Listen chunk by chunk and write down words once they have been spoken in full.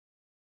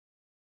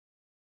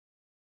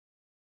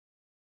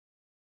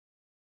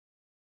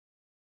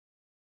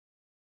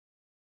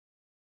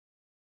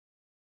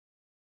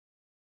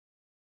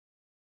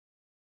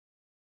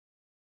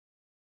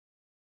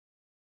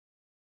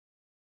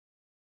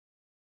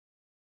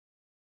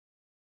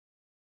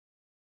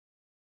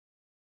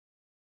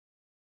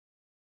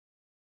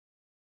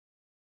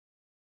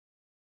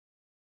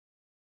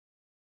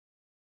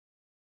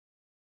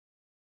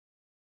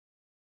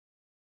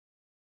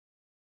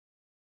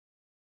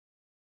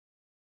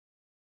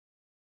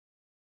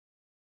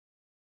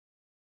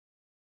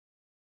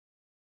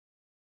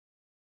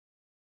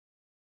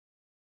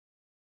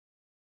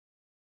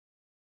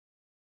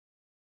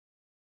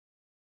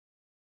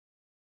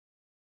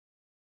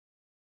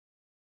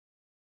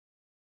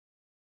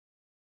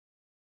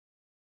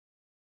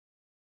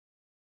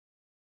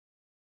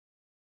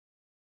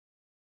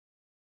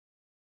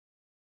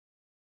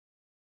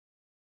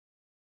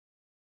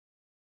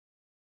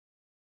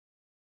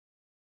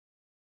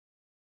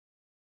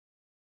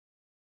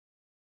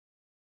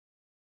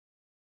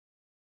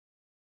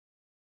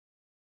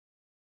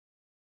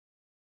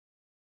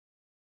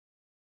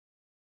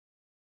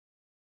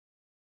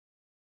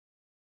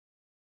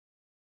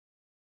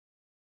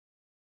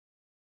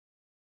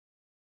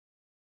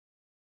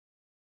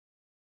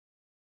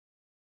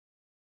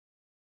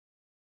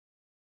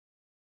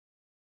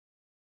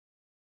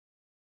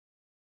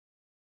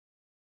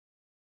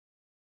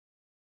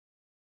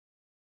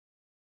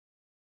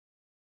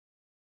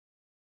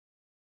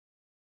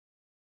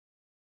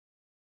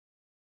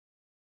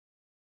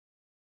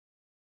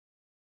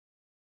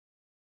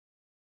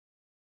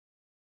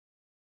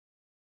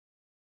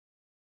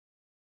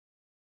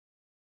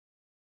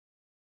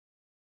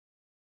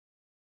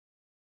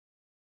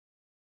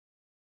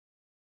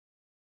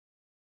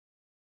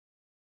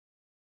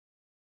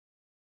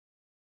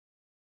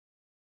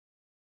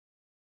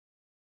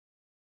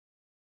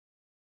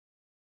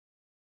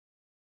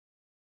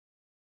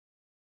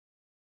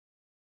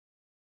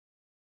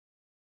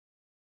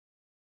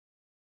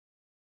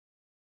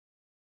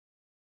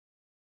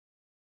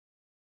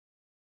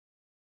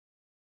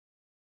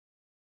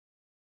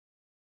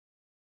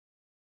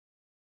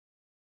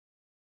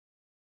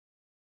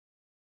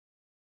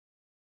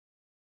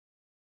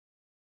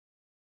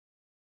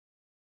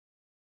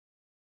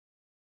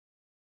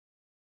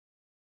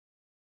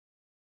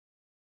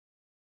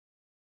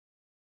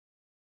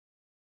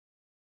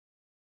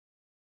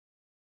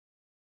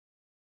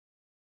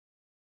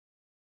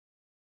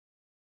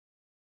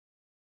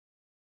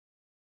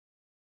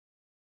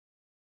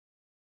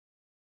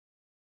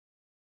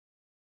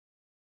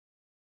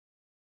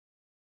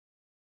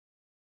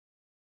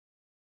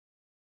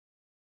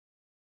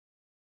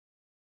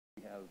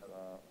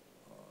have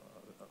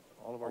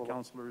all of our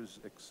counselors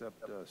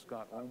except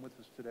Scott Ohm with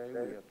us today.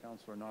 We have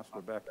Councilor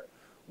Nosler Beck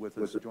with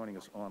us, joining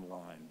us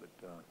online, but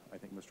I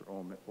think Mr.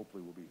 Ohm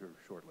hopefully will be here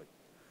shortly.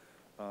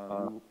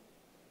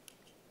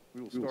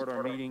 We will start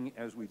our meeting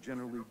as we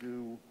generally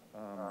do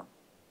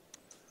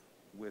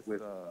with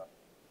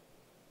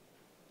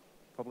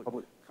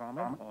public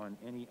comment on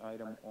any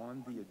item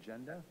on the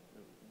agenda.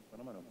 But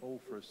I'm going to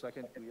hold for a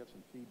second. We have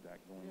some feedback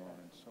going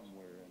on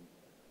somewhere.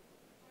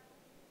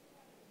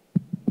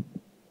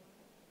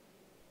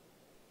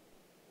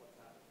 What's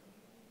that?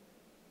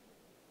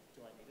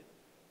 Do I need it?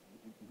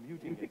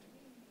 Muting it.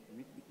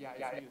 Yeah,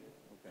 it's muted.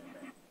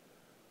 Okay.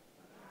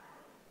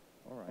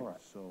 All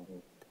right. So.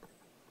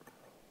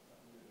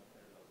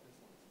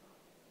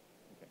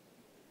 Okay.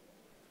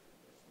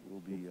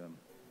 We'll be.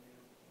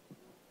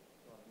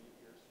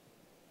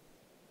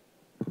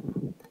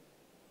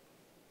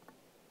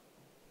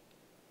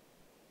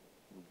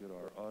 We'll get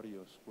our audio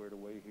squared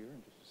away here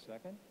in just a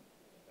second.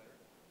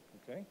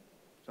 Okay.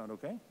 Sound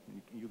okay?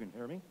 You can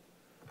hear me?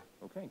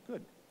 Okay,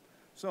 good.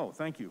 So,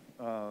 thank you.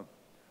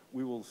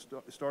 We will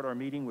start our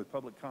meeting with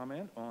public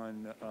comment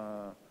on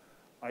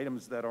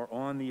items that are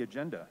on the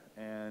agenda.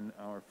 And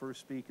our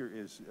first speaker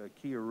is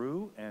Kia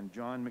Rue and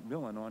John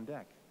McMillan on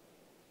deck.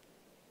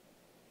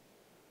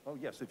 Oh,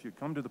 yes, if you'd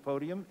come to the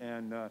podium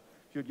and if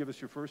you'd give us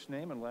your first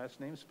name and last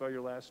name, spell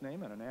your last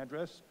name and an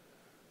address,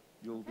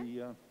 you'll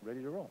be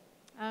ready to roll.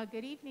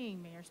 Good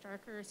evening, Mayor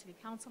Starker, City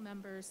Council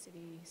members,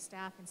 City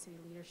staff, and City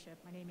leadership.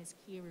 My name is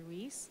Kia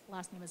Ruiz.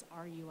 Last name is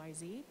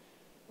R-U-I-Z.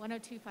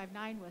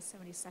 10259 West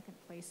 72nd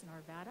Place in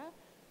Arvada.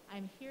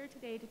 I'm here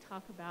today to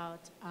talk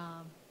about,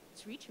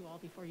 to reach you all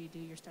before you do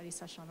your study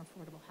session on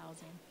affordable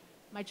housing.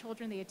 My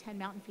children, they attend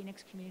Mountain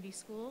Phoenix Community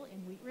School in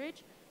Wheat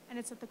Ridge, and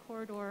it's at the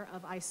corridor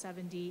of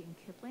I-70 in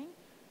Kipling.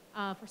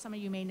 For some of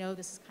you may know,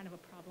 this is kind of a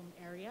problem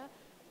area.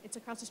 It's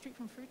across the street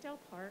from Fruitdale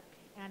Park,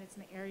 and it's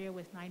an area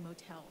with 9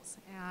 motels.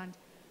 And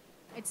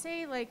I'd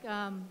say like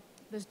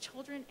the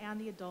children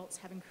and the adults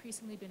have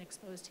increasingly been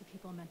exposed to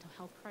people in mental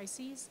health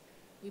crises.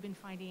 We've been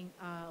finding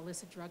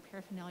illicit drug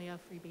paraphernalia,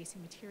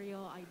 freebasing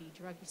material, IV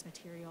drug use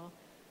material.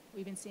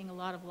 We've been seeing a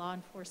lot of law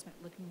enforcement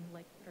looking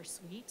like our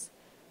sweets.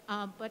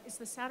 But it's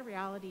the sad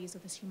realities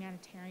of this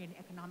humanitarian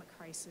economic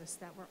crisis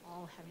that we're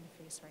all having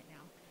to face right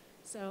now.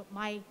 So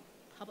my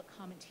public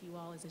comment to you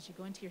all is, as you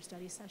go into your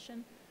study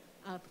session,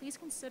 please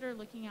consider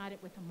looking at it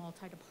with a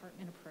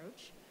multi-department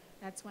approach.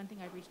 That's one thing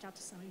I reached out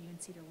to some of you in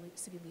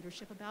city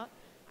leadership about.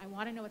 I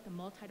want to know what the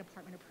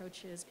multi-department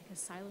approach is, because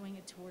siloing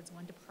it towards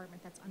one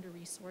department that's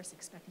under-resourced,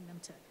 expecting them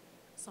to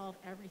solve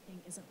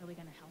everything isn't really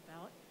going to help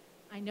out.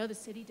 I know the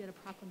city did a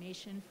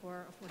proclamation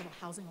for affordable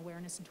housing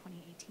awareness in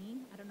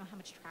 2018. I don't know how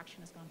much traction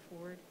has gone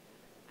forward.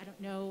 I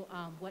don't know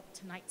what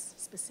tonight's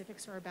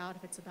specifics are about,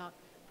 if it's about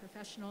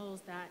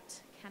professionals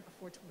that can't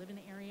afford to live in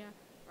the area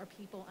or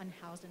people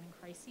unhoused and in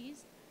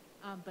crises.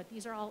 But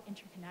these are all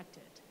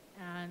interconnected.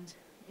 And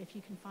if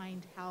you can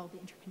find how the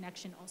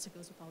interconnection also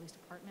goes with all these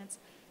departments,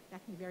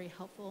 that can be very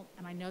helpful.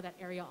 And I know that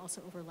area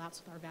also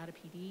overlaps with Arvada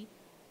PD,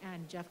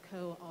 and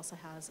Jeffco also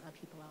has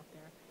people out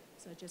there.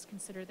 So just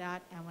consider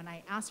that. And when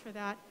I ask for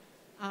that,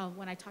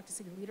 when I talk to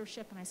city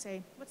leadership and I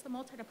say, what's the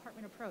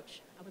multi-department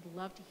approach? I would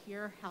love to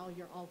hear how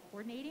you're all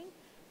coordinating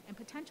and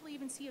potentially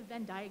even see a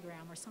Venn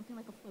diagram or something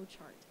like a flow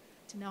chart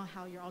to know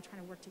how you're all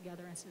trying to work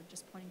together instead of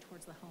just pointing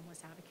towards the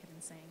homeless advocate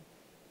and saying,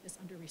 this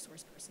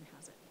under-resourced person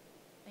has it.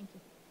 Thank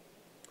you.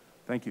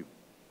 Thank you.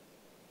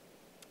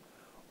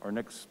 Our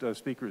next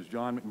speaker is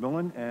John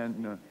McMillan,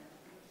 and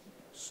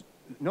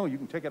no, you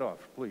can take it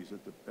off, please,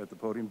 at the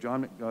podium.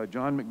 John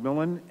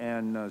McMillan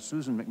and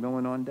Susan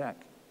McMillan on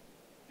deck.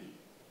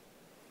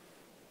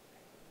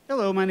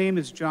 Hello, my name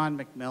is John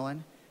McMillan.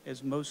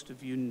 As most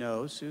of you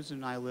know, Susan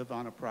and I live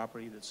on a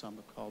property that some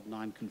have called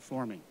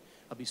non-conforming.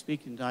 I'll be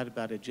speaking tonight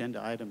about Agenda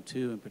Item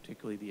 2, and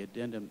particularly the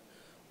Addendum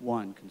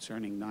 1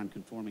 concerning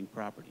non-conforming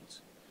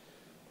properties.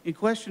 In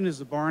question is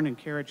the barn and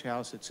carriage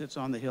house that sits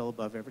on the hill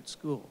above Everett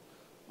School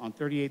on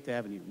 38th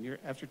Avenue.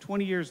 After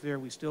 20 years there,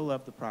 we still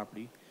love the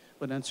property,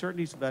 but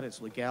uncertainties about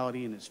its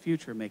legality and its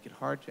future make it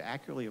hard to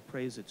accurately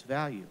appraise its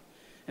value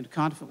and to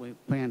confidently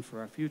plan for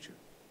our future.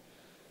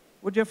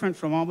 We're different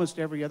from almost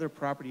every other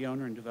property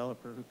owner and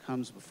developer who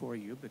comes before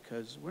you,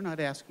 because we're not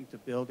asking to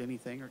build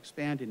anything or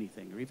expand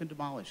anything or even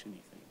demolish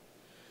anything.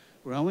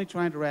 We're only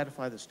trying to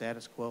ratify the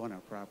status quo on our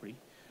property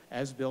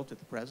as built at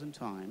the present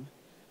time,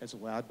 as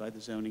allowed by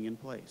the zoning in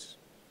place.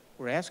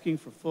 We're asking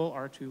for full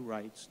R2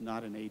 rights,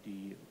 not an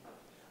ADU.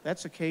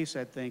 That's the case,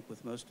 I think,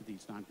 with most of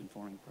these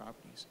non-conforming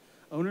properties.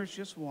 Owners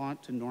just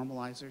want to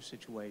normalize their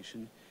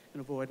situation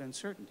and avoid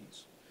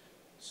uncertainties.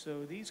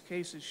 So these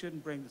cases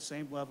shouldn't bring the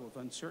same level of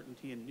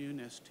uncertainty and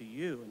newness to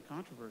you and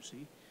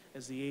controversy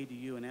as the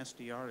ADU and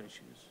STR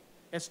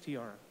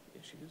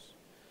issues,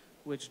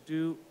 which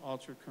do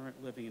alter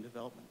current living and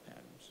development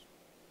patterns.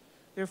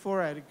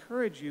 Therefore, I'd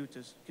encourage you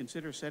to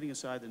consider setting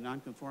aside the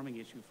non-conforming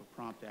issue for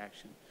prompt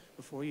action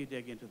before you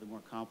dig into the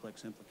more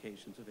complex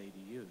implications of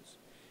ADUs.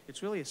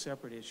 It's really a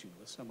separate issue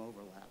with some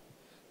overlap.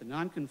 The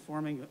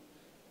non-conforming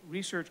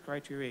research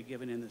criteria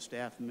given in the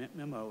staff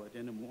memo,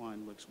 Addendum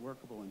 1, looks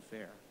workable and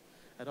fair.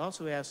 I'd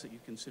also ask that you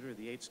consider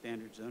the 8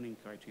 standard zoning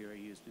criteria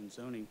used in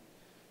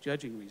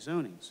judging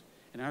rezonings.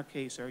 In our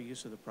case, our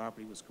use of the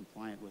property was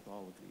compliant with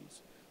all of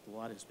these. The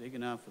lot is big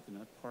enough with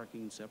enough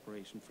parking and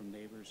separation from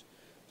neighbors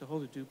to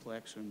hold a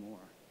duplex or more.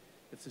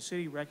 If the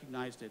city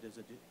recognized it as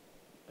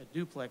a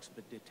duplex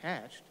but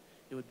detached,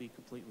 it would be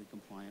completely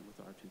compliant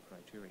with R2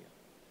 criteria.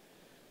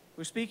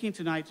 We're speaking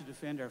tonight to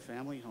defend our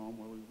family home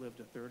where we've lived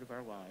a third of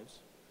our lives.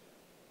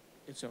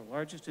 It's our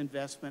largest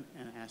investment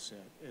and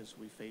asset as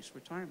we face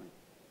retirement.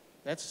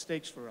 That's the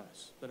stakes for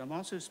us, but I'm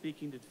also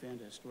speaking to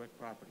defend a historic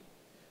property.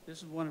 This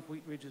is one of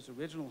Wheat Ridge's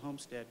original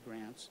homestead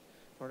grants,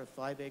 part of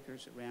 5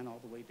 acres that ran all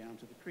the way down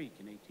to the creek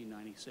in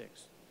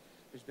 1896.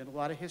 There's been a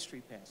lot of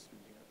history passed through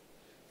here.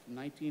 From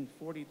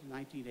 1940 to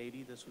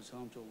 1980, this was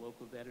home to a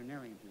local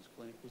veterinarian whose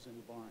clinic was in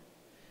the barn.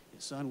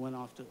 His son went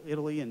off to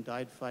Italy and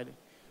died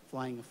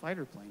flying a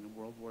fighter plane in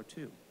World War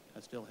II. I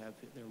still have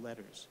their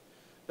letters.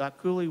 Doc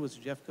Cooley was a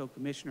Jeffco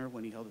commissioner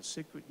when he held a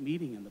secret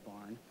meeting in the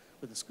barn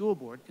with the school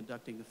board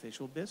conducting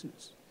official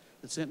business.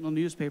 The Sentinel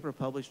newspaper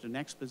published an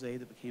expose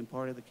that became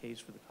part of the case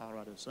for the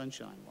Colorado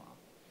Sunshine Law.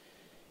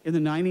 In the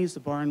 90s, the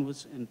barn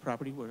and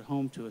property were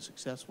home to a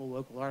successful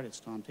local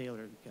artist, Tom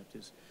Taylor, who kept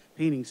his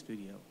painting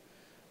studio.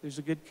 There's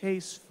a good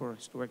case for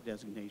historic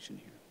designation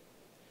here.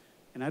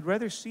 And I'd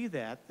rather see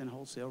that than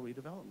wholesale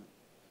redevelopment.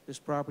 This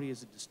property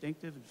is a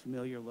distinctive and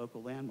familiar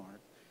local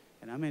landmark,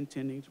 and I'm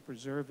intending to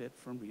preserve it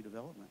from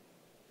redevelopment.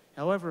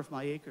 However, if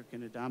my acre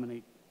can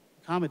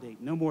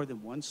accommodate no more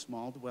than one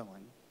small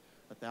dwelling,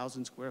 a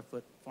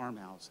 1,000-square-foot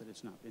farmhouse that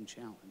has not been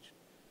challenged,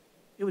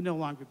 it would no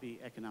longer be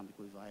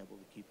economically viable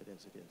to keep it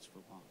as it is for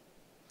long.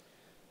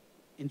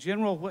 In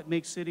general, what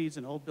makes cities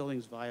and old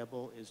buildings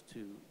viable is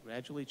to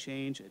gradually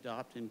change,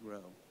 adopt, and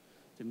grow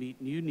to meet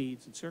new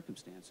needs and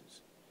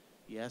circumstances.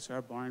 Yes,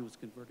 our barn was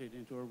converted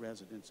into a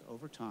residence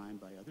over time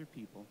by other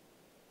people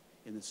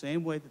in the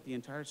same way that the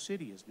entire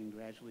city has been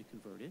gradually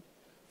converted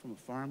from a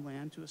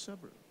farmland to a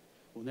suburb.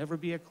 We'll never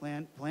be a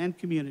planned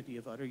community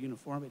of utter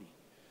uniformity.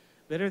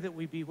 Better that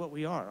we be what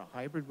we are, a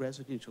hybrid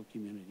residential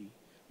community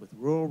with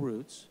rural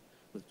roots,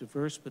 with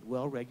diverse but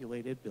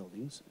well-regulated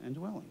buildings and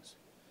dwellings.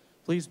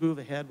 Please move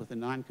ahead with a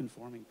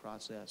non-conforming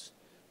process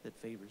that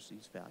favors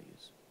these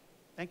values.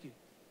 Thank you.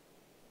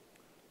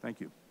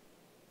 Thank you.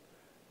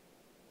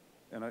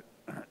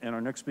 And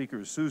our next speaker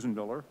is Susan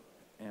Miller,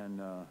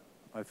 and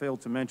I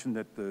failed to mention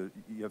that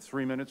you have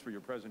 3 minutes for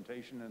your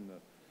presentation, and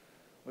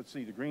let's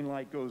see, the green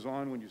light goes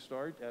on when you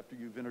start after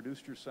you've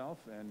introduced yourself,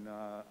 and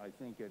I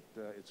think it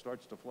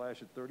starts to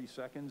flash at 30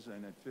 seconds,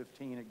 and at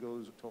 15 it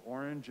goes to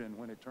orange, and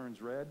when it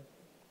turns red,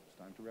 it's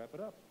time to wrap it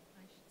up.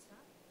 I should stop.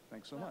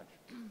 Thanks so much.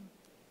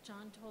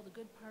 John told a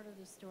good part of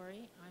the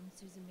story. I'm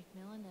Susan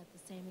McMillan at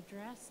the same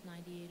address,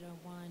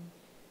 9801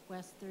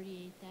 West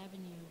 38th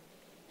Avenue.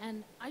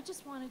 And I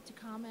just wanted to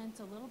comment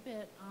a little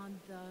bit on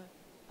the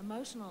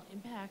emotional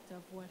impact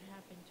of what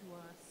happened to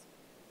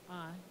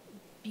us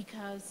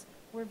because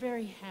we're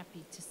very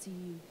happy to see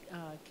you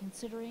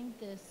considering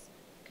this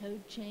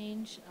code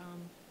change,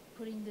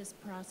 putting this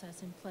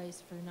process in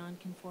place for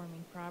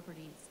non-conforming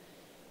properties.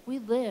 We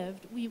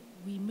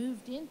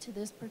moved into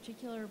this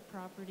particular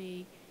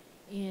property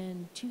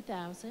in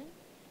 2000,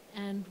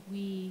 and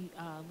we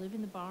live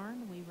in the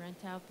barn. We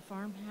rent out the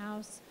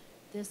farmhouse.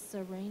 This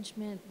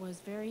arrangement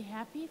was very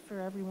happy for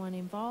everyone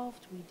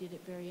involved. We did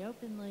it very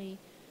openly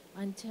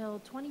until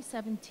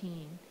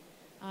 2017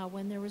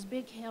 when there was a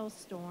big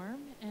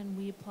hailstorm and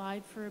we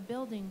applied for a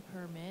building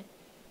permit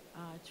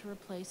to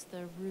replace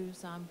the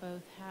roofs on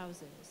both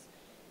houses.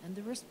 And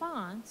the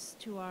response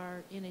to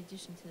in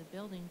addition to the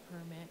building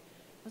permit,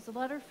 was a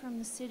letter from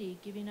the city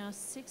giving us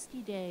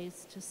 60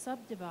 days to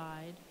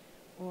subdivide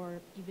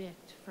or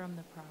evict from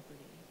the property.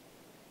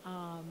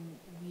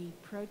 We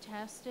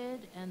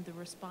protested, and the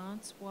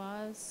response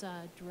was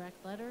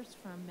direct letters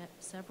from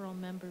several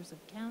members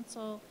of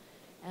council,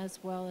 as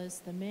well as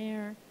the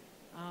mayor,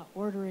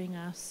 ordering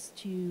us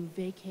to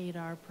vacate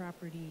our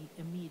property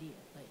immediately.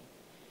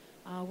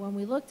 When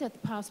we looked at the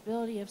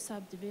possibility of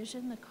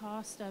subdivision, the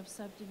cost of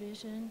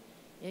subdivision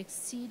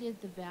exceeded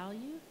the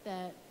value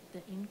that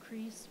the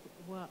increase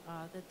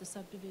that the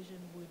subdivision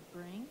would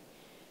bring.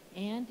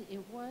 And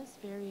it was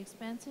very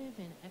expensive,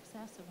 in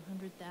excess of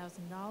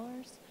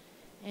 $100,000.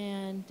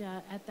 And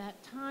at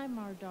that time,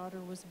 our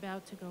daughter was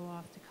about to go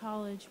off to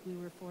college. We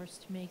were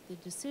forced to make the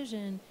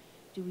decision,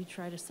 do we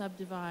try to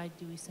subdivide,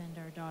 do we send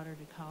our daughter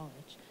to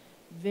college?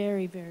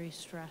 Very, very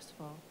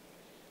stressful.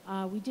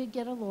 We did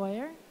get a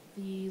lawyer.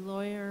 The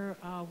lawyer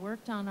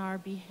worked on our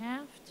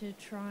behalf to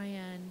try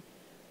and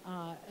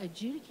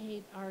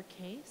adjudicate our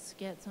case,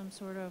 get some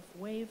sort of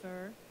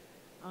waiver.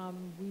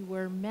 We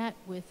were met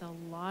with a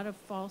lot of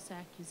false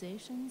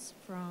accusations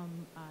from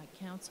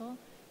council,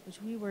 which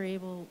we were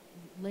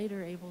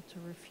later able to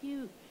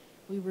refute.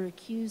 We were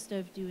accused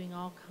of doing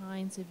all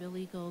kinds of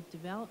illegal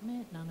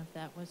development. None of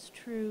that was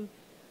true.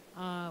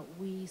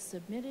 We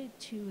submitted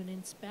to an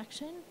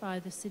inspection by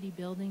the city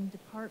building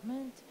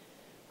department.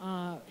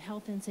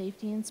 health and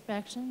safety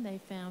inspection. They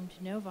found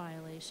no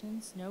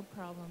violations, no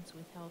problems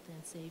with health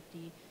and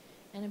safety.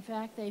 And in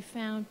fact, they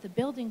found the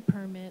building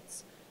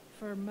permits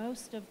for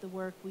most of the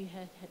work we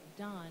had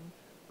done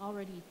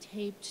already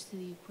taped to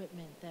the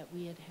equipment that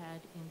we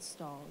had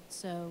installed.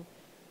 So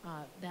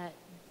that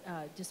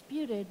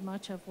disputed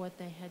much of what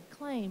they had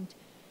claimed.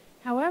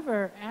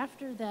 However,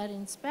 after that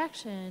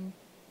inspection,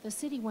 the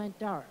city went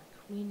dark.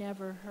 We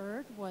never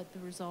heard what the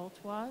result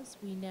was.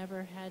 We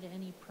never had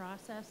any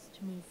process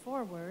to move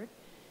forward.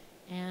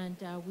 And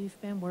we've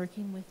been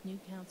working with new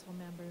council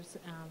members.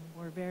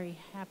 We're very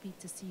happy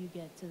to see you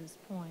get to this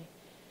point.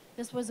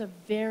 This was a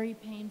very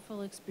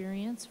painful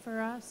experience for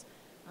us,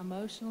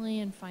 emotionally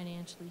and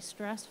financially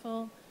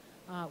stressful.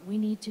 We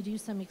need to do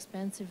some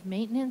expensive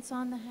maintenance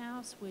on the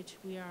house, which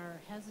we are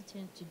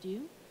hesitant to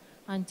do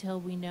until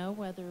we know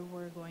whether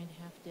we're going to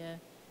have to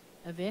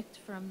evict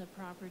from the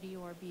property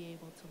or be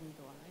able to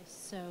legalize.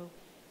 So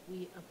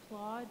we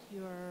applaud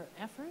your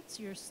efforts,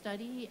 your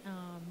study,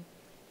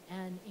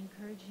 and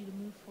encourage you to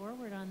move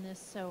forward on this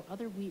so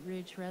other Wheat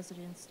Ridge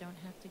residents don't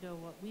have to go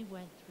what we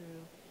went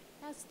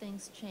through as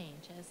things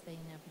change, as they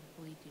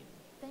inevitably do.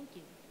 Thank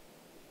you.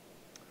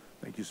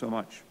 Thank you so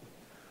much.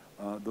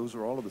 Those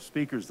are all of the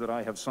speakers that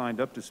I have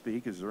signed up to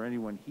speak. Is there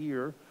anyone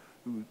here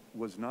who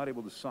was not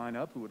able to sign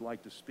up who would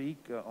like to speak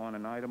on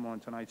an item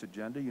on tonight's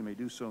agenda? You may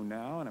do so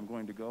now, and I'm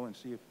going to go and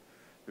see if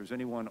there's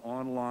anyone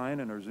online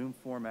in our Zoom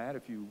format.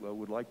 If you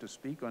would like to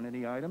speak on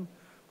any item,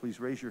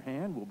 please raise your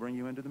hand. We'll bring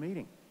you into the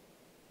meeting.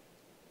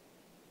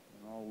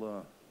 And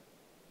I'll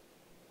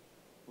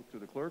look to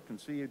the clerk and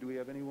see, do we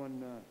have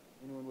anyone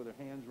with their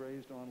hands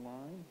raised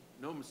online?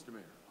 No, Mr.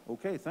 Mayor.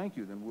 Okay, thank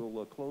you. Then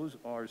we'll close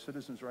our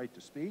citizens' right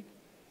to speak,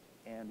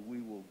 and we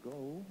will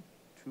go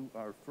to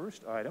our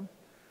first item,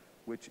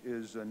 which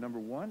is number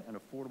 1, and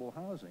affordable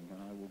housing.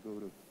 And I will go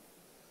to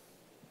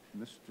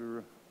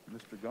Mr.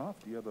 Goff.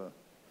 We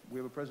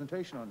have a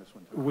presentation on this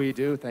one too. We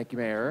do. Thank you,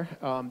 Mayor.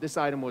 This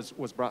item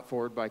was brought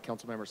forward by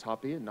Council Members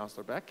Hoppe and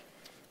Nosler-Beck.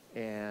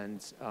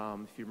 And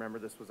if you remember,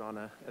 this was on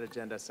an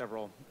agenda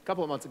a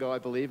couple of months ago, I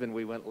believe, and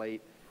we went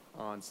late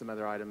on some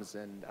other items,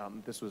 and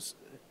this was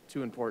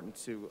too important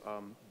to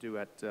do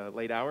at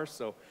late hours,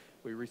 so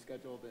we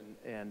rescheduled,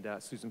 and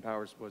Susan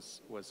Powers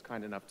was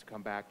kind enough to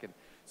come back. And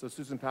so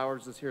Susan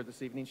Powers is here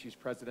this evening. She's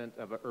president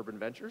of Urban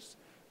Ventures.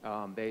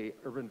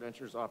 Urban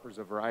Ventures offers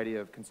a variety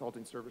of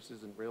consulting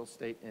services in real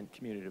estate and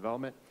community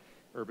development.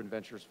 Urban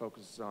Ventures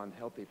focuses on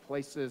healthy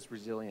places,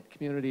 resilient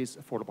communities,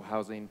 affordable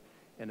housing,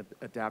 and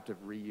adaptive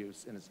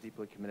reuse, and is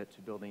deeply committed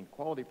to building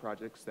quality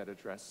projects that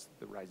address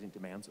the rising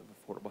demands of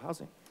affordable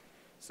housing.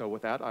 So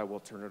with that, I will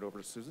turn it over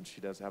to Susan. She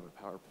does have a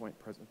PowerPoint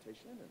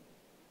presentation. And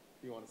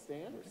do you want to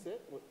stand or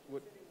sit? Do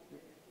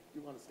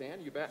you want to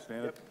stand? You bet.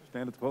 Stand at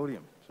the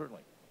podium,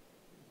 certainly.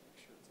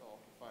 Make sure it's all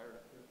fired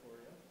up here for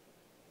you.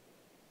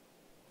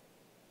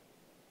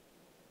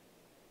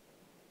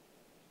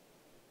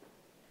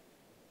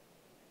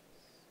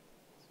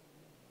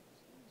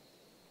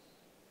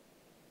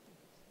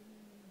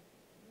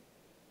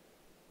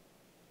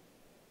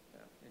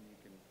 Yeah, and you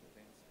can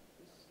advance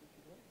this if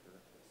you like, or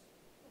this.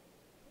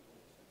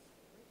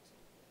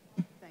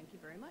 Thank you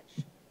very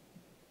much.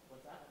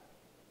 What's that?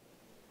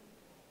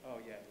 Oh,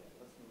 yeah.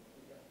 Let's move.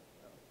 Yeah.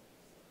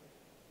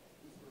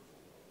 These virtual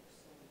worlds,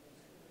 so many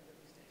things to remember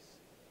these days.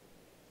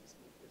 Let's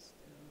move this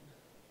down.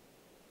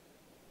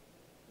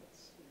 Let's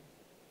see.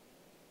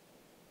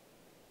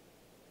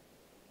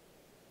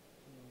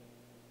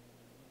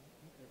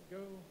 There we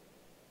go.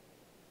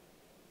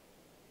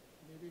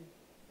 Maybe.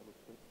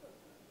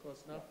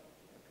 Close enough?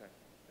 Okay.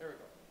 There we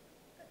go.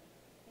 Thank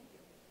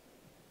you.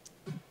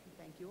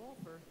 Thank you all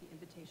for the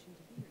invitation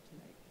to be here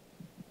tonight.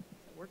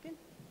 Is that working?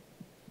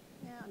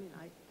 Yeah, I mean,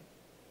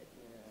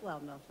 it's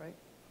loud enough, right?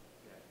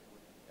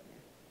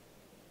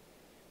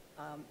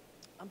 Yeah.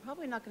 I'm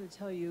probably not going to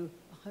tell you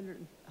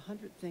 100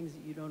 things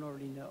that you don't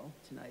already know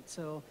tonight.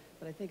 So,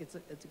 but I think it's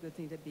a good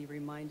thing to be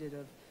reminded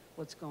of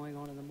what's going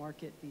on in the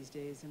market these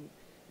days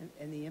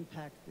and the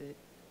impact that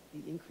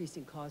the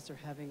increasing costs are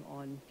having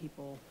on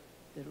people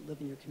that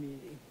live in your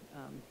community.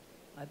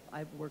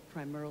 I've worked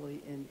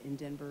primarily in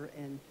Denver,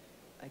 and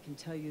I can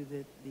tell you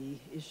that the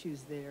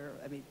issues there,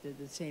 I mean, they're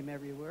the same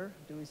everywhere.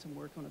 I'm doing some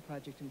work on a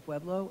project in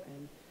Pueblo,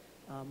 and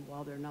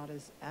while they're not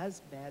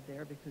as bad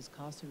there because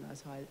costs are not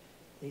as high,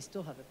 they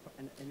still have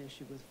an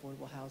issue with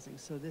affordable housing.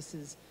 So this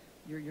is,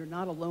 you're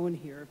not alone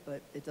here,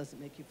 but it doesn't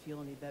make you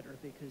feel any better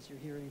because you're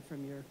hearing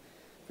from your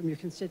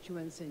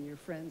constituents and your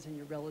friends and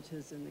your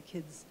relatives and the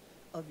kids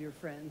of your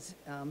friends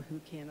who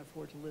can't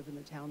afford to live in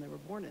the town they were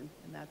born in,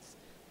 and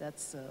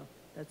that's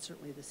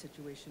certainly the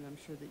situation I'm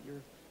sure that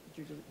you're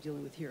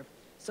dealing with here.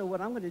 So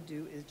what I'm going to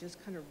do is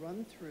just kind of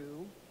run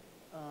through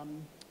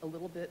a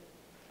little bit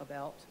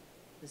about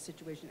the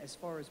situation as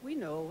far as we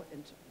know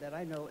and that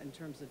I know in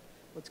terms of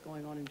what's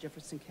going on in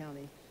Jefferson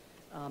County.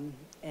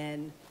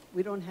 And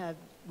we don't have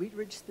Wheat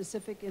Ridge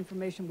specific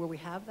information where we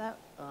have that.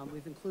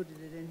 We've included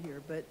it in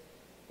here. But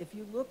if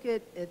you look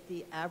at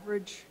the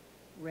average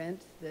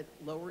rent that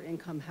lower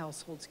income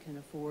households can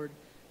afford,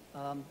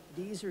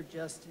 These are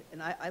just,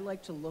 and I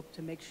like to look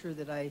to make sure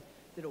that I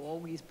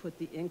always put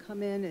the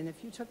income in, and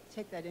if you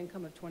take that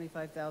income of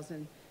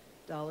 $25,000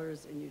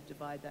 and you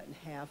divide that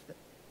in half,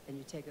 and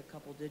you take a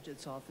couple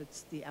digits off,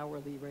 it's the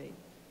hourly rate.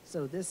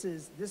 So this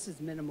is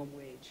minimum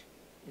wage.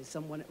 Is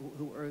someone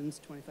who earns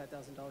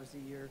 $25,000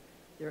 a year,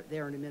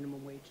 they're in a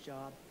minimum wage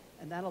job,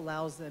 and that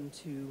allows them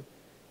to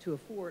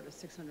afford a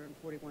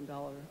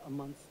 $641 a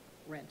month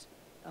rent.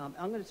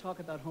 I'm going to talk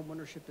about home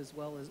ownership as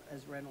well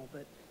as rental,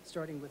 but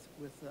starting with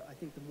I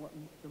think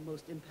the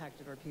most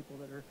impacted are people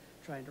that are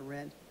trying to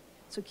rent.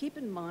 So keep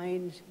in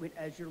mind,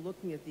 as you're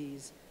looking at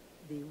these,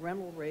 the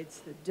rental rates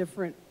that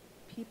different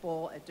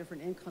people at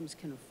different incomes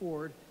can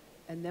afford,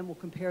 and then we'll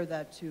compare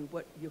that to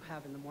what you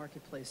have in the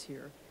marketplace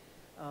here.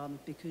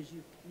 Because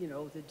you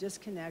know, the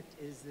disconnect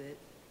is that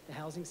the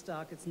housing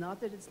stock, it's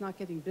not that it's not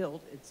getting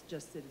built, it's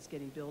just that it's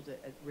getting built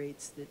at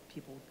rates that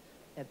people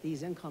at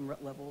these income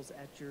levels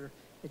at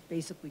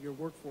basically your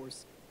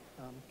workforce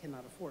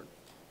cannot afford.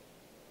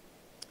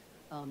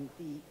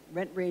 The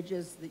rent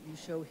ranges that you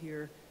show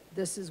here,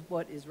 this is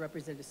what is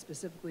represented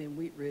specifically in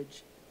Wheat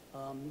Ridge,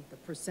 the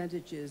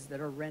percentages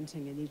that are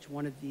renting in each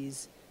one of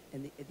these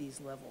at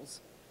these levels.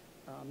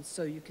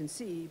 So you can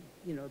see,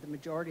 you know, the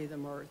majority of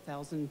them are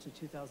 $1,000 to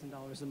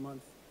 $2,000 a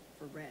month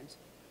for rent.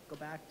 Go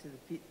back to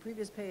the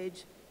previous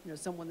page, you know,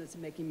 someone that's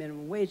making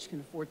minimum wage can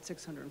afford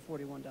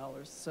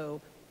 $641. So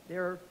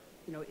there,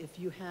 you know, if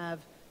you have,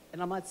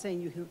 and I'm not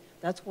saying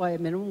that's why a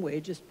minimum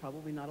wage is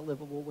probably not a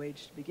livable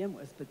wage to begin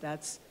with, but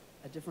that's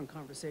a different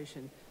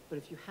conversation. But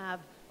if you have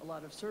a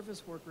lot of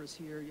service workers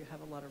here, you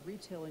have a lot of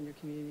retail in your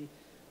community,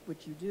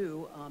 which you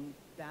do,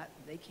 that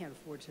they can't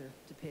afford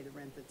to pay the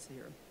rent that's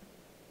here.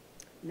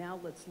 Now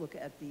let's look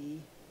at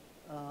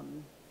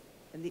I'm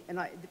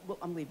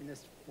leaving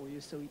this for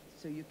you so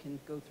you can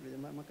go through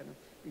them. I'm not going to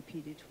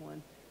repeat each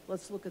one.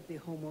 Let's look at the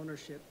home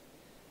ownership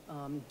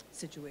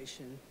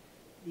situation.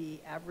 The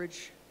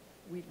average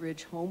Wheat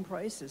Ridge home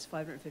price is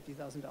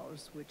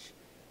 $550,000, which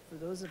for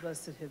those of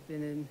us that have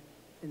been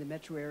in the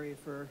metro area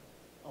for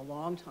a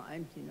long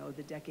time, you know,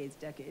 the decades,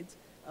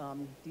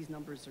 these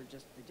numbers are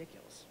just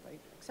ridiculous, right?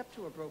 Except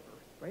to a broker,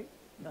 right?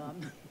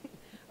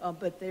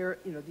 But they're,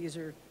 you know,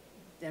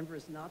 Denver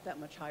is not that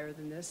much higher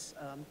than this,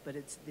 but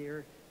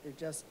they're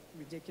just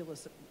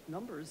ridiculous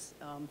numbers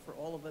for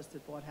all of us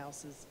that bought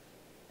houses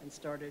and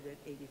started at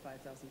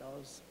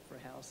 $85,000 for a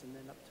house and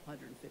then up to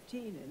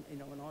 115 and, you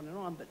know, and on and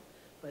on.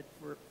 But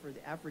for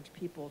the average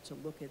people to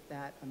look at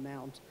that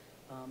amount,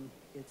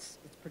 it's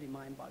pretty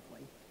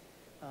mind-boggling.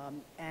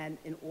 And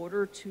in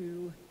order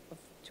to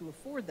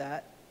afford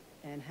that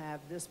and have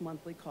this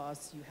monthly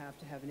costs, you have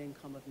to have an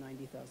income of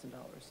 $90,000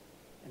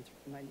 and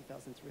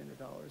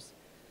 $90,300.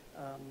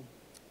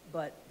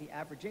 But the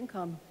average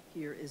income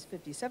here is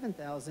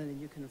 $57,000,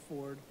 and you can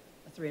afford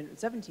a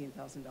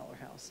 $317,000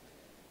 house.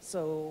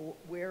 So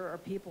where are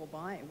people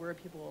buying? Where are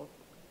people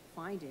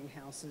finding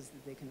houses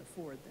that they can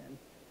afford then?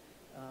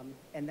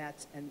 And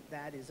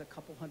that is a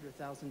couple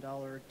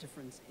 $100,000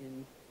 difference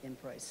in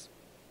price.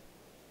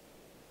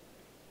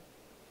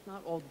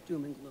 Not all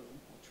doom and gloom.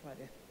 I'll try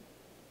to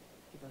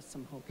give us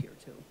some hope here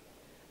too.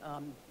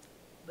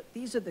 But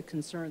these are the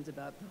concerns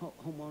about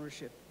home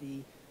ownership.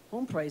 The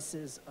home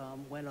prices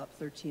went up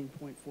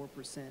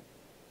 13.4%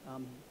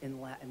 in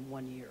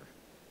 1 year.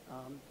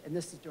 And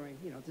this is during,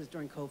 you know,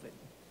 COVID,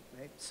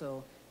 right?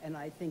 So, and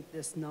I think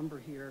this number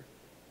here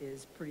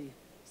is pretty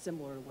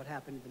similar to what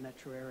happened in the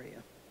metro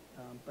area.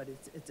 But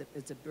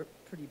it's a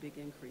pretty big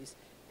increase.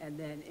 And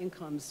then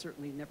incomes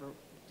certainly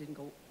didn't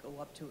go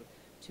up to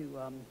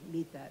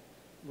meet that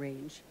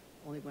range,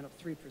 only went up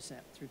 3%,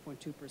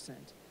 3.2%.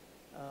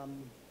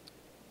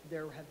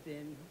 There have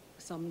been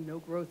some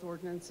no-growth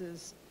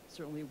ordinances.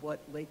 Certainly what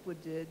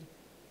Lakewood did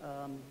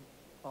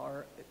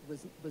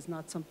was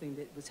not something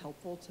that was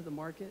helpful to the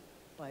market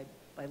by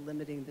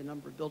limiting the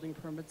number of building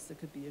permits that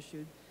could be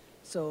issued.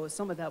 So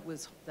some of that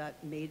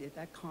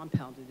that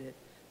compounded it.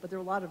 But there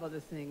are a lot of other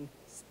things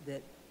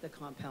that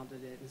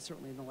compounded it, and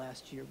certainly in the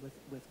last year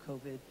with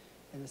COVID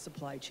and the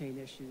supply chain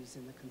issues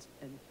and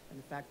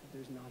the fact that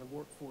there's not a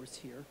workforce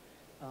here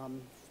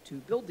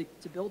to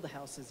build the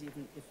houses,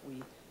 even if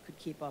we could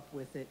keep up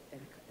with it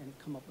and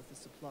come up with the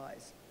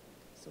supplies.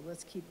 So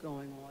let's keep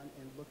going on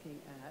and looking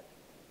at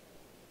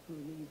who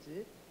needs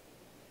it.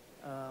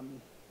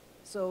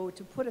 So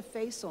to put a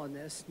face on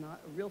this, not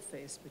a real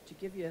face, but to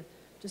give you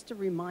just a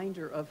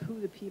reminder of who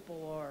the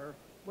people are,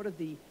 what are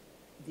the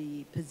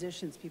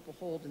positions people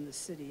hold in the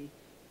city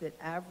that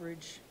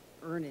average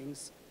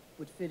earnings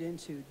would fit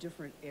into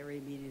different area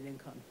median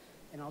income.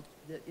 And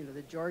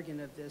the jargon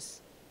of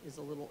this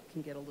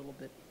can get a little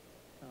bit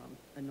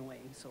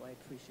annoying, so I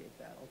appreciate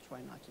that. I'll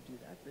try not to do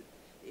that. But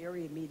the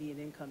area median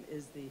income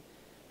is the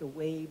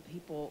way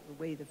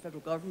the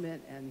federal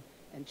government and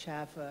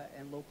CHAFA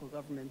and local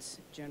governments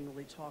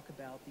generally talk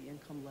about the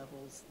income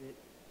levels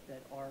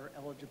that are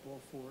eligible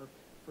for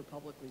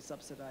publicly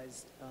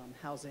subsidized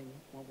housing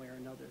one way or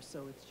another.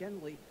 So it's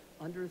generally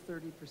under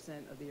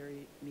 30% of the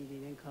area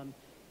median income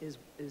is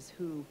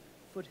who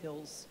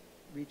Foothills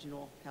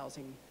Regional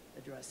Housing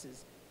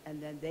addresses.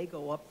 And then they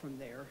go up from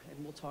there,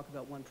 and we'll talk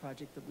about one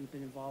project that we've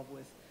been involved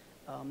with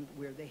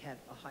where they had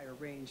a higher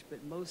range.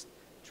 But most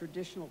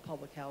traditional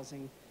public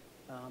housing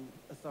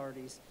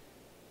authorities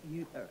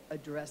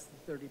address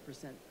the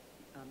 30%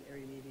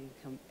 area median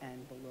income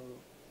and below.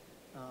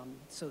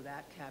 So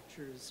that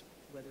captures,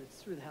 whether it's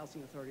through the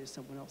housing authority or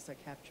someone else,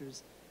 that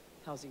captures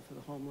housing for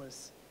the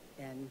homeless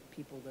and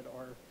people that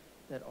are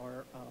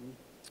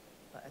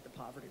at the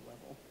poverty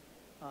level.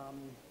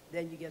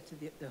 Then you get to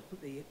the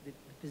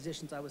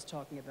positions I was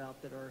talking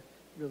about that are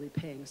really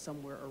paying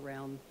somewhere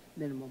around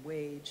minimum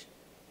wage,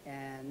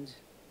 and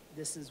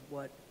this is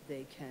what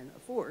they can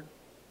afford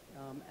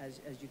as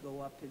you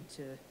go up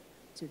into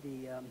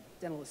the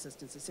dental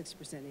assistants, at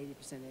 60%,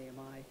 80%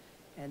 AMI,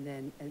 and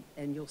then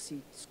and you'll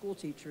see school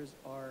teachers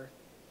are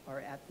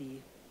at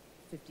the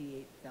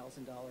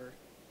 $58,000,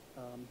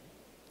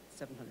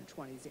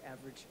 720 is the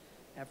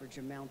average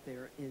amount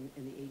there in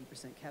the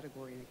 80%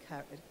 category, and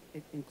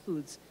it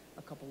includes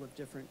a couple of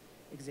different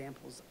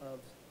examples of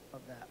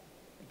that.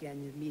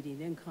 Again, the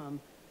median income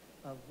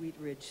of Wheat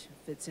Ridge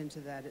fits into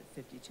that at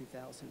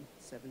 $52,747.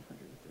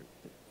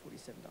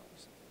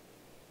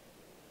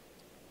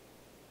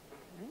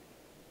 Okay.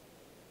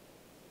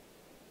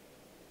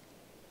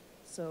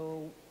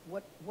 So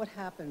what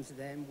happens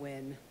then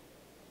when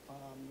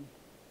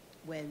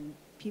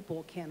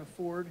people can't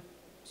afford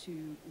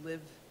to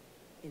live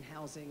in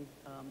housing?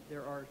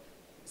 There are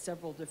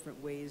several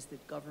different ways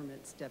that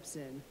government steps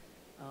in.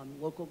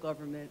 Local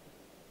government,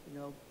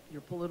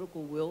 your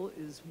political will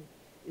is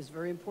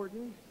very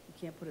important. You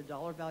can't put a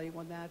dollar value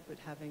on that, but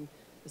having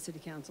a city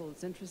council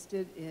that's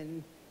interested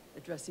in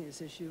addressing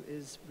this issue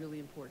is really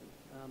important.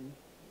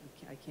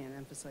 I can't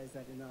emphasize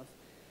that enough.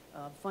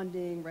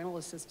 Funding, rental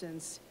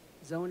assistance,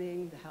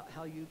 zoning,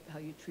 how you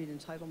treat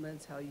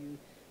entitlements, how you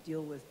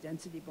deal with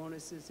density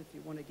bonuses if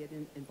you want to get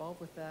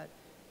involved with that,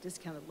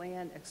 discounted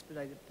land,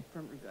 expedited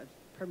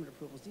permit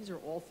approvals. These are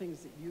all things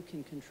that you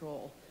can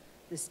control.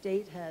 The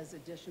state has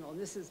additional,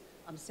 and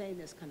I'm saying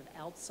this kind of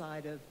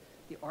outside of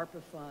the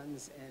ARPA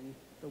funds and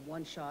the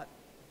one-shot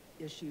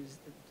issues,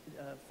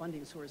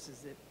 funding sources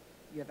that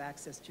you have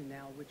access to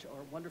now, which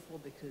are wonderful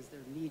because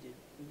they're needed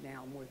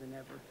now more than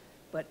ever.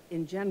 But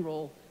in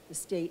general, the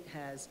state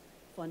has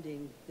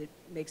funding that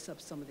makes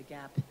up some of the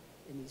gap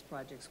in these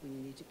projects when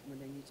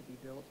they need to be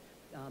built.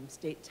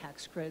 State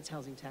tax credits,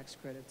 housing tax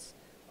credits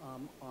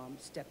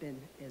step in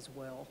as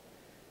well.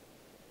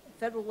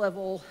 Federal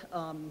level,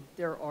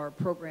 there are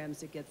programs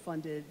that get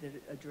funded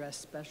that address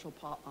special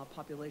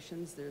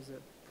populations. There's a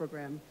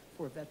program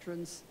for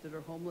veterans that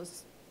are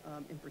homeless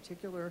in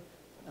particular,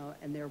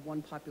 and they're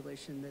one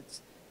population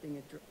that's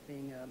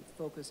being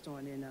focused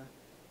on in a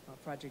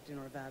project in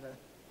Arvada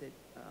that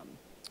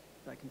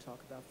I can talk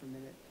about for a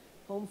minute.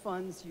 Home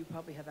funds, you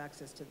probably have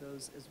access to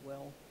those as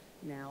well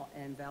now,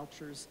 and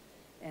vouchers,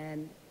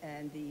 and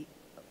the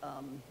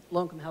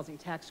low-income housing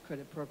tax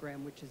credit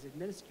program, which is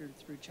administered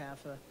through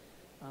CHAFA,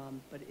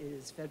 but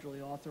is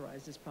federally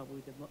authorized, is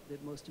probably the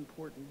most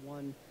important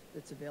one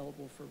that's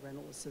available for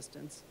rental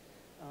assistance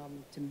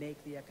to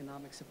make the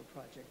economics of a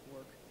project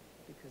work,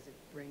 because it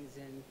brings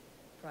in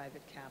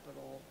private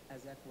capital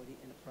as equity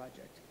in a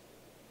project.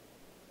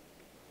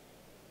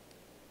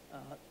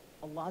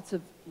 Lots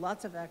of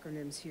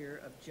acronyms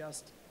here of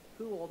just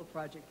who all the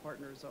project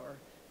partners are.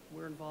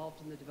 We're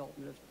involved in the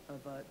development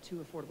of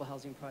 2 affordable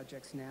housing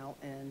projects now,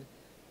 and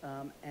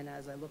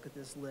as I look at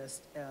this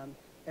list,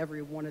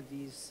 every one of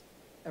these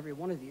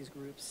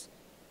groups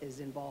is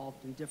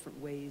involved in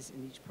different ways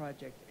in each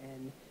project,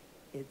 and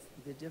it's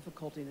the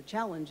difficulty and the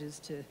challenge is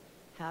to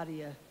how do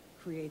you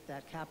create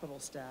that capital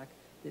stack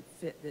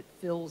that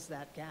fills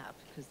that gap,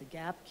 because the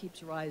gap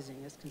keeps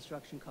rising as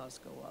construction costs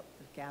go up.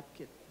 The gap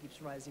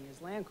keeps rising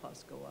as land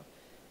costs go up,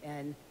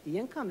 and the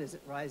income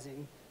isn't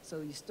rising,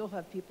 so you still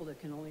have people that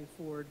can only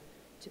afford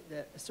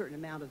a certain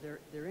amount of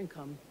their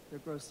income, their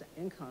gross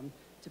income,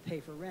 to pay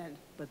for rent,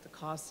 but the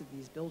costs of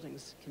these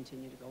buildings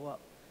continue to go up.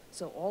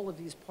 So all of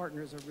these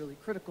partners are really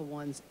critical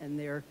ones, and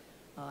they're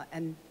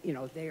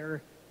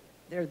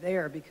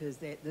there because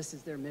this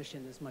is their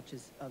mission as much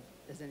as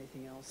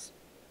anything else.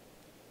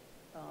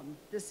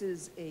 This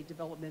is a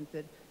development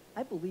that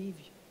I believe,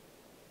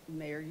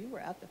 Mayor, you were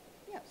at the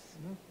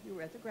you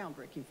were at the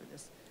groundbreaking for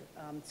this.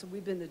 So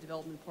we've been the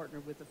development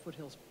partner with the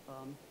Foothills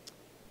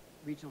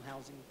Regional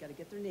Housing. Got to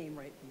get their name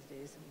right these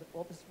days.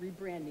 All this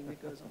rebranding that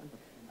goes on,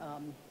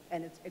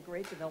 and it's a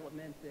great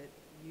development that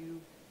you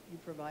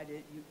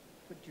provided. You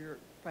put your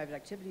private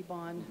activity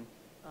bond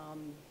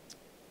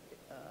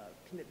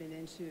commitment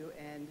into,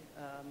 and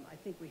I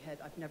think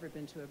I've never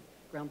been to a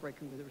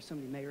groundbreaking where there were so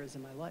many mayors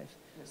in my life.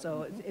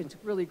 So it's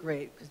really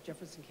great because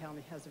Jefferson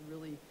County has a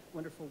really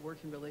wonderful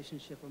working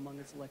relationship among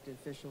its elected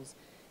officials,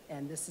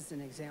 and this is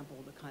an example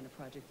of the kind of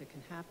project that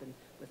can happen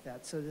with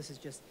that. So this is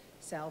just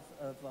south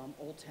of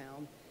Old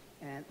Town,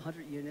 and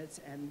 100 units,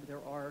 and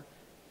there are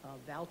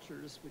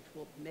vouchers which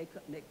will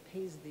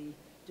pays the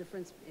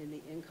difference in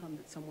the income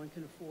that someone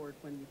can afford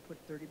when you put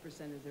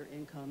 30% of their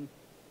income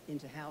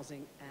into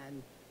housing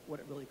and what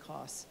it really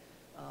costs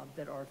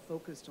that are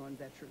focused on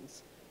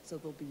veterans. So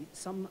there'll be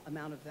some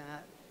amount of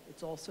that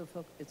It's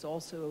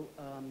also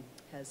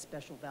has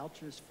special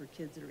vouchers for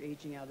kids that are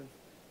aging out of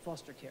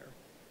foster care.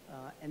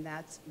 And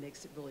that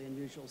makes it really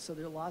unusual. So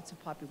there are lots of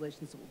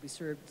populations that will be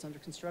served. It's under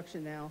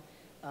construction now,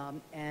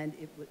 and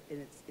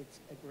it's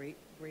a great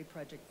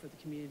project for the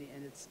community,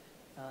 and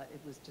it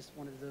was just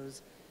one of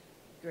those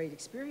great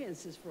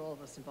experiences for all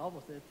of us involved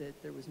with it,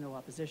 that there was no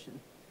opposition,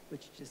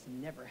 which just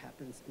never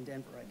happens in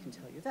Denver, I can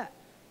tell you that.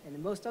 And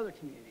in most other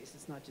communities,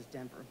 it's not just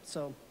Denver.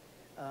 So,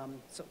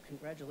 so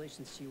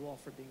congratulations to you all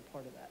for being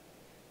part of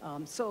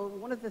that. So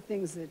one of the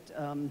things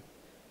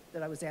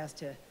that I was asked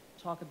to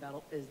talk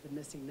about is the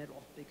missing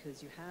middle,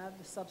 because you have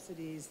the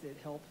subsidies that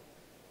help,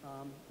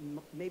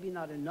 maybe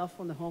not enough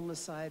on the homeless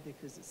side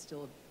because it's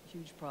still a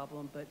huge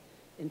problem, but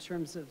in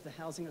terms of the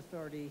housing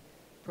authority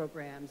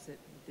programs that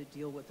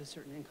deal with a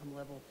certain income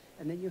level.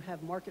 And then you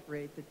have market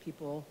rate that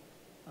people,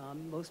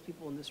 most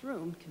people in this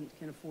room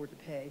can afford to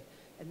pay.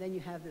 And then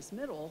you have this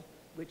middle,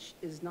 which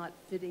is not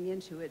fitting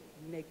into it.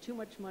 You make too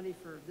much money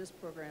for this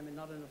program and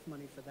not enough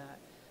money for that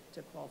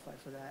to qualify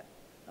for that.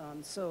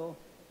 So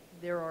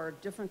there are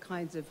different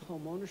kinds of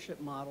home ownership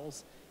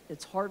models.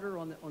 It's harder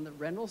on the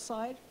rental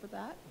side for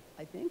that,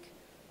 I think,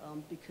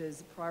 because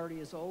the priority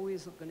is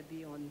always going to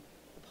be on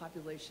the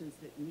populations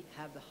that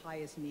have the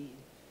highest need,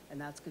 and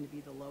that's going to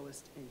be the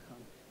lowest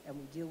income. And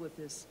we deal with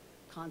this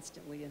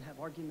constantly and have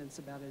arguments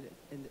about it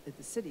at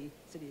the city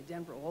of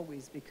Denver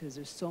always, because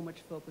there's so much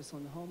focus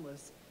on the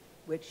homeless,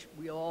 which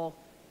we all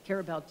care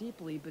about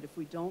deeply, but if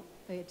we don't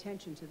pay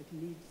attention to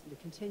the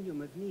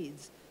continuum of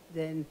needs,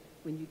 then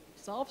when you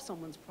solve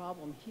someone's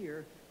problem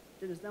here,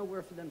 there's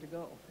nowhere for them to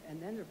go,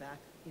 and then they're back,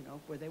 you know,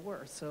 where they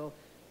were. So,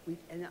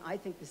 and I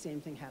think the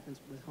same thing happens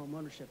with home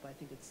ownership. I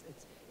think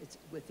it's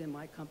within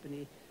my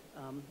company.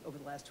 Over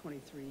the last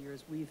 23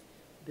 years, we've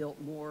built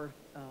more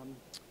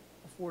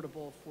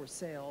affordable for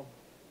sale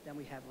than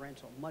we have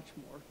rental, much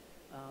more.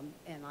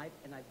 And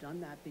I've done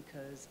that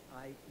because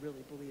I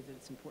really believe that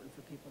it's important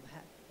for people to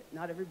have.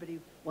 Not everybody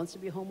wants to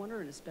be a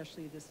homeowner, and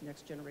especially this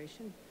next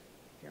generation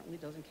apparently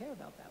doesn't care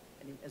about that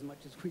as much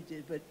as we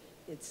did, but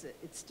it's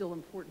still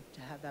important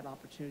to have that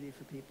opportunity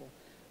for people.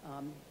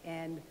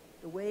 And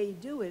the way you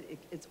do it,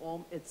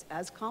 it's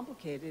as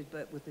complicated,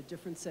 but with a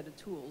different set of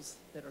tools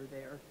that are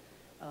there.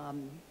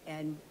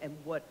 And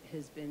what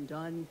has been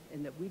done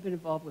and that we've been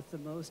involved with the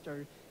most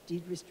are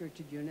deed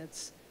restricted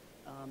units.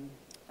 I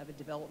have a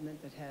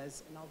development that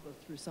has, and I'll go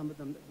through some of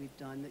them that we've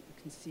done, that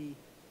you can see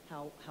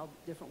how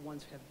different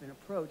ones have been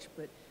approached,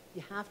 but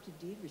you have to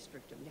deed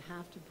restrict them. You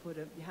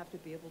have to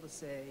be able to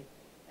say,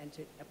 and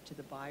up to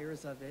the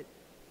buyers of it,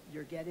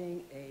 you're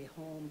getting a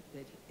home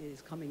that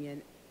is coming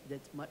in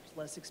that's much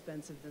less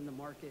expensive than the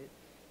market,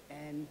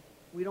 and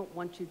we don't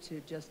want you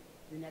to just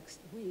the next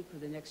week or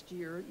the next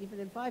year, even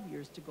in 5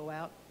 years, to go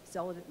out,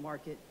 sell it at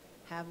market,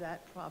 have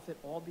that profit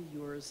all be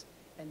yours,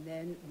 and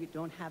then we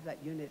don't have that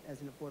unit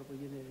as an affordable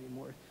unit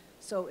anymore.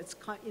 So it's,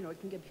 you know, it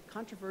can get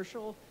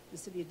controversial. The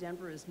city of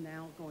Denver is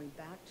now going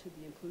back to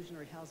the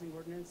inclusionary housing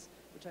ordinance,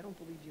 which I don't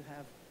believe you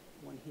have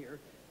one here.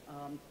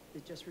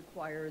 It just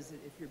requires that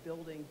if you're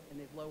building, and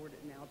they've lowered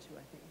it now to,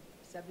 I think,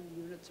 70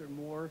 units or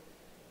more,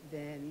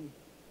 then,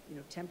 you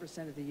know,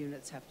 10% of the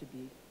units have to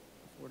be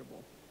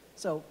affordable.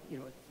 So, you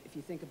know, if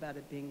you think about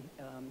it being,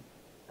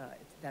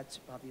 that's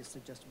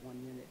obviously just one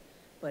unit.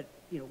 But,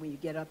 you know, when you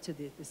get up to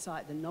the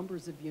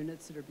numbers of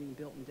units that are being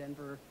built in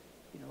Denver,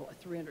 you know, a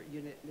 300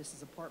 unit, and this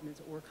is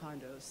apartments or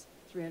condos,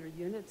 300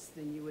 units,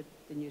 then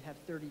you'd have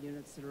 30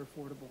 units that are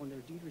affordable, and they're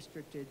deed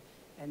restricted,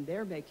 and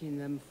they're making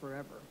them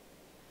forever.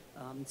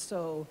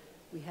 So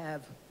we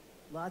have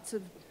lots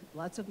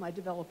of my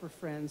developer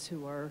friends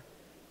who are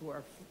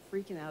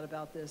freaking out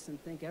about this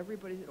and think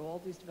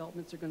all these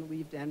developments are going to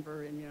leave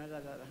Denver and, you know,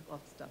 all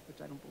that stuff,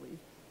 which I don't believe.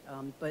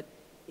 But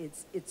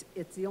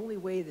it's the only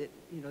way that,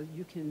 you know,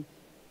 you can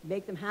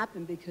make them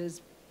happen,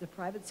 because the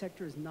private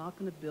sector is not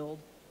going to build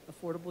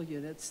affordable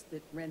units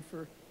that rent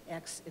for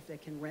X if they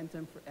can rent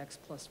them for X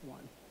plus 1.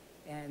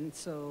 And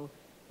so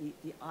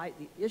the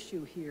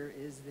issue here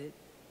is that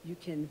you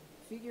can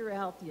figure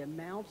out the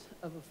amount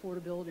of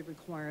affordability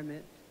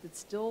requirement that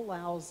still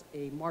allows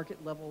a market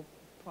level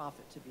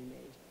profit to be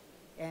made.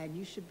 And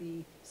you should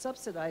be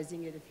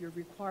subsidizing it if you're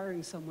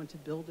requiring someone to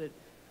build it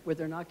where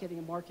they're not getting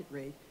a market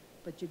rate.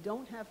 But you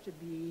don't have to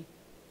be,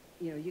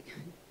 you know,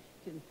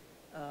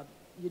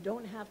 you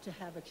don't have to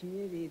have a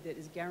community that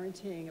is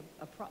guaranteeing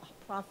a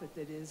profit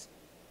that is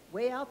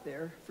way out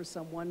there for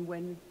someone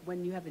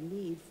when you have a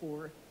need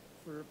for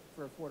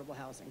affordable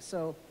housing.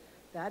 So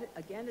that,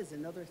 again, is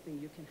another thing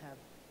you can have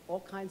all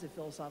kinds of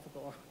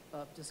philosophical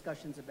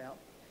discussions about,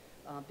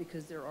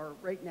 because there are,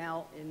 right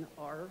now in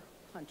our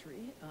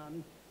country, I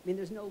mean,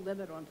 there's no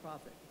limit on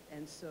profit.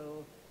 And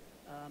so,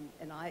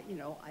 and I'm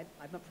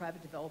a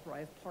private developer. I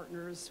have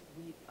partners.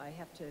 I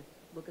have to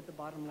look at the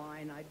bottom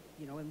line.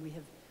 And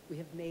we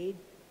have made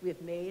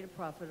a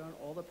profit on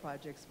all the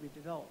projects we've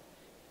developed.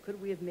 Could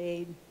we have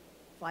made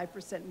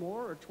 5%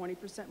 more or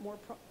 20% more?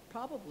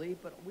 Probably,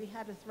 but we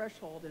had a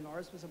threshold, and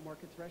ours was a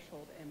market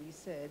threshold, and we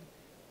said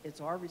it's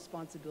our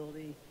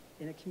responsibility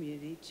in a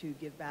community to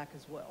give back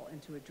as well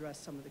and to address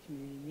some of the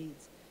community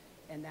needs.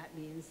 And that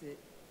means that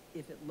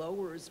if it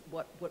lowers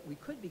what we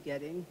could be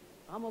getting,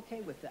 I'm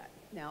okay with that.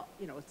 Now,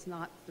 you know, it's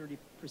not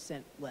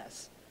 30%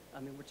 less. I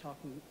mean, we're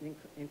talking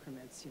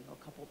increments, you know,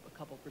 a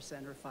couple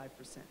percent or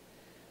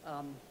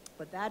 5%.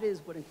 But that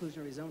is what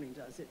inclusionary zoning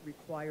does. It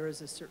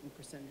requires a certain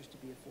percentage to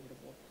be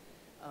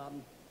affordable.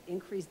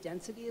 Increased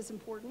density is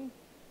important.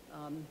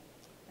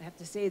 I have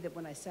to say that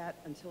when I sat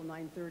until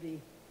 9:30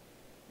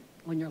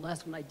 on your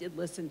last one, I did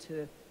listen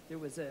to, there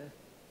was a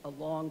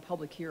long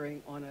public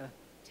hearing on a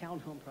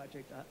townhome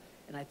project.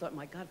 And I thought,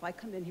 my God, if I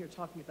come in here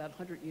talking about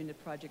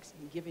 100-unit projects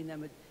and giving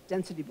them a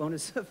density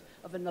bonus of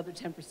another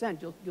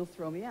 10%, you'll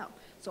throw me out.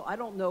 So I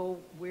don't know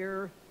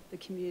where the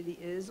community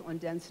is on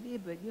density,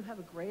 but you have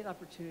a great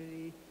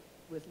opportunity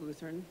with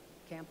Lutheran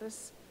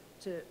campus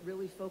to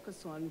really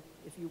focus on,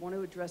 if you want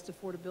to address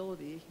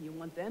affordability, you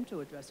want them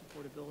to address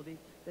affordability,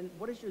 then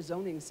what does your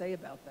zoning say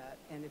about that?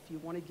 And if you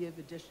want to give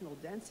additional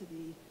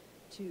density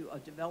to a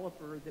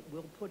developer that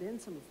will put in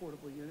some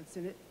affordable units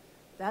in it,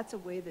 that's a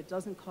way that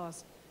doesn't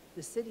cost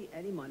the city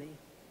any money,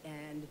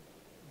 and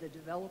the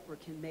developer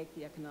can make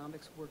the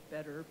economics work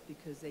better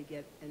because they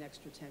get an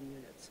extra 10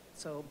 units.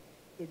 So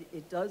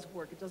it does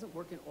work. It doesn't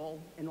work in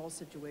all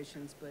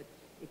situations, but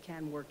it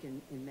can work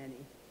in many.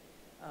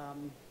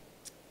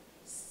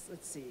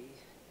 Let's see,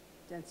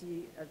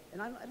 density,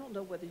 and I don't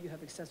know whether you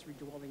have accessory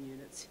dwelling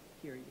units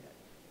here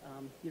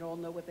yet. You all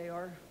know what they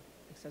are?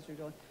 Accessory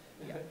dwelling?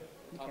 Yeah.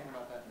 Talking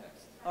about that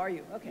next. Are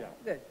you? Okay, Yeah.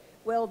 good.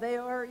 Well, they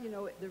are, you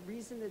know, the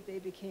reason that they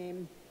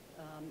became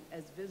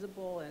as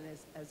visible and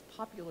as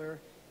popular,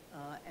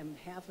 and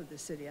half of the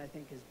city, I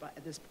think,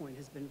 at this point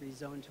has been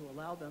rezoned to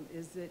allow them,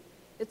 is that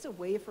it's a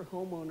way for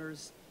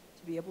homeowners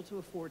to be able to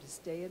afford to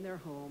stay in their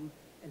home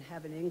and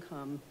have an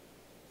income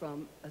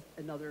from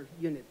another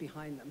unit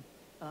behind them.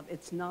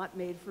 It's not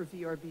made for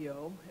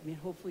VRBO. I mean,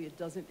 hopefully it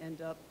doesn't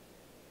end up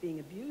being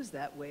abused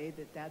that way,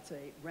 that's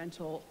a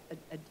rental,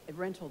 a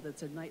rental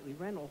that's a nightly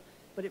rental.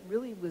 But it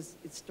really was,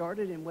 it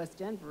started in West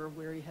Denver,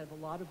 where you have a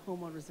lot of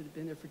homeowners that have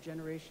been there for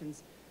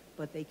generations,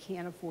 but they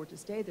can't afford to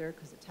stay there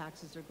because the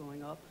taxes are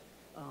going up,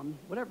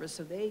 whatever.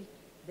 So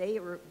they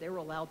were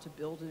allowed to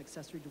build an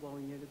accessory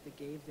dwelling unit that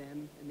gave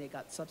them, and they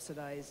got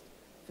subsidized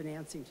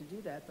financing to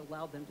do that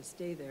allowed them to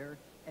stay there,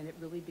 and it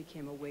really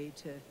became a way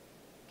to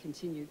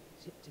continue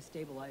to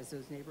stabilize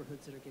those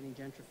neighborhoods that are getting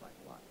gentrified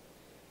a lot.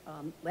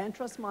 Land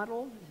trust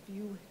model, have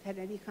you had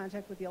any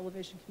contact with the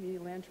Elevation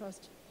Community Land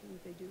Trust? Do you know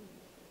what they do?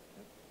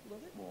 A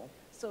little bit? Small.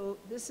 So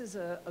this is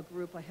a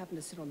group, I happen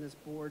to sit on this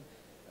board,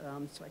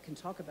 so I can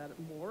talk about it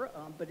more,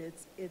 but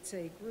it's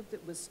a group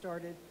that was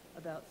started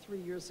about 3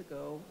 years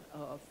ago,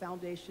 a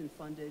foundation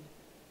funded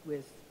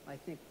with, I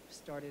think,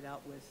 started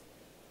out with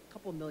a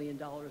couple $1 million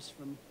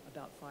from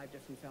about 5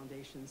 different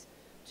foundations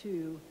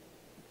to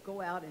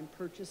go out and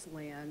purchase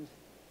land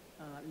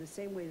in the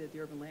same way that the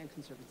Urban Land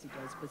Conservancy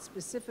does, but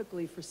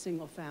specifically for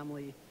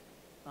single-family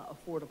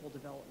affordable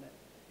development.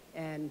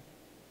 And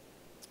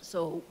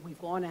so we've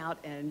gone out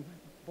and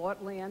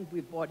bought land.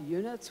 We've bought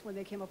units when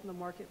they came up in the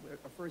market.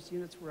 Our first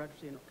units were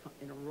actually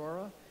in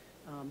Aurora.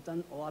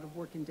 Done a lot of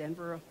work in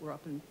Denver. We're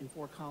up in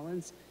Fort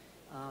Collins.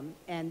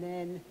 And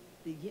then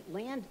the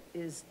land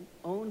is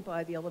owned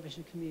by the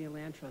Elevation Community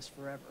Land Trust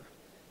forever.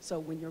 So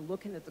when you're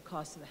looking at the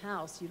cost of the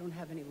house, you don't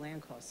have any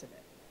land costs in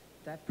it.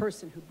 That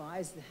person who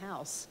buys the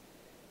house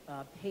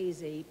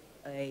pays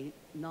a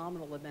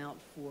nominal amount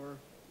for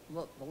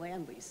the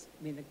land lease,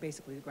 I mean,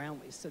 basically the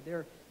ground lease. So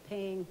they're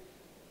paying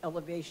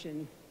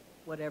Elevation,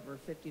 whatever,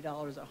 $50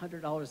 or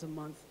 $100 a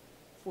month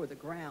for the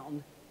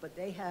ground, but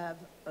they have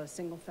a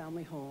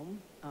single-family home,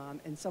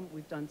 and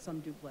we've done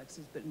some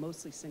duplexes, but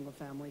mostly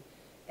single-family,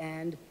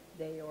 and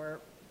the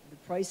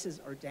prices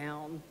are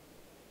down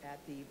at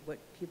what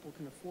people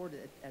can afford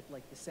at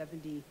like the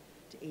 70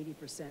 to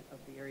 80% of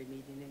the area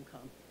median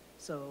income.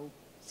 So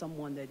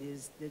someone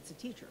that's a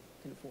teacher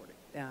can afford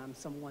it.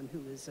 Someone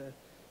who is a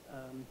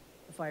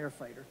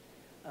firefighter.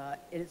 And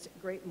it's a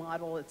great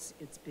model. It's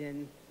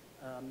been,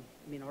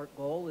 I mean, our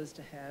goal is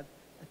to have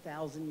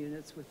 1,000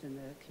 units within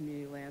the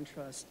Community Land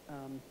Trust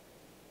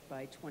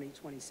by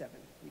 2027.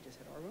 We just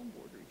had our own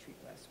board retreat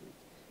last week.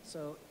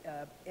 So,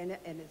 and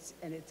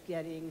it's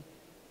getting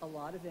a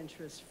lot of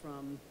interest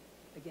from,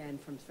 again,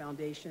 from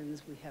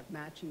foundations. We have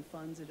matching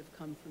funds that have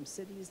come from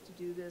cities to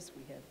do this.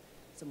 We have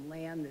some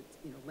land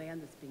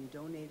that's being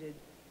donated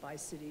by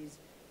cities,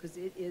 because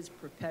it is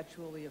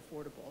perpetually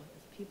affordable.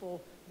 If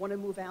people want to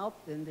move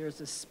out, then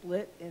there's a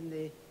split in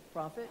the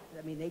profit.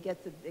 I mean, they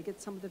get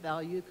some of the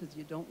value, because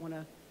you don't want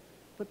to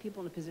put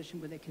people in a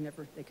position where they can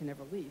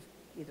never leave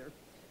either.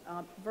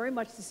 Very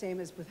much the same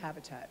as with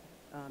Habitat.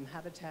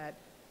 Habitat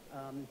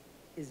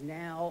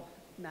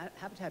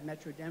Habitat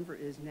Metro Denver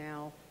has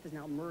now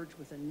merged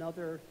with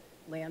another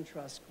land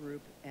trust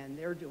group, and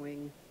they're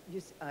doing,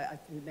 the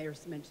mayor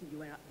mentioned you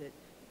went out, that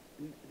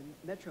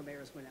the Metro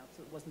mayors went out,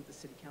 so it wasn't the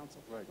city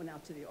council, Right. went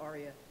out to the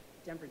ARIA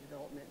Denver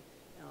development,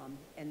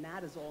 and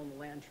that is all in the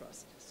land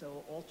trust.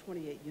 So all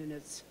 28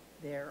 units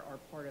there are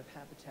part of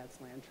Habitat's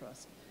land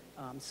trust.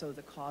 So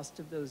the cost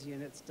of those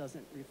units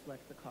doesn't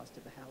reflect the cost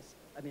of the house,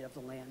 of the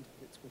land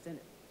that's within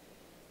it.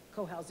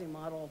 Co-housing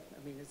model,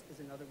 I mean, is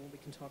another one we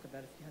can talk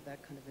about if you have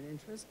that kind of an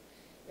interest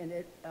in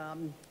it.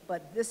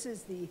 But this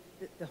is the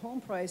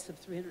home price of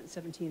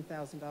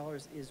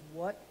 $317,000 is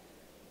what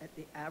at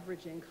the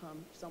average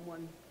income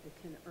someone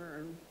that can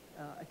earn,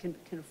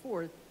 can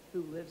afford,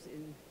 who lives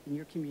in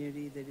your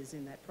community that is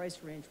in that price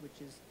range,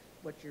 which is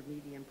what your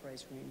median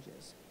price range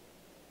is.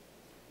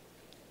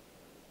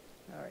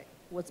 All right,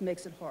 what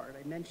makes it hard?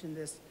 I mentioned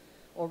this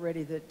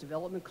already, that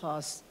development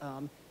costs,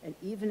 and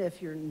even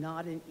if you're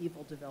not an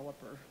evil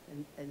developer,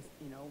 and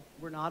you know,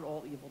 we're not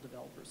all evil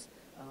developers.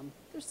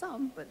 There's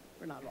some, but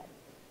we're not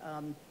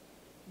all.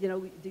 You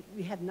know,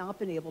 we have not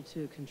been able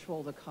to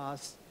control the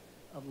costs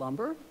of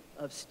lumber,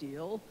 of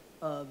steel,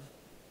 of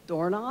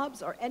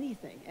doorknobs, or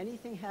anything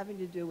having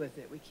to do with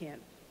it. We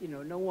can't, you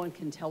know, no one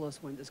can tell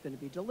us when it's going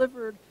to be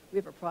delivered. We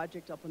have a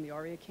project up on the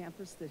ARIA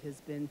campus that has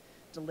been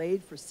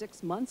delayed for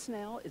 6 months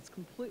now. It's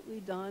completely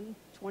done,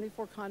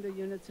 24 condo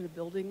units in a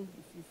building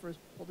if you first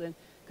pulled in,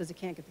 because they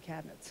can't get the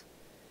cabinets.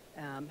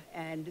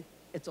 And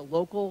it's a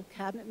local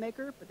cabinet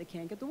maker, but they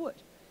can't get the wood.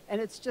 And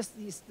it's just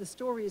the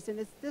stories,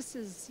 and this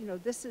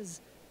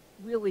is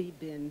really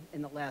been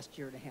in the last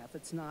year and a half.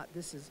 It's not,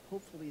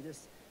 hopefully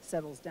this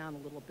settles down a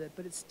little bit,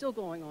 but it's still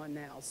going on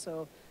now.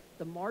 So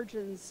the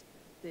margins,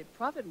 the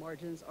profit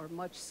margins are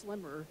much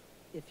slimmer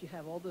if you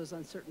have all those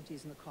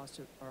uncertainties and the costs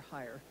are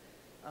higher.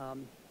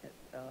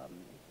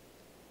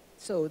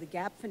 So the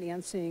gap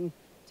financing,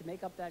 to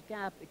make up that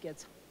gap, it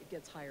gets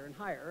higher and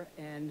higher,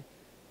 and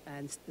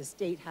the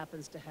state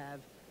happens to have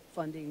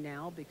funding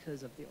now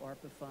because of the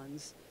ARPA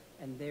funds,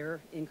 and they're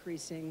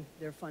increasing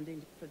their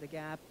funding for the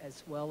gap,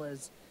 as well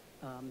as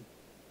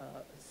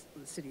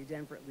the city of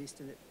Denver, at least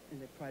in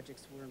the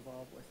projects we're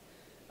involved with.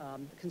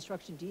 The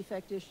construction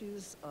defect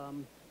issues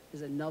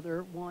is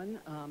another one,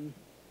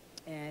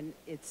 and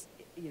it's,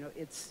 you know,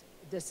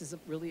 this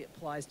really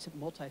applies to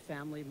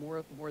multifamily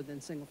more than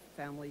single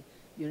family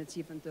units,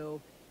 even though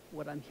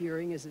what I'm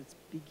hearing is it's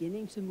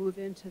beginning to move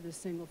into the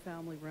single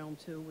family realm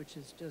too, which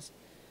is just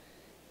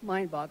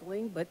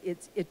mind-boggling. But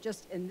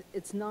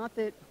it's not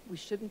that we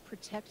shouldn't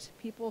protect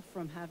people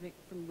from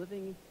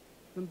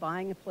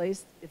buying a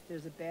place if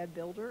there's a bad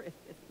builder.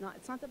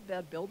 It's not the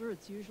bad builder,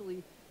 it's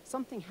usually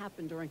something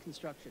happened during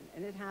construction,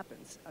 and it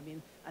happens. I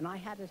mean, and I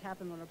had it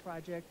happen on a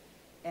project,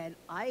 and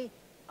I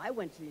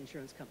went to the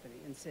insurance company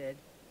and said,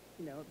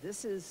 you know,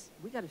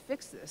 we got to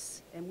fix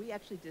this. And we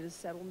actually did a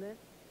settlement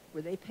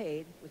where they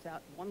paid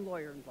without one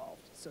lawyer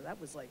involved. So that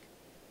was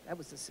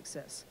a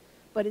success.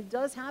 But it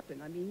does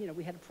happen. I mean, you know,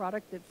 we had a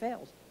product that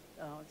failed,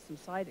 some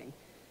siding.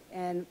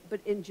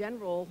 But in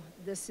general,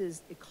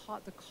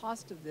 the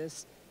cost of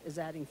this is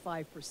adding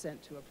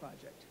 5% to a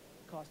project,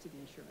 the cost of the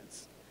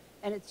insurance.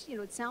 And it's, you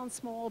know, it sounds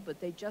small, but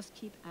they just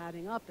keep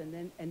adding up, and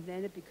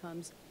then it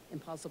becomes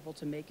impossible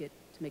to make it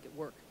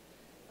work.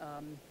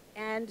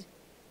 And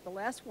the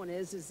last one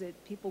is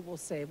that people will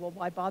say, well,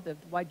 why bother?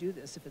 Why do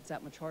this if it's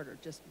that much harder?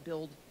 Just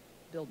build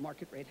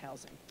market rate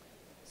housing.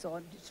 So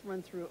I'll just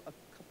run through a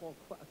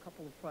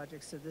couple of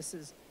projects. So this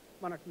is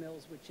Monarch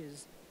Mills, which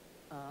is,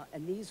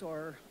 and these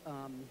are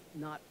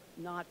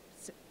not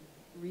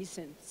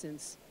recent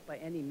since by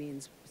any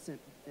means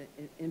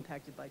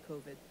impacted by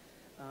COVID.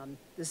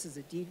 This is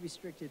a deed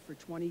restricted for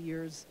 20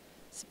 years,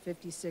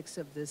 56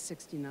 of the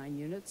 69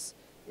 units.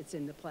 It's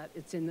in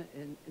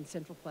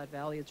Central Platte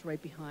Valley. It's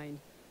right behind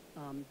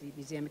the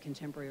Museum of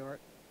Contemporary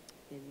Art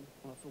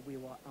off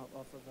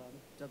of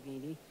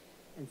Delghini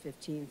and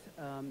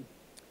 15th.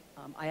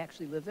 I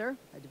actually live there.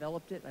 I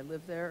developed it. I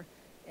live there,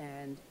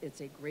 and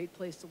it's a great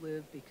place to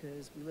live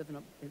because we live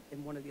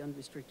in one of the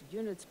unrestricted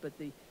units, but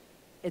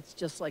it's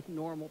just like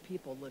normal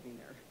people living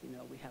there. You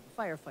know, we have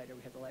a firefighter,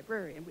 we have a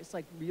librarian. It's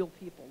like real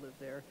people live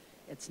there.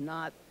 It's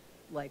not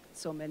like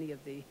so many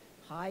of the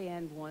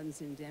high-end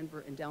ones in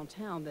Denver and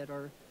downtown that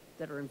are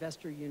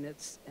investor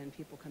units, and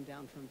people come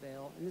down from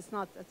Vail. And that's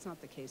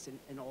not the case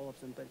in all of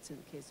them, but it's the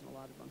case in a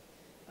lot of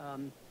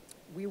them.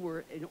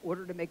 In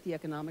order to make the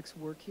economics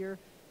work here,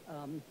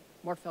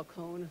 Mark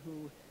Falcone,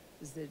 who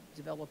is the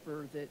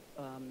developer that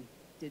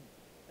did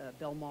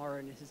Belmar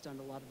and has done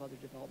a lot of other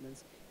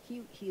developments,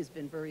 he has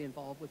been very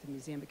involved with the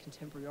Museum of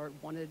Contemporary Art,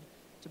 wanted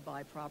to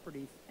buy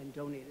property and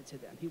donate it to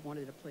them. He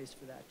wanted a place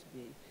for that to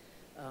be.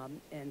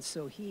 And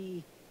so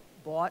he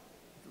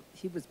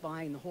was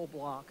buying the whole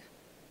block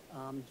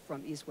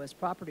from East West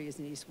Properties,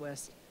 and East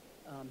West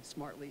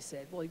smartly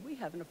said, well, we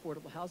have an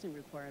affordable housing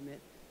requirement.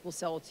 We'll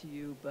sell it to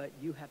you, but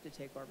you have to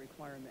take our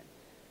requirement.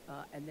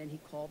 And then he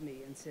called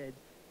me and said,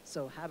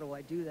 so how do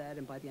I do that?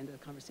 And by the end of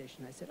the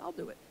conversation, I said, I'll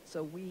do it.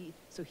 So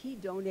he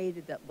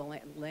donated that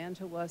land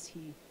to us.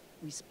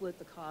 We split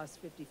the cost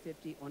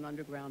 50-50 on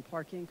underground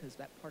parking, because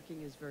that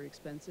parking is very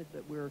expensive,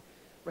 but we're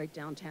right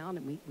downtown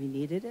and we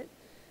needed it.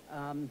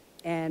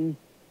 And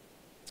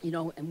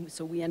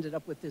so we ended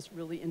up with this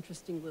really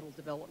interesting little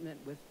development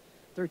with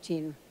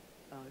 13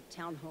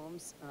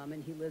 townhomes,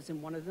 and he lives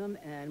in one of them,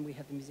 and we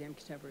have the Museum of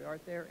Contemporary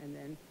Art there,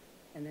 and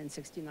then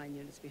 69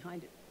 units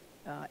behind it.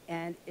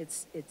 And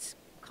it's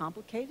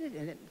complicated,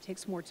 and it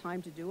takes more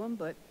time to do them,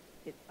 but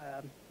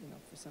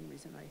for some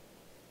reason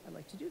I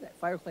like to do that.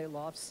 Fireclay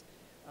Lofts,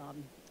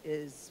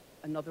 is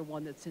another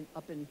one that's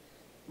up in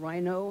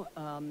Rhino.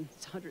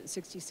 It's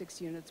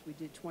 166 units. We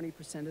did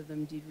 20% of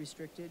them deed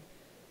restricted.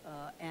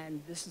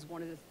 And this is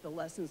one of the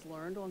lessons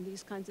learned on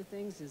these kinds of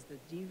things is the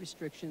deed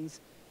restrictions.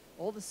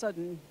 All of a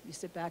sudden, you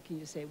sit back and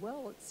you say,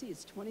 well, let's see,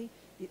 it's 20.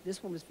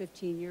 This one was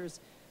 15 years,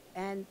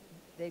 and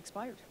they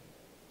expired.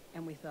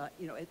 And we thought,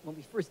 you know, when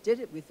we first did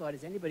it, we thought,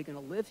 is anybody going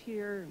to live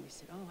here? And we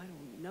said, oh, I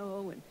don't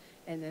know.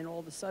 And then all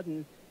of a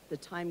sudden, the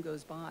time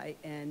goes by,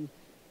 and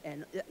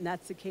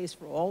that's the case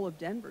for all of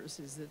Denver's,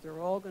 is that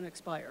they're all going to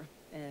expire.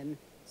 And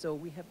so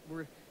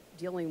we're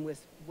dealing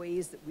with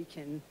ways that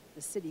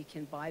the city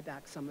can buy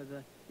back some of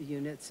the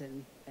units,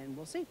 and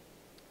we'll see.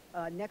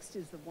 Next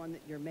is the one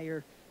that your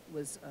mayor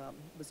was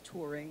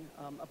touring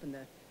up in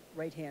the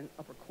right-hand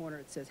upper corner.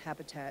 It says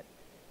Habitat,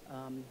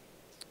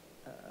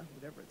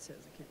 whatever it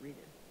says, I can't read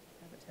it.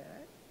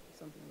 Habitat,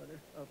 something or other.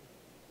 Oh,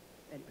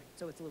 anyway,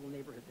 so it's a little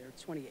neighborhood there.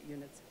 It's 28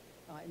 units.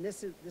 And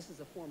this is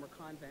a former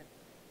convent.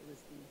 It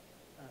was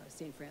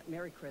the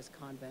Marycrest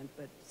Convent,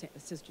 but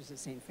Sisters of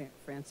St.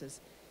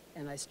 Francis.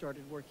 And I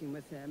started working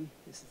with them.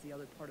 This is the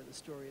other part of the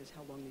story, is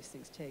how long these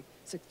things take.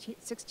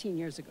 16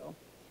 years ago.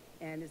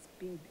 And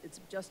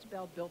it's just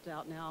about built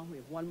out now. We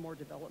have one more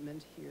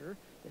development here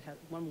that has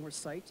one more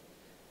site.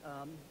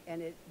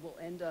 And it will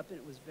end up, and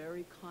it was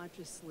very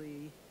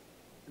consciously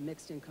a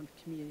mixed income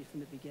community from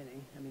the beginning.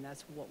 I mean,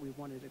 that's what we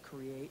wanted to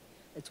create.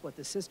 It's what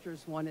the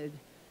sisters wanted.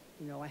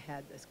 You know, I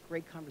had this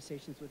great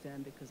conversations with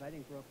them because I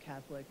didn't grow up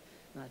Catholic,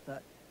 and I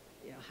thought,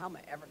 you know, how am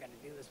I ever going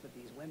to do this with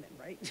these women,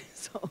 right?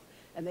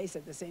 And they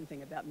said the same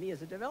thing about me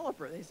as a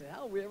developer. They said,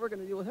 how are we ever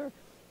going to deal with her?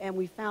 And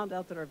we found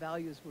out that our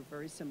values were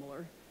very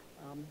similar.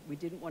 We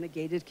didn't want a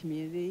gated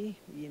community.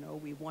 You know,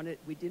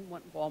 we didn't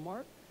want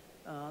Walmart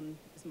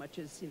as much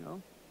as, you know,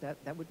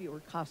 that would be,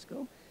 or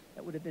Costco.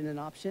 That would have been an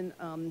option.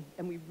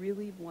 And we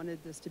really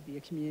wanted this to be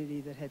a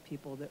community that had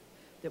people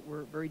that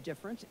were very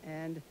different.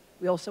 And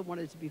we also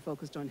wanted to be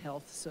focused on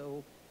health.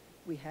 So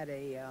we had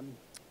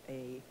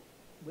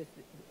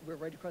we're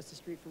right across the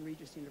street from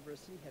Regis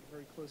University, had a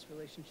very close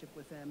relationship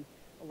with them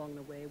along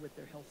the way with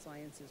their health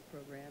sciences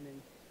program.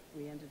 And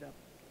we ended up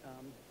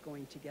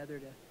going together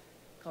to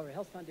Colorado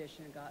Health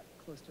Foundation and got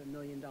close to $1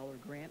 million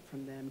grant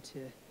from them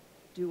to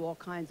do all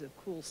kinds of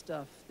cool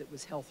stuff that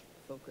was health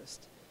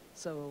focused.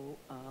 So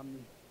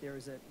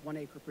there's a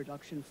 1-acre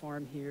production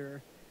farm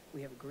here.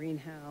 We have a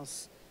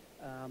greenhouse.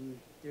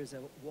 There's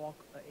a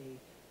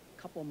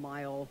couple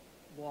mile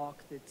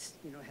walk that's,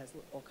 you know, has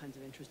all kinds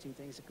of interesting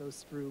things. It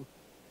goes through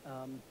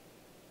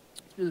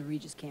the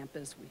Regis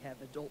campus. We have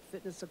adult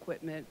fitness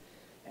equipment.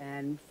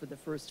 And for the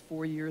first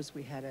 4 years,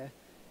 we had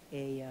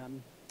a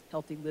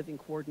healthy living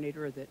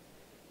coordinator that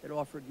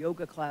offered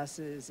yoga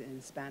classes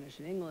in Spanish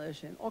and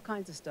English and all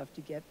kinds of stuff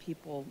to get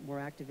people more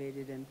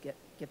activated and get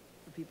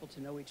for people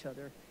to know each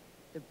other.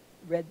 The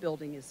red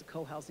building is the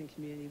co-housing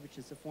community, which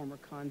is a former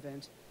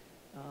convent,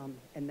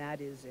 and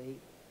that is a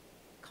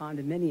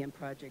condominium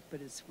project,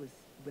 but it's with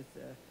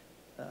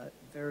a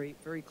very,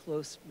 very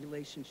close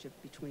relationship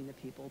between the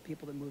people.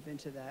 People that move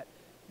into that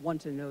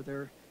want to know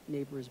their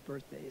neighbors'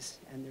 birthdays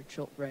and their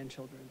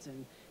grandchildren's,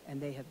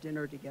 and they have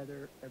dinner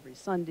together every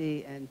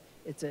Sunday, and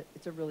it's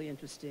a really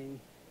interesting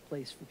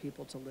place for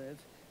people to live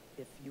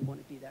if you want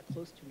to be that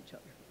close to each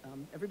other.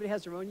 Everybody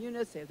has their own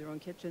units, they have their own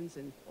kitchens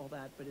and all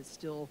that, but it's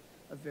still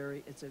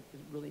it's a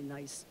really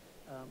nice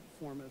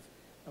form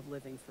of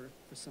living for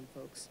some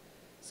folks.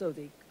 So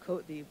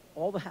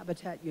all the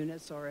Habitat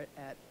units are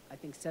at I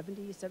think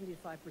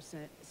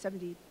 75%,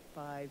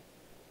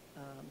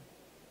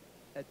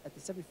 at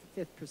the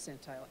 75th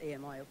percentile,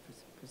 AMI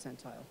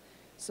percentile.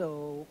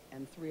 So,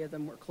 and 3 of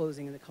them we're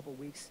closing in a couple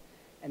weeks,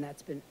 and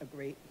it's been a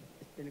great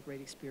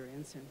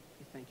experience, and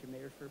we thank your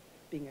mayor for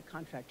being a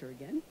contractor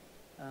again,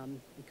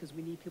 because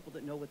we need people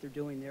that know what they're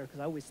doing there,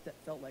 because I always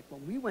felt like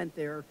when we went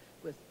there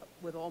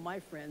with all my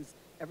friends,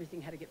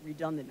 everything had to get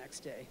redone the next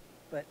day,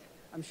 but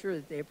I'm sure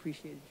that they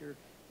appreciated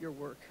your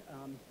work,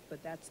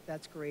 but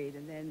that's great.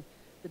 And then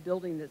the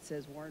building that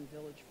says Warren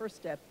Village First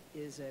Step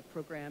is a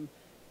program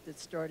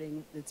that's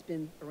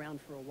been around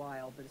for a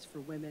while, but it's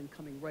for women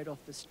coming right off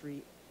the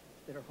street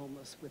that are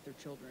homeless with their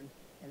children.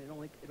 And it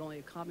only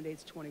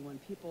accommodates 21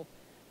 people,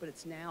 but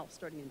it's now,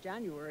 starting in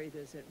January,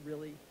 there's a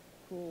really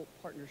cool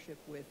partnership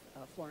with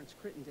Florence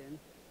Crittenden,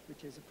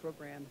 which is a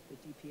program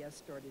that DPS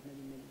started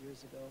many, many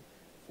years ago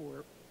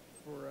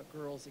for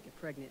girls that get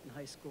pregnant in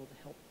high school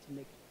to help to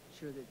make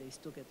sure that they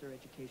still get their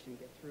education and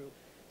get through.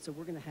 So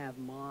we're going to have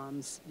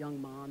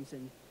young moms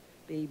and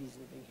babies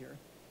living here,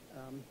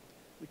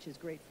 which is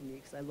great for me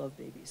because I love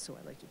babies, so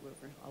I like to go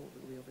I'll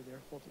be over there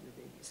holding the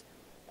babies.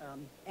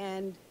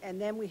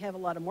 And then we have a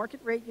lot of market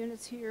rate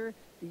units here.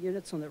 The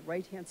units on the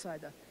right-hand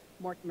side, the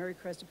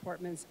Marycrest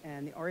apartments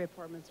and the ARIA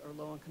apartments are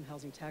low-income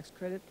housing tax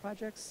credit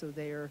projects, so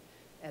they are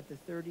at the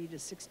 30 to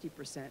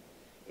 60%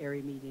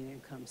 area median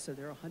income. So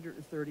there are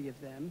 130 of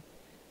them.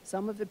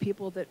 Some of the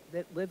people that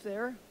live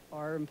there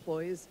are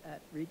employees at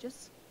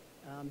Regis.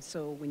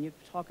 So when you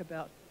talk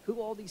about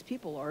who all these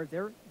people are,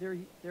 they're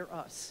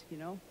us, you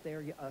know,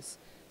 they're us.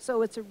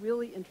 So it's a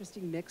really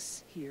interesting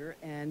mix here,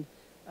 and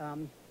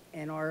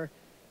our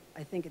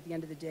I think at the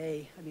end of the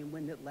day, I mean,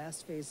 when the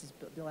last phase is,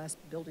 the last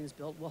building is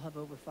built, we'll have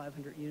over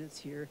 500 units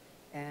here,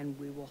 and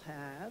we will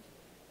have,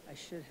 I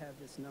should have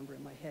this number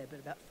in my head, but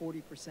about 40%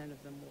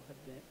 of them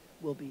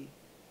will be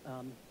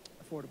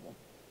affordable.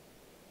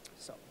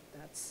 So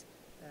that's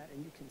that,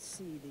 and you can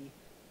see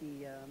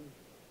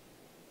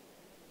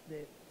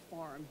the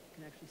farm. You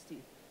can actually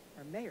see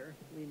our mayor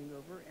leaning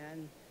over,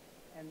 and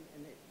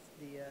it's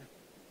the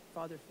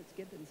Father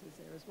Fitzgibbons is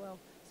there as well.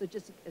 So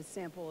just a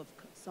sample of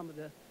some of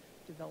the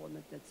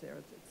development that's there.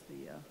 It's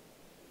the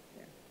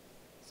there.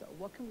 So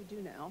what can we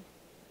do now?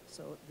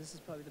 So this is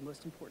probably the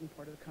most important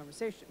part of the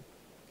conversation.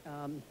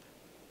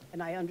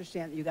 And I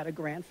understand that you got a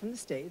grant from the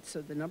state.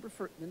 So the number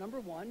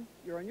one,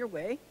 you're on your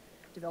way,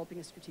 developing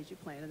a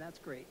strategic plan, and that's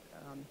great.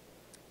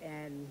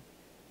 And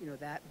you know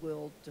that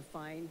will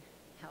define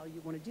how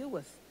you want to deal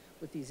with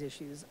these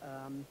issues.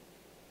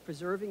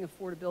 Preserving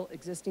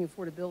existing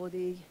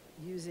affordability,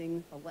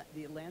 using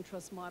the land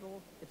trust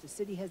model. If the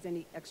city has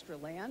any extra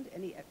land,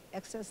 any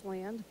excess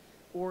land,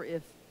 or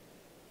if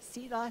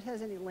CDOT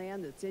has any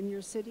land that's in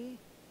your city,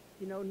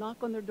 you know,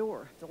 knock on their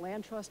door. The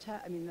land trust,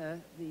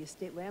 the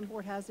state land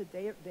board has it.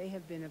 They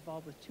have been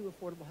involved with 2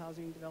 affordable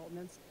housing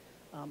developments.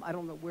 I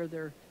don't know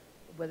whether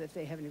if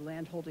they have any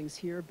land holdings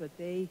here, but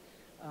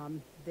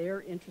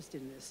they're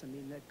interested in this. I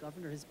mean, the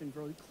governor has been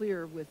really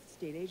clear with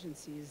state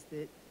agencies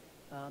that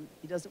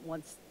he doesn't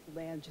want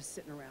land just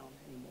sitting around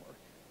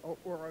anymore,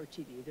 or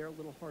RTD. They're a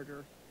little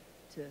harder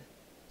to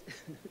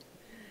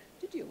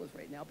to deal with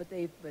right now, but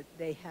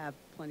they have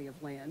plenty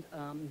of land,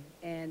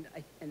 and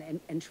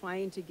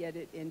trying to get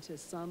it into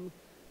some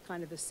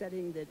kind of a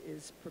setting that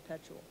is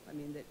perpetual. I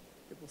mean, that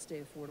will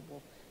stay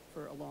affordable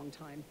for a long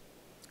time.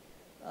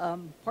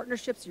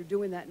 Partnerships, you're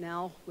doing that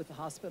now with the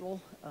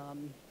hospital.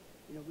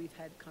 You know, we've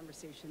had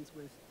conversations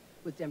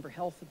with Denver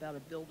Health about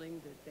a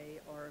building that they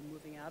are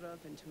moving out of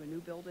into a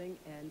new building,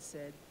 and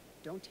said,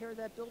 don't tear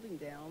that building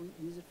down,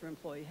 use it for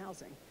employee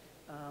housing.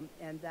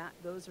 And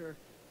those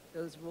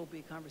will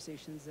be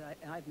conversations that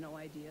I have no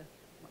idea.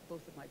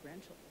 Both of my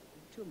grandchildren,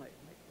 two of my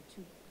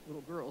 2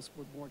 little girls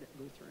were born at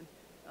Lutheran.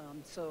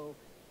 So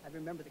I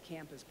remember the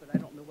campus, but I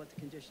don't know what the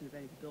condition of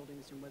any of the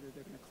buildings and whether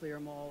they're going to clear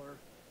them all,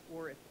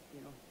 or if,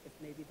 you know, if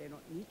maybe they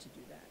don't need to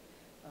do that.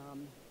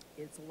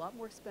 It's a lot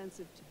more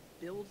expensive to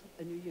build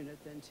a new unit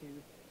than to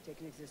take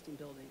an existing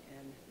building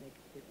and make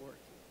it work.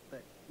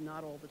 But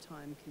not all the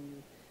time can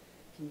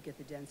you get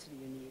the density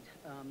you need.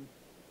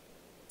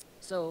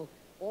 So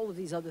all of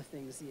these other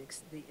things,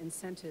 the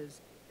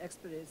incentives,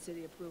 expedited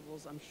city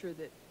approvals, I'm sure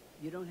that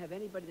you don't have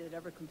anybody that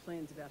ever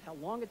complains about how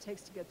long it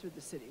takes to get through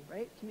the city,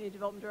 right? Community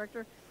Development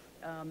Director?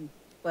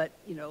 But,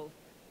 you know,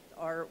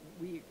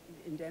 we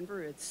in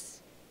Denver,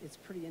 it's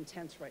pretty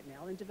intense right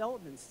now. And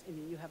developments, I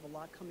mean, you have a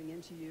lot coming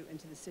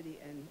into the city,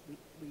 and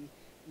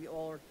we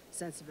all are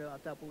sensitive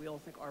about that, but we all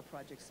think our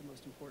project's the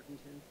most important,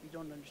 and we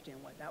don't understand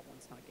why that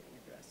one's not getting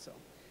addressed. So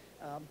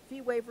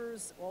fee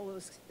waivers, all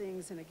those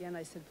things, and again,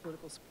 I said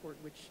political support,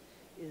 which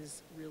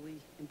is really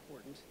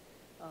important.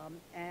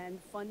 And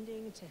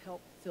funding to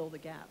help fill the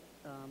gap.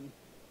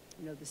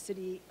 You know, the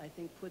city, I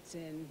think, puts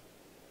in,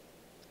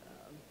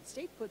 the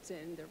state puts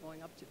in, they're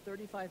going up to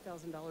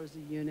 $35,000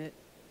 a unit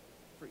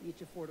for each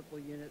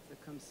affordable unit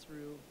that comes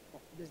through.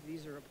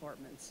 These are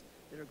apartments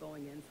that are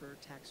going in for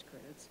tax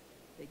credits.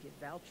 They get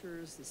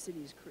vouchers. The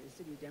city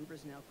of Denver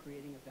is now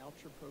creating a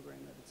voucher program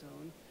of its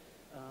own.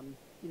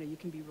 You know, you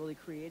can be really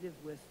creative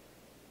with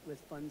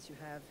funds you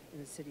have in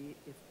the city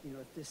if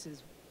this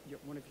is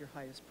one of your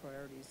highest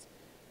priorities.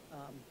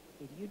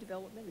 ADU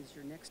development is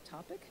your next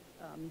topic,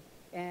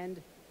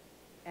 and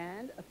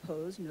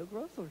oppose no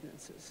growth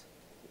ordinances,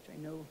 which I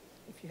know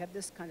if you have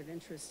this kind of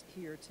interest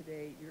here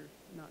today,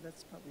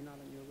 that's probably not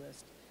on your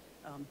list.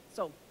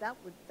 So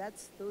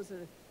those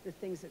are the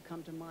things that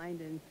come to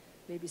mind, and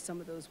maybe some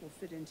of those will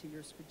fit into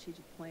your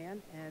strategic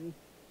plan, and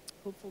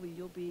hopefully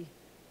you'll be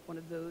one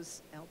of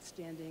those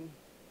outstanding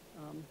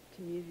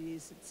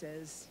communities that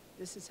says,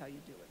 this is how you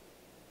do it,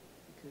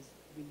 because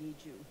we need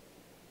you.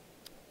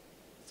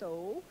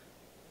 So,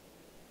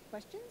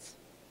 questions?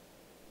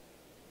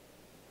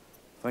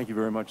 Thank you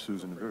very much,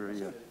 Susan.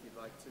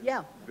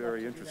 Yeah.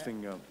 Very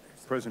interesting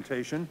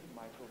presentation.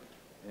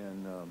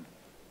 And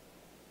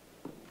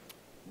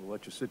we'll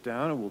let you sit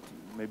down, and we'll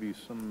maybe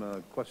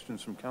some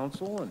questions from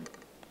council. And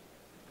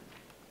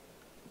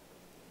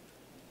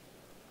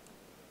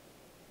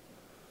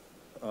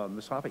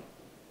Ms. Hoppy.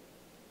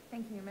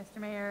 Thank you, Mr.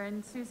 Mayor.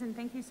 And Susan,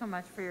 thank you so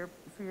much for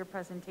your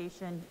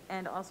presentation,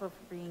 and also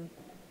for being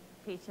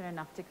patient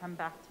enough to come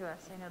back to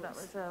us. I know that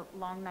was a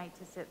long night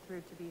to sit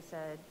through, to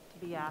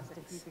be asked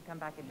if you could come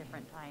back at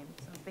different times.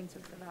 So thank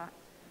you for that.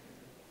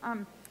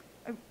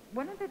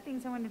 One of the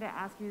things I wanted to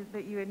ask you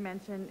that you had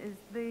mentioned is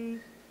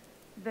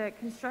the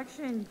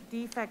construction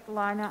defect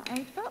law. Now,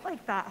 I felt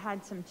like that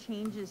had some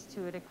changes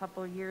to it a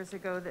couple of years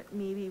ago that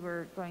maybe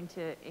were going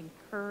to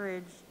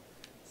encourage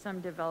some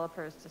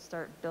developers to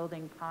start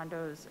building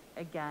condos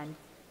again.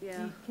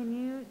 Yeah. Can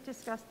you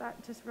discuss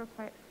that just real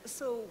quick?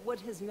 So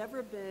what has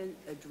never been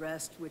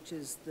addressed, which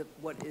is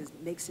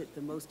makes it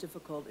the most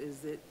difficult, is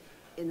that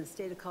in the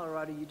state of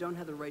Colorado, you don't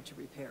have the right to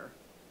repair.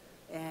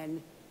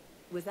 And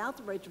without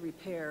the right to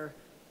repair,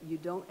 you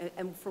don't,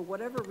 and for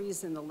whatever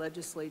reason, the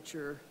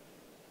legislature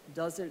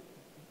doesn't,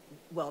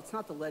 well, it's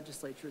not the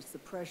legislature, it's the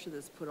pressure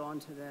that's put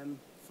onto them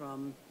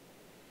from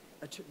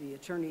the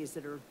attorneys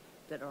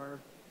that are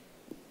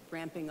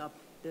ramping up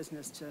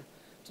business to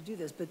do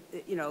this. But,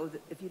 you know,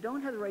 if you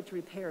don't have the right to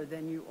repair,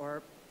 then you are,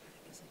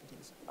 I guess I can do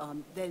this,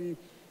 then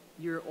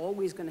you're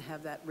always going to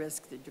have that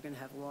risk that you're going to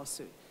have a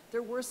lawsuit.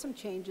 There were some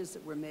changes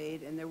that were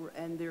made,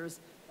 and there's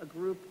a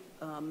group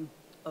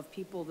of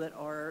people that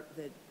are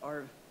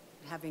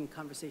having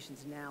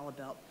conversations now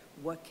about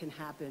what can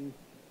happen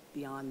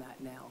beyond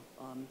that now.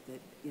 That,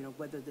 you know,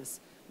 whether this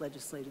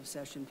legislative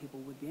session people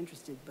would be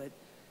interested, but,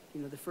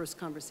 you know, the first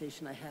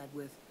conversation I had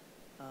with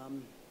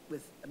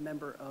a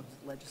member of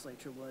the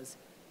legislature was,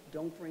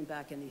 don't bring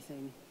back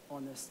anything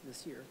on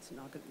this year. It's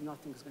not gonna,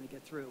 nothing's going to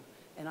get through.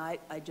 And I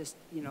just,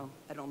 you know,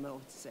 I don't know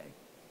what to say.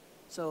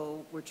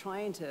 So we're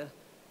trying to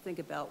think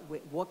about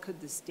what could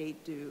the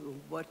state do?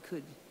 What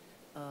could,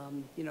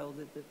 you know,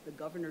 the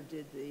governor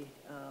did the,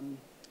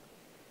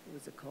 what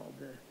was it called?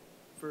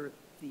 For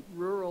the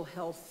rural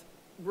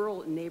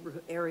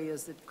neighborhood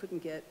areas that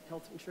couldn't get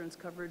health insurance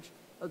coverage,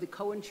 the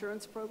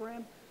co-insurance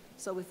program.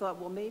 So we thought,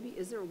 well, maybe,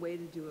 is there a way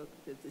to do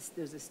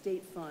there's a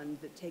state fund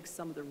that takes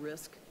some of the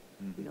risk.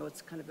 You know,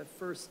 it's kind of a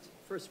first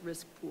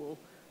risk pool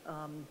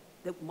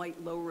that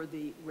might lower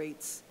the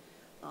rates.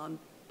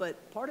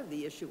 But part of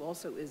the issue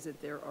also is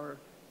that there are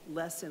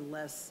less and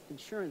less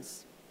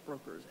insurance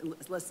brokers, and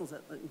less and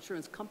less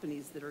insurance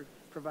companies that are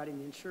providing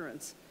the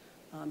insurance.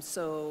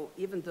 So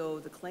even though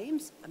the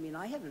claims, I mean,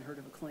 I haven't heard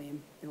of a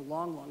claim in a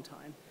long, long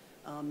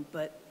time,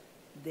 but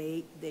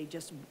they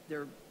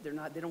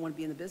don't want to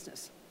be in the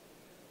business.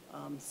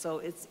 So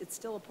it's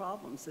still a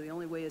problem. So the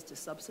only way is to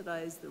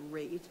subsidize the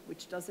rate,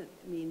 which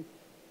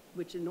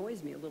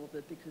annoys me a little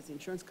bit, because the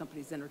insurance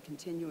companies then are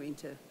continuing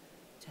to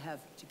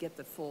get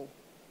the full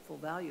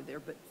value there,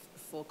 but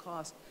full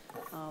cost.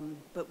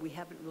 But we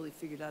haven't really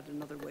figured out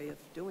another way of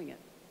doing it.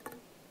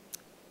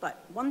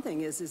 But one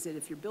thing is that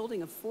if you're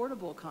building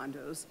affordable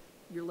condos,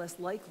 you're less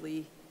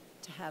likely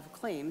to have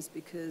claims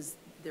because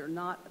they're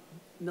not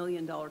 $1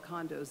 million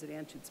condos that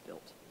Anschutz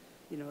built.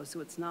 You know, so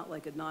it's not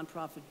like a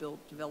nonprofit built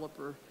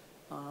developer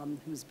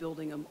who's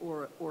building them,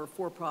 or a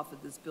for-profit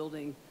that's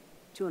building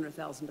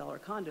 $200,000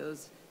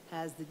 condos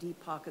has the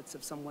deep pockets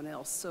of someone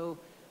else. So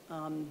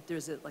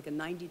there's like a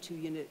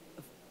 92-unit,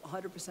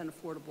 100%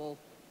 affordable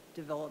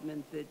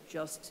development that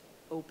just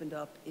opened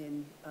up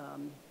in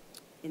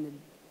the,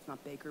 it's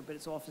not Baker, but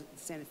it's off the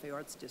Santa Fe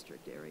Arts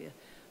District area.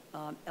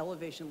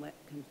 Elevation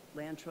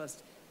Land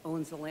Trust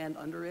owns the land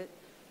under it.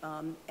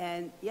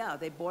 And yeah,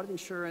 they bought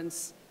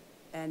insurance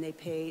and they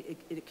paid,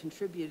 it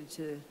contributed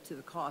to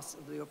the cost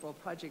of the overall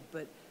project,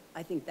 but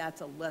I think that's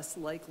a less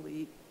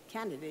likely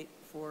candidate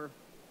for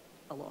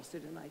a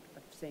lawsuit, and I'm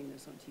saying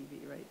this on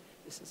TV, right?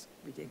 This is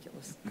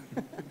ridiculous.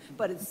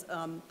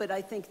 But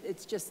I think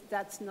it's just,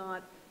 that's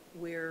not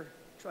where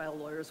trial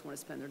lawyers want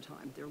to spend their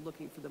time. They're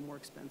looking for the more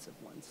expensive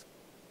ones.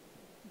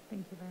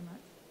 Thank you very much.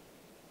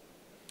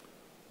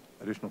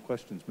 Additional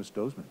questions, Ms.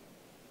 Dozman?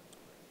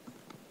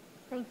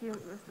 Thank you,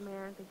 Mr.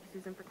 Mayor, and thank you,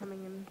 Susan, for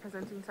coming and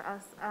presenting to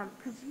us.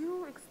 Could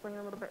you explain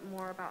a little bit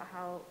more about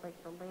how, like,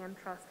 the land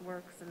trust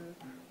works, and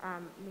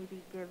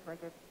maybe give,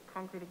 like, a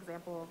concrete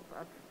example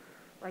of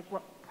like,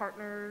 what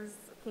partners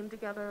came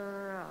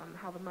together,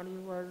 how the money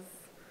was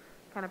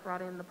kind of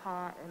brought in the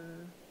pot,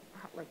 and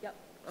how, like... Yep,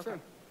 okay.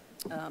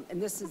 Sure.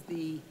 And this is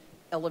the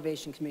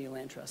Elevation Community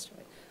Land Trust,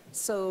 right?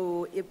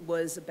 So it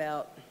was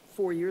about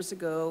 4 years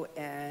ago,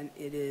 and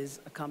it is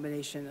a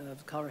combination of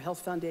the Colorado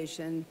Health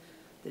Foundation,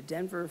 the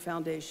Denver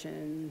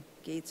Foundation,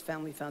 Gates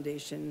Family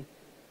Foundation,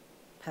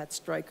 Pat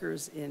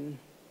Stryker's in,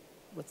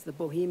 what's the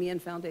Bohemian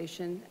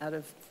Foundation out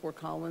of Fort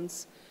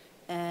Collins.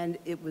 And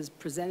it was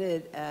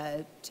presented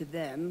to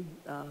them.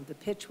 The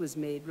pitch was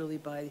made really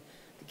by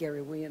the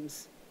Gary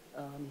Williams,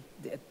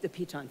 the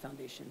Piton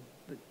Foundation,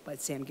 by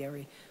Sam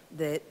Gary,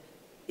 that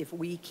if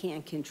we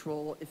can't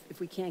control, if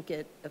we can't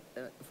get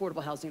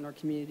affordable housing in our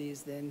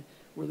communities, then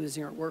we're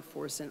losing our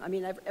workforce. And I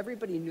mean,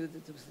 everybody knew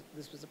that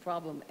this was a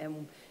problem,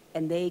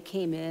 and they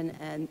came in,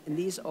 and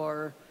these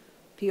are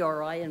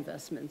PRI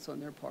investments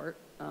on their part.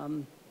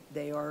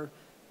 They are,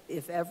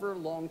 if ever,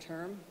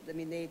 long-term. I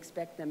mean, they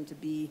expect them to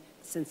be,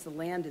 since the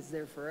land is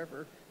there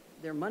forever,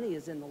 their money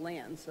is in the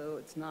land, so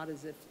it's not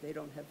as if they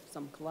don't have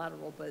some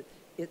collateral, but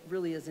it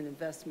really is an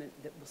investment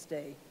that will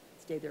stay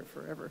there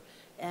forever.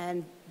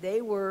 And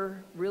they were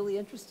really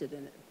interested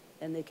in it,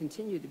 and they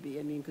continue to be.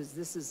 I mean, because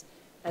this is,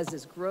 as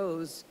this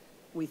grows,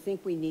 we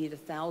think we need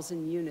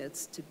 1,000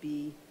 units to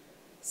be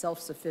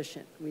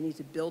self-sufficient. We need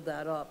to build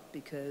that up,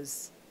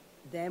 because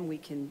then we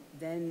can,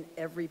 then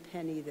every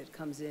penny that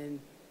comes in,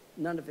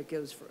 none of it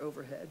goes for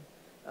overhead,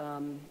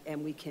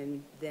 and we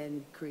can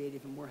then create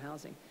even more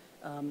housing.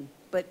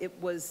 But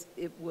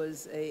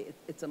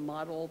it's a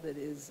model that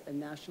is a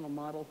national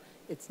model.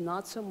 It's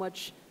not so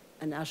much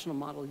a national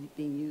model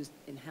being used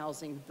in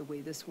housing the way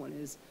this one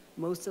is.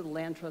 Most of the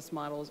land trust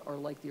models are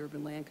like the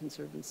Urban Land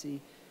Conservancy,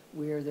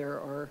 where there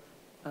are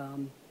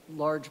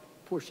large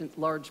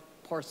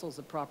parcels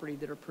of property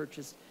that are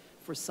purchased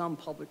for some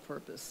public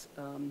purpose.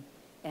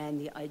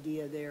 And the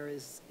idea there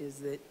is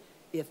that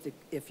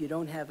if you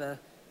don't have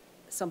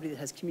somebody that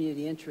has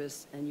community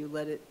interests and you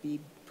let it be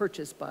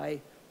purchased by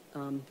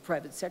the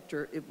private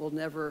sector, it will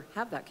never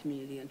have that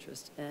community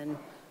interest. And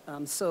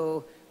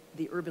so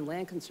the Urban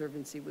Land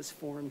Conservancy was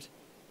formed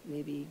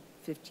maybe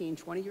 15,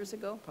 20 years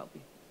ago,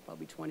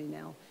 probably 20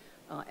 now,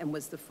 and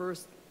was the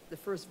first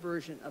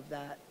version of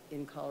that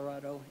in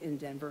Colorado, in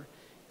Denver.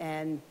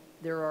 And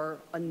there are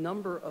a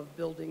number of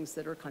buildings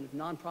that are kind of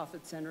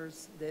nonprofit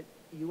centers that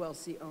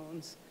ULC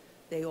owns.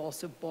 They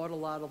also bought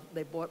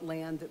they bought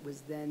land that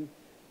was then,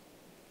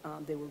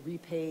 they were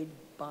repaid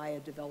by a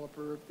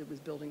developer that was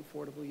building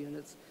affordable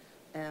units.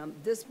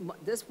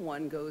 This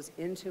one goes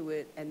into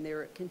it, and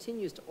there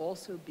continues to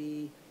also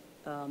be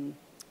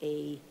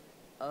a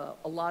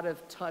lot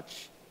of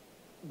touch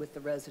with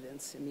the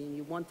residents. I mean,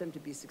 you want them to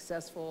be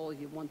successful,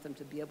 you want them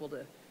to be able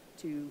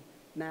to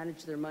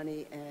manage their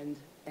money and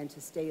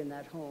to stay in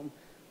that home.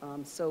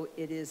 So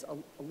it is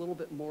a little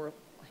bit more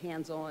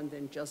hands-on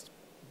than just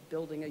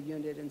building a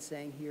unit and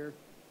saying, here,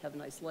 have a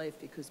nice life,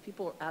 because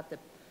people are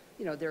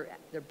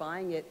they're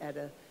buying it at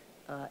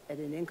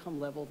an income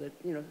level that,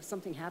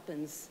 something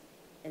happens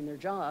in their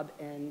job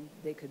and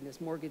they could miss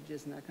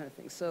mortgages and that kind of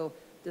thing. So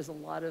there's a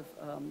lot of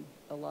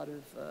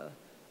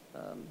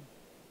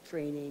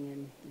training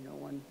and,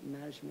 on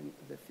management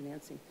of the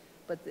financing.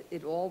 But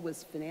it all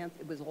was financed,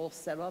 it was all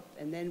set up,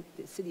 and then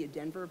the city of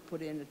Denver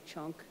put in a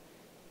chunk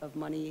of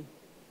money,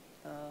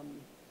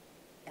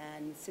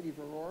 and the city of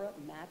Aurora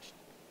matched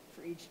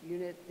for each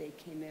unit. They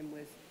came in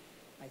with,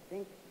 I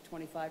think,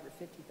 $25,000 or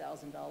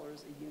 $50,000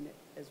 a unit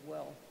as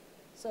well.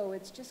 So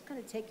it's just kind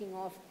of taking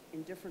off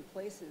in different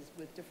places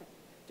with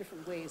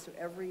different ways. So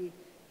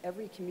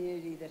every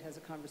community that has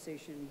a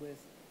conversation with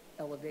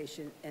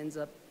Elevation ends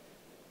up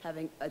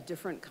having a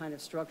different kind of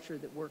structure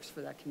that works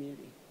for that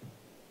community.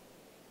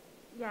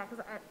 Yeah,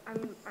 because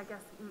I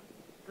guess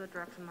the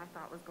direction my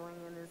thought was going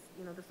in is,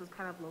 this was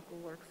kind of Local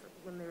Works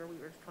when they were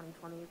WheatRidge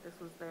 2020. This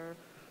was their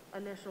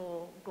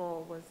initial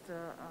goal, was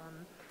to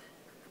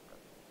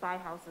buy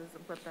houses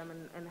and flip them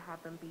and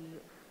have them be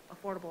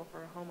affordable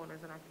for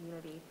homeowners in our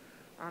community.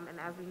 And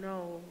as we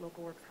know,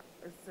 Local Works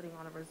is sitting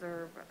on a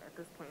reserve at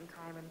this point in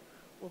time, and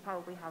we'll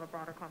probably have a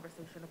broader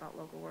conversation about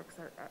Local Works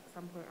at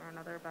some point or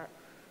another. But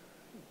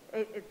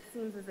it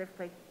seems as if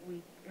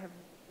we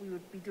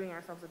would be doing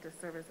ourselves a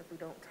disservice if we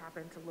don't tap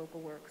into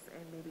Local Works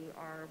and maybe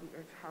our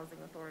WheatRidge Housing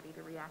Authority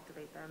to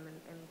reactivate them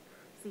and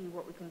see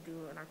what we can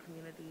do in our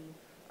community,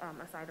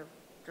 aside of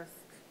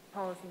just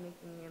policy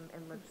making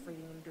and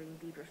legislating and doing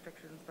deed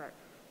restrictions, but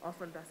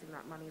also investing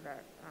that money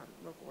that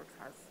Local Works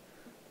has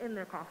in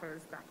their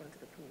coffers back into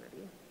the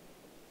community.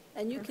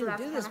 And you can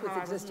do this with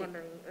existing. I was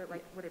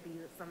wondering, would it be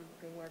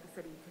something where the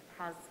city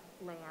has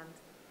land,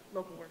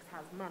 Local Works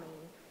has money,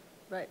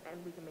 right,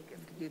 and we can make it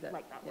do that,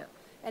 like that work?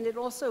 And it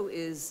also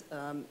is,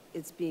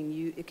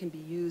 it can be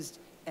used,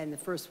 and the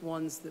first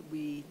ones that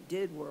we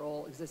did were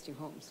all existing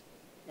homes.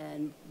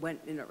 And went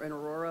in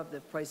Aurora, the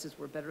prices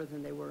were better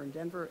than they were in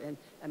Denver. And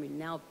I mean,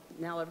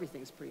 now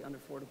everything's pretty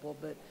unaffordable,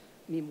 but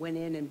I mean, went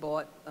in and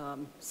bought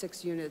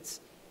 6 units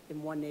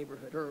in one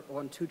neighborhood or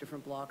on 2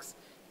 different blocks,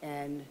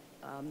 and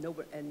no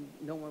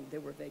one, they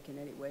were vacant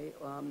anyway.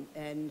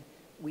 And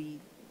we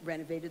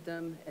renovated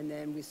them, and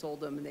then we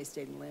sold them, and they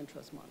stayed in the land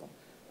trust model.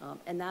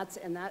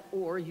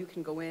 Or you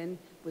can go in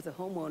with a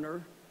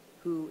homeowner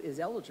who is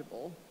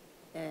eligible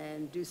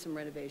and do some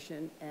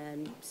renovation,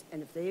 and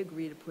if they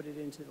agree to put it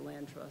into the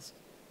land trust,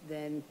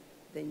 then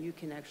you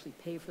can actually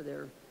pay for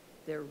their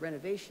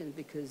renovation,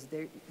 because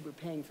we're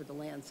paying for the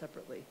land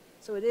separately.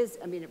 So it is,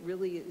 I mean, it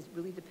really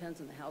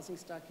depends on the housing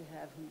stock you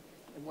have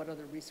and what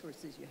other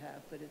resources you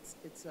have, but it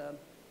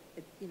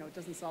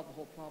doesn't solve the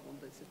whole problem,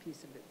 but it's a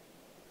piece of it.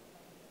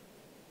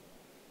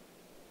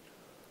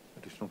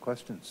 Additional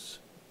questions?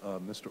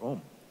 Mr.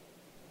 Ohm.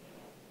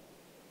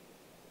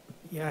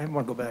 Yeah, I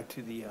want to go back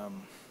to the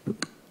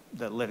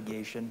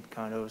litigation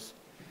condos.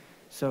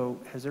 So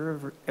has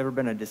there ever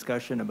been a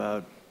discussion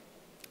about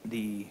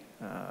the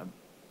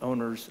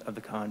owners of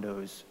the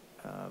condos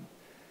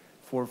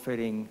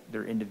forfeiting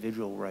their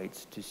individual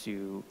rights to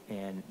sue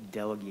and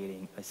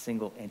delegating a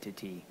single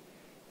entity,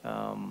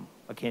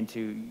 akin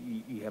to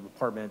you have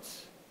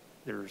apartments,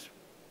 there's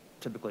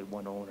typically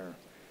one owner.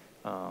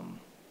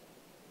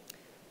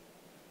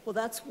 Well,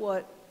 that's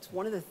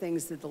one of the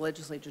things that the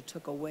legislature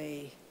took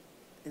away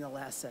in the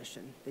last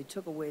session. They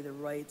took away the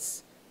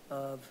rights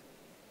of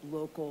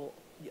local,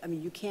 I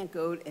mean, you can't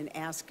go and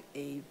ask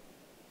you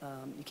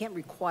can't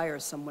require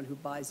someone who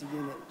buys a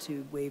unit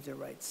to waive their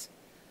rights.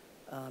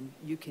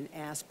 You can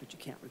ask, but you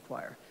can't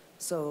require.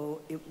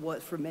 So it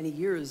was, for many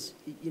years,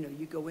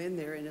 you go in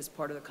there, and as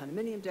part of the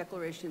condominium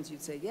declarations,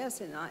 you'd say,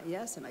 yes, and I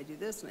do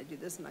this, and I do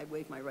this, and I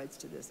waive my rights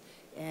to this.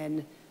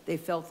 And they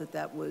felt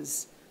that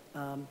was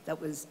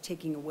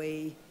taking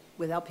away,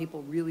 without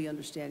people really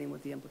understanding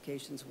what the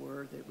implications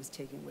were, that it was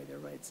taking away their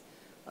rights.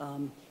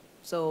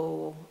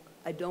 So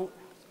I don't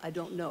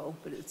know,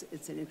 but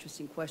it's an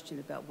interesting question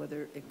about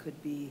whether it could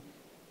be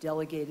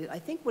delegated. I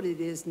think what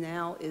it is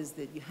now is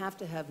that you have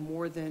to have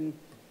more than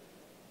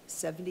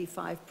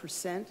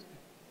 75%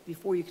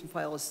 before you can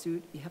file a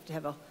suit. You have to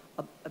have a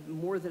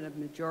more than a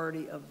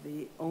majority of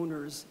the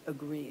owners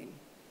agreeing.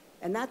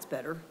 And that's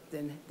better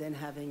than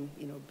having,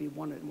 be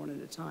one at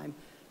a time.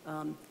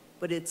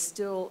 But it's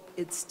still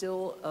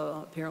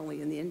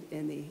apparently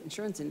in the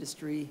insurance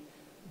industry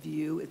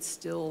view, it's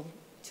still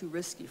too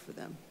risky for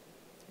them.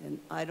 And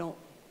I don't,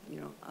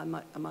 I'm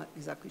not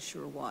exactly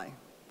sure why,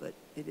 but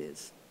it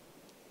is.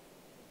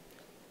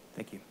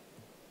 Thank you.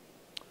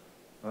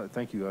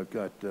 Thank you. I've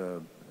got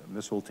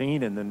Ms.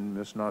 Hulteen and then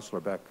Ms.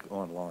 Nosler back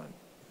online.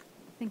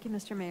 Thank you,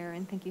 Mr. Mayor,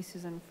 and thank you,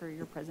 Susan, for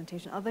your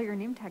presentation. Although your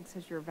name tag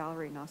says you're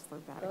Valerie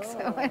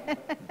Nosler-Beck,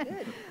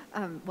 Good.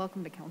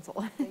 welcome to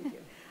council. Thank you.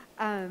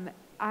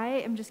 I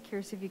am just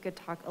curious if you could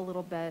talk a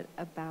little bit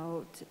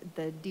about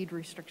the deed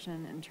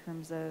restriction in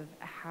terms of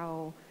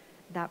how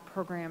that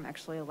program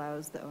actually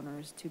allows the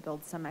owners to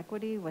build some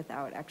equity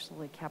without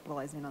actually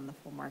capitalizing on the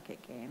full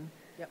market gain.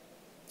 Yep.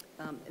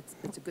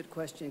 It's a good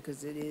question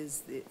because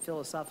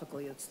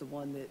philosophically, it's the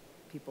one that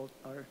people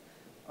are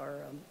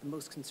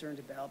most concerned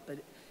about. But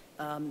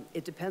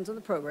it depends on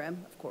the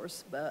program, of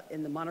course. But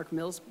in the Monarch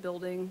Mills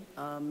building,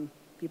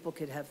 people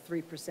could have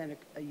 3%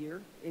 a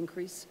year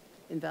increase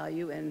in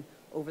value, and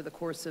over the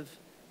course of,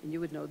 and you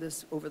would know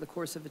this, over the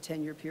course of a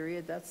 10-year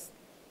period, that's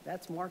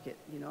market.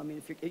 I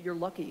mean, if you're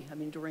lucky. I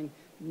mean, during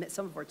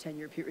some of our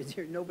 10-year periods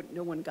here,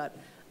 no one got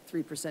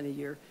 3% a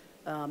year.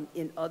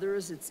 In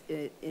others, it's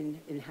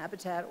in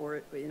Habitat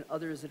or in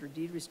others that are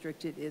deed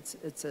restricted.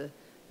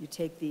 You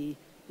take you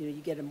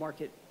get a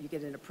market, you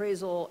get an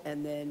appraisal,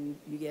 and then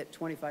you get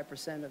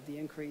 25% of the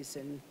increase,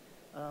 and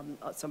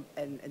that's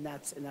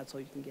all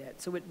you can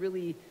get. So it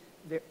really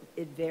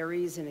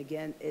varies, and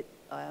again, it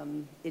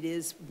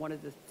is one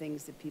of the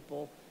things that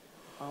people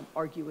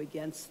argue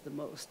against the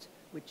most,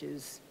 which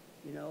is,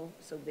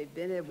 so they've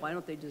been in, why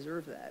don't they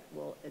deserve that?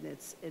 Well, and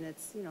it's in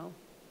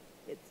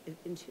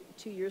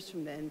 2 years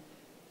from then,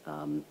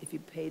 if you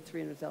paid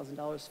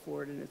 $300,000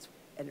 for it and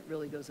it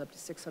really goes up to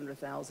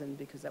 $600,000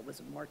 because that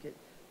was a market,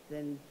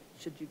 then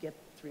should you get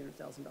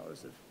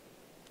 $300,000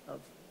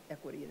 of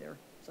equity there?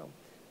 So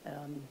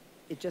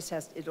it just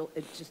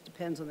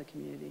depends on the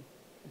community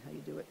and how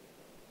you do it.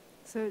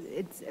 So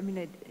it's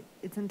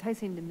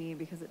enticing to me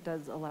because it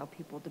does allow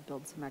people to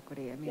build some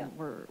equity. I mean, Yeah.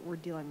 we're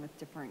dealing with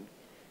different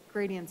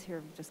gradients here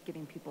of just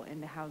getting people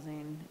into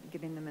housing,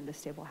 getting them into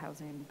stable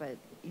housing, but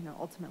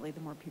ultimately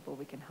the more people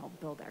we can help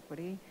build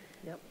equity,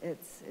 Yep.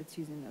 it's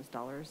using those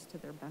dollars to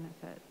their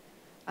benefit.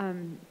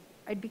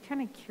 I'd be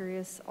kind of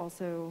curious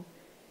also,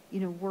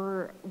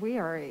 we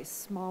are a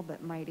small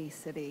but mighty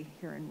city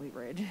here in Wheat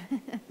Ridge.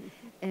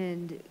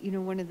 And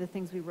one of the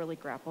things we really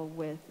grapple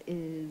with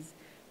is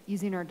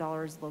using our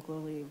dollars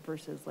locally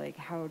versus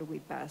how do we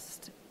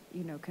best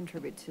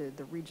contribute to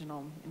the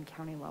regional and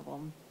county level.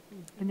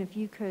 And if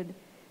you could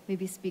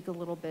maybe speak a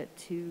little bit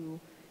to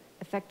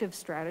effective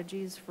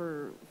strategies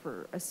for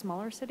a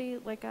smaller city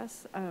like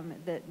us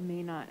that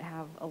may not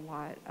have a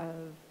lot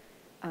of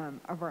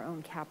our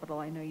own capital.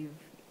 I know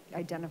you've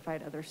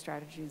identified other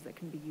strategies that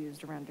can be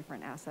used around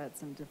different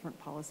assets and different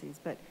policies,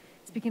 but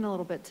speaking a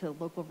little bit to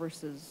local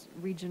versus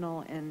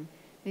regional, and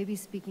maybe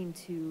speaking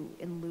to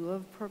in lieu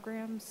of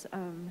programs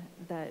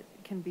that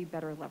can be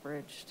better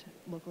leveraged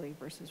locally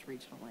versus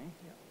regionally.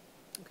 Yeah.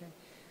 Okay.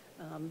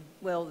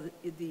 Well,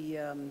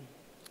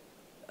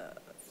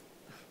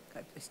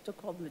 I still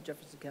call them the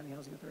Jefferson County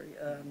Housing Authority.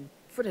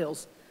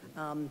 Foothills.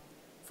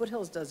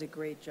 Foothills does a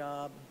great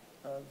job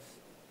of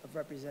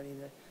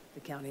representing the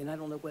county. And I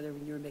don't know whether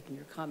when you were making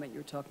your comment, you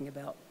were talking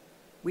about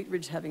Wheat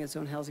Ridge having its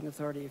own housing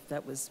authority, if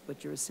that was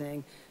what you were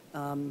saying.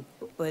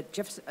 But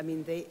Jefferson,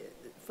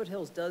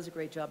 Foothills does a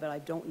great job, and I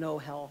don't know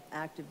how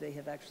active they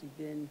have actually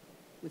been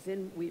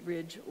within Wheat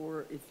Ridge,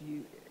 or if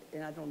you,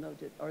 and I don't know,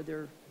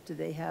 do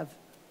they have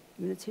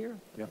units here?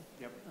 Yeah.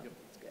 Yep.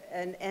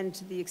 And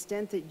to the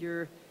extent that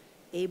you're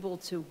able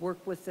to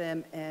work with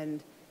them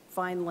and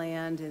find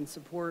land and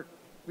support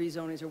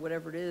rezonings or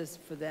whatever it is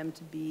for them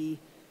to be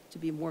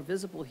more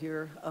visible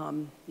here,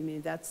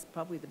 that's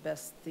probably the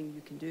best thing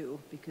you can do,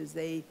 because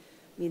they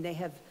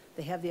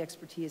have the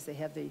expertise, they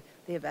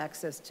have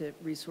access to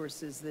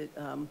resources that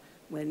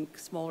when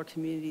smaller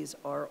communities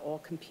are all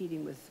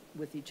competing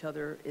with each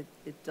other,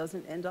 it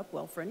doesn't end up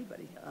well for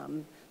anybody.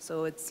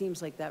 So it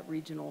seems like that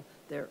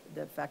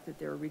the fact that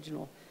they're a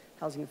regional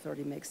housing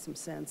authority makes some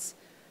sense.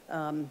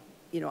 I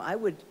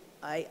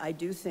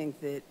do think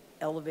that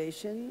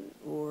Elevation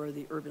or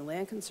the Urban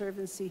Land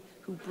Conservancy,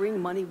 who bring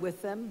money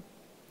with them,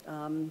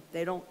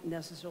 they don't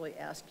necessarily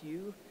ask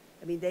you.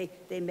 They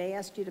may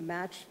ask you to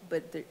match,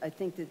 but I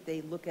think that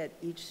they look at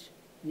each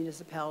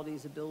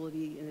municipality's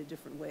ability in a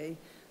different way.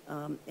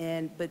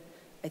 But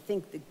I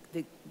think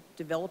the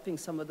developing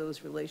some of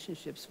those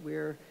relationships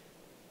where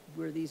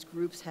these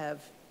groups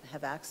have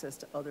access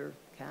to other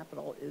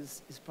capital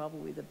is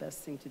probably the best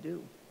thing to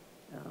do.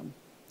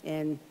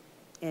 And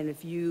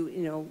if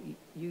you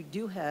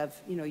do have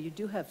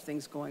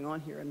things going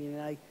on here.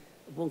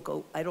 won't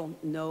go, I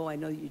don't know, I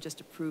know you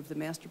just approved the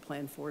master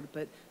plan for it,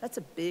 but that's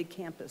a big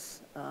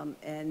campus.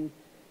 And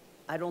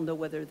I don't know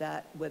whether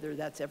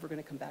that's ever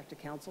going to come back to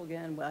council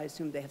again. Well, I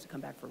assume they have to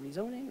come back for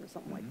rezoning or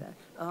something like that.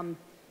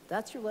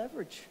 That's your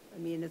leverage. I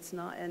mean, it's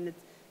not, and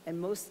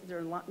there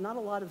are not a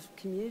lot of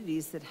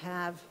communities that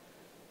have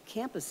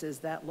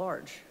campuses that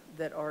large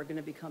that are going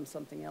to become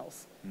something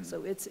else.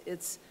 So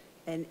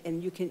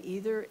and you can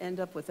either end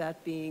up with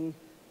that being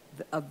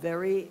a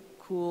very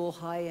cool,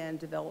 high-end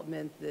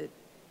development that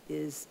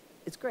it's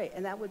great,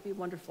 and that would be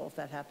wonderful if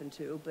that happened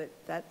too, but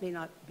that may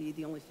not be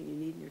the only thing you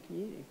need in your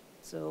community.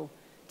 So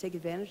take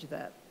advantage of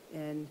that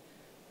and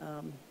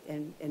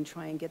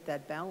try and get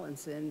that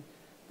balance in.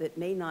 They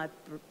may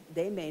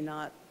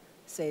not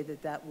say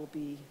that will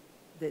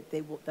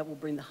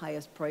bring the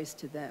highest price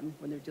to them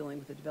when they're dealing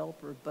with a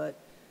developer, but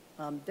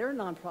they're a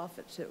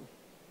nonprofit too.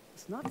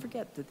 Let's not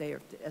forget that the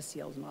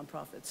SCL is a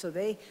nonprofit. So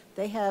they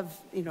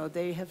have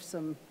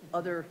some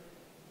other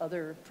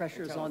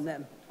pressures on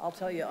them. I'll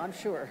tell you, I'm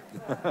sure.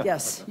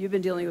 Yes, you've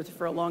been dealing with it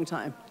for a long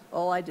time.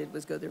 All I did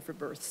was go there for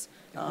births.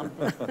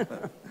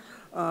 But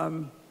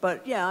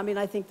yeah, I mean,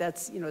 I think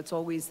that's, it's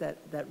always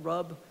that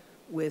rub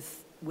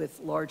with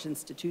large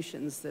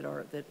institutions that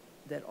are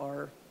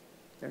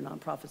they're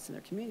nonprofits in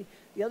their community.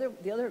 The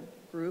other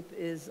group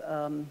is,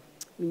 I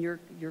mean, you're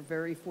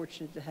very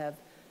fortunate to have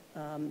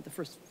the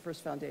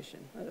First Foundation.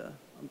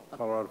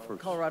 Colorado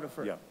First. Colorado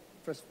First. Yeah.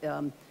 First,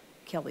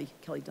 Kelly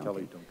Duncan.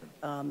 Kelly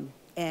Duncan.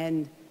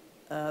 And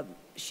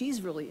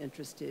she's really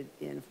interested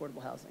in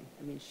affordable housing.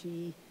 I mean,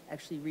 she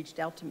actually reached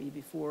out to me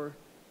before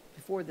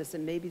this,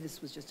 and maybe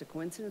this was just a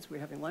coincidence. We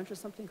were having lunch or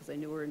something, because I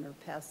knew her in her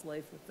past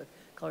life with the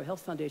Colorado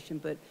Health Foundation,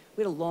 but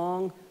we had a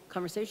long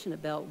conversation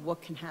about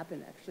what can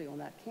happen actually on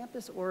that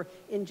campus, or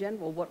in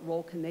general, what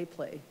role can they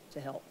play to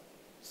help.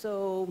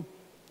 So,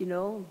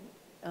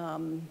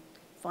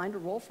 find a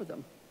role for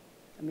them.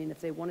 I mean, if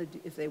they want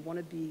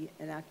to be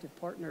an active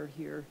partner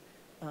here,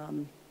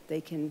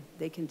 they can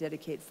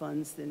dedicate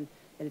funds. And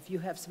if you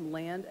have some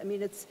land, I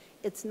mean, it's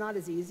not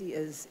as easy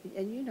as,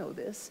 and you know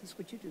this, it's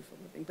what you do for a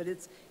living, but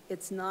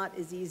it's not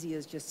as easy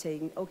as just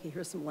saying, okay,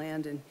 here's some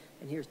land and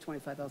here's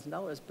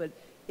 $25,000. But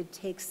it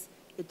takes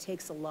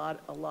a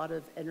lot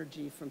of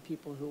energy from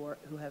people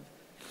who have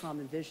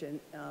common vision,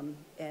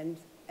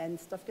 and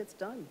stuff gets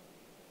done.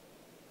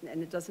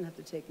 And it doesn't have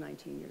to take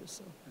 19 years.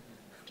 So.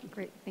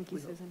 Great, thank you,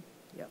 Susan.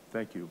 Yeah.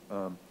 Thank you.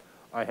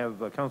 I have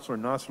Councilor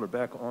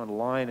Nosler-Beck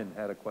online and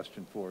had a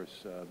question for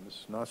us.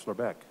 Ms.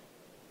 Nosler-Beck.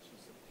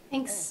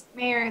 Thanks,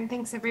 Mayor, and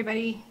thanks,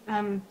 everybody.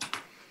 And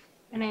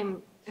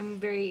I'm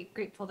very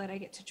grateful that I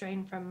get to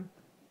join from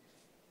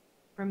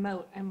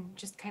remote. I'm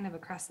just kind of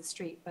across the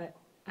street, but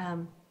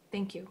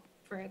thank you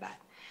for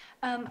that.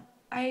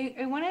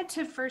 I wanted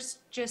to first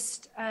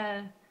just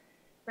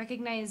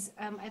recognize,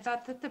 I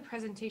thought that the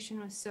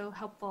presentation was so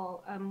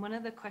helpful. One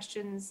of the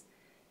questions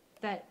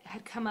that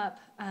had come up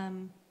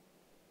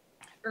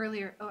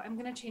earlier, I'm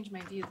gonna change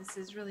my view. This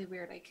is really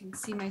weird. I can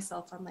see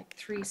myself on like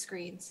 3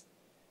 screens.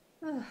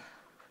 Ugh.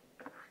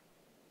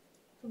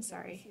 I'm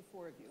sorry. I see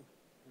 4 of you.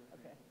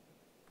 Okay.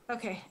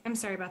 Okay, I'm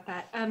sorry about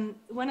that.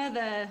 One of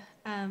the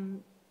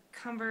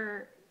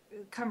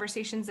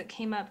conversations that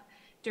came up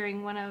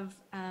during one of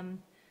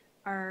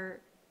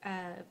our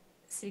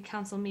city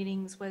council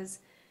meetings was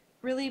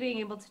really being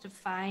able to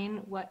define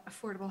what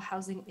affordable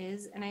housing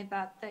is. And I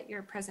thought that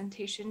your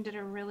presentation did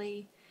a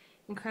really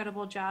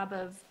incredible job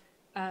of,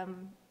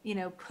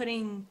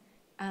 putting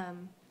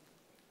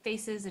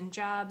faces and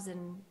jobs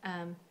and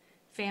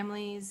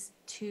families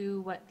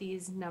to what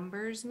these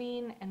numbers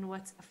mean and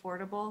what's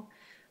affordable.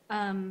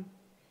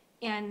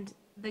 And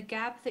the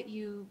gap that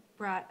you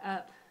brought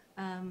up,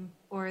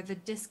 or the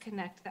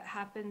disconnect that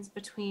happens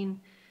between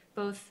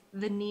both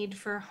the need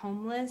for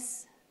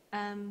homeless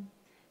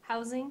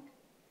housing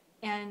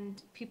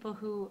and people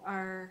who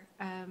are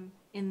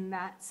in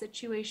that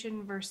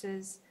situation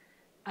versus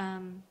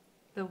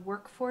the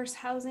workforce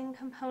housing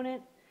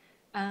component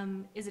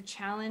is a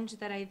challenge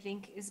that I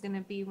think is going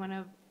to be one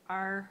of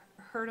our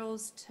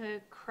hurdles to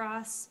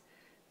cross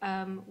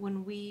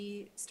when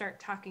we start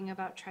talking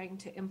about trying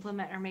to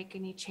implement or make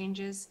any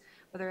changes,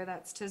 whether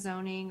that's to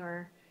zoning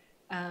or,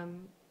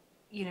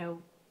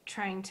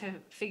 trying to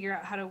figure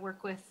out how to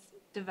work with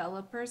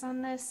developers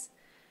on this.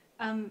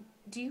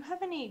 Do you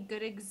have any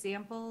good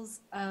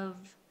examples of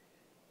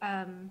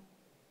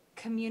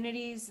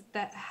communities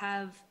that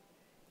have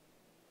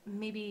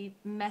maybe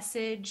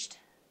messaged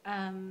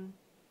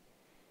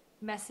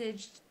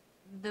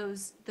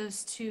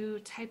those two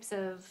types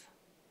of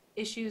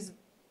issues,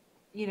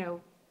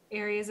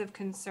 areas of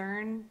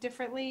concern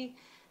differently,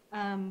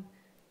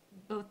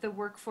 both the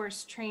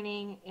workforce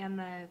training and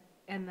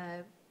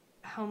the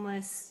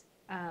homeless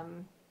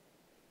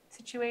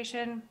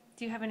situation?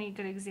 Do you have any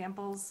good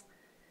examples?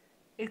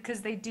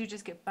 Because they do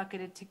just get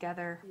bucketed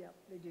together. Yeah,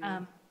 they do.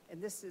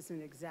 And this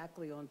isn't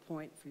exactly on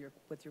point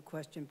with your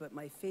question, but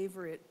my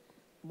favorite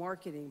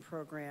marketing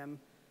program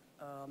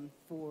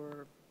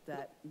for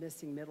that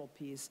missing middle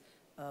piece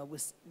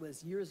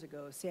was years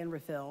ago, San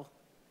Rafael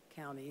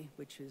County,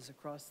 which is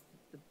across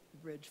the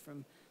bridge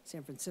from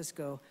San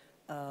Francisco,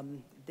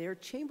 their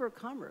Chamber of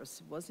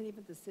Commerce, wasn't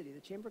even the city, the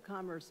Chamber of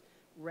Commerce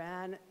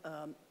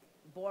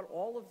bought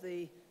all of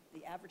the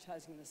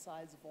advertising on the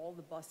sides of all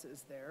the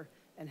buses there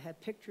and had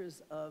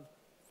pictures of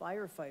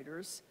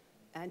firefighters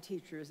and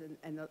teachers, and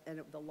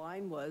the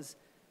line was,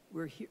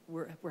 we're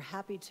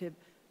happy to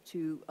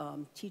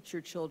teach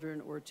your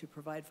children or to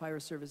provide fire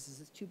services.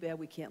 It's too bad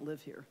we can't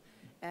live here.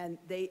 And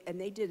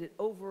they did it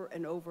over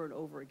and over and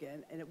over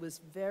again, and it was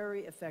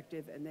very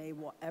effective. And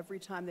every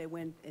time they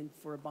went in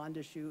for a bond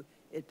issue,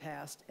 it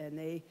passed, and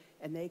they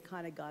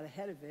kind of got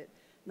ahead of it.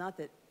 Not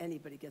that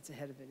anybody gets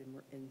ahead of it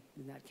in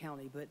that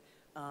county, but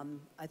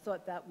I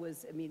thought that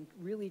was, I mean,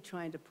 really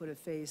trying to put a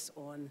face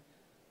on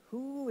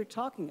who we're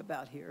talking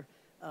about here.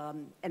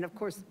 And of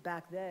course,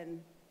 back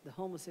then, the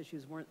homeless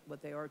issues weren't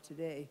what they are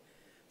today.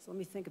 So let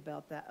me think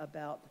about that.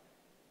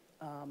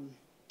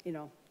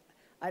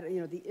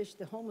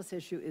 The homeless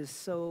issue is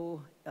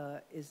so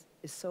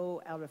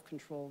out of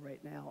control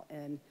right now,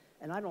 and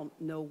I don't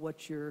know where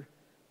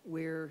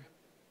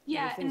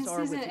things are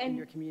within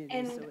your community.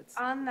 And so it's,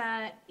 on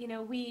that,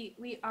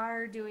 we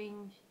are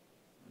doing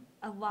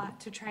a lot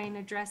to try and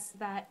address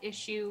that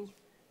issue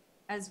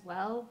as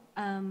well.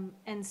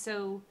 And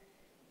so,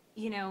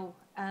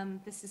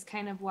 this is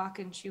kind of walk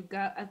and chew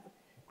gum.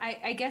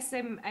 I guess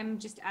I'm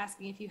just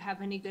asking if you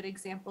have any good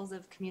examples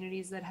of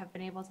communities that have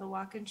been able to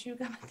walk and chew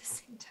gum at the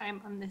same time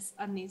on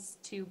these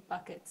two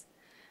buckets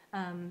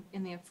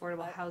in the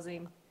affordable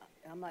housing.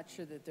 I'm not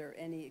sure that there are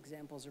any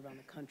examples around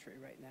the country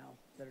right now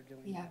that are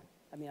doing that.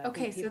 I mean,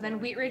 Okay, so then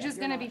Wheat Ridge is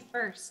going to be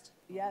first.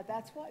 Yeah,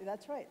 that's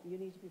right. You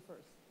need to be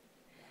first.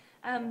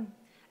 I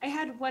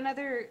had one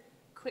other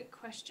quick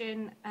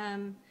question.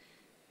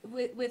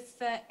 With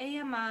the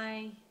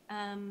AMI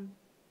and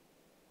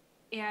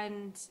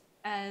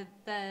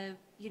the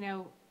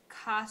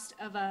cost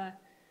of a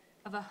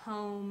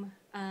home,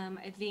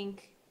 I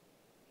think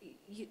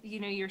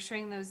you're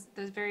showing those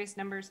various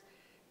numbers.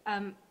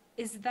 Would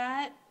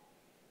that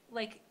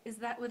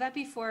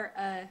be for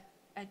a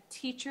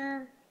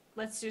teacher?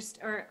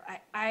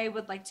 I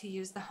would like to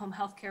use the home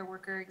health care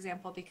worker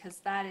example because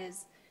that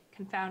is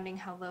confounding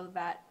how low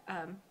that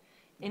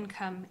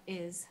income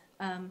is.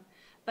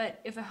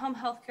 But if a home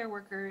health care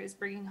worker is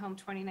bringing home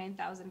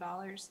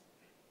 $29,000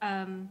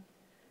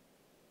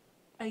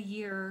 a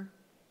year,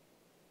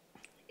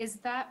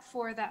 is that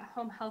for that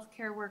home health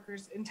care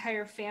worker's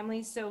entire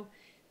family? So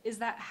is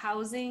that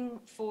housing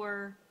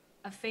for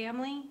a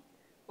family,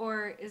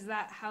 or is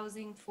that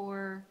housing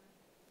for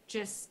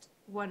just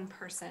one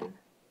person?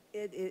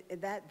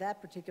 That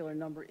particular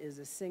number is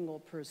a single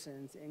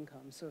person's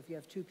income. So if you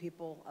have two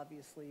people,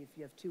 obviously, if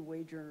you have two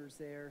wage earners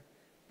there,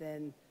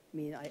 then,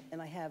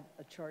 I have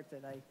a chart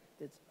that I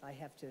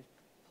have to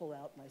pull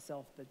out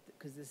myself, but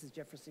because this is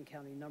Jefferson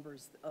County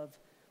numbers of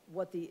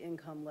what the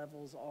income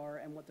levels are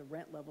and what the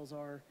rent levels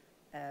are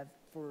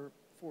for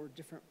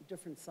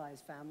different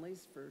size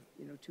families, for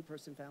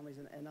two-person families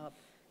and up,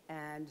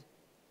 and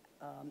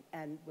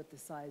what the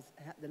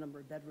number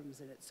of bedrooms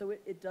in it. So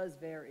it does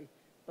vary.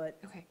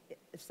 But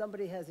if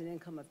somebody has an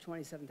income of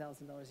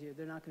 $27,000 a year,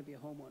 they're not going to be a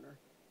homeowner.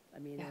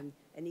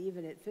 And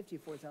even at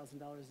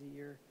 $54,000 a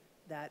year,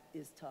 that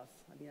is tough.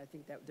 I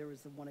think that there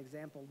was the one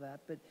example of that.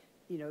 But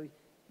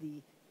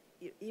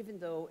even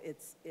though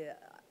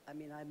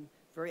I'm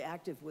very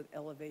active with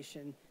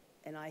Elevation,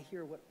 and I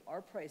hear what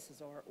our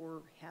prices are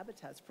or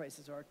Habitat's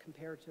prices are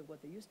compared to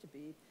what they used to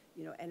be,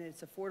 and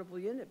it's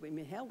affordable unit.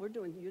 Hell, we're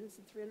doing units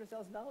at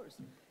 $300,000,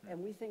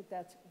 and we think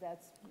that's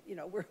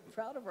we're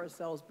proud of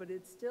ourselves, but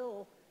it's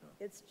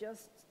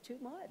just too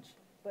much.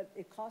 But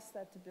it costs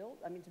that to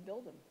build them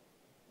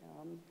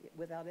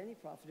without any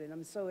profit in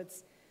them. So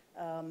it's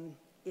a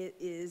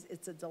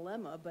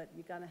dilemma, but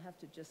you gotta have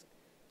to just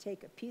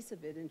take a piece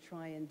of it and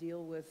try and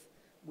deal with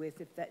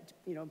if that,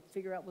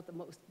 figure out what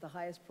the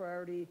highest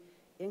priority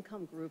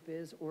income group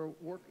is, or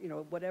work,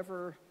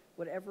 whatever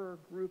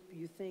group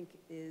you think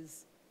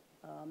is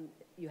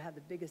you have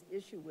the biggest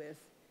issue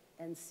with,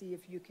 and see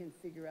if you can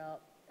figure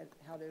out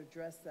how to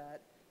address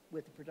that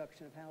with the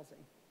production of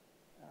housing.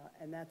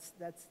 And that's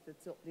the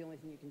only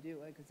thing you can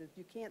do, because if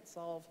you can't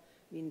solve,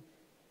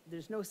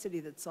 there's no city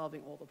that's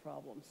solving all the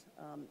problems.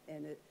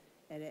 And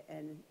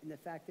the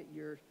fact that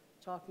you're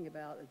talking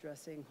about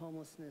addressing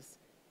homelessness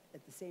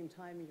at the same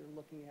time you're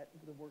looking at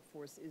the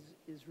workforce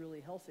is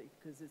really healthy,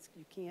 because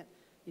you can't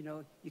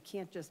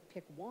just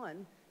pick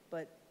one,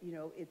 but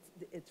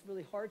it's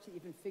really hard to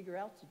even figure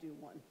out to do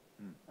one.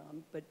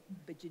 But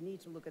you need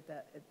to look at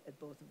that at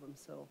both of them.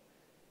 So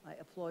I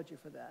applaud you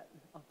for that.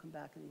 I'll come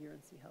back in a year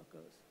and see how it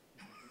goes.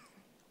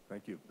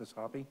 Thank you. Ms.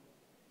 Hoppe?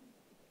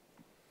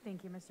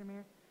 Thank you, Mr.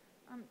 Mayor.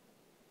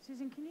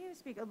 Susan, can you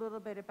speak a little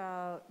bit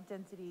about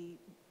density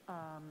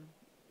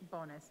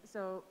bonus?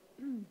 So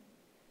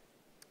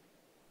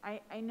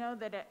I know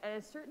that at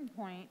a certain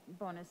point,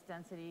 bonus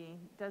density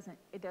doesn't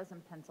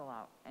pencil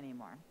out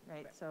anymore,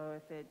 right? So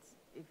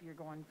if you're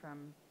going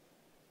from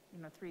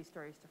 3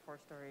 stories to 4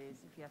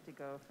 stories, if you have to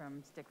go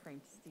from stick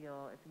frame to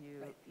steel,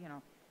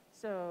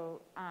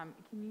 so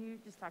can you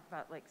just talk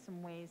about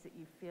some ways that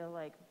you feel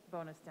like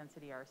bonus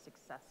density are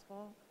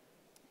successful?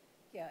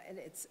 Yeah, and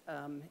it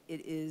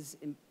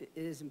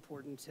is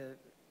important to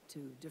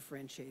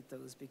differentiate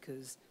those,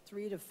 because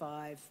 3 to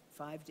 5,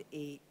 5 to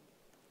 8,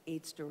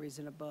 8 stories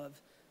and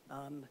above,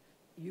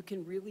 you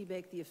can really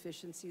make the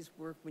efficiencies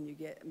work when you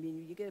get,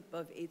 you get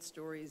above 8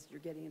 stories, you're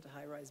getting into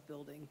high-rise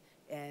building,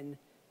 and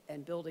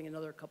building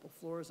another couple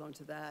floors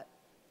onto that,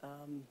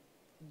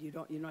 you're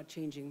not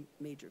changing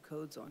major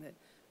codes on it.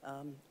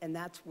 And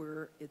that's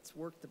where it's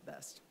worked the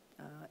best.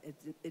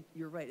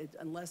 You're right,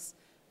 unless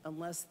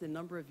the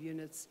number of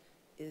units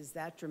is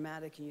that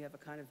dramatic and you have a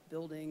kind of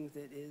building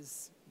that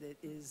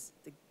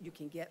you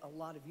can get a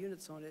lot of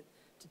units on it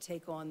to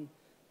take on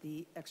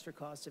the extra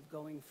cost of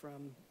going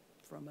from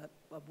a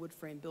wood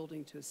frame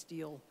building to a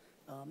steel,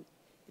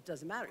 it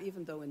doesn't matter,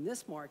 even though in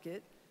this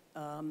market,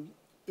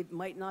 it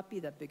might not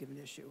be that big of an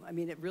issue. I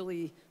mean, it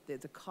really,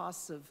 the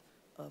costs of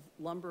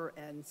lumber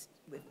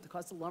the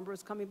cost of lumber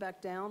is coming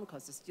back down, the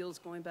cost of steel is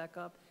going back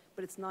up,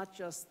 but it's not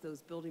just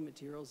those building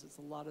materials, it's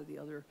a lot of the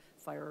other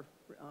fire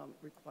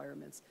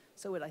requirements.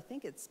 So I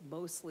think it's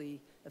mostly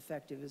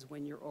effective is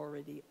when you're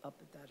already up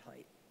at that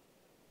height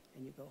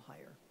and you go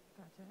higher.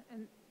 Gotcha.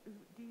 And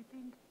do you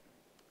think,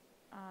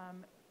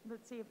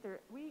 let's see if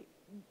we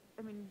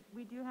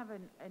do have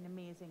an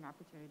amazing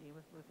opportunity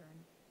with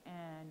Lutheran,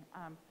 and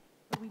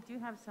but we do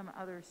have some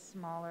other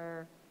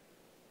smaller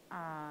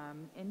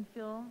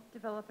infill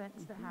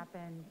developments that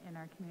happen in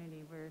our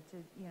community where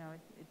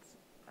it's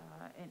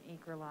an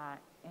acre lot,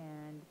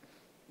 and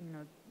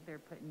they're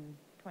putting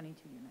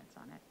 22 units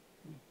on it.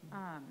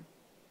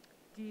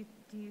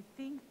 Do you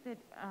think that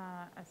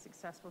a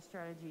successful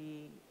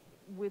strategy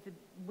with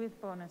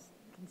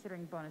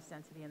considering bonus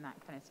density in that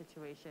kind of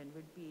situation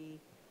would be,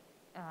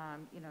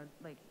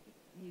 like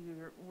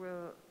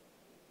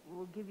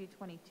we'll give you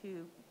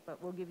 22,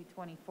 but we'll give you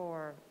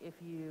 24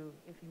 if you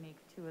make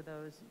 2 of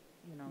those,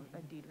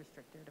 a deed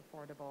restricted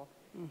affordable.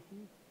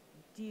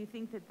 Do you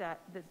think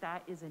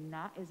that is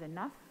enough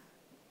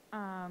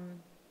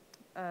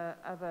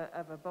of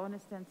a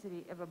bonus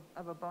density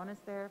of a bonus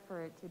there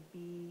for it to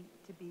be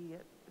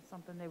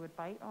something they would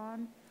bite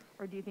on,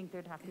 or do you think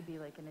there'd have to be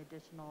like an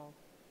additional,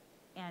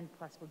 and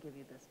plus we'll give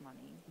you this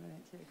money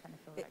to kind of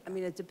fill that gap? I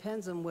mean, it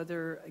depends on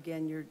whether,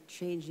 again, you're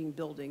changing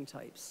building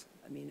types.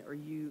 I mean, or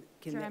you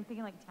can. Sure, I'm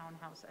thinking like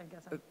townhouse, I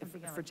guess. I'm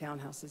thinking for like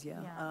townhouses,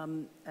 yeah.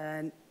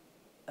 Yeah.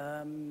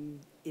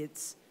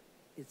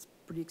 It's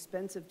pretty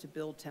expensive to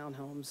build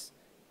townhomes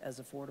as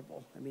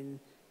affordable. I mean,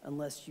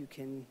 unless you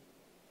can,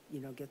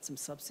 get some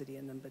subsidy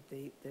in them, but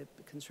the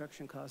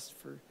construction costs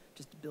for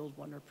just to build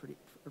one are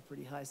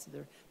pretty high. So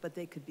but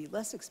they could be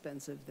less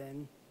expensive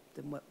than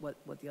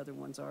what the other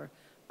ones are.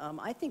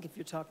 I think if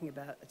you're talking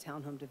about a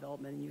townhome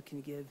development and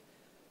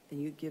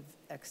you give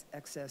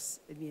excess,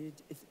 I mean,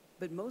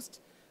 but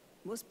most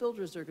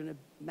builders are going to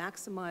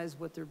maximize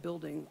what they're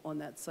building on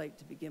that site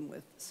to begin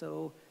with.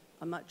 So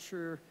I'm not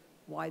sure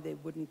why they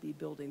wouldn't be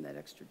building that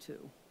extra 2.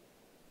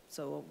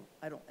 So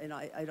I don't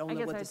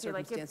know what the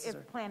circumstances like are.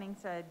 if planning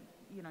said,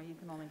 you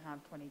can only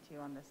have 22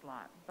 on this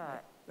lot,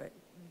 but Right.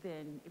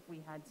 then if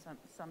we had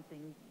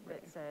something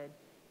that said,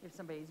 if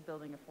somebody's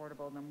building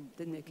affordable, then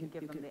Then we can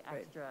give them the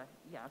right. extra,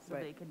 so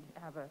they can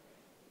have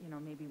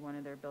maybe one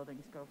of their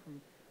buildings go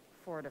from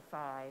 4 to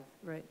 5,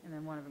 Right. and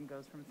then one of them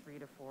goes from 3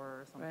 to 4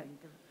 or something,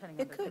 Right. depending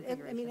on It the could,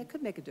 configuration. I mean, it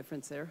could make a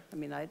difference there. I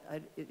mean,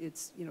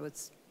 it's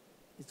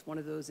one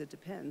of those, it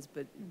depends,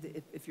 but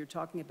if you're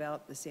talking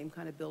about the same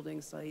kind of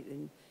building site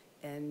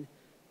and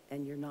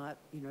you're not,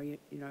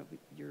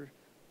 you're,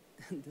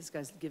 this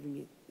guy's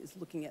is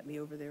looking at me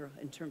over there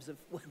in terms of,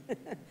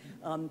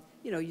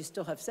 you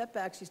still have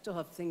setbacks, you still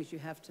have things you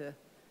have to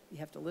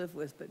live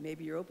with, but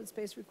maybe your open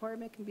space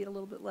requirement can be a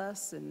little bit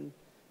less, and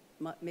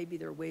maybe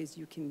there are ways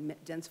you can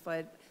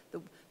densify it.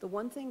 The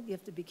one thing you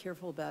have to be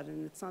careful about,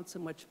 and it's not so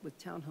much with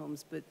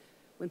townhomes, but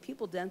when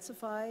people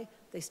densify,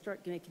 they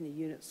start making the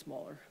units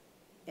smaller.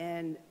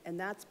 And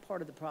that's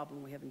part of the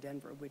problem we have in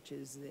Denver, which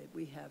is that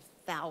we have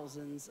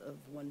thousands of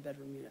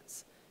one-bedroom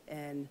units.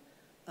 And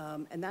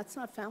that's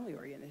not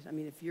family-oriented. I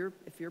mean, if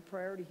your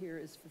priority here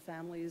is for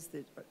families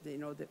that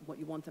what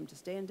you want them to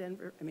stay in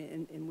Denver, I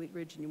mean, in Wheat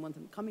Ridge, and you want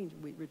them coming to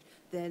Wheat Ridge,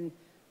 then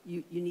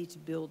you need to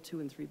build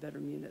 2- and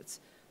 3-bedroom units,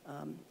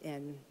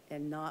 and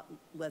not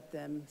let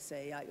them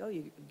say,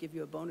 you give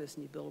you a bonus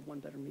and you build a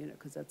 1-bedroom unit,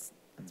 because that's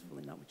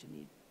really not what you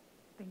need.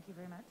 Thank you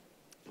very much.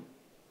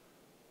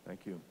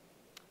 Thank you.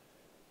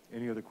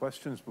 Any other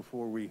questions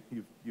before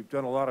you've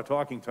done a lot of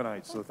talking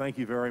tonight, so thank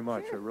you very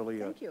much. Sure. I really,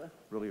 Thank you.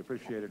 really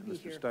appreciate it, Happy to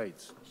Mr. be here.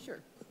 Stites.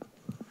 Sure.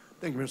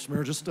 Thank you, Mr.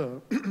 Mayor. Just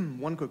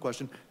one quick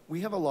question. We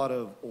have a lot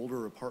of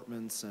older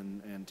apartments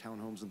and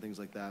townhomes and things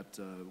like that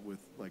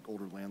with like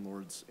older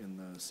landlords in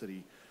the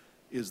city.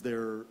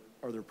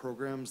 Are there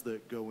programs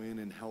that go in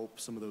and help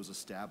some of those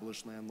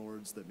established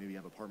landlords that maybe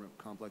have apartment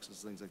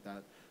complexes, things like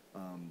that,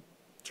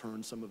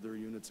 turn some of their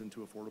units into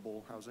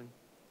affordable housing?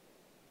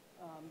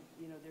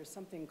 There's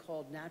something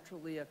called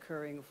naturally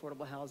occurring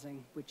affordable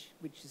housing, which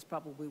is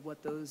probably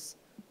what those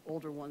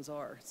older ones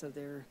are. So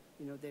they're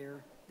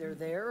there,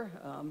 they're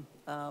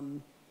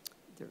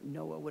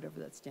NOAA, whatever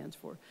that stands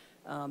for,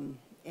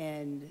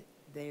 and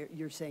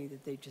you're saying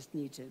that they just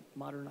need to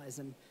modernize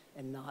them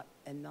and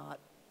not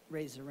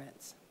raise the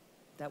rents.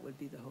 That would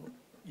be the hope.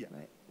 Yeah.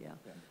 Right, yeah.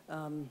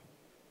 Yeah.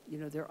 You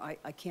know,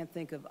 I can't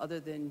think of, other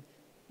than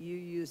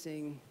you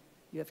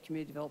have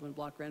community development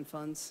block grant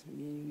funds. I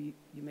mean,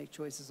 you make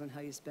choices on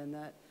how you spend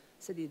that.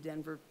 City of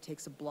Denver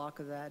takes a block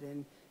of that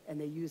and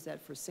they use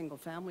that for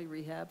single-family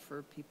rehab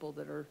for people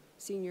that are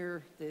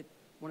senior, that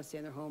want to stay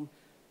in their home.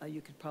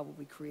 You could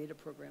probably create a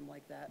program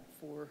like that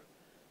for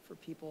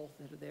people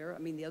that are there. I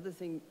mean, the other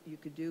thing you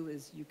could do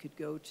is you could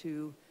go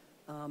to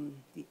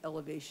the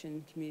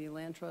Elevation Community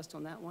Land Trust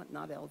on that one,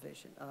 not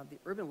Elevation, the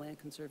Urban Land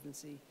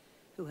Conservancy,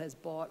 who has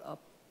bought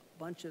up a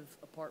bunch of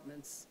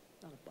apartments,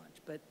 not a bunch,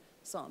 but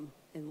some,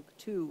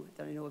 two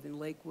that I know of in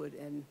Lakewood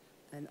and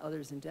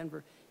others in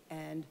Denver,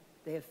 and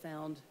they have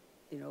found,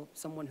 you know,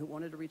 someone who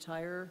wanted to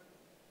retire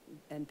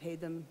and paid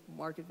them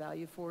market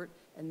value for it,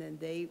 and then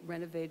they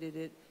renovated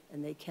it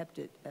and they kept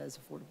it as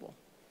affordable.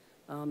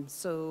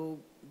 So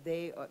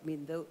I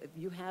mean, though, if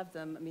you have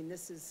them, I mean,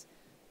 this is,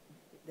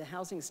 the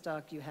housing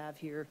stock you have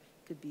here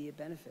could be a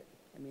benefit.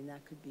 I mean,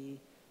 that could be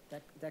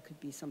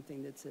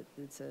something that's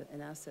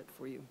an asset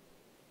for you,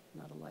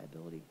 not a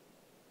liability.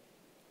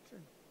 Sure.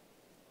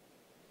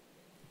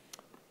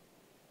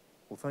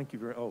 Well, thank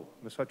you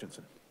Ms.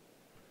 Hutchinson.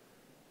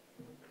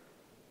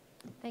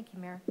 Thank you,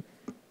 Mayor.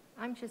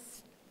 I'm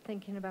just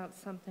thinking about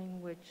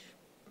something which,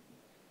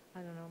 I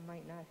don't know,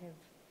 might not have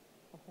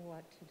a whole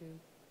lot to do,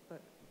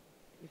 but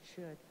it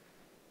should.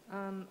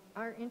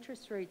 Our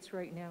interest rates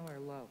right now are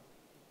low,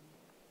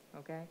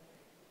 okay?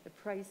 The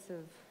price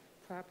of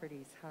property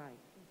is high.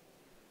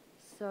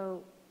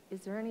 So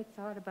is there any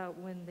thought about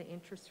when the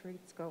interest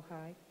rates go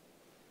high,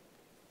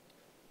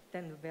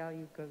 then the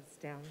value goes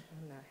down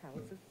on the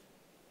houses?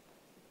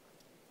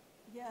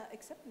 Yeah,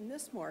 except in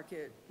this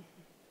market,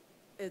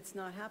 it's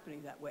not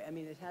happening that way. I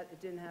mean, it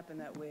didn't happen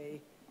that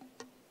way,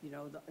 you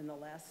know, in the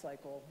last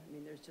cycle. I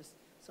mean, there's just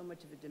so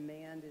much of a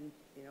demand, and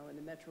you know, in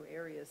the metro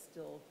area is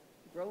still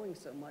growing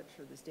so much,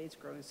 or the state's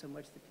growing so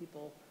much, that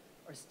people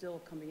are still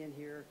coming in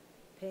here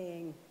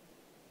paying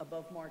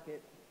above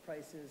market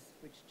prices,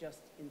 which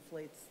just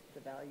inflates the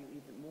value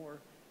even more.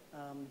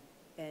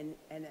 And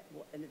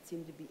it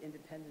seemed to be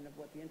independent of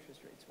what the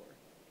interest rates were,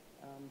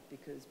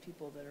 because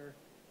people that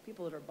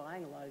are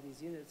buying a lot of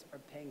these units are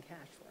paying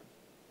cash for them.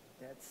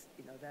 It's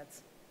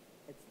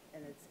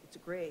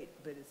great,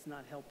 but it's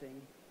not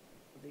helping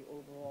the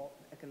overall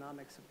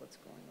economics of what's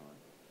going on.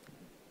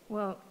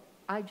 Well,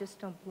 I just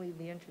don't believe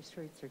the interest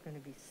rates are going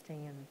to be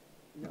staying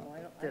No,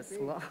 I this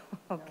agree. low,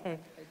 okay? No,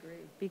 I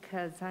agree.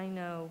 Because I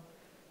know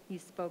you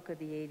spoke of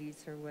the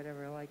 80s or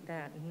whatever like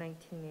that. In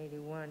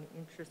 1981,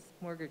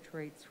 mortgage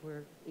rates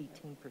were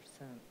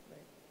 18%, Right.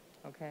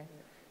 okay? Right.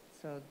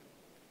 So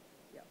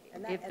Yeah.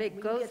 if when it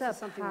you goes get to up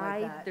something like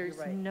high, that, you're there's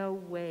right. no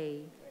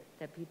way Right.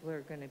 that people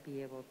are going to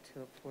be able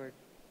to afford,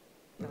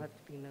 they'll have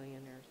to be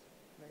millionaires.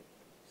 Right.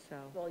 So,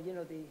 Well, you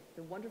know,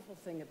 the wonderful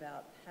thing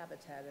about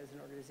Habitat as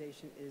an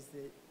organization is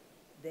that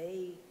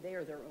they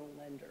are their own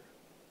lender,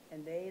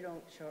 and they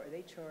don't charge.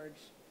 They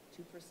charge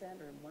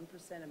 2% or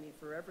 1%. I mean,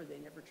 forever they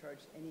never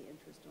charged any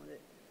interest on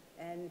it,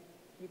 and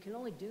you can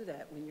only do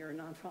that when you're a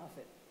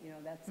nonprofit. You know,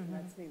 that's the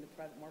thing, the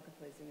private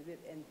marketplace thing,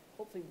 and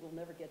hopefully we'll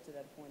never get to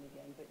that point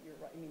again. But you're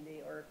right. I mean,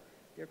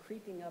 they're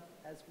creeping up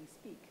as we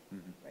speak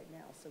right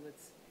now. So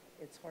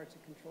it's hard to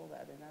control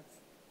that, and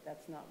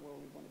that's not where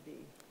we want to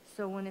be.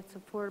 so when it's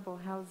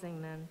affordable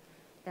housing, then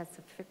that's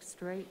a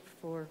fixed rate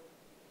for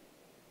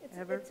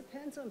ever? It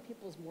depends on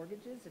people's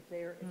mortgages. If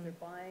they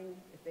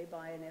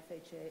buy an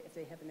FHA, if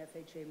they have an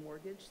FHA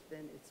mortgage,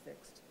 then it's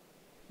fixed.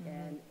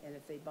 And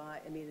if they buy,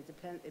 I mean,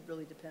 it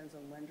really depends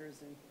on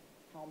lenders and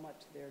how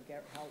much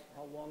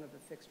how long of a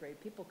fixed rate.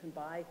 People can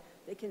buy,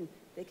 they can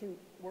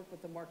work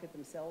with the market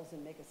themselves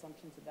and make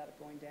assumptions about it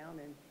going down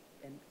and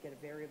get a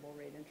variable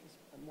rate interest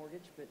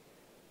mortgage, but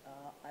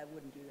I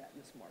wouldn't do that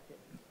in this market.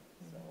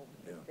 So,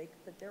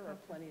 but there are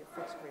plenty of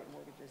fixed rate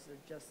mortgages. They're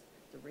just,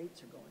 the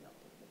rates are going up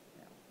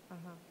now.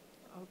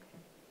 Okay,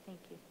 thank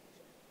you.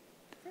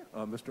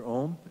 Mr.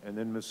 Ohm, and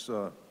then Ms.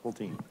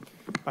 Hulteen.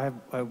 I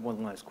have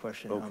one last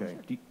question. Okay.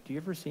 Do you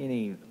ever see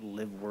any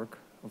live-work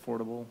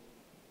affordable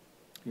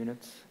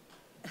units?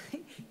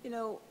 You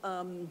know,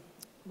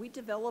 we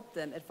developed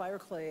them at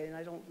Fireclay, and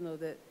I don't know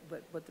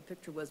what the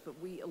picture was, but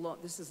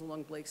this is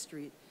along Blake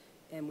Street,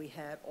 and we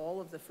had all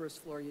of the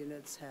first floor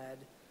units had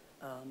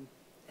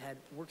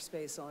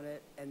workspace on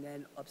it, and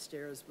then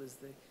upstairs was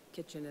the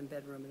kitchen and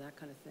bedroom and that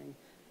kind of thing.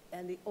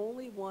 And the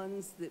only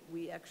ones that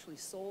we actually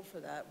sold for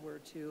that were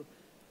to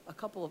a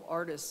couple of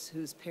artists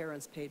whose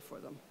parents paid for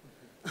them.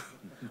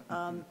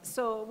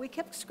 So we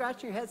kept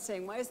scratching our heads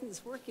saying, why isn't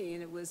this working?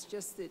 And it was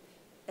just that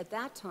at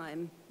that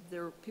time,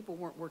 people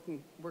weren't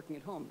working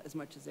at home as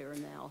much as they are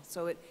now.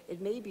 So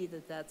it may be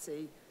that that's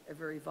a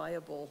very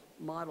viable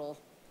model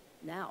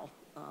now,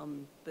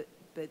 but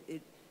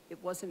it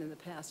wasn't in the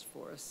past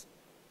for us.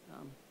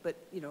 But,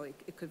 you know,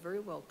 it could very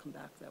well come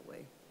back that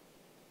way.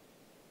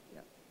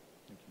 Yeah.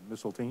 Thank you.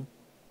 Ms. Hulteen?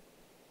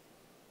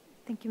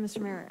 Thank you,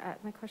 Mr. Mayor.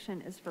 My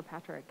question is for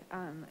Patrick.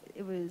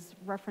 It was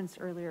referenced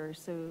earlier,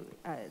 so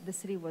the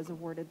city was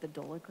awarded the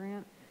DOLA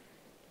grant.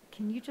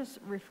 Can you just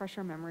refresh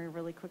our memory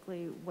really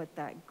quickly what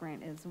that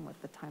grant is and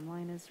what the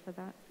timeline is for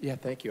that? Yeah,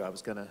 thank you. I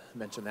was going to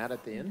mention that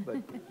at the end,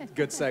 but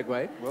good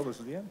segue. Well, this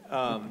is the end.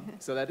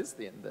 So that is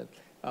the end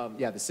then.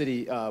 Yeah, the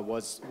city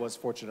was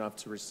fortunate enough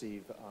to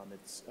receive,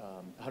 it's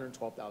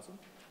 $112,000,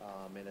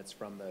 and it's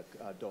from the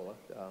DOLA,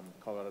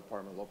 Colorado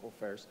Department of Local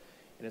Affairs,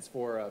 and it's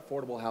for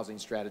Affordable Housing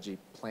Strategy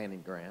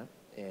Planning Grant,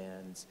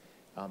 and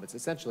it's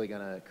essentially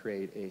going to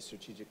create a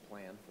strategic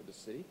plan for the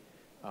city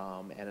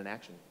and an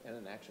action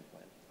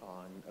plan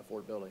on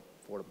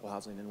affordable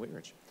housing in Wheat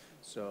Ridge.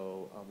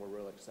 So we're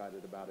really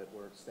excited about it.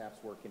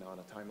 Staff's working on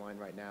a timeline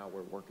right now.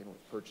 We're working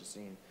with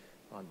purchasing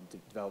on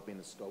developing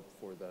the scope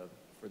for the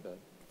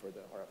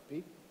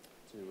RFP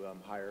to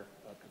hire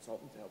a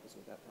consultant to help us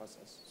with that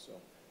process. So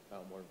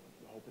we're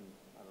hoping,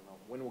 I don't know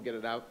when we'll get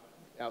it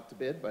out to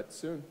bid, but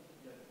soon.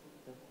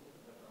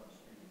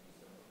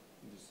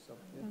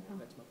 Yeah,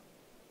 next month.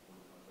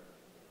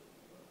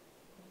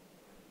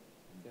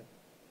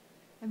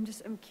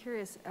 I'm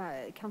curious,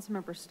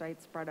 Councilmember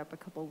Stites brought up a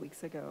couple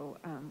weeks ago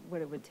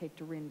what it would take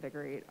to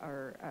reinvigorate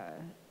our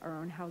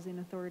own housing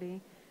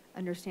authority,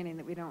 understanding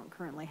that we don't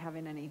currently have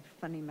any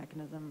funding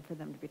mechanism for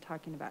them to be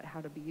talking about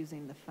how to be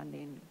using the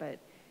funding. But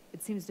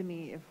it seems to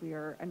me if we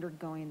are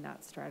undergoing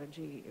that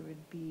strategy, it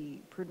would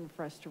be prudent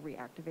for us to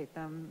reactivate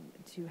them,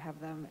 to have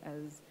them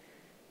as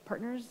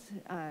partners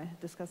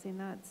discussing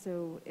that.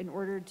 So in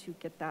order to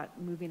get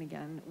that moving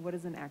again, what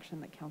is an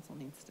action that council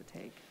needs to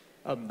take?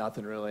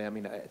 Nothing really. I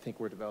mean, I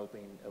think we're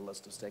developing a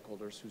list of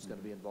stakeholders who's going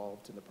to be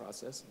involved in the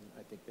process, and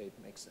I think they'd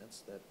make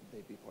sense that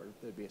they'd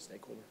be a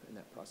stakeholder in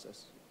that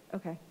process.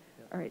 Okay.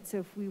 Yeah. All right. So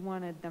if we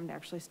wanted them to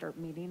actually start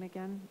meeting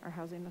again, our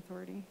housing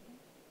authority,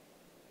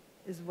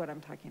 is what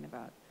I'm talking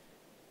about.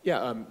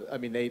 Yeah, I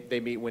mean, they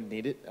meet when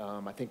needed.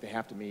 I think they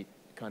have to meet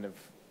kind of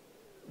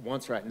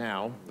once right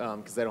now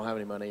because they don't have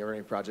any money or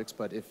any projects,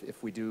 but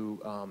if we do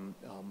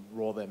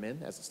roll them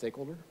in as a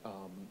stakeholder,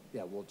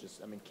 yeah, we'll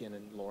just, I mean, Ken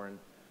and Lauren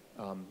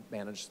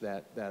manage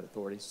that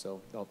authority,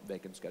 so they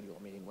can schedule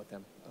a meeting with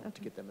them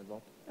to get them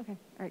involved. Okay.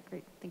 All right.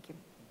 Great. Thank you.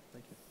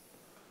 Thank you.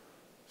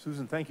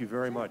 Susan, thank you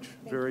very much.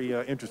 Very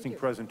interesting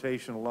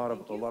presentation. A lot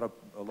of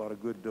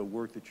good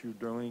work that you're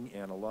doing,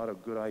 and a lot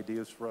of good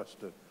ideas for us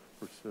to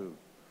pursue.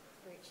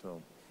 Great.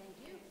 So, Thank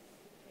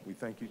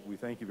you. we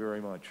thank you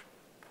very much.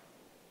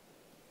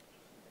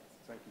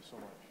 Thank you so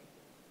much.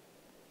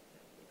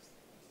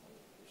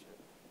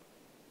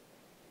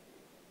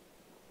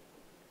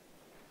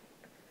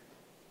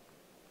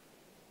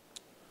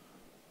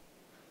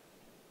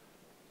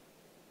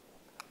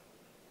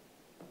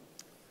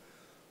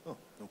 Oh,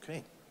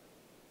 okay.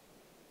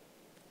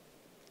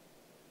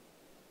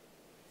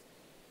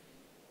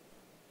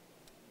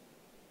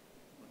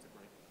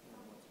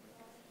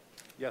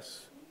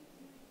 Yes.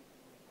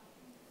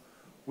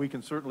 We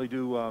can certainly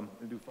do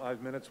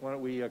 5 minutes. Why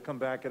don't we come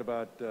back at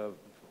about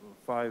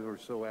 5 or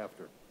so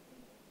after?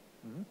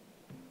 Mm-hmm.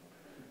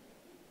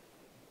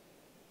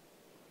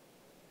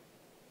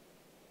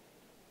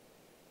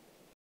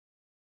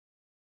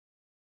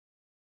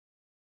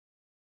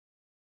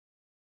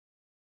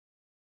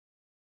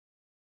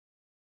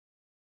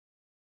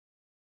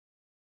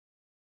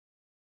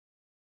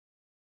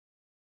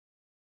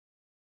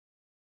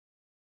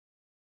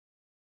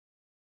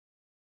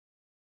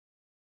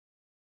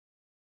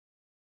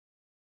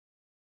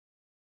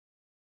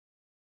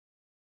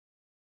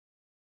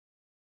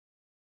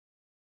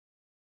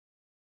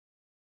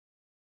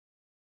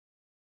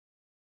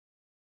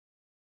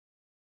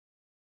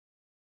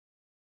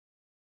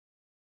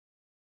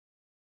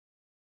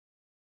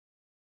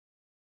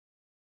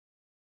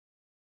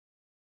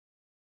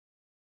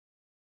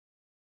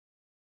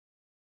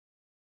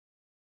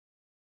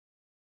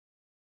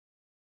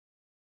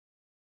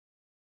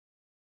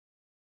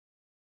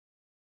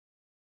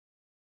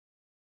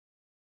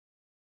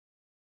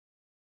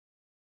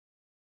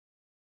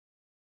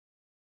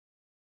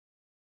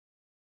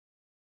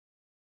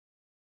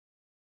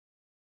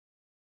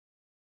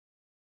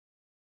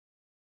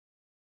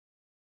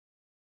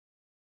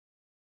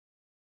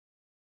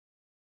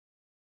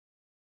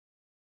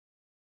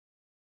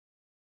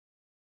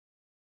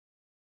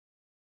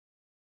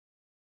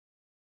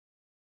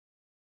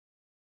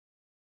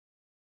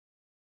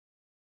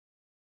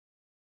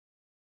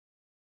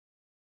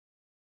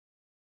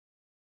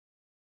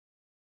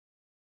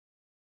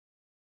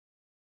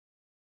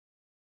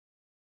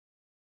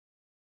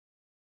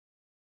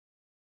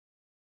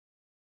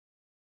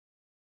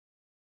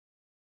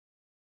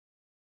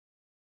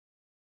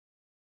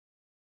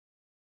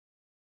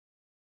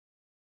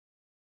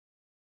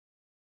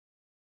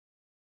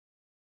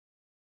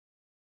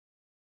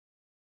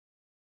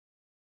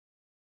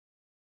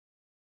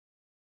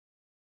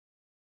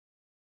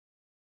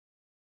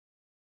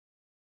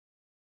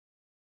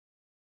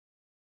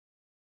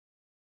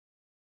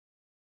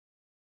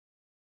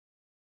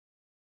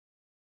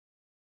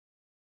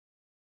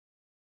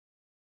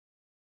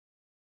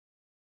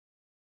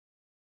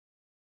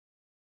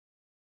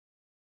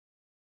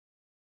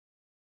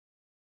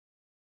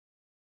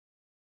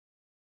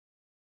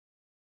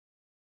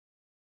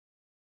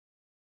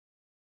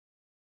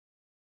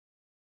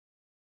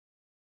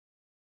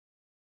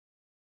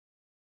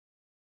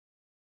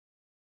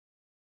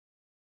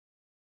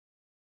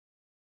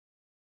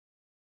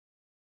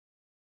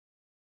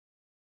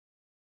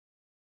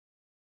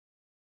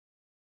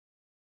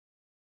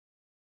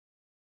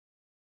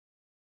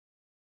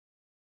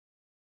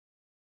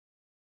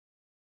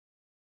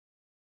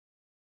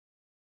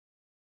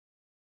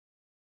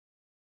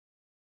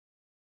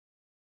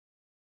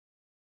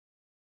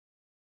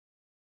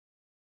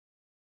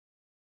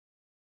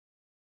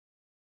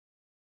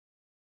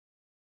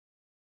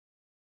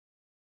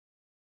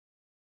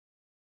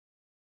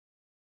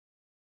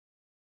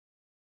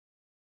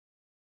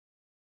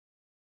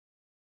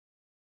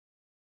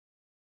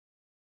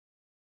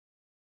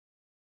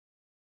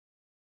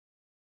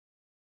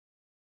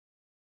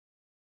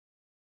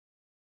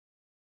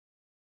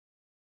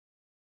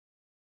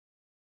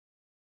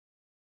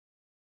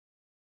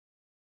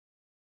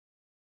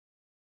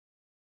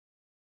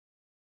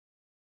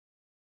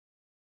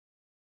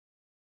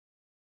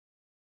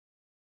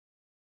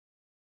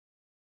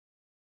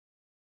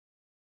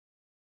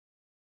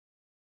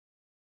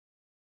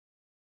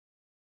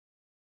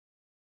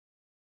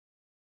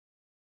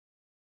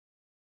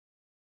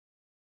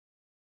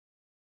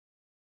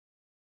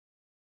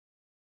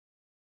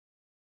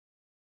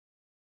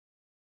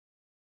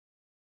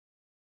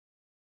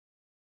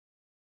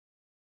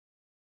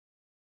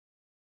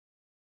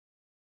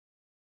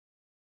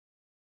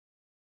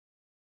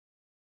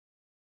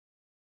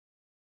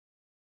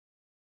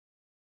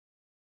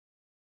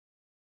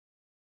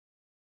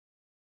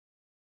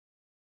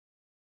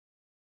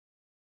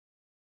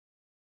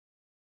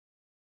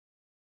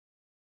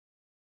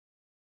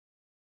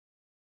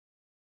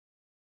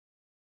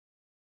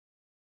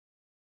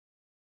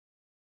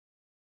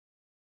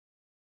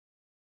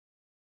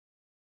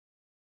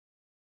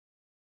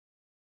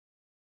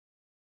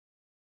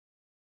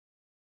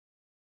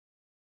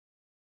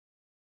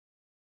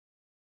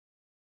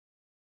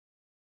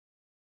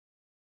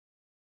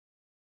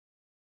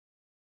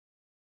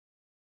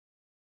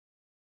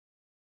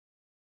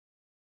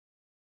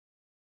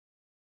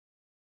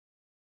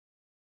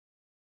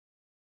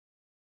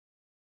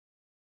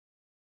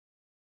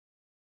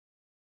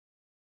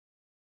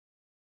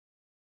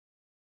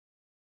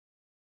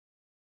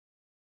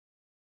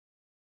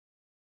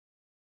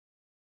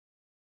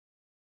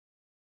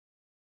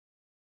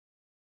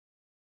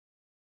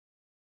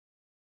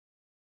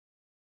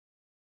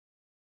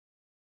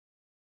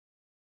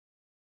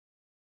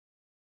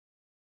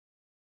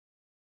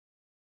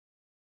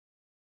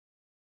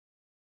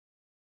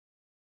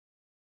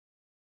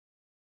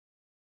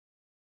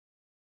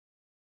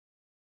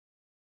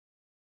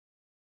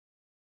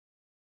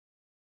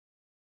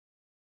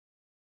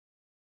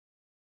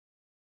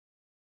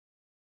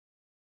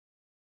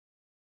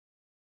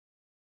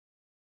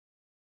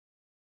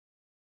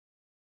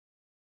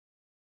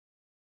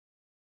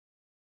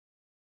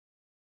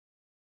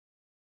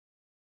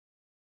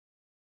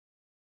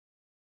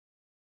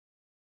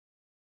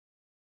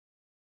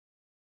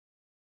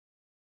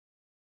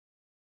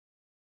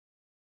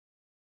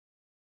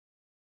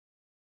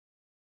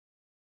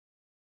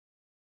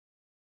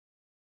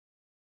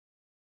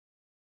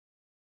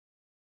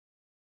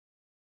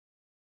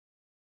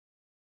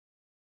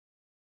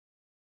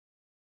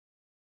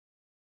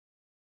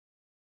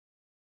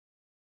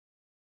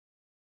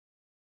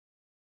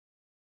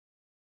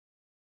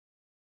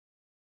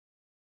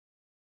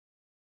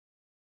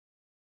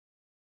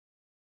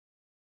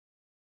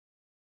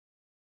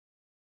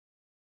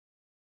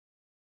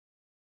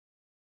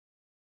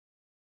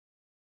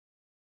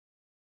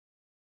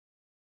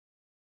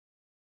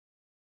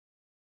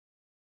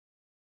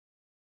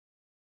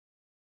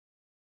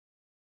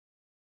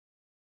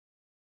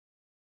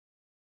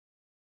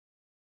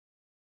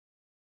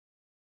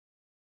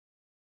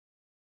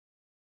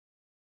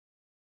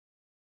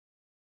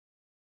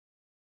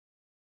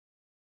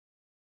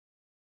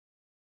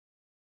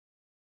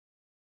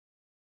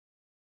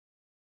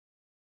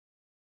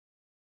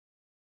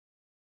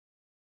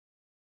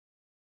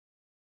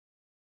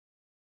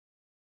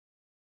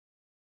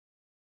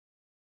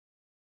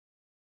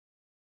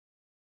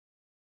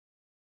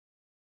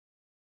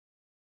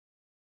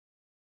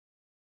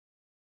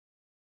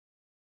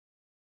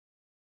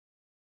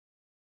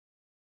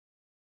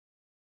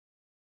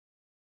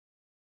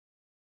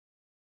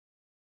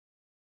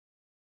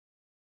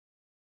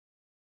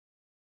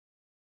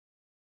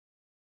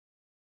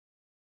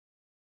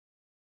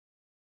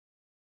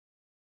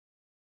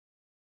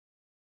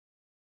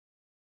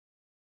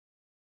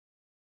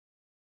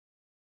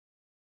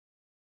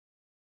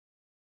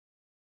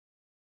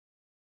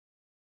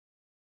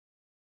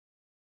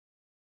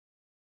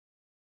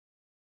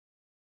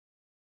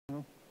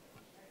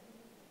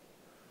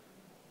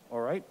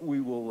 right,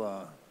 we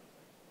will,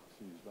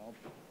 see, is Val?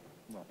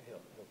 No.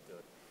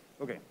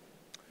 Okay.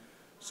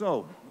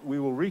 So we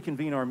will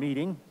reconvene our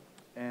meeting,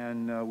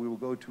 and we will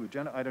go to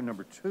agenda item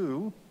number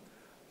 2.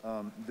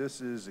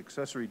 This is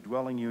accessory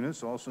dwelling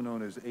units, also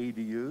known as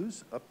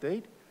ADUs,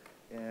 update.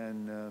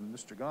 And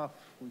Mr. Goff,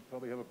 we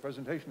probably have a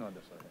presentation on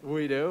this, I think.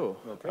 We do.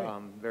 Okay.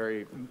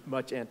 Very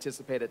much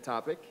anticipated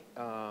topic.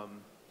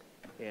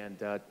 And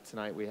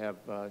tonight we have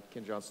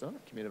Ken Johnstone,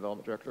 Community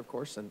Development Director, of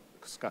course, and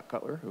Scott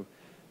Cutler, who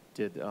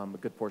did a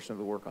good portion of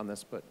the work on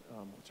this. But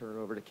we'll turn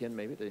it over to Ken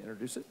maybe to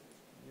introduce it.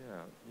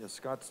 Yeah,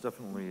 Scott's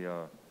definitely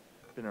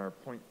been our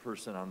point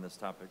person on this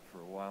topic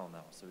for a while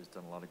now. So he's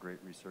done a lot of great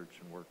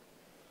research and work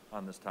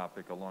on this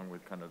topic, along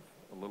with kind of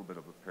a little bit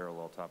of a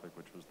parallel topic,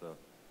 which was the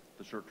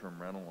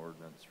short-term rental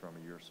ordinance from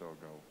a year or so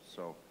ago.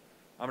 So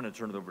I'm going to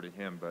turn it over to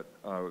him, but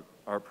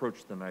our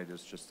approach tonight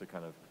is just to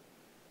kind of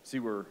see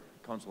where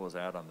council is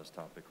at on this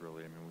topic,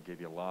 really. I mean, we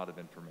gave you a lot of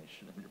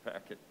information in your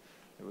packet.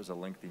 It was a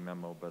lengthy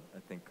memo, but I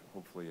think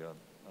hopefully a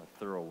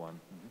thorough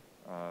one.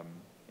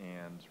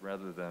 And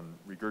rather than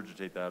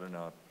regurgitate that in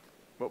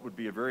what would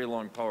be a very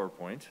long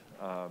PowerPoint,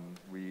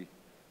 we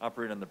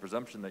operate on the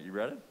presumption that you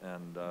read it,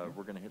 and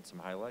we're going to hit some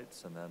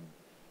highlights and then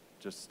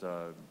just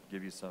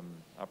give you some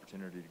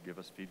opportunity to give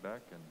us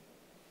feedback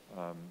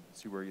and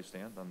see where you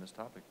stand on this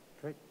topic.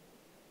 Great.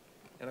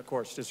 And of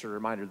course, just a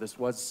reminder, this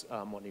was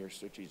one of your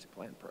strategic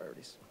plan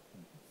priorities.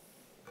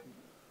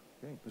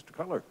 Okay, Mr.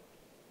 Cutler.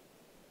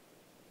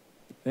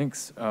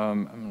 Thanks.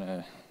 I'm going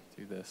to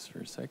do this for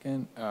a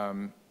second.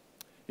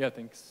 Yeah,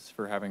 thanks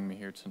for having me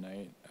here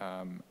tonight.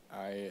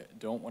 I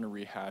don't want to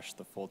rehash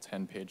the full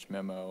 10-page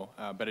memo,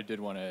 but I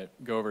did want to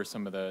go over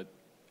some of the,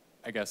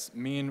 I guess,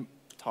 main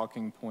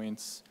talking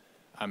points,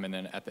 and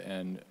then at the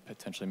end,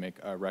 potentially make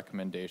a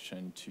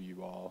recommendation to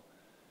you all.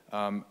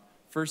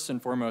 First and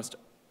foremost,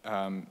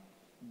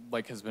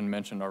 like has been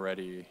mentioned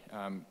already,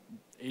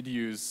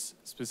 ADUs,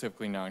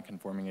 specifically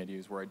non-conforming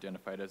ADUs, were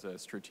identified as a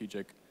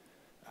strategic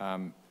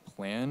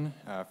plan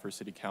for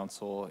City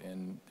Council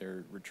in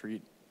their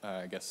retreat,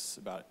 I guess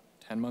about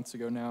 10 months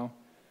ago now.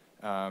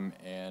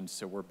 And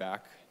so we're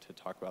back to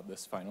talk about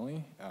this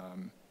finally.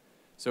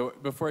 So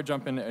before I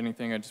jump into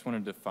anything, I just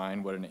want to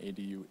define what an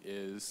ADU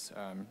is,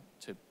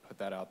 to put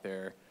that out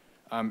there.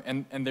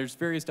 And there's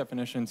various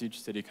definitions.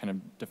 Each city kind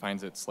of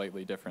defines it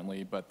slightly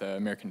differently, but the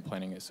American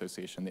Planning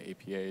Association, the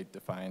APA,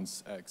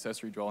 defines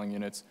accessory dwelling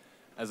units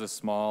as a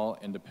small,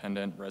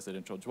 independent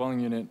residential dwelling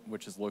unit,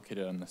 which is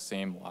located on the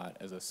same lot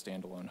as a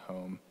standalone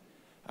home.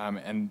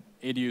 And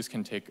ADUs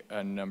can take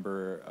a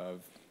number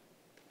of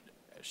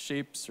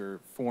shapes or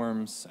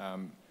forms.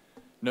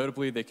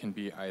 Notably, they can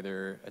be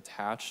either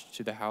attached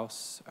to the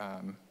house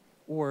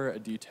or a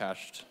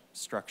detached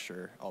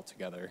structure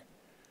altogether.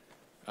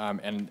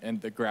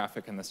 And the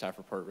graphic in the staff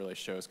report really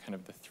shows kind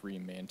of the 3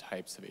 main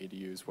types of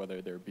ADUs,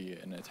 whether there be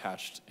an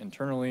attached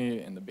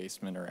internally in the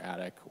basement or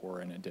attic,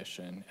 or an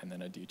addition, and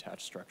then a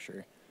detached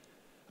structure.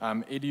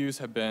 ADUs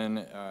have been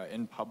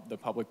in the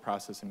public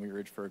process in Wheat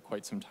Ridge for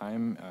quite some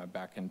time.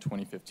 Back in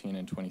 2015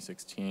 and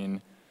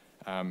 2016,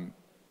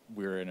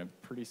 we were in a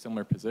pretty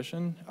similar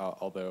position,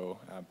 although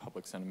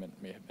public sentiment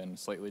may have been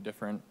slightly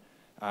different.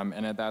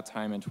 And at that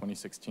time in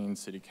 2016,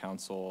 City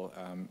Council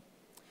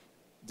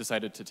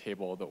decided to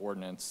table the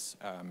ordinance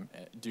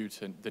due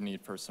to the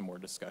need for some more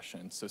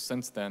discussion. So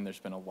since then, there's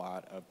been a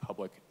lot of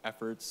public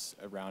efforts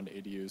around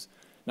ADUs,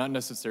 not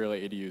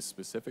necessarily ADUs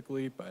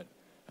specifically, but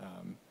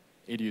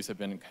ADUs have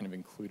been kind of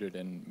included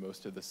in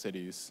most of the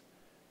city's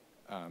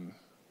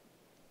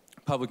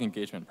public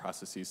engagement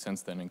processes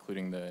since then,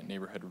 including the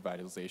neighborhood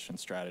revitalization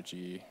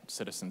strategy,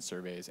 citizen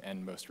surveys,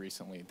 and most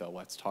recently the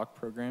Let's Talk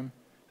program,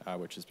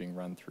 which is being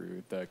run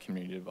through the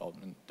Community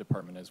Development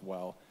Department as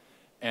well.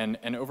 And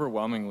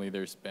overwhelmingly,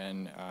 there's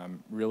been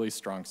really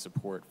strong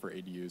support for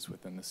ADUs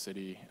within the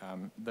city.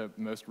 The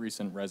most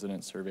recent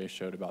resident survey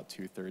showed about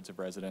 2/3 of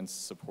residents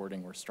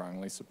supporting or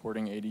strongly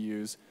supporting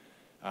ADUs,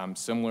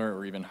 similar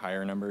or even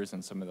higher numbers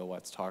in some of the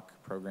Let's Talk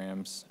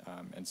programs.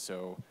 And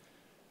so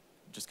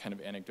just kind of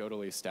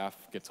anecdotally,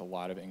 staff gets a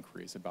lot of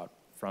inquiries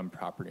from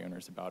property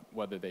owners about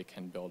whether they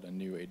can build a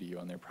new ADU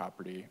on their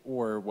property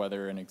or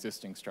whether an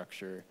existing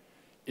structure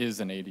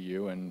is an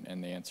ADU,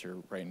 and the answer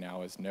right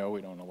now is no,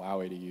 we don't allow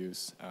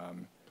ADUs.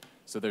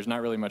 So there's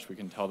not really much we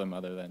can tell them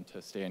other than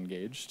to stay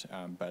engaged.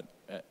 But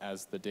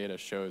as the data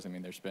shows, I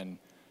mean, there's been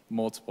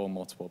multiple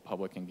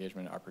public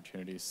engagement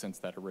opportunities since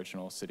that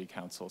original City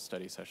Council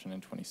study session in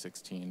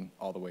 2016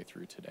 all the way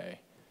through today.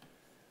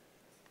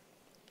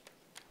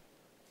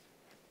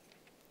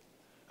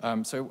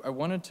 So I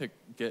wanted to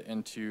get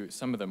into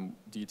some of the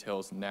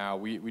details now.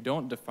 We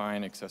don't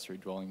define accessory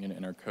dwelling unit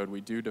in our code.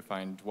 We do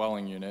define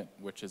dwelling unit,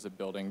 which is a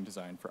building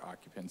designed for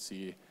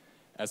occupancy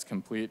as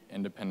complete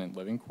independent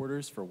living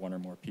quarters for 1 or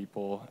more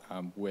people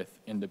with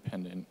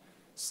independent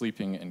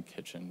sleeping and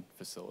kitchen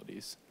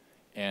facilities.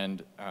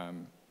 And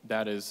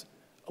that is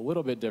a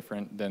little bit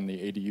different than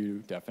the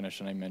ADU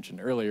definition I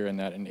mentioned earlier, in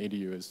that an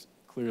ADU is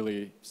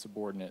clearly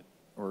subordinate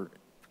or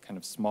kind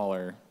of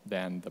smaller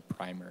than the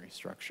primary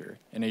structure.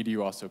 An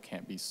ADU also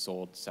can't be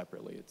sold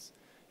separately.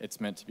 it's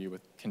meant to be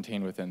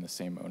contained within the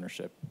same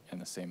ownership and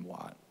the same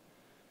lot.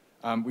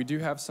 We do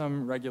have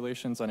some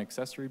regulations on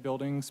accessory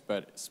buildings,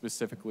 but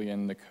specifically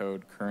in the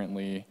code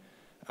currently,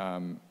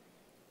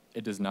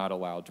 it does not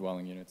allow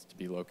dwelling units to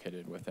be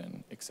located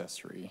within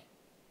accessory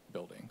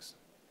buildings.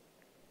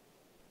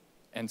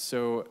 And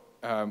so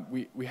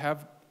we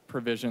have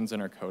provisions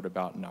in our code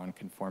about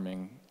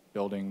non-conforming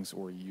buildings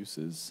or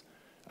uses,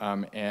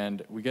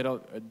 and we get a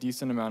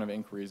decent amount of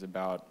inquiries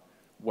about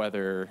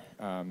whether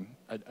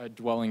a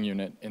dwelling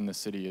unit in the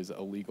city is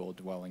a legal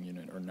dwelling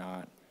unit or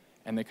not.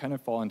 And they kind of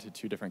fall into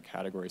two different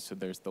categories. So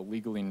there's the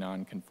legally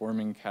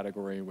non-conforming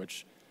category,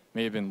 which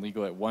may have been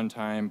legal at one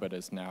time, but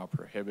is now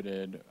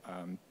prohibited.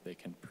 They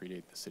can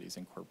predate the city's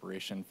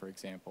incorporation, for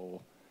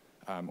example,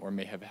 or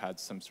may have had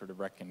some sort of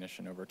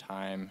recognition over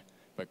time,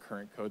 but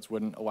current codes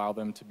wouldn't allow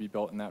them to be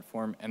built in that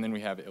form. And then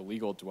we have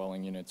illegal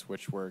dwelling units,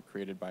 which were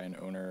created by an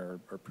owner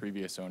or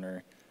previous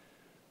owner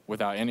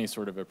without any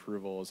sort of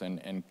approvals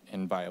and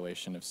in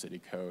violation of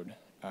city code.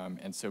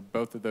 And so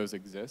both of those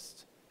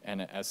exist.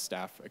 And as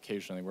staff,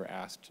 occasionally we're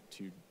asked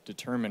to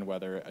determine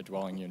whether a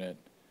dwelling unit,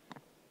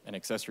 an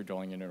accessory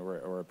dwelling unit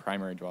or a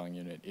primary dwelling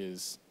unit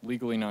is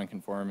legally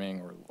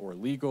non-conforming or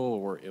legal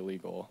or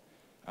illegal.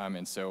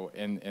 And so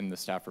in the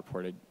staff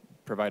report, it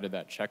provided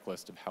that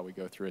checklist of how we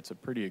go through. It's a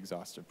pretty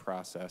exhaustive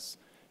process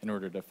in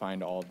order to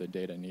find all of the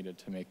data needed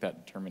to make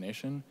that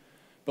determination.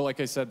 But like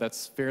I said,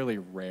 that's fairly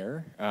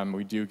rare.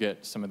 We do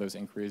get some of those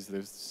inquiries.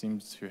 Those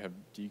seems to have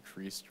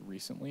decreased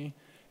recently.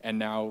 And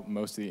now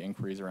most of the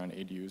inquiries around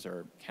ADUs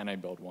are, can I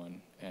build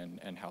one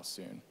and how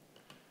soon?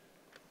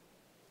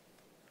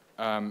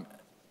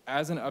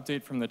 As an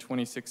update from the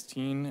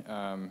 2016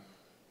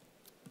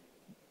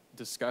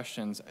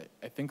 discussions,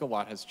 I think a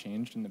lot has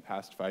changed in the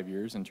past 5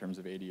 years in terms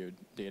of ADU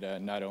data,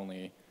 not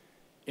only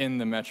in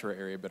the metro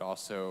area, but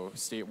also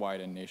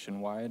statewide and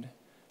nationwide.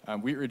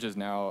 Wheat Ridge is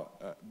now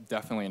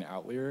definitely an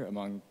outlier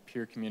among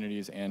peer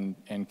communities and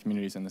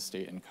communities in the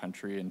state and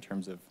country in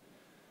terms of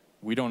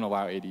we don't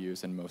allow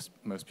ADUs, and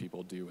most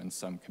people do in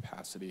some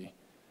capacity.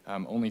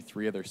 Only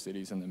 3 other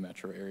cities in the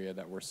metro area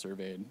that were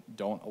surveyed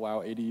don't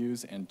allow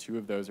ADUs, and 2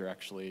 of those are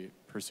actually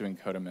pursuing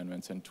code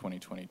amendments in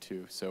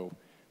 2022. So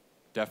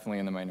definitely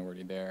in the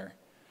minority there.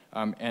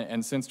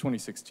 And since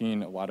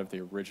 2016, a lot of the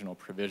original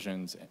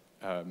provisions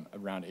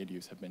around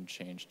ADUs have been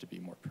changed to be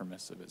more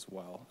permissive as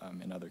well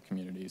in other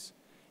communities.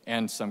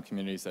 And some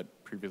communities that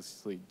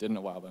previously didn't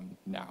allow them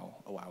now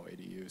allow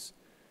ADUs.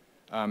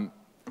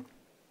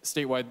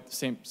 Statewide,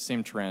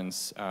 same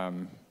trends.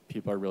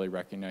 People are really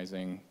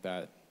recognizing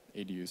that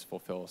ADUs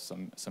fulfill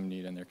some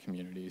need in their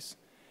communities.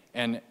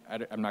 And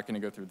I'm not going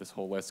to go through this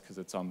whole list because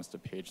it's almost a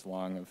page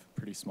long of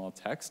pretty small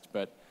text,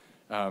 but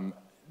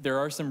there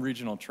are some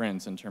regional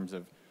trends in terms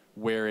of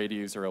where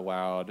ADUs are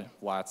allowed,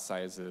 lot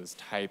sizes,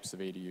 types of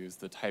ADUs,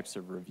 the types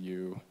of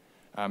review.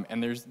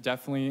 And there's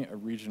definitely a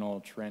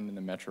regional trend in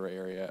the metro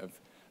area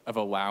of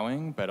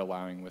allowing, but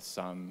allowing with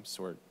some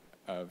sort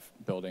of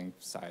building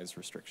size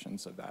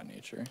restrictions of that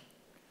nature.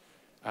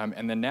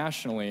 And then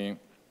nationally,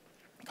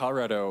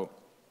 Colorado,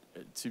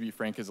 to be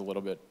frank, is a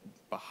little bit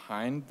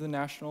behind the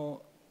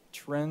national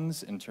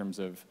trends in terms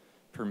of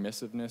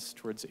permissiveness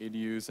towards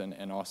ADUs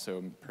and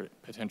also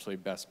potentially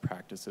best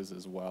practices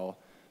as well.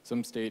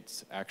 Some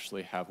states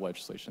actually have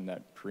legislation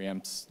that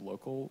preempts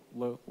local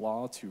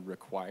law to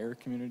require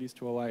communities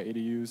to allow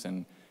ADUs,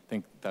 and I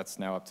think that's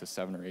now up to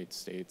 7 or 8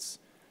 states.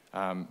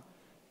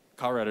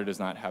 Colorado does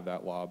not have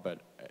that law,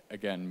 but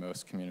again,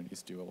 most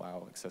communities do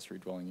allow accessory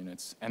dwelling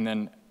units. And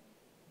then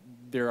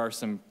there are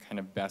some kind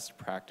of best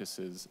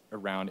practices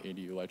around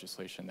ADU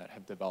legislation that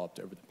have developed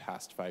over the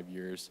past 5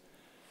 years.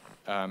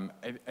 I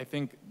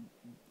think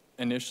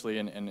initially,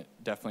 and it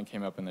definitely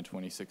came up in the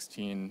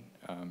 2016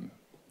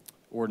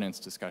 ordinance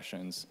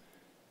discussions,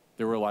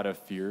 there were a lot of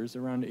fears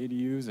around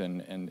ADUs,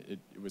 and it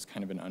was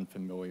kind of an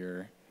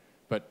unfamiliar,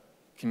 but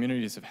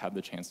communities have had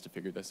the chance to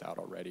figure this out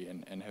already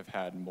and have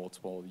had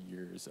multiple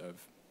years of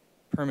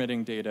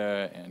permitting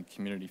data and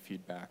community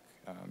feedback.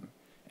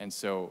 And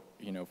so,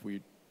 if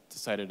we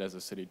decided as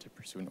a city to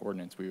pursue an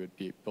ordinance, we would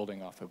be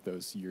building off of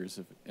those years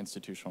of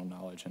institutional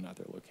knowledge in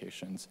other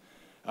locations.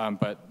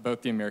 But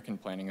both the American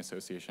Planning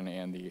Association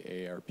and the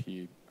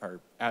AARP are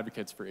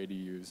advocates for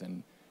ADUs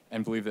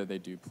and believe that they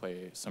do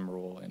play some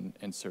role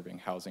in serving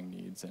housing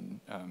needs and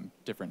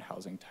different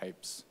housing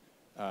types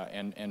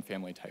and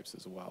family types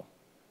as well.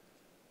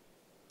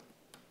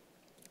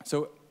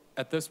 So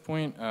at this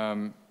point,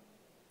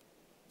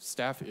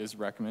 staff is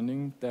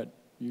recommending that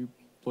you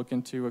look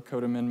into a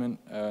code amendment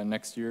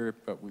next year,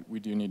 but we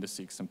do need to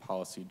seek some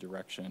policy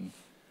direction.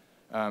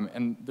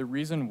 And the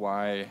reason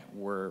why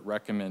we're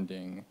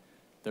recommending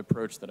the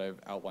approach that I've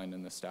outlined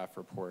in the staff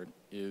report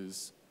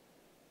is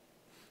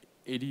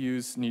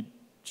ADUs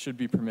should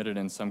be permitted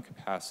in some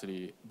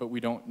capacity, but we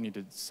don't need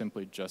to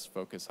simply just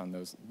focus on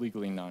those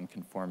legally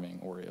non-conforming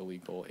or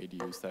illegal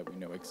ADUs that we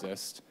know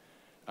exist.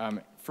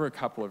 For a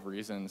couple of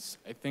reasons.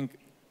 I think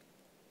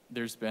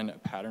there's been a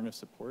pattern of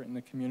support in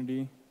the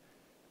community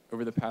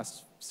over the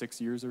past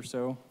 6 years or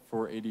so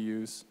for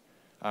ADUs.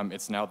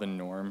 It's now the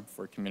norm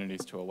for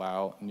communities to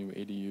allow new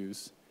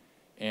ADUs.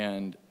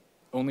 and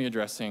only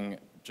addressing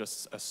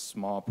just a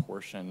small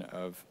portion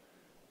of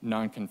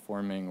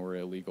non-conforming or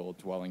illegal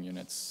dwelling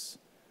units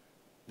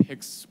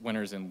picks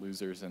winners and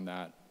losers in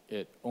that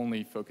it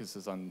only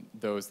focuses on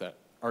those that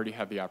already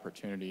have the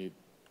opportunity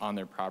on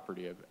their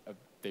property of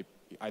they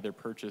either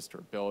purchased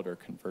or built or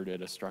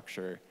converted a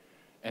structure.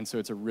 And so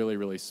it's a really,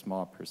 really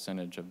small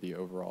percentage of the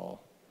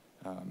overall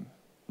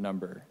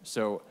number.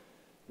 So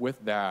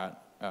with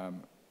that, I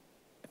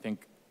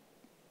think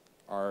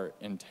our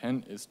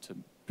intent is to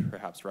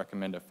perhaps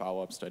recommend a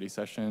follow-up study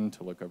session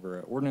to look over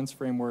an ordinance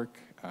framework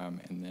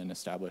and then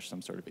establish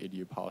some sort of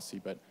ADU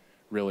policy. But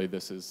really,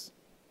 this is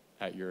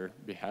at your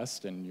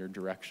behest and your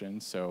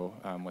direction. So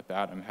with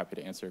that, I'm happy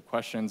to answer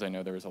questions. I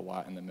know there was a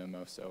lot in the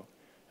memo, so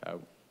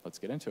let's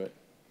get into it.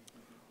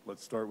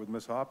 Let's start with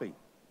Ms. Hoppy.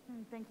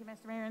 Thank you,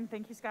 Mr. Mayor, and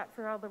thank you, Scott,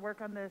 for all the work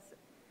on this.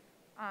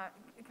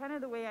 Kind of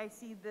the way I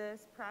see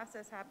this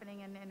process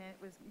happening, and it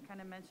was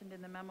kind of mentioned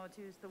in the memo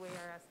too, is the way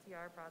our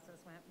STR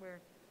process went, where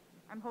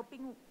I'm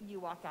hoping you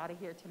walk out of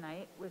here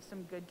tonight with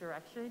some good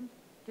direction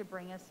to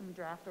bring us some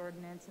draft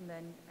ordinance, and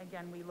then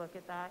again, we look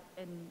at that,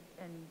 and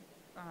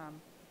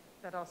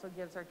that also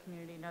gives our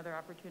community another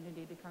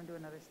opportunity to come to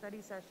another study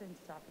session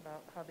to talk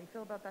about how they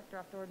feel about that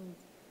draft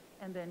ordinance,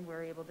 and then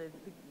we're able to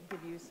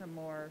give you some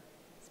more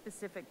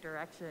specific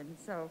direction.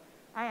 So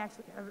I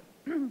actually have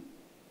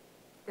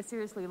a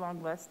seriously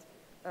long list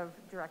of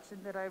direction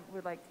that I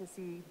would like to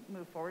see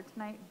move forward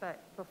tonight,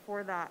 but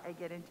before that I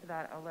get into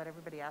that, I'll let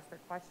everybody ask their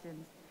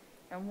questions.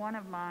 And one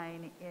of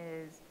mine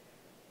is,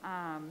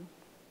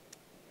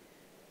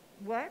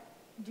 what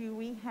do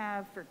we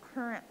have for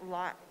current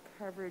lot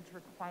coverage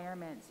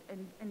requirements,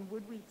 and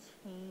would we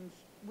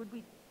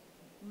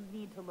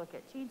need to look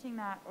at changing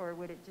that, or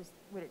would it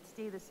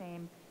stay the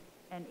same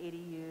and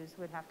ADUs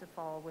would have to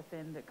fall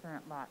within the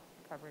current lot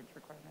coverage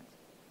requirements?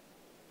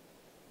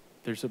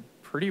 There's a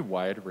pretty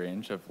wide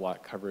range of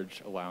lot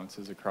coverage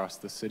allowances across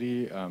the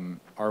city.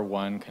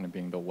 R1 kind of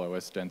being the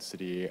lowest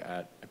density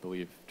at, I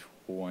believe,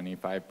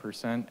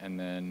 25%, and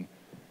then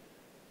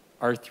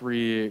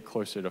R3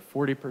 closer to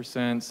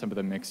 40%. Some of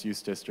the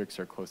mixed-use districts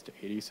are close to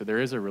 80%. So there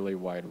is a really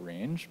wide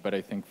range, but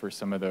I think for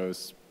some of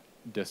those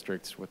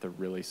districts with a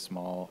really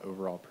small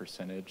overall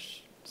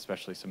percentage,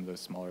 especially some of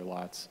those smaller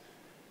lots,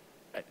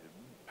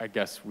 I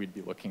guess we'd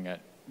be looking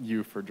at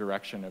you for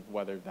direction of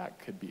whether that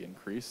could be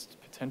increased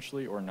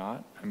potentially or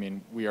not. I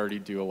mean, we already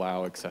do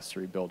allow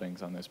accessory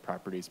buildings on those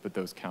properties, but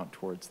those count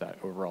towards that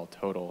overall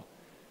total.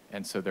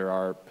 And so there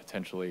are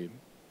potentially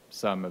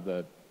some of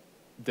the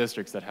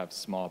districts that have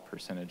small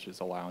percentages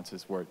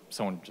allowances where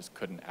someone just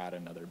couldn't add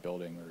another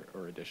building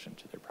or addition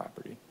to their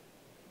property.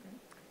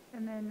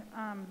 And then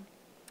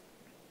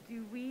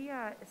do we,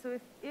 so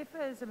if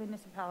as a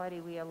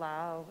municipality we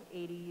allow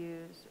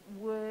ADUs,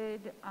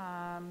 would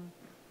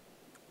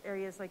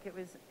areas like it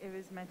was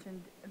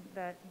mentioned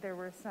that there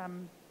were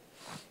some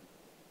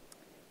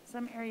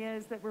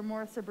areas that were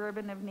more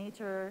suburban of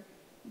nature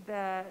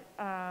that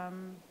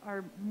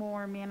are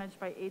more managed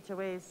by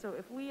HOAs. So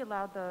if we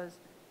allowed those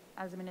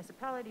as a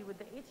municipality, would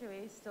the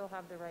HOAs still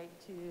have the right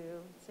to,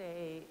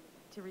 say,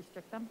 to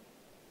restrict them?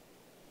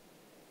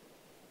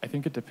 I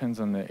think it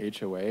depends on the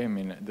HOA. I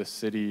mean, the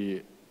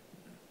city,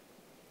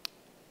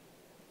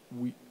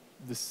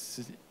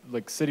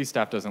 city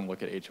staff doesn't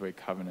look at HOA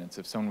covenants.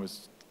 If someone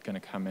was going to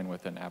come in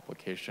with an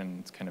application,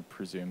 it's kind of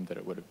presumed that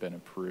it would have been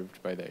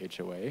approved by the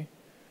HOA.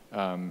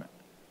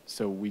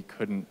 So we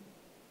couldn't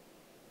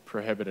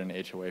prohibit an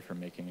HOA from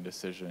making a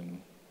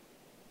decision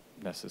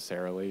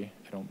necessarily,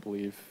 I don't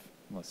believe,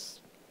 unless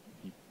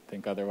you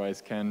think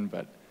otherwise, Ken.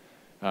 But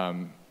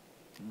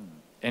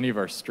any of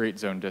our straight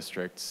zone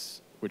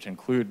districts, which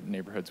include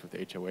neighborhoods with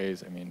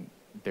HOAs, I mean,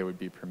 they would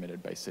be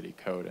permitted by city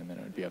code, and then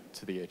it would be up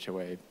to the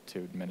HOA to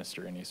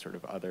administer any sort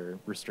of other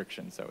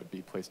restrictions that would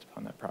be placed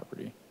upon that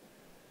property.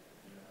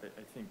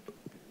 I think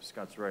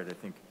Scott's right. I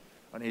think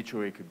an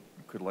HOA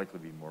could likely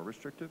be more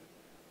restrictive,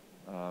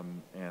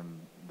 and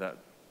that,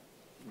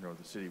 you know,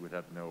 the city would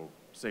have no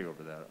say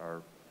over that.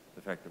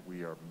 The fact that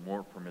we are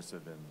more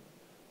permissive in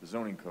the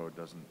zoning code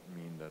doesn't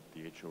mean that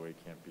the HOA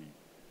can't be,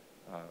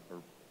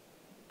 or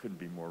couldn't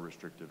be more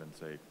restrictive and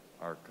say,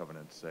 our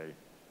covenants say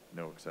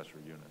no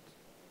accessory units.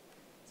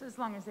 So as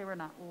long as they were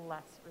not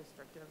less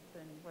restrictive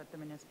than what the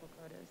municipal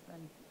code is,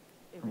 then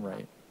it would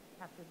Right.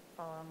 have to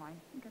fall in line.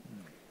 Okay.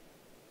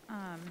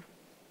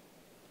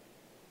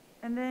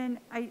 And then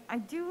I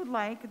do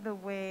like the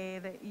way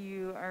that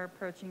you are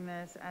approaching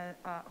this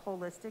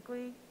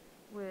holistically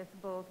with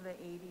both the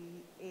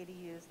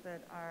ADUs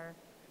that are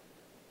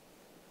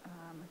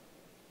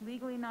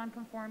legally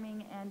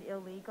non-conforming and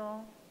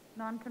illegal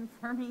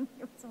non-conforming.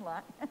 It's a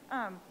lot.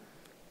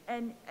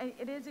 And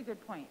it is a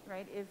good point,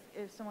 right?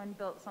 If someone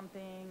built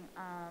something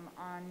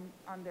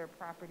on their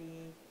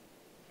property,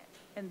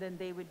 and then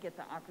they would get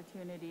the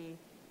opportunity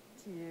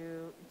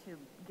to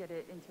get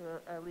it into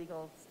a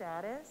legal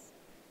status,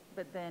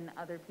 but then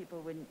other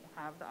people wouldn't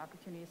have the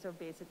opportunity. So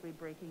basically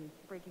breaking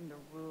the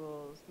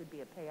rules would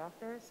be a payoff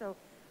there. So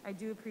I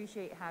do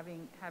appreciate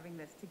having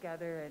this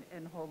together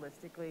and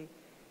holistically.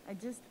 I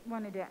just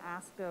wanted to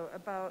ask though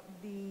about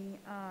the,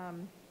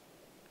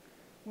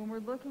 when we're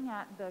looking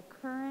at the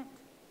current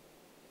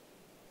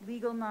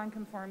legal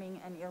non-conforming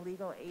and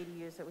illegal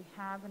ADUs that we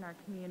have in our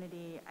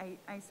community,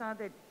 I saw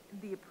that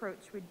the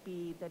approach would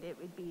be that it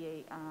would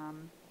be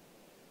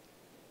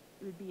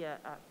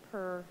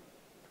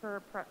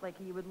like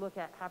you would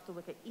have to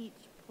look at each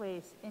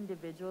place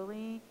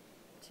individually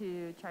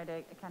to try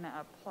to kind of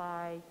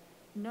apply,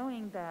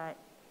 knowing that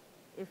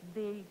if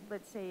they,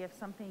 let's say if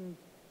something,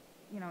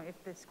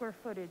 if the square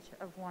footage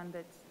of one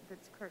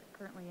that's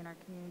currently in our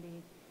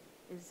community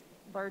is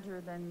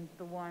larger than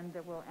the one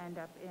that will end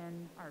up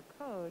in our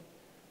code,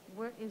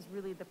 what is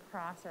really the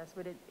process?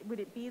 Would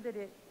it be that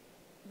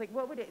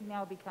what would it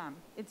now become?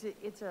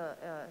 It's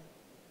a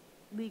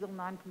legal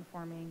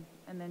non-conforming,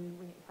 and then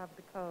we have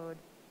the code.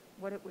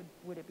 What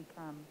would it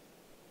become?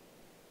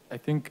 I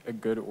think a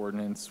good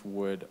ordinance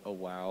would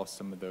allow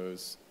some of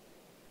those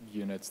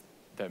units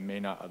that may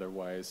not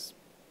otherwise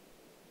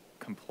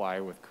comply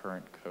with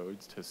current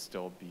codes to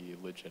still be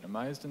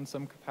legitimized in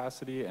some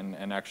capacity.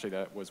 And actually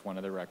that was one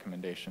of the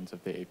recommendations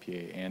of the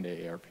APA and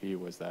AARP,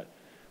 was that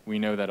we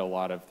know that a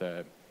lot of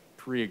the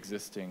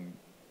pre-existing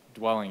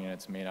dwelling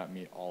units may not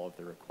meet all of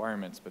the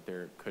requirements, but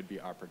there could be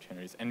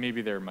opportunities. And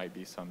maybe there might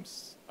be some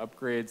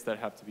upgrades that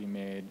have to be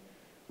made.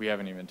 We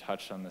haven't even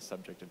touched on the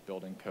subject of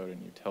building code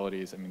and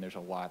utilities. I mean, there's a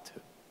lot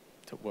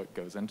to what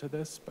goes into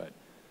this, but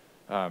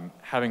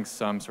having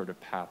some sort of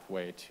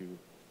pathway to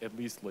at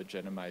least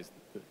legitimize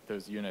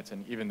those units,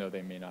 and even though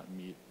they may not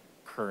meet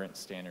current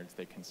standards,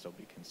 they can still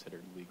be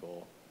considered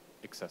legal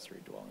accessory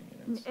dwelling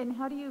units. And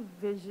how do you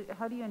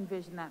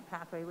envision that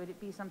pathway? Would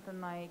it be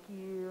something like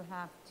you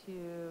have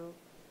to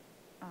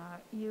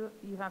you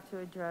have to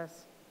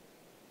address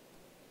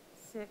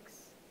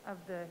 6 of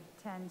the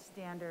 10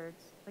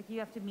 standards, like you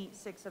have to meet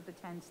 6 of the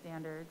 10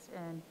 standards,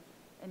 and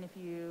if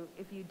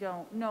you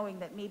don't, knowing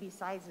that maybe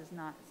size is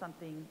not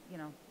something,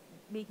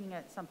 making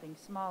it something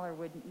smaller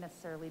wouldn't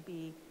necessarily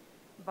be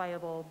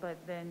viable, but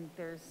then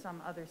there's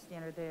some other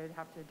standard they would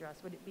have to address.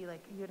 Would it be like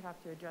you'd have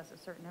to address a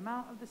certain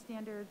amount of the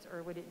standards,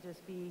 or would it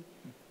just be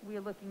we're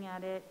looking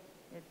at it,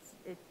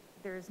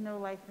 there's no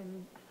life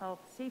and health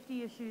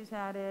safety issues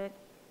at it,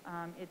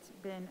 it's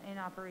been in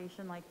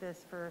operation like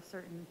this for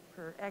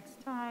X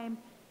time,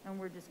 and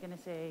we're just going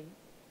to say,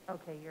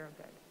 okay, you're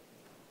good?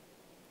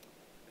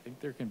 I think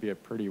there can be a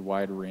pretty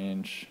wide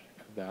range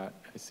of that.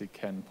 I see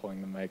Ken pulling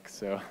the mic,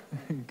 so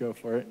go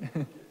for it.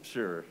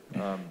 Sure.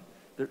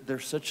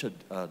 There's such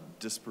a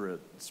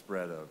disparate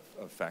spread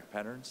of fact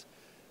patterns,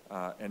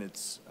 and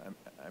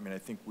I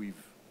think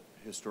we've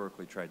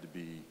historically tried to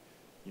be,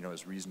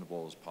 as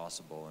reasonable as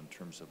possible in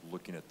terms of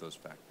looking at those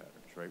fact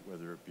patterns, right?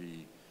 Whether it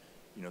be,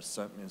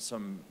 in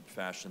some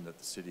fashion that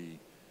the city,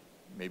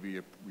 maybe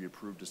we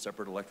approved a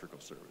separate electrical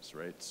service,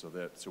 right? So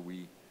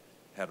we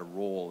had a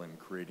role in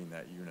creating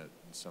that unit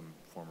in some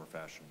form or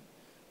fashion.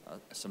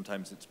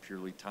 Sometimes it's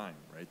purely time,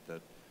 right?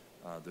 That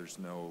there's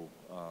no,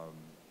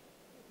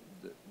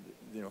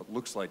 it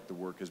looks like the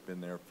work has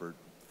been there for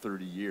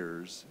 30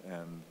 years,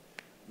 and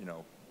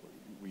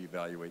we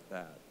evaluate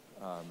that.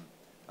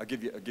 I'll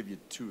give you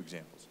 2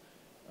 examples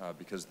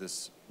because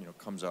this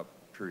comes up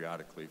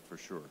periodically for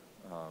sure.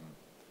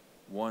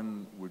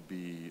 One would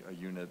be a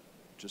unit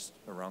just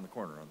around the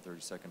corner on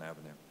 32nd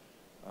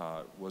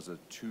Avenue. Was a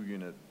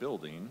 2-unit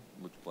building,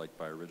 looked like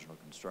by original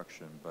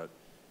construction, but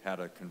had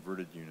a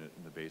converted unit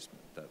in the basement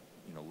that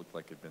looked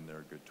like it had been there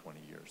a good 20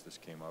 years. This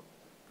came up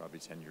probably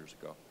 10 years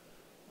ago.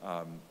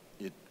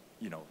 It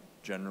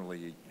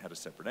generally had a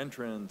separate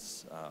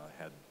entrance,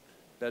 had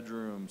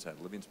bedrooms, had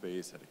living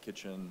space, had a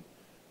kitchen,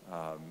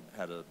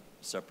 had a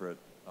separate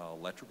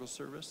electrical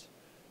service.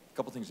 A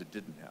couple things it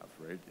didn't have,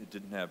 right? It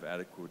didn't have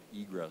adequate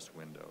egress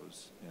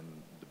windows in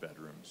the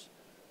bedrooms,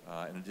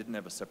 and it didn't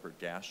have a separate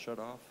gas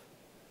shutoff.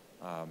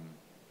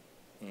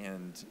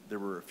 And there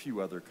were a few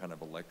other kind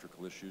of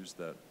electrical issues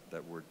that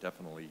were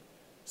definitely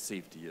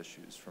safety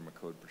issues from a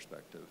code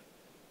perspective.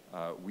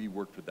 We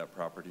worked with that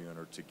property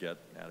owner to get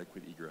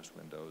adequate egress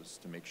windows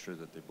to make sure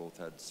that they both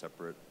had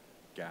separate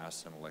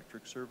gas and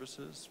electric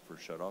services for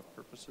shutoff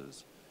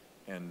purposes,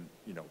 and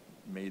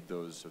made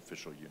those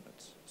official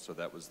units. So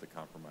that was the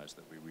compromise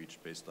that we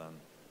reached based on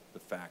the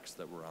facts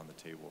that were on the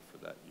table for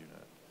that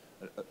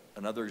unit.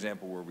 Another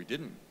example where we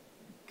didn't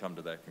come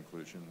to that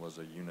conclusion was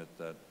a unit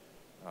that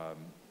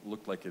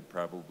looked like it had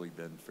probably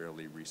been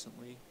fairly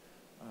recently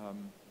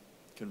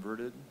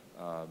converted,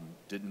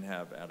 didn't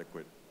have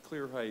adequate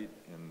clear height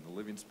in the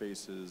living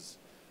spaces,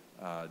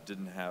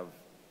 didn't have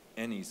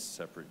any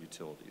separate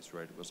utilities,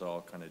 right? It was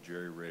all kind of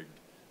jerry-rigged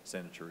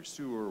sanitary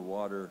sewer,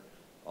 water,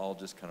 all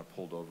just kind of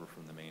pulled over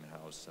from the main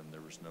house, and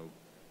there was no,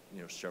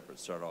 separate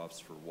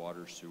shut-offs for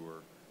water,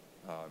 sewer,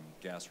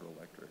 gas, or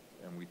electric.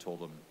 And we told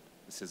them,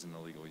 this is an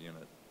illegal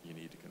unit, you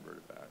need to convert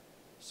it back.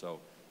 So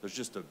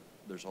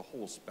there's a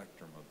whole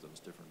spectrum of those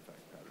different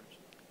fact patterns.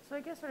 So I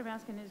guess what I'm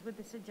asking is, would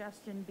the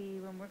suggestion be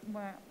when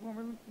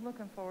we're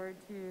looking forward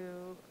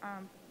to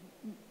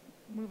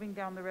moving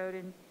down the road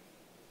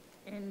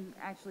and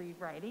actually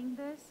writing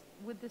this,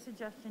 would the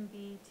suggestion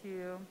be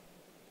to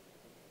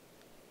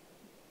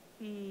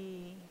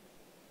be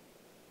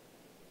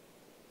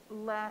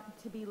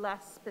to be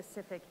less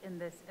specific in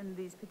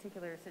these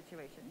particular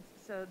situations,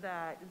 so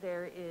that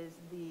there is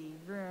the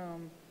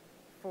room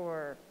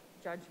for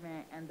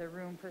judgment and the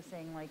room for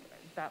saying, like,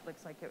 that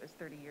looks like it was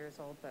 30 years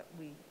old, but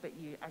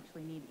you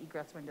actually need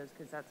egress windows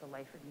because that's a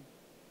life and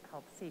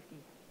health safety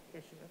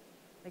issue.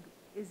 Like,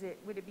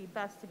 would it be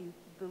best to be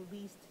the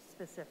least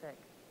specific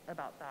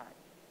about that?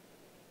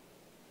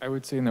 I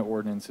would say in the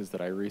ordinances that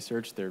I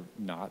researched, they're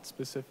not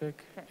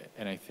specific, Okay.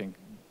 and I think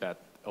that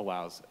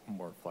allows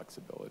more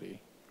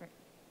flexibility. Great.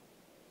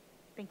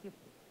 Thank you.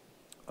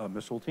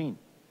 Ms. Hulteen?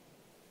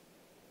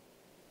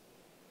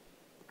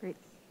 Great.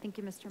 Thank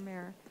you, Mr.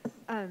 Mayor.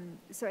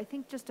 So I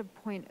think just a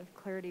point of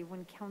clarity,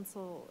 when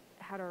council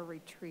had our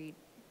retreat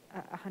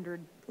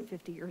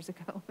 150 years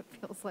ago, it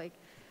feels like,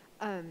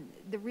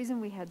 the reason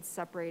we had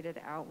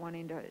separated out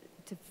wanting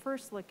to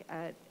first look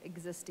at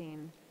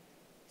existing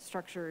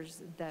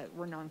structures that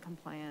were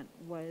non-compliant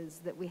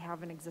was that we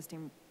have an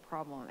existing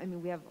problem. I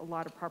mean, we have a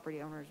lot of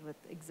property owners with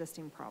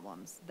existing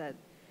problems that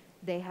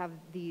they have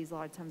these, a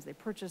lot of times they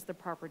purchase the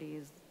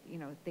properties, you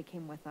know, they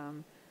came with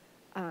them.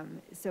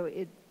 So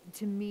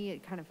to me,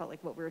 it kind of felt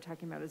like what we were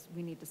talking about is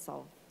we need to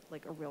solve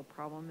like a real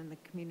problem in the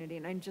community.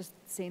 And I'm just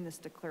saying this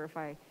to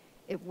clarify,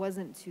 it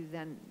wasn't to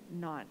then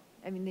not,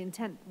 I mean, the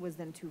intent was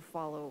then to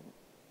follow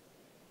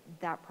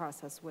that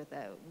process with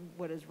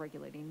what is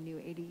regulating new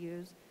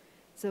ADUs.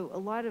 So a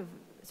lot of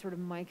sort of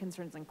my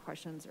concerns and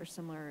questions are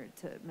similar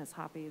to Ms.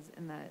 Hoppy's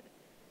in that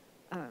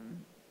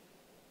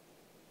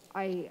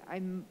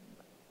I'm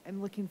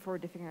looking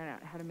forward to figuring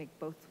out how to make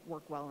both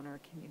work well in our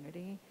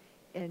community.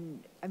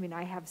 And I mean,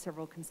 I have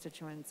several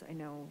constituents. I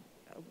know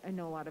a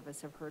lot of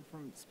us have heard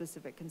from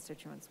specific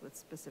constituents with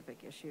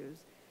specific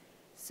issues.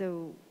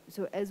 So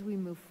as we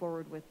move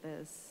forward with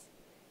this,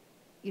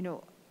 you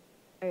know,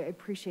 I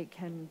appreciate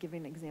Ken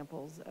giving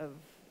examples of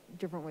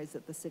different ways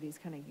that the city's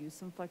kind of use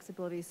some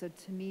flexibility. So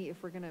to me,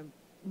 if we're going to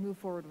move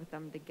forward with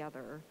them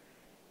together,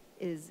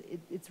 it's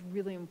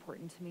really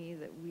important to me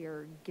that we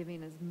are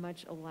giving as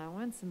much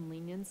allowance and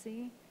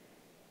leniency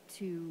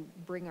to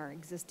bring our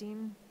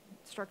existing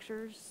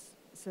structures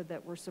so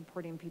that we're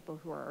supporting people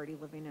who are already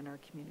living in our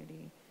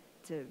community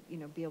to, you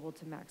know, be able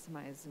to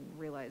maximize and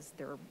realize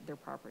their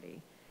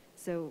property.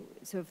 So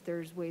if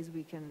there's ways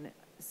we can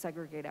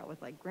segregate out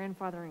with like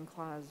grandfathering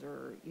clause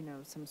or, you know,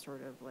 some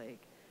sort of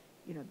like,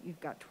 you know, you've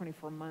got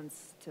 24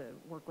 months to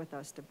work with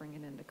us to bring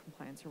it into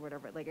compliance or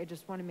whatever. Like, I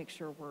just want to make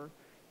sure we're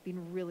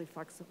being really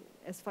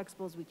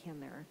flexible as we can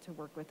there to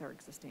work with our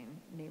existing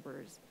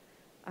neighbors.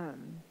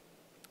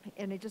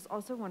 And I just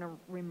also want to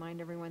remind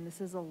everyone,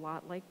 this is a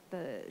lot like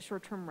the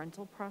short-term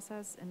rental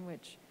process in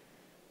which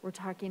we're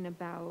talking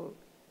about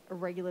a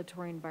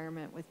regulatory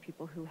environment with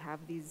people who have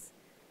these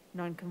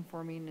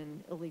non-conforming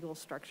and illegal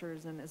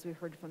structures. And as we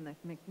heard from the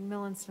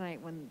McMillans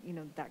tonight, when, you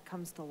know, that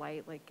comes to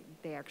light, like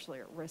they actually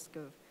are at risk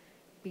of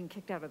being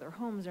kicked out of their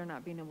homes or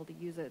not being able to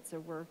use it. So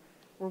we're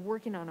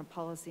working on a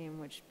policy in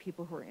which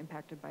people who are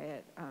impacted by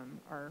it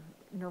are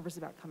nervous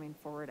about coming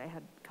forward. I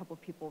had a couple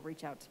of people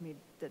reach out to me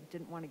that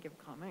didn't want to give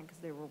comment because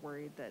they were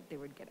worried that they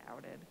would get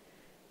outed.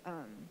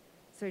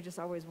 So I just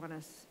always want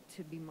us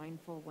to be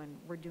mindful when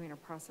we're doing a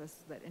process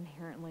that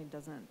inherently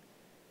doesn't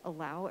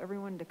allow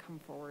everyone to come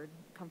forward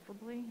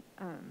comfortably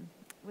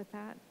with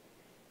that.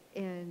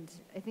 And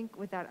I think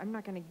with that, I'm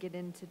not going to get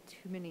into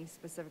too many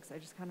specifics. I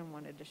just kind of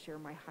wanted to share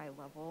my high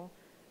level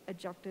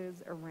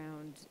objectives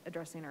around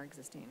addressing our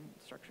existing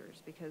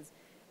structures, because,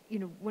 you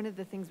know, one of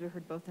the things we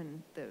heard both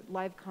in the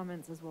live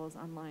comments as well as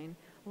online,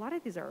 a lot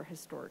of these are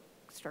historic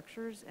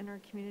structures in our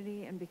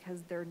community, and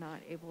because they're not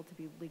able to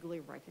be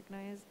legally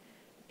recognized,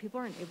 people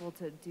aren't able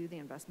to do the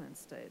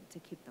investments to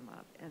keep them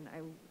up. And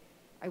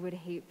I would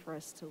hate for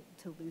us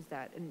to lose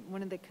that. And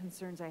one of the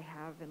concerns I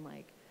have in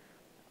like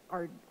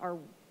our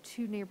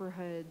two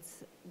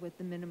neighborhoods with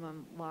the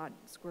minimum lot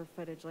square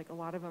footage, like a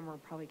lot of them are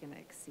probably going to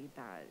exceed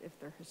that if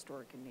they're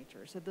historic in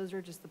nature. So those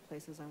are just the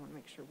places I want to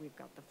make sure we've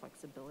got the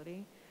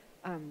flexibility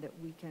that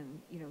we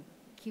can, you know,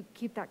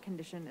 keep that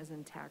condition as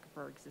intact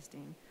for our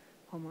existing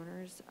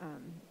homeowners,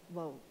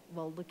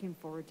 while looking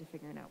forward to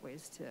figuring out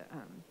ways to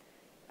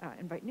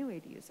invite new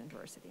ADUs into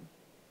our city.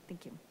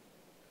 Thank you.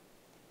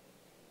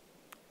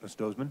 Ms.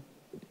 Dozman?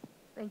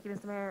 Thank you,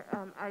 Mr. Mayor.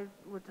 I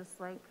would just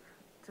like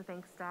to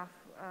thank staff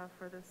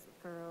for this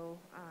thorough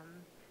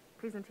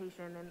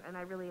presentation, and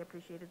I really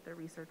appreciated the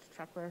research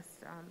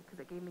checklist because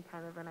it gave me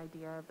kind of an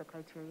idea of the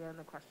criteria and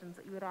the questions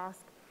that you would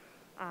ask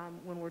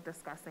when we're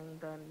discussing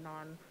the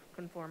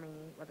non-conforming,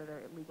 whether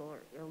they're legal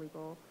or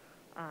illegal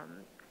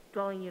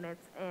dwelling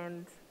units.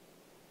 And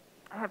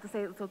I have to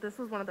say, so this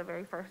was one of the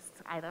very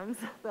first items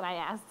that I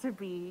asked to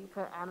be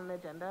put on an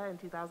agenda in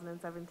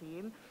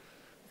 2017.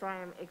 So I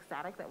am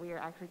ecstatic that we are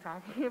actually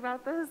talking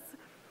about this.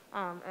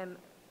 And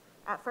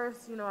at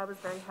first, you know, I was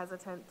very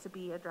hesitant to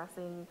be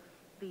addressing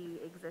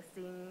the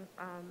existing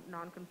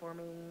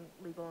non-conforming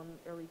legal and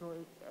illegal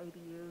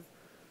ADUs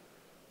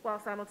while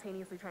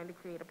simultaneously trying to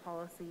create a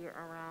policy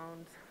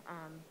around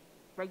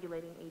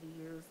regulating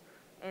ADUs.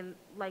 And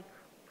like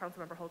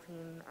Councilmember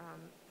Hulteen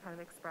kind of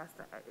expressed,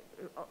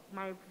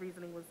 my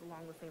reasoning was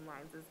along the same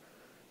lines, is,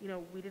 you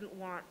know, we didn't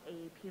want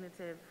a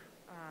punitive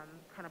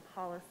kind of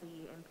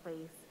policy in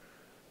place.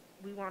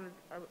 We wanted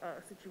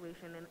a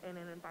situation and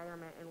an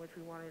environment in which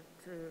we wanted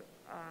to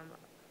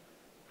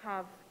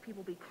have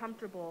people be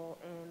comfortable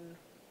in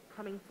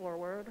coming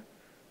forward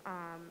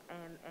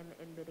and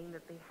admitting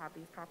that they have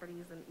these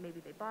properties and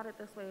maybe they bought it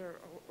this way or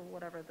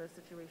whatever the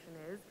situation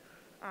is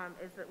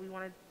that we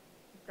wanted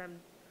them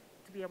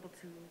to be able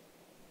to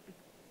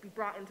be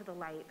brought into the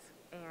light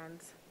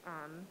and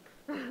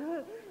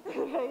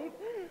right?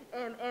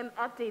 and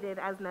updated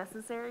as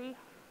necessary.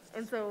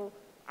 And so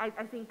I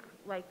think,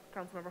 like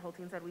Councilmember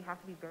Hulteen said, we have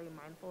to be very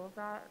mindful of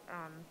that.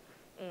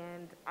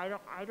 And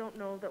I don't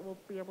know that we'll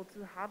be able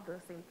to have the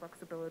same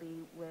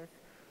flexibility with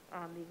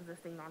the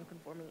existing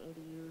non-conforming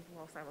ADUs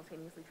while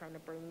simultaneously trying to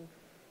bring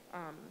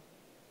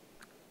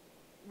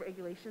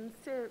regulations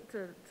to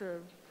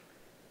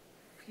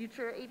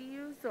future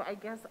ADUs. So I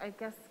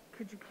guess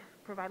could you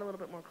provide a little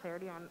bit more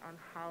clarity on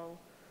how,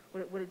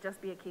 would it just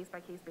be a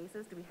case-by-case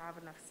basis? Do we have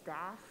enough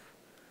staff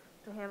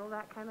to handle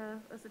that kind of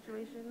a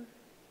situation?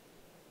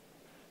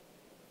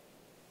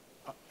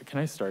 Can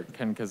I start,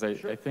 Ken? Because I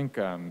think,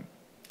 I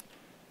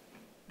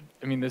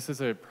mean, this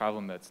is a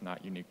problem that's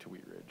not unique to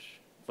Wheat Ridge.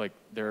 Like,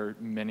 there are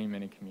many,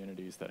 many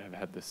communities that have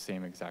had the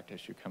same exact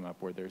issue come up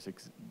where there's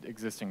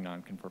existing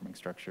non-conforming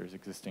structures,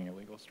 existing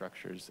illegal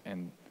structures,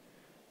 and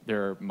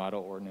there are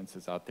model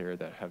ordinances out there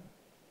that have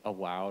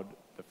allowed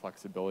the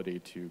flexibility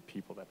to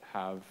people that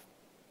have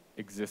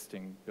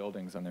existing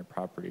buildings on their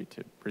property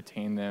to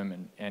retain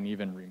them and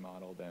even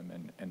remodel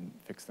them and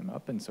fix them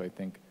up. And so I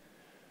think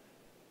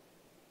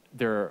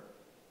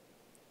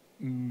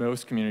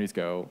most communities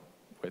go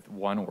with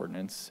one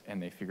ordinance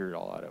and they figure it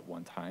all out at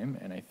one time.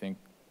 And I think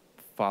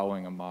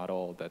following a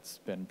model that's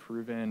been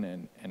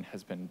proven and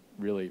has been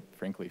really,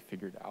 frankly,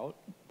 figured out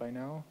by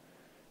now,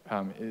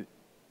 it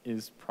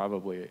is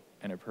probably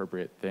an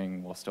appropriate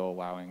thing while still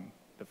allowing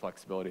the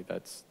flexibility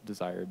that's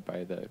desired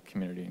by the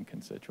community and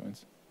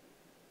constituents.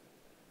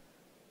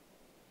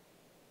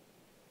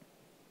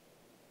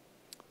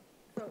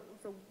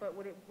 But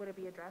would it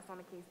be addressed on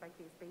a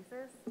case-by-case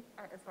basis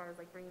as far as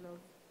like bringing those,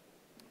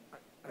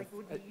 like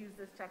would you use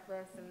this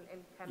checklist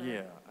and kind of?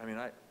 Yeah, I mean,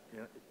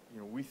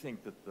 we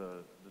think that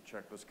the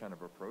checklist kind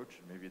of approach,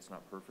 and maybe it's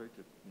not perfect,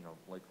 it,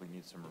 likely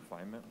needs some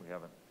refinement. We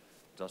haven't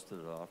dusted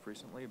it off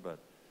recently, but,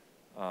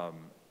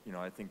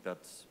 I think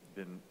that's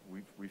been,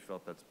 we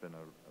felt that's been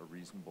a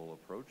reasonable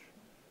approach.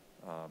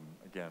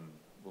 Again,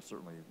 we'll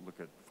certainly look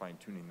at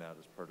fine-tuning that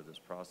as part of this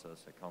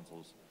process at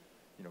council's,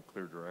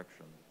 clear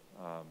direction.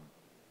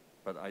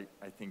 But I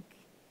think,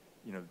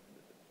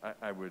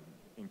 I would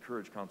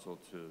encourage council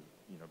to,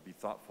 be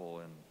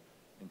thoughtful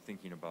in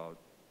thinking about,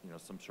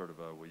 some sort of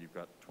well, you've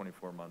got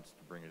 24 months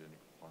to bring it into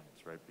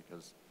compliance, right?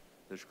 Because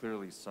there's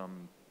clearly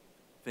some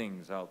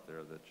things out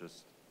there that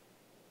just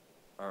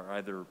are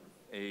either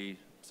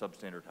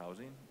substandard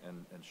housing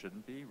and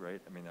shouldn't be,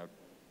 right? I mean,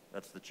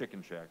 that's the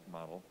chicken shack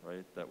model,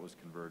 right? That was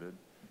converted,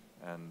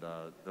 and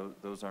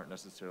those aren't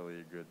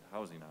necessarily a good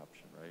housing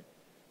option, right?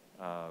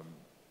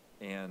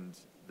 And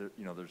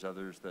there's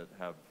others that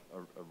have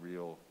a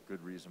real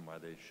good reason why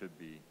they should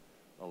be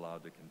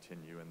allowed to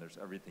continue, and there's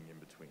everything in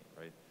between,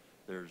 right?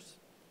 There's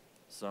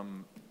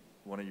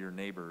one of your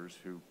neighbors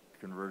who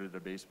converted a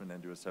basement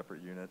into a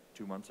separate unit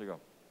 2 months ago,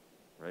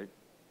 right?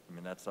 I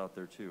mean, that's out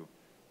there too.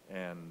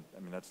 And I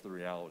mean, that's the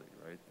reality,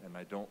 right? And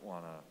I don't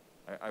want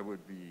to, I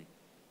would be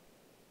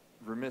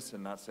remiss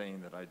in not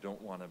saying that I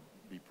don't want to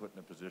be put in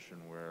a position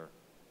where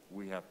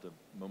we have to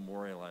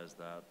memorialize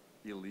that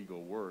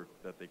illegal work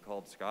that they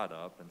called Scott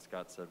up, and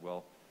Scott said,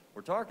 well,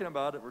 we're talking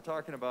about it,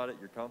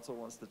 your council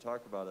wants to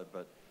talk about it,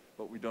 but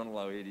we don't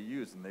allow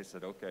ADUs. And they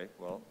said, okay,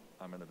 well,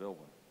 I'm going to build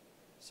one.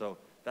 So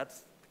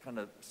that's kind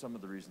of some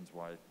of the reasons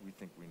why we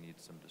think we need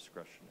some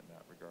discretion in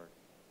that regard.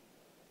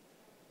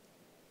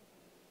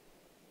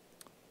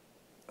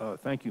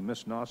 Thank you.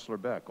 Ms.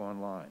 Nosler-Beck,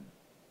 online.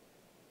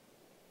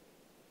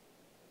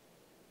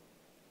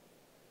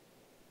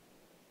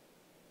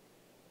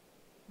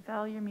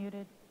 Val, you're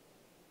muted.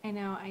 I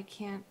know, I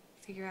can't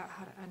figure out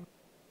how to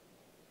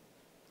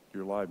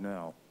You're live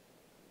now.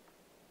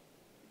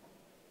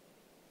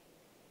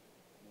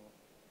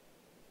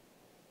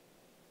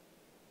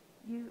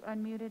 You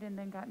unmuted and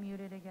then got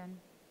muted again.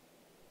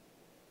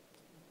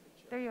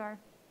 There you are.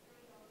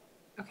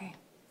 Okay,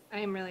 I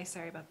am really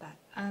sorry about that.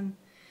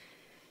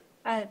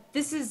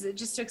 This is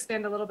just to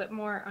expand a little bit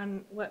more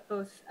on what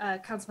both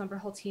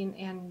Councilmember Hulteen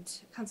and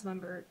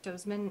Councilmember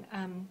Dozeman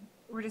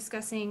were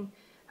discussing.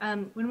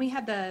 When we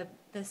had the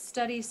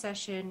study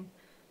session,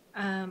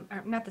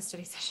 or not the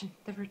study session,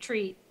 the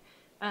retreat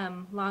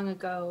long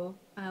ago,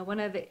 one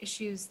of the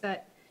issues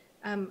that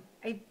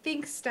I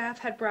think staff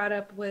had brought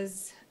up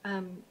was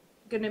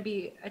going to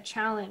be a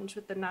challenge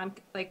with the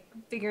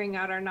figuring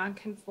out our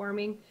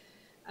non-conforming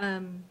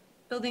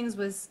buildings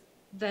was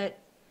that,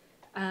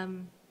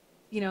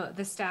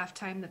 the staff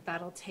time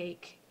that'll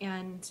take.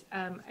 And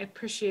I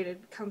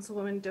appreciated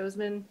Councilwoman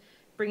Dozeman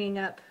bringing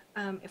up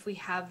if we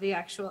have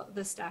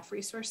the staff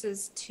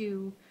resources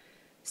to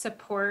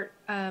support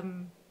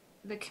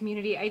the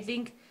community. I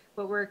think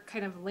what we're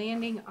kind of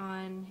landing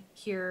on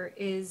here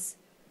is,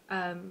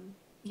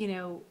 you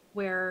know,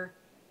 where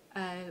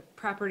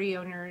property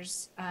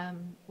owners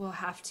will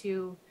have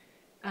to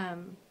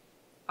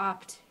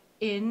opt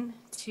in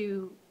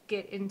to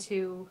get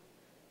into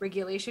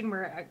regulation.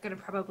 We're going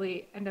to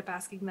probably end up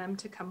asking them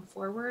to come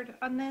forward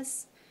on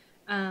this.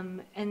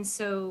 And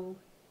so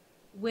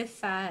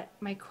with that,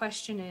 my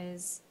question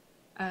is,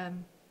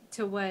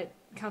 to what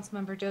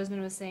Councilmember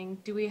Dozeman was saying,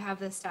 do we have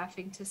the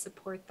staffing to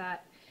support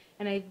that?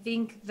 And I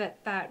think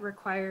that that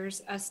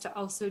requires us to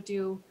also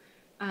do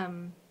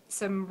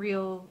some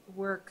real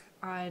work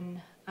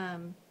on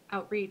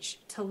outreach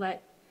to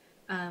let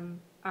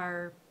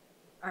our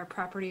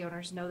property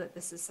owners know that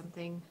this is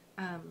something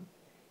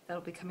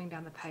that'll be coming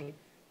down the pipe.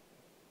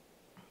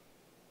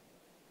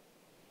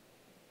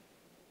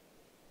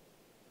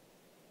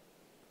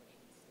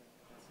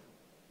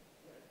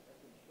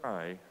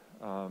 Try.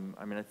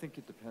 I mean, I think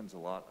it depends a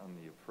lot on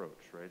the approach,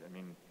 right? I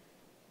mean,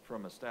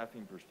 from a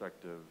staffing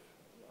perspective,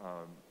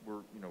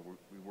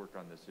 we work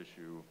on this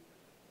issue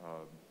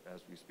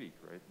as we speak,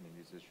 right? I mean,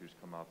 these issues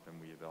come up and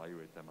we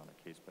evaluate them on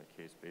a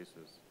case-by-case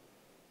basis.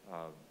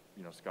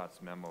 You know,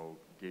 Scott's memo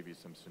gave you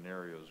some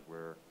scenarios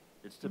where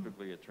it's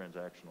typically a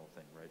transactional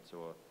thing, right?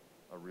 So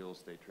a real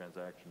estate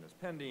transaction is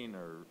pending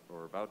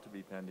or about to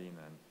be pending,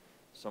 and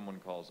someone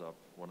calls up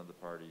one of the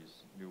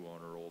parties, new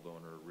owner, old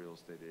owner, real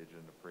estate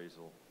agent,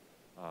 appraisal,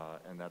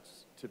 and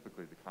that's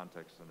typically the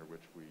context under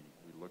which we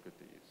look at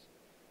these.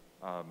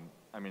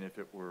 I mean, if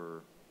it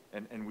were,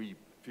 and we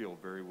feel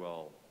very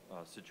well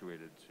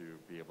situated to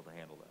be able to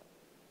handle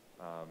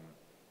that.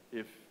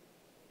 If,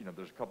 you know,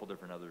 there's a couple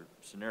different other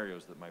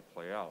scenarios that might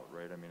play out,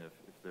 right? I mean,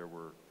 if there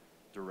were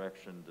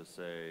direction to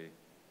say,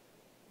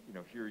 you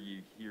know, hear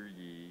ye,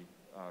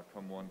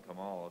 come one, come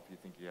all, if you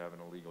think you have an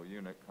illegal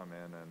unit, come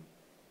in and,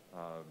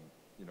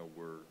 you know,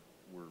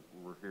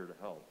 we're here to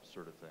help,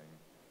 sort of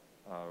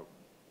thing.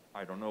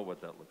 I don't know what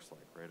that looks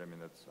like, right? I mean,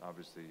 that's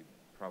obviously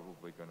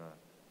probably going to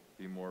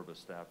be more of a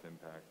staff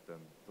impact than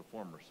the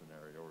former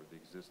scenario or the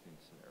existing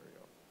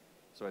scenario.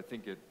 So I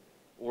think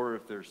or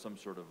if there's some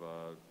sort of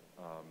a,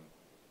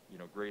 you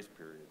know, grace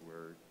period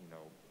where, you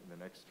know, in the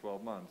next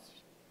 12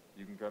 months,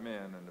 you can come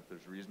in, and if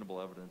there's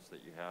reasonable evidence that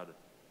you had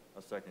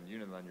a second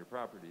unit on your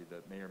property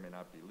that may or may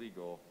not be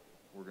legal,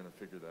 we're going to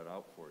figure that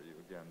out for you.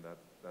 Again,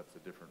 that's a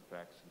different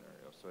fact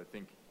scenario. So I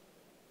think,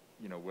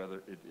 you know,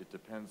 whether it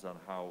depends on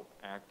how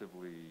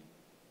actively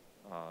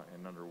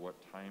and under what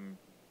time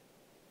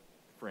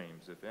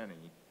frames, if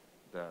any,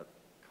 that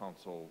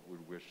council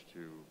would wish to,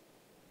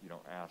 you know,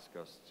 ask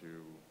us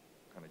to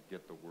kind of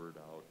get the word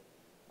out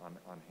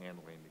on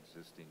handling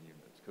existing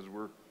units, because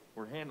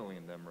we're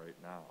handling them right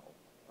now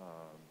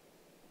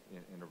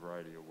in a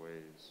variety of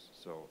ways.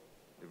 So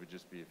it would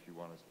just be if you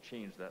want to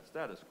change that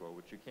status quo,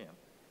 which you can,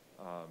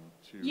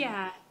 to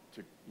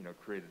you know,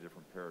 create a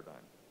different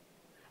paradigm.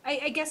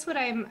 I guess what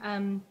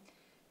I'm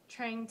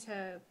trying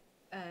to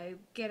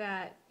get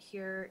at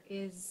here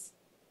is,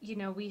 you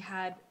know, we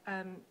had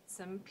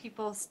some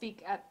people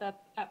speak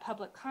at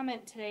public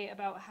comment today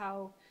about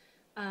how,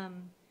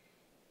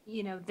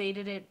 you know, they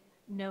didn't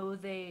know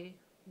they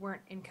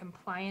weren't in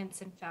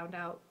compliance and found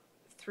out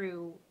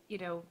through, you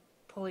know,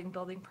 pulling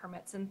building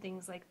permits and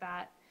things like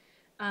that.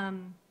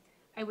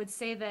 I would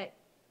say that,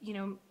 you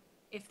know,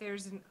 if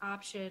there's an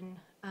option,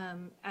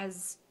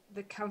 as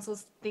the council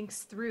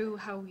thinks through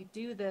how we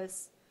do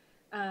this,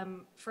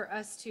 for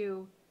us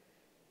to,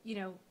 you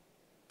know,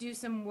 do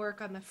some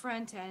work on the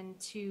front end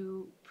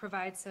to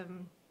provide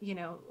some, you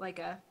know, like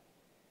a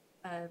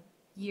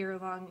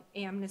year-long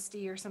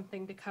amnesty or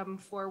something to come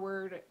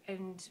forward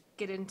and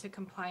get into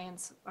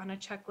compliance on a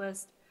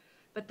checklist,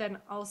 but then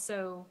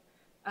also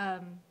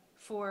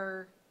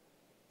for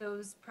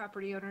those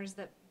property owners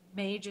that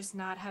may just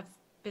not have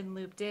been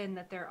looped in,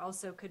 that there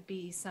also could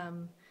be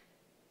some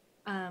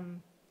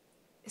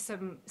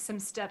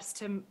steps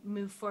to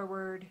move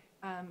forward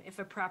if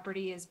a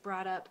property is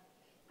brought up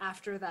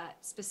after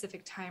that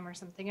specific time or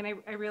something. And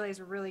I realize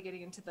we're really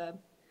getting into the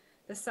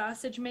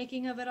sausage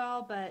making of it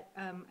all, but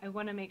I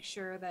want to make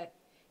sure that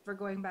if we're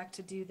going back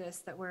to do this,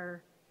 that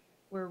we're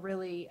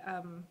really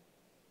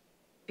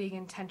being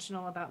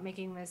intentional about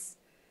making this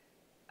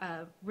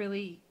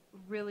really,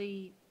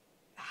 really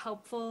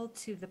helpful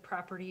to the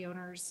property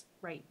owners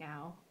right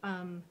now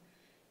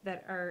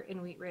that are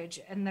in Wheat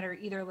Ridge and that are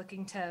either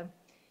looking to,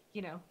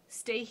 you know,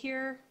 stay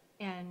here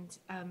and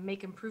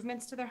make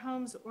improvements to their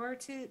homes or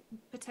to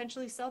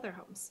potentially sell their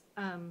homes.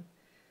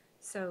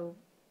 So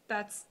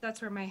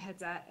that's where my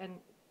head's at. And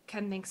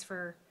Ken, thanks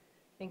for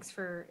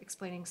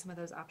explaining some of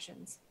those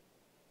options.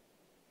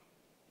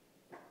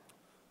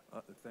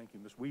 Thank you.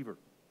 Ms. Weaver.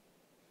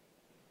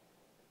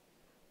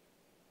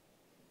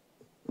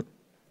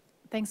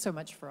 Thanks so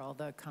much for all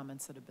the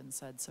comments that have been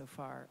said so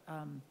far.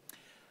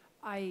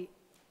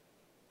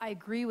 I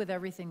agree with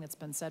everything that's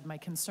been said. My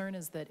concern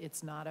is that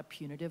it's not a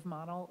punitive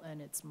model and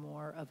it's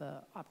more of an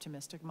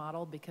optimistic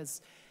model,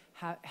 because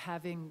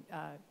having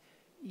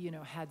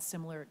had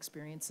similar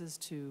experiences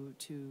to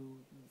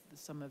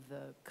some of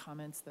the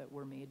comments that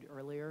were made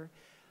earlier.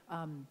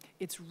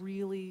 It's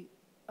really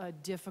a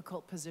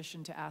difficult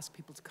position to ask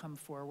people to come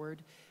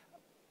forward,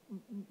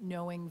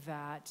 knowing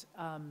that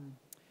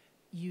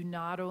you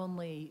not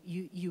only,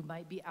 you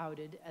might be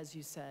outed, as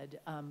you said,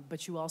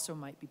 but you also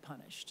might be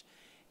punished.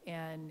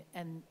 And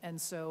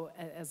so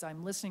as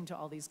I'm listening to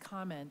all these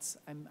comments,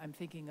 I'm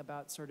thinking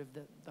about sort of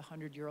the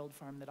 100-year-old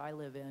farm that I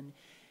live in,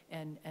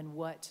 and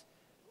what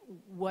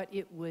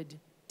it would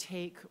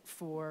take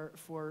for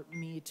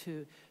me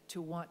to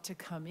want to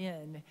come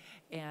in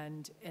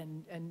and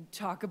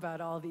talk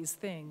about all these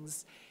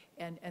things.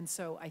 And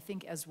so I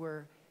think as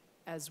we're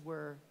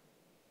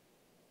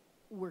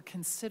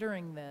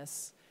considering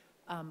this,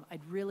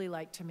 I'd really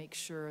like to make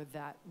sure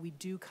that we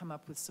do come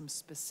up with some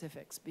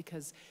specifics,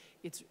 because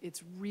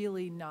it's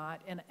really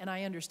not, and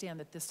I understand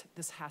that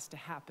this has to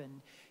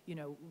happen,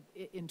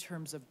 in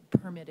terms of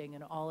permitting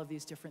and all of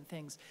these different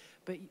things,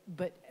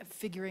 but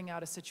figuring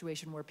out a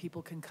situation where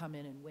people can come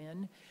in and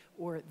win,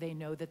 or they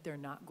know that they're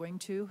not going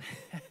to,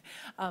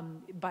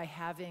 by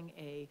having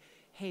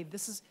hey,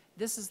 this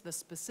is the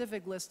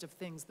specific list of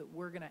things that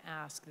we're going to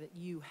ask that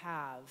you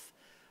have,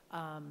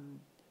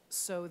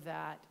 so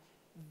that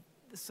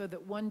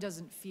one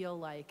doesn't feel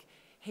like,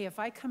 hey, if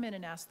I come in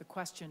and ask the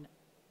question,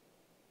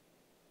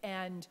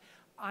 and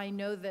I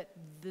know that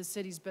the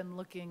city's been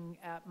looking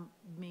at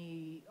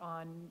me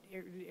on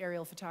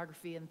aerial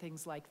photography and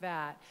things like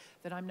that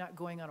I'm not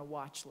going on a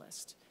watch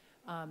list.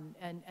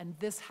 And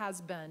this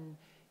has been,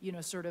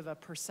 sort of a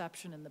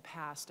perception in the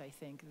past, I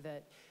think,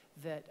 that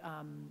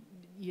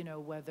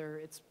whether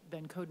it's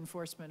been code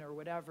enforcement or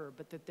whatever,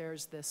 but that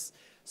there's this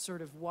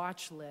sort of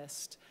watch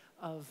list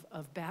of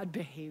bad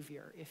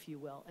behavior, if you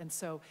will. And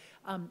so,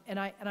 and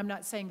I'm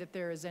not saying that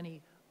there is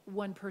any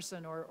one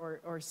person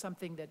or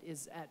something that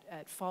is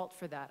at fault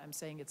for that. I'm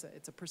saying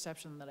it's a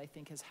perception that I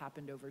think has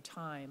happened over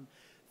time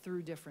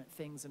through different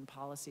things and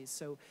policies.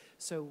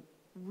 So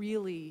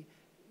really,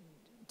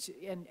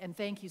 and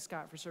thank you,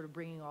 Scott, for sort of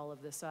bringing all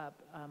of this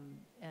up,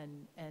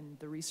 and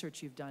the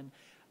research you've done.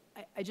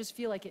 I just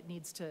feel like it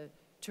needs to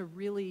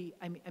really,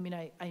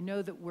 I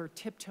know that we're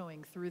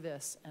tiptoeing through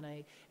this, and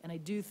I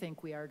do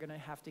think we are going to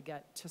have to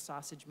get to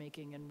sausage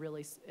making and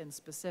really in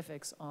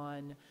specifics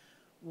on,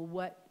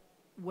 well,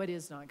 what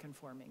is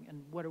nonconforming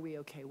and what are we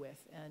okay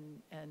with,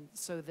 and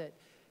so that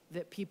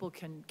people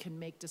can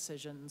make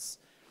decisions,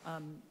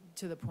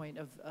 to the point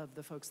of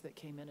the folks that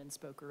came in and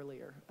spoke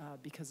earlier,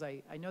 because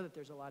I know that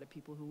there's a lot of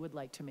people who would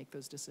like to make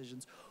those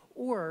decisions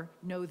or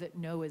know that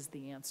no is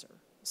the answer.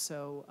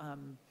 So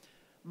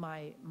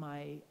my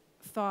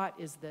thought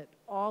is that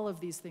all of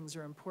these things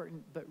are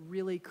important, but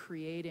really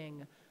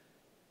creating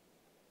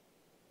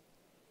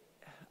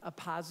a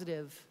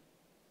positive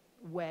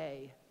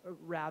way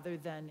rather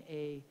than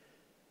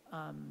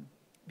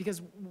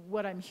because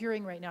what I'm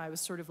hearing right now, I was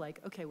sort of like,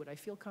 okay, would I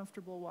feel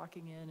comfortable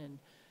walking in and,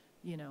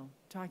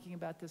 talking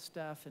about this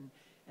stuff? And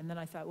then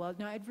I thought, well,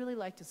 no, I'd really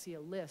like to see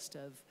a list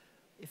of,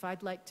 if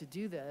I'd like to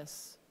do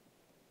this,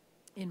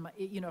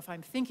 if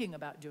I'm thinking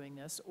about doing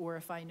this, or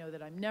if I know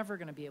that I'm never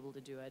going to be able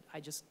to do it, I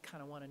just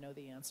kind of want to know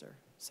the answer.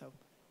 So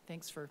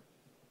thanks for.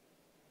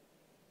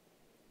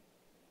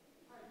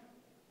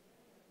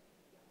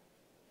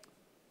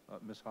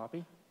 Ms.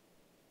 Hoppy?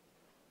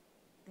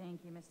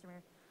 Thank you, Mr.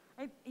 Mayor.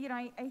 I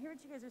hear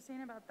what you guys are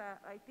saying about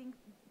that. I think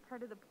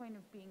part of the point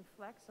of being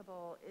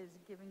flexible is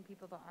giving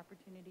people the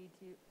opportunity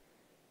to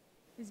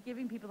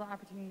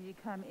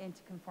come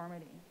into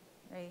conformity.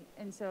 Right,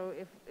 and so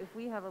if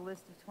we have a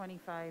list of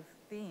 25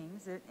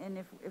 things, and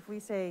if we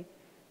say,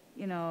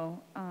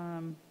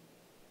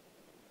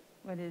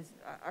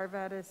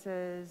 Arvada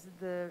says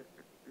the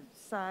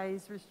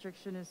size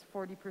restriction is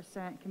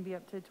 40%, can be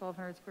up to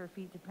 1,200 square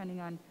feet depending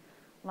on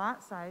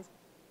lot size.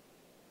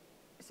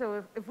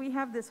 So if we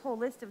have this whole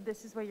list of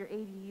this is what your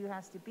ADU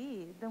has to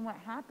be, then what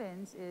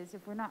happens is,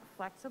 if we're not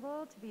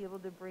flexible to be able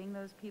to bring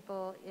those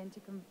people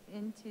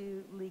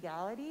into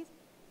legalities,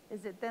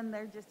 is that then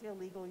they're just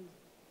illegally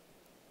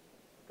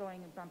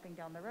going and bumping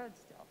down the road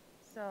still.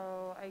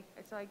 So I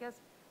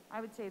guess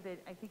I would say that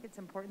I think it's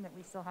important that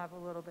we still have a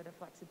little bit of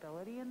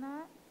flexibility in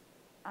that.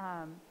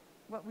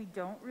 What we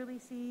don't really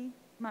see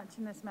much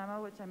in this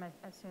memo, which I'm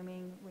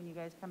assuming when you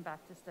guys come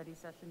back to study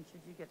session,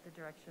 should you get the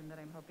direction that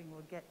I'm hoping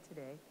we'll get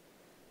today,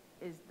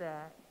 is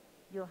that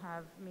you'll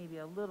have maybe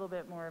a little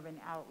bit more of an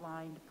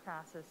outlined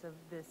process of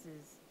this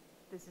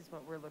is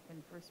what we're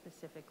looking for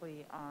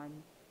specifically on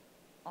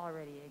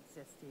already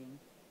existing.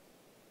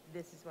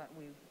 This is what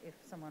if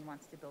someone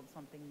wants to build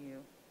something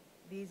new,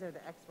 these are the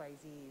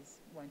XYZs,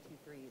 1,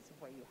 2, 3s of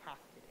what you have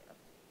to do.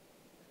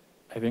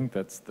 I think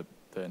that's the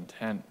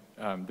intent.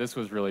 This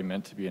was really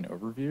meant to be an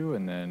overview,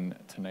 and then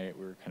tonight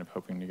we were kind of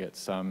hoping to get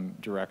some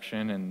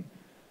direction,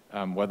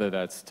 and whether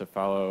that's to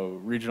follow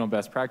regional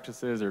best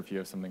practices or if you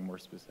have something more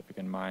specific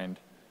in mind.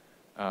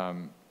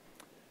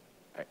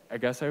 I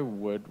guess I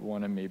would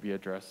want to maybe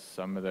address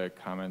some of the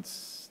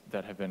comments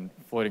that have been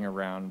floating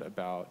around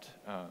about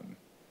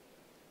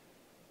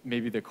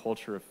maybe the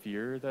culture of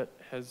fear that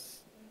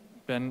has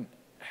been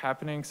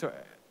happening. So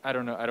I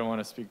don't know, I don't want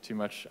to speak too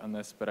much on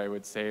this, but I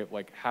would say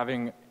like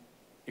having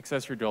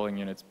accessory dwelling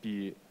units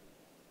be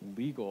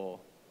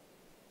legal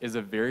is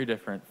a very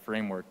different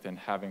framework than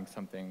having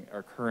something,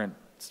 our current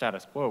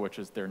status quo, which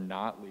is they're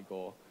not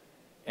legal.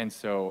 And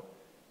so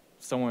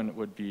someone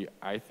would be,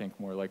 I think,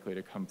 more likely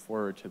to come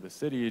forward to the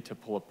city to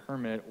pull a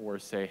permit or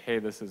say, hey,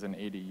 this is an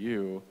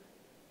ADU,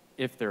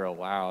 if they're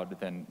allowed,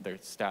 than the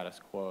status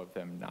quo of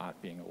them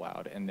not being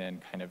allowed. And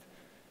then kind of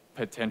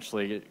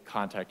potentially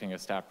contacting a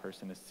staff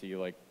person to see,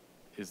 like,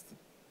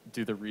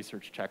 do the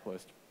research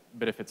checklist.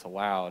 But if it's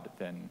allowed,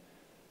 then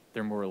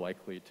they're more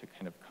likely to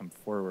kind of come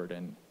forward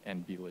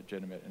and be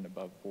legitimate and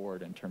above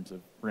board in terms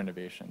of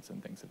renovations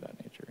and things of that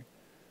nature.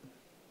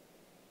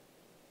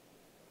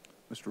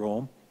 Mr.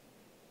 Olm?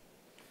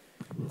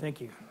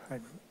 Thank you. I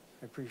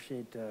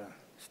appreciate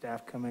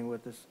staff coming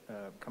with us,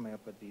 coming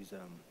up with these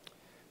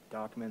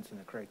documents and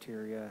the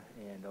criteria,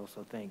 and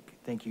also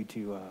thank you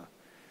to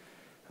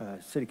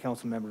city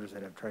council members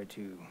that have tried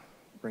to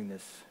bring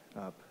this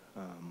up.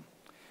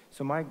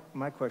 So my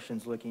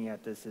questions looking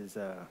at this is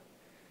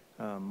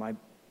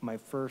my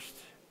first,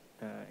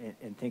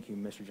 and thank you,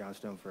 Mr.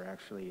 Johnstone, for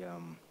actually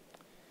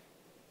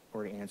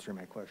already answering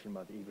my question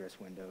about the egress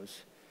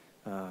windows.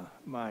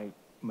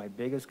 My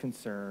biggest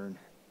concern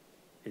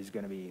is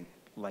going to be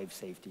life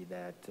safety,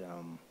 that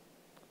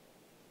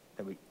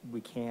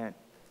we can't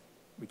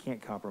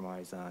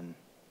compromise on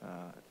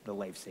the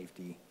life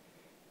safety.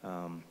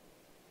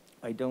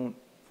 I don't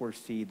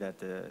foresee that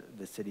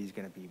the city's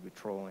going to be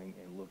patrolling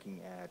and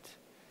looking at,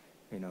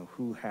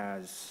 who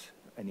has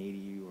an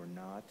ADU or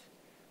not.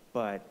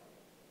 But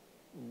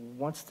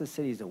once the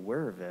city's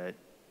aware of it,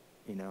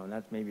 and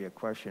that's maybe a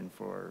question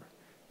for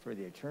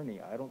the attorney,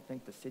 I don't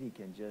think the city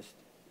can just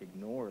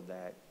ignore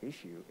that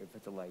issue if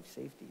it's a life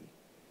safety.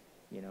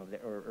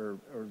 Or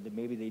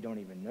maybe they don't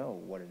even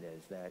know what it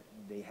is, that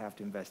they have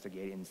to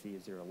investigate and see,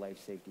 is there a life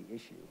safety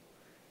issue?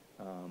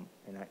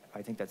 And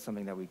I think that's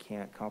something that we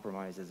can't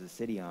compromise as a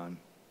city on.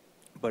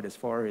 But as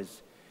far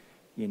as,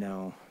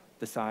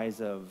 the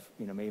size of,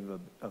 maybe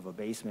of a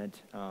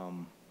basement,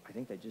 I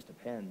think that just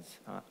depends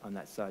on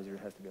that size. There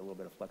has to be a little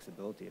bit of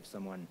flexibility. If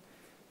someone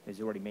has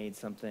already made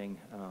something,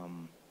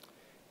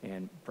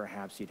 and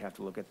perhaps you'd have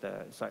to look at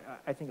so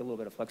I think a little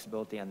bit of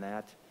flexibility on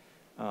that.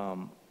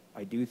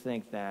 I do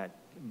think that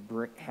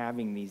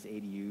having these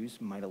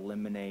ADUs might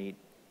eliminate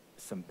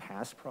some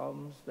past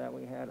problems that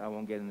we had. I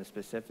won't get into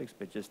specifics,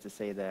 but just to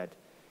say that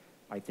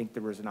I think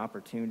there was an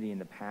opportunity in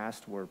the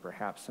past where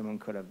perhaps someone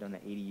could have done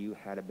an ADU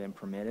had it been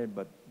permitted,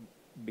 but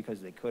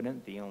because they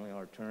couldn't, the only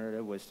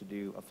alternative was to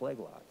do a flag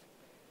lot.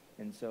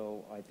 And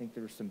so I think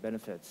there's some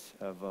benefits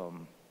of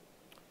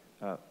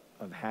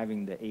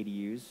having the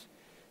ADUs.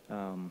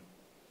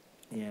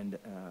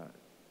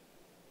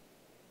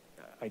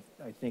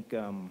 I think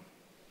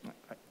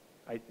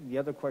the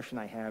other question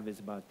I have is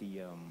about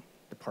the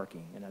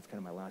parking, and that's kind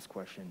of my last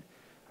question.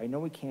 I know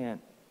we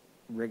can't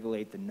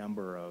regulate the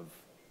number of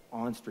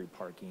on-street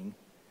parking,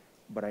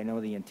 but I know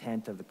the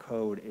intent of the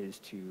code is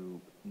to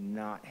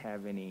not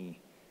have any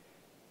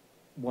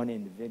one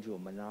individual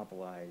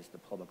monopolize the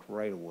public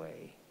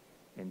right-of-way.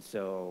 And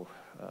so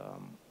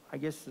I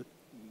guess,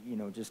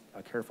 just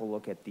a careful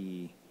look at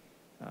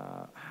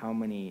how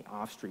many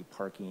off-street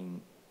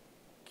parking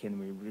can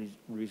we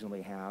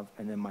reasonably have?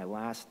 And then my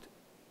last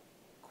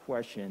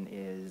question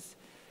is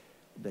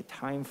the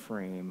time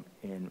frame,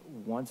 and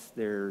once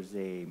there's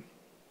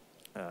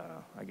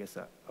I guess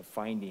a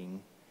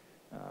finding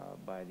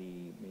by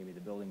maybe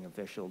the building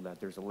official that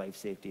there's a life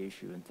safety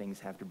issue and things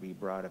have to be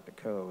brought up to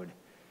code.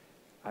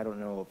 I don't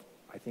know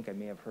I think I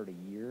may have heard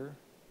a year,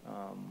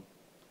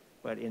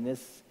 but in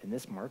this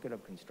market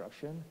of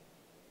construction,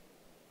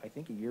 I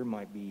think a year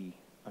might be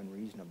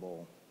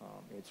unreasonable.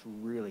 It's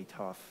really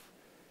tough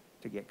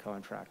to get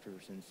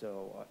contractors, and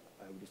so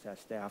I would just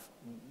ask staff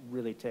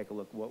really take a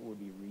look what would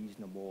be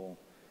reasonable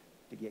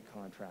to get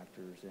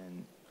contractors,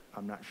 and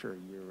I'm not sure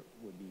a year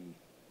would be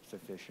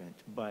sufficient.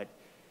 But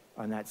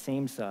on that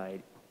same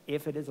side,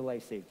 if it is a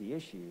life safety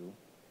issue,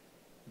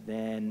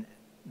 then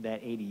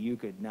that ADU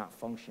could not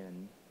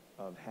function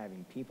of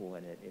having people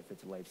in it if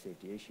it's a life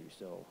safety issue.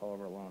 So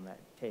however long that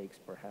takes,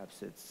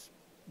 perhaps it's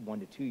 1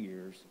 to 2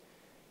 years,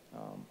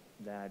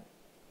 that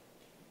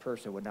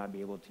person would not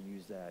be able to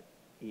use that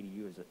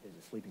ADU as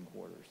a sleeping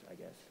quarters, I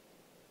guess.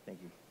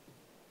 Thank you.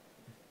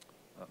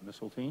 Ms.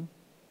 Hulteen?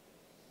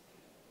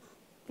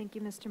 Thank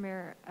you, Mr.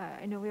 Mayor.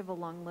 I know we have a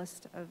long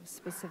list of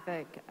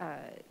specific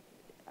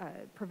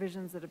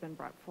provisions that have been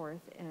brought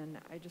forth, and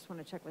I just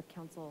want to check with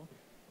council.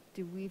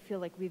 Do we feel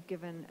like we've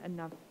given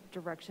enough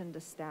direction to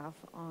staff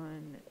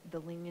on the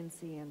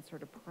leniency and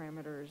sort of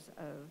parameters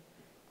of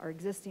our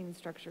existing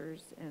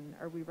structures, and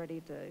are we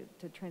ready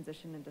to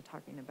transition into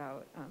talking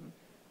about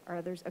our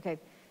others? Okay,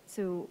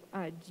 so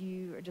I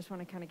just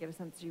want to kind of get a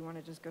sense, do you want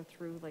to just go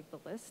through like the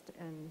list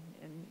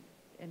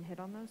and hit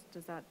on those?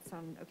 Does that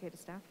sound okay to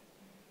staff?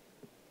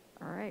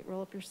 All right,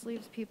 roll up your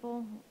sleeves,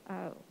 people.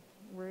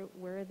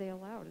 Where are they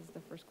allowed is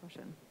the first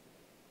question.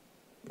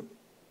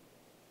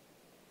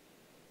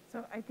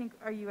 So I think,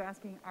 are you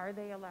asking, are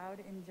they allowed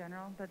in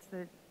general? That's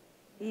the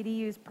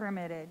ADUs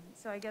permitted.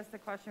 So I guess the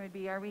question would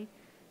be,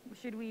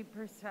 should we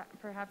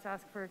perhaps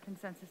ask for a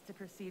consensus to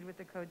proceed with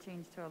the code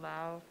change to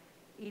allow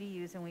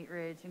ADUs in Wheat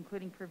Ridge,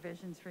 including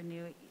provisions for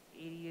new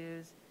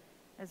ADUs,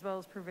 as well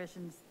as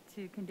provisions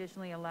to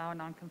conditionally allow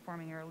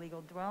non-conforming or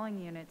illegal dwelling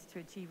units to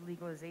achieve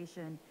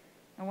legalization?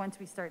 And once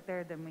we start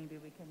there, then maybe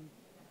we can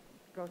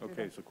go through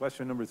Okay, that. so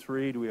question number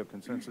 3, do we have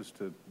consensus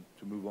to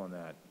move on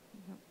that?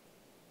 Mhm.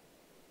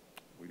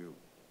 We do.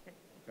 Okay.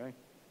 Okay?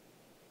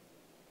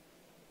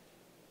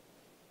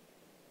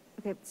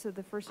 Okay, so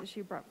the first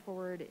issue brought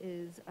forward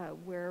is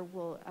where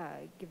will,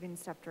 giving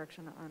staff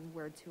direction on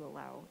where to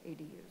allow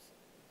ADUs.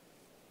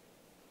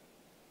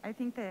 I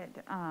think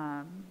that,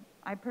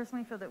 I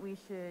personally feel that we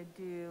should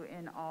do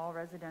in all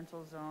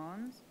residential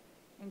zones,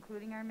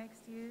 including our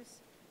mixed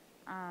use.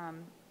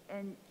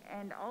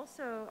 And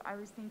also, I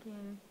was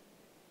thinking,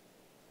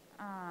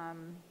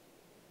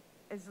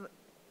 is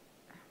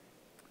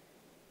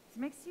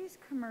mixed use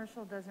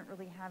commercial doesn't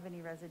really have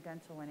any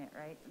residential in it,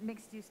 right?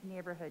 Mixed use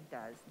neighborhood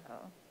does,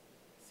 though.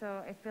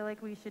 So I feel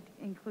like we should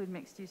include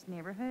mixed use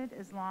neighborhood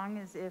as long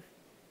as if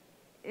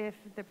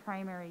the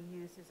primary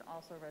use is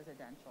also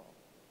residential.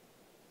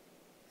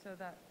 So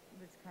that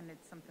was kind of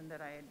something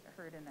that I had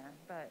heard in there,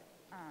 but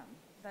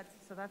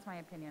that's my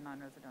opinion on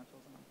residential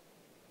zone.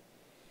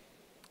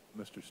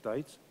 Mr.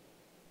 Stites?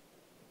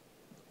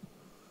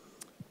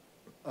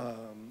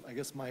 I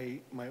guess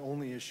my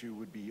only issue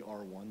would be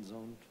R1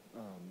 zoned.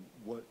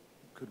 What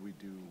could we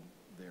do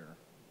there?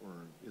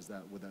 Or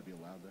would that be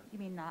allowed there? You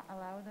mean not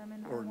allow them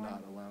in R1? Or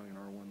not allowing an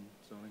R1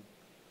 zoning?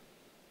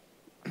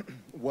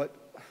 What,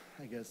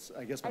 I guess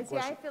my question.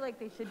 I feel like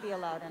they should be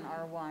allowed in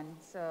R1,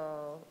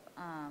 so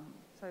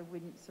I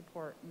wouldn't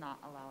support not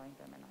allowing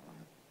them in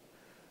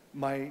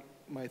R1.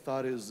 My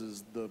thought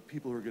is the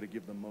people who are going to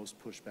give the most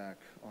pushback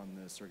on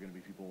this are going to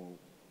be people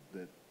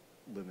that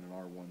live in an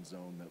R1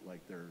 zone that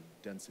like their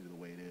density the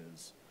way it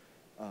is.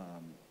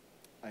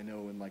 I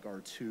know in like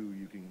R2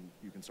 you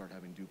can start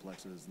having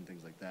duplexes and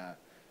things like that,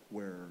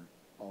 where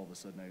all of a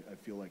sudden I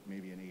feel like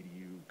maybe an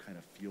ADU kind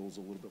of feels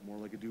a little bit more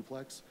like a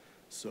duplex.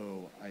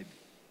 So I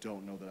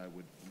don't know that I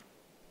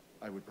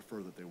would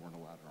prefer that they weren't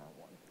allowed in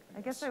R1. I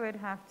guess I would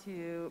have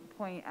to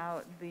point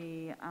out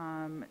the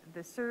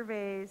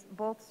surveys,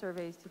 both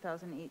surveys,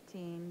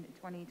 2018,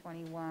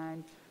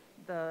 2021,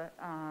 the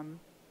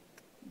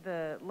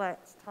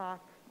Let's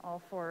Talk, all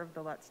 4 of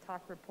the Let's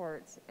Talk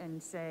reports,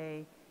 and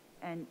say,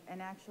 and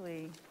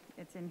actually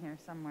it's in here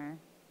somewhere,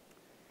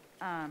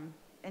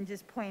 and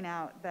just point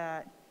out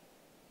that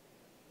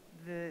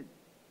the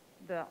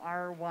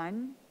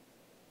R1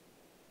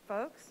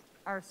 folks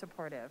are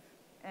supportive,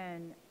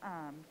 and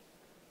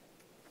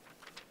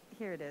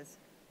here it is.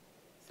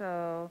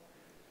 So,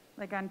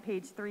 like on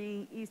page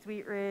 3, East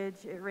Wheat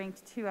Ridge, it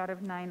ranked 2 out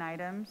of 9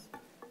 items.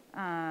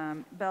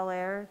 Bel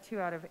Air, 2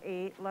 out of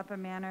 8. Lepa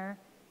Manor,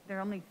 there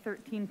only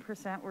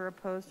 13% were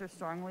opposed or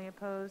strongly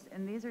opposed.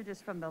 And these are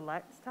just from the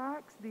Let's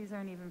Talks. These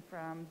aren't even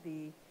from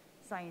the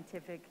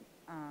scientific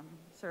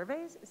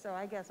surveys. So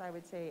I guess I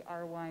would say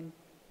R1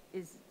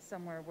 is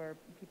somewhere where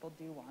people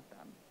do want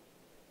them.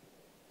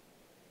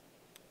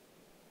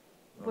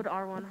 Would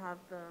R1 have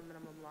the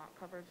minimum lot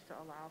coverage to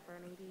allow for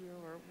an ADU,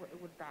 or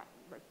would that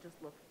like just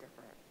look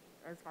different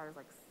as far as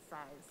like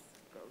size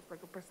goes,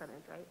 like a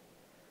percentage, right?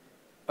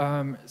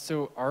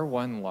 So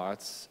R1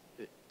 lots,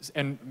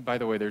 and by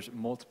the way, there's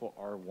multiple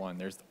R1.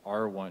 There's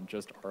R1,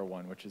 just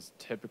R1, which is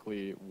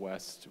typically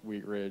West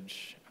Wheat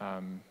Ridge,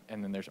 and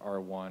then there's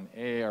R1A,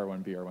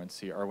 R1B,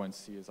 R1C.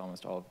 R1C is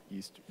almost all of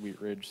East Wheat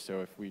Ridge,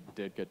 so if we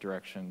did get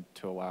direction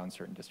to allow in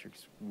certain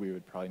districts, we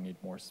would probably need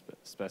more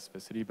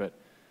specificity, but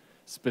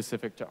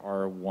specific to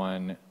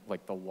R1,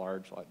 like the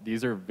large lot,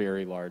 these are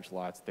very large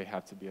lots. They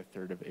have to be a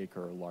third of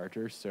acre or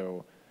larger.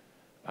 So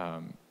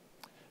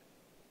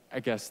I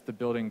guess the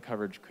building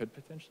coverage could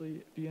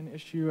potentially be an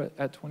issue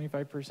at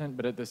 25%,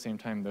 but at the same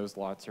time, those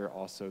lots are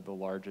also the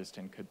largest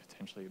and could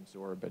potentially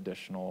absorb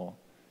additional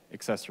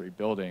accessory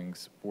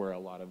buildings, where a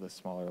lot of the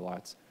smaller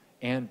lots,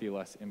 and be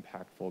less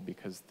impactful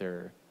because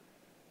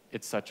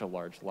it's such a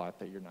large lot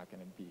that you're not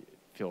going to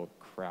feel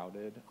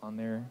crowded on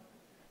there.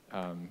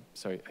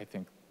 So I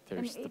think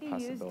there's the And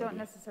possibility. ADUs don't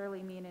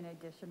necessarily mean an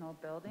additional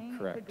building.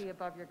 Correct. It could be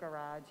above your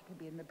garage, it could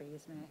be in the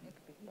basement, it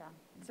could be, yeah.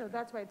 So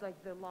that's why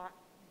like the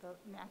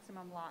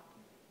maximum lot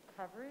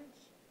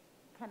coverage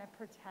kind of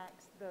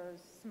protects those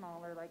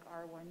smaller like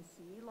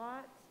R1C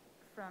lots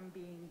from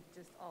being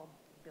just all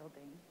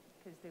building,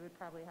 because they would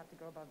probably have to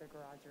go above their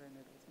garage or in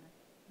their basement.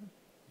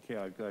 Okay,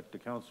 I've got the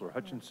Councilor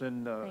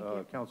Hutchinson, Thank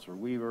you. Councilor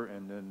Weaver,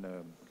 and then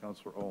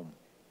Councilor Ohm.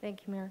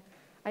 Thank you, Mayor.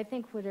 I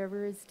think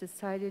whatever is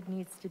decided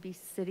needs to be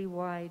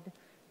citywide,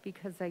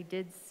 because I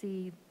did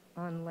see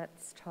on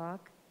Let's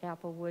Talk,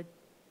 Applewood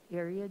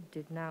area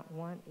did not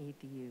want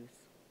ADUs.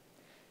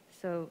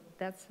 So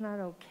that's not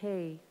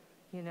okay,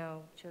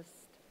 just,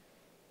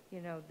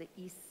 the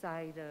east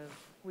side of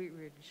Wheat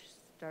Ridge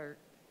start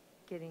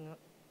doing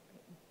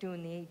the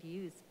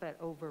ADUs, but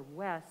over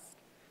west,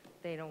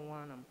 they don't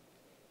want them.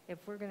 If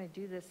we're going to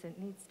do this, it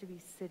needs to be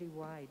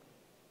citywide.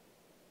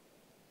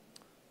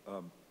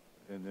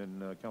 And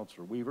then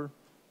Councilor Weaver.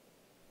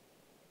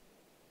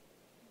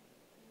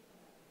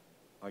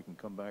 I can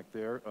come back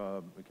there.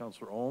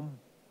 Counselor Ohm?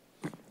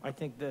 I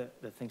think the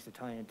things to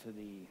tie into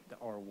the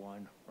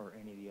R1 or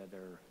any of the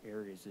other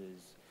areas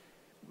is,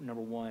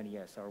 number one,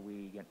 yes,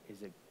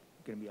 is it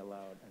going to be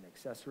allowed an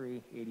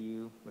accessory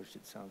ADU, which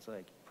it sounds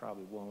like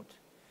probably won't.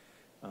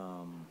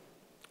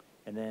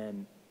 And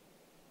then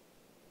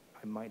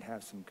I might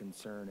have some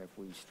concern if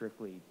we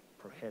strictly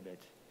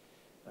prohibit,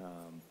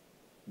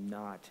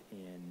 not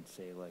in,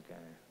 say, like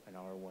an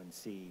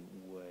R1C,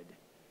 would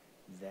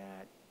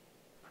that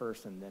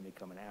person then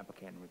become an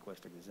applicant and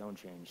request a zone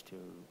change to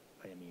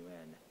a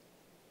MUN?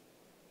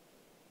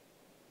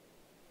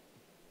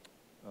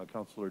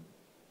 Counselor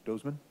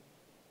Dozeman?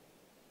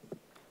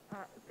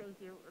 Thank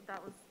you.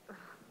 That was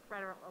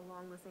right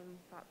along the same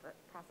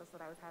process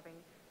that I was having.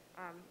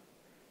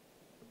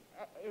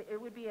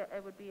 It would be a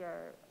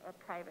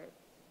private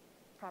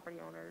property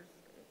owner's,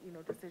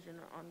 decision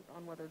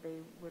on whether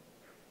they would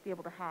be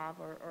able to have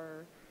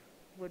or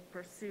would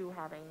pursue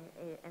having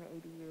an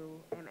ADU.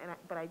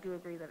 But I do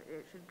agree that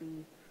it should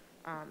be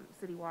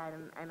citywide,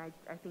 and I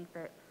think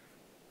that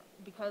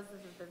because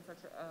this has been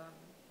such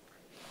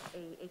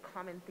a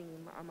common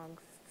theme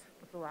amongst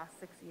the last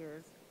 6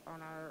 years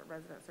on our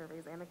resident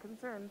surveys, and a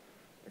concern,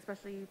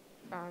 especially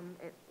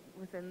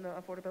within the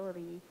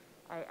affordability,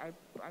 I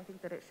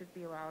think that it should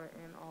be allowed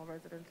in all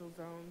residential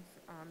zones,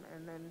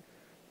 and then,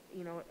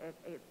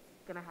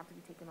 it's going to have to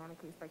be taken on a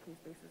case-by-case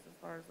basis as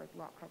far as like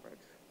lot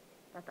coverage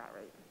at that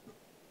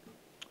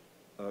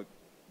rate.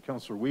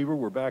 Counselor Weaver,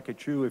 we're back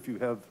at you. If you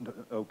have,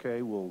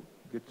 okay, we'll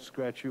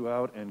scratch you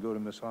out and go to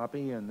Ms.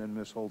 Hoppy and then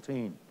Ms.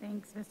 Hulteen.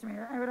 Thanks, Mr.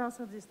 Mayor. I would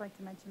also just like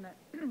to mention that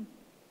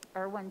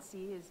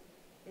R1C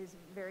is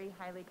very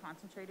highly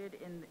concentrated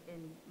in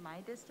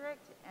my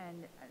district,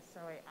 and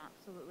so I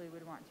absolutely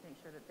would want to make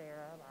sure that they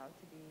are allowed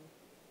to be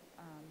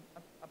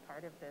a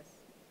part of this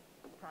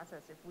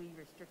process. If we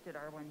restricted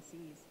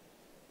R1Cs,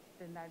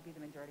 then that would be the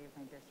majority of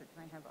my district,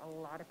 and I have a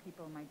lot of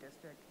people in my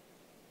district.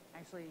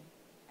 Actually,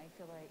 I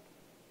feel like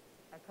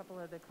a couple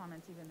of the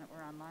comments even that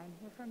were online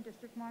were from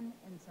District 1,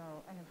 and so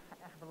I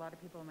have a lot of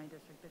people in my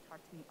district that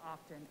talk to me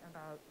often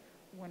about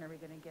when are we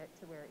going to get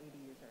to where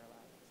ADUs are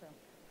allowed. So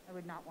I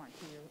would not want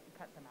to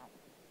cut them out.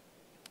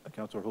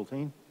 Counselor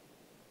Hulteen?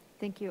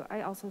 Thank you.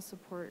 I also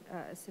support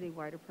a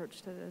citywide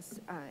approach to this,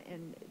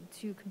 and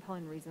two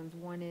compelling reasons.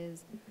 One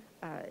is,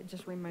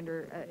 just a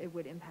reminder, it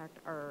would impact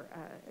our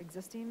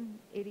existing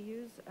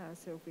ADUs.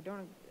 So if we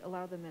don't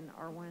allow them in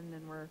R1,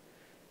 then we're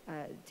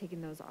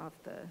taking those off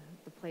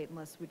the plate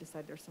unless we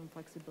decide there's some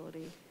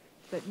flexibility.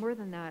 But more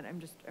than that,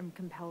 I'm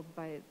compelled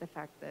by the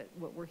fact that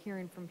what we're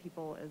hearing from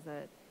people is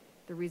that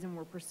the reason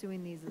we're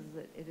pursuing these is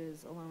that it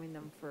is allowing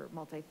them for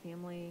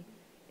multifamily,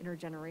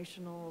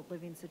 intergenerational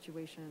living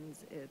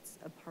situations. It's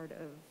a part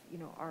of,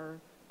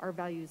 our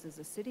values as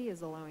a city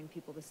is allowing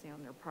people to stay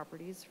on their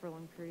properties for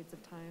long periods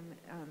of time.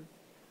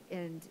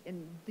 And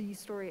the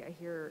story I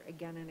hear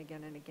again and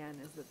again and again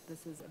is that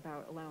this is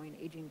about allowing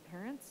aging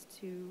parents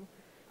to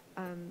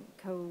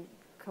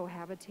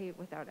cohabitate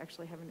without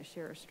actually having to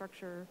share a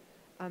structure.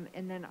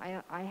 And then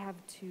I have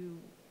two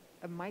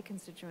of my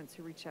constituents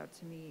who reached out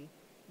to me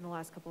in the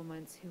last couple of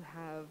months who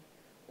have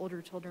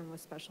older children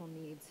with special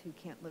needs who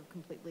can't live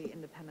completely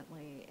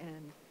independently.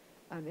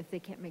 And if they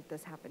can't make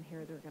this happen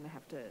here, they're going to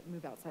have to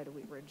move outside of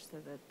Wheat Ridge so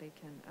that they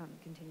can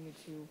continue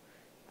to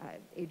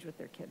age with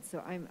their kids.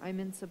 So I'm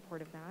in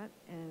support of that.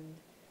 And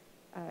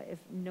if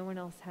no one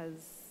else has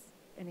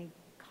any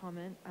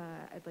comment,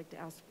 I'd like to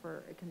ask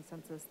for a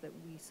consensus that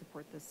we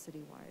support this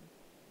citywide.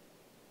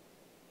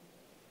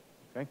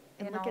 Okay.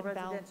 In And look all at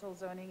Val. residential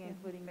zoning,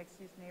 including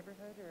mixed-use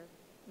neighborhood, or?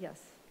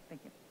 Yes.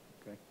 Thank you.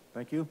 Okay.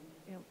 Thank you.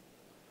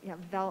 Yeah,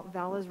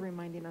 Val is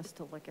reminding us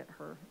to look at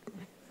her.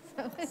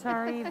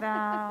 Sorry,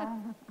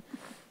 Val.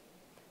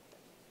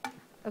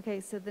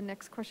 Okay, so the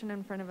next question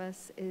in front of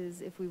us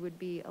is if we would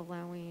be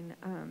allowing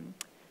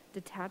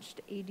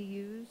detached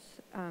ADUs,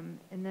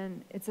 and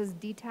then it says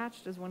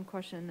detached as one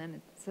question, then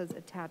it says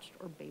attached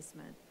or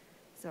basement.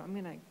 So I'm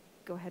going to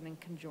go ahead and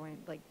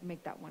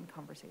make that one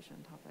conversation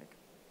topic.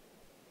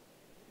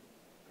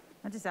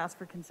 I just ask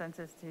for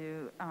consensus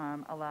to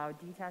allow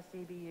detached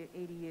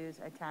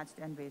ADUs, attached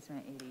and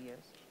basement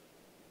ADUs.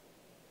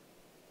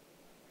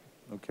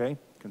 Okay,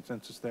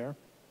 consensus there?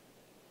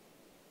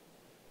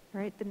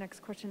 All right, the next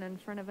question in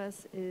front of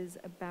us is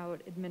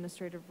about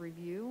administrative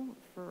review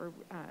for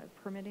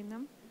permitting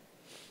them.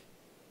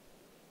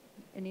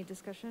 Any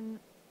discussion?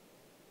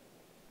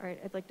 All right,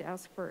 I'd like to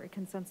ask for a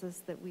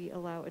consensus that we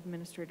allow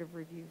administrative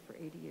review for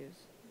ADUs.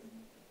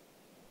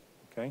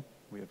 Okay,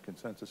 we have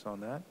consensus on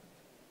that.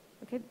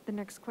 Okay, the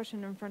next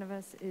question in front of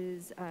us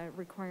is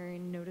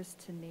requiring notice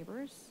to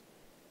neighbors.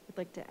 I'd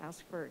like to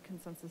ask for a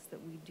consensus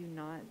that we do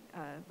not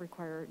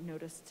require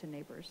notice to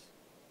neighbors.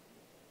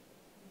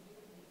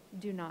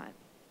 Do not.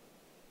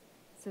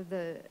 So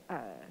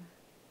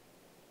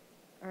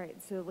all right,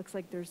 so it looks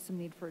like there's some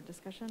need for a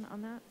discussion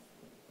on that.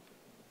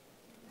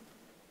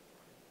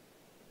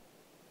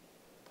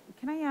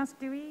 Can I ask,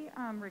 do we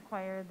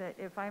require that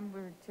if I'm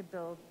going to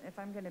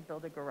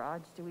build a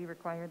garage, do we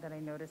require that I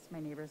notice my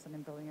neighbors that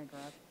I'm building a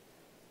garage?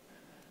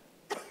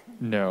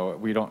 No,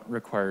 we don't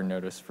require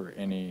notice for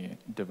any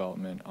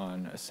development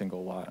on a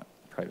single lot,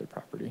 private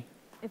property.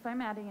 If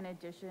I'm adding an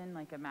addition,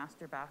 like a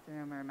master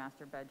bathroom or a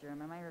master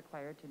bedroom, am I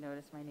required to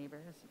notice my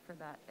neighbors for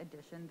that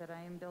addition that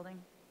I am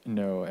building?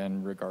 No,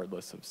 and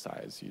regardless of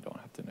size, you don't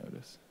have to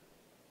notice.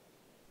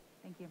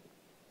 Thank you.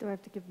 Do I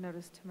have to give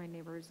notice to my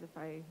neighbors if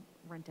I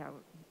rent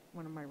out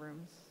one of my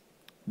rooms?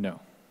 No.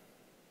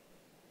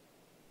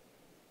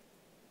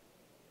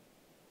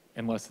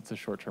 Unless it's a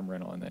short-term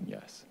rental, and then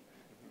yes.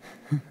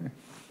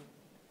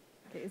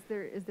 Okay,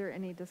 is there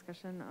any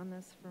discussion on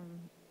this from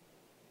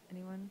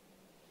anyone?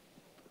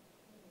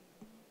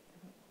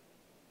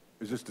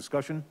 Is this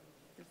discussion?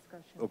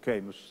 Discussion. Okay,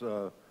 Ms.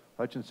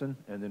 Hutchinson,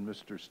 and then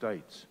Mr.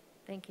 Stites.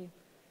 Thank you.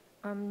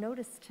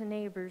 Notice to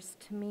neighbors,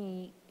 to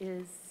me,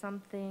 is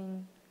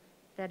something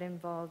that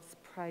involves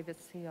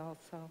privacy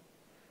also.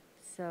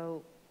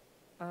 So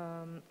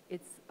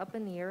it's up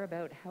in the air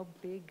about how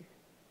big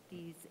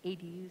these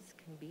ADUs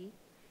can be,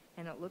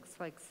 and it looks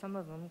like some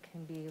of them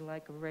can be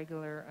like a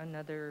regular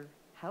another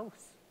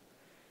house.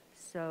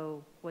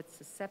 So what's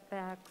the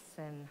setbacks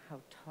and how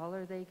tall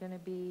are they going to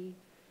be?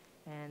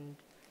 And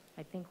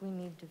I think we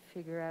need to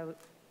figure out,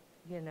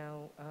 you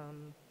know,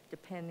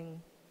 depending,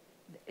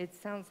 it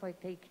sounds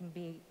like they can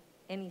be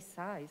any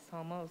size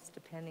almost,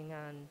 depending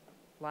on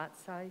lot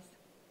size.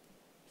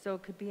 So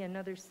it could be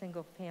another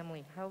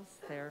single-family house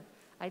there.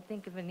 I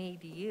think of an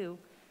ADU,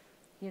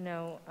 you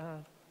know,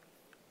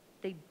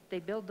 they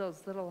build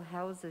those little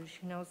houses,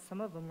 you know, some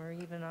of them are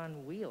even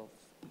on wheels,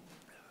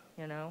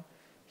 you know?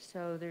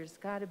 So there's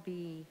got to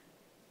be,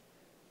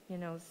 you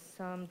know,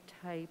 some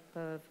type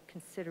of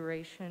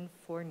consideration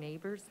for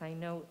neighbors. I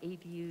know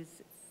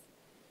ADUs,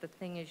 the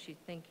thing is you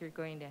think you're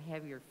going to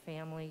have your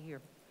family,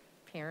 your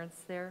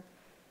parents there.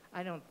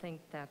 I don't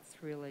think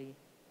that's really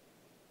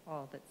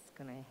all that's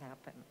going to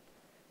happen.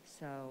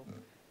 So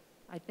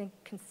I think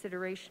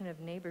consideration of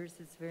neighbors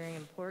is very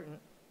important.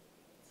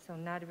 So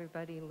not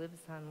everybody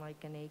lives on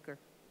like an acre.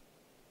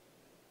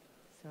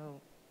 So.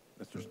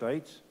 Mr.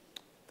 Stites?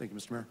 Thank you,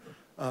 Mr. Mayor.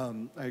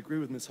 I agree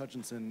with Ms.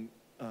 Hutchinson.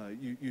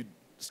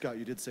 Scott,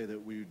 you did say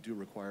that we do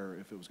require,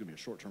 if it was going to be a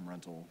short-term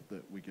rental,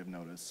 that we give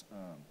notice.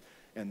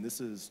 And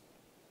this is,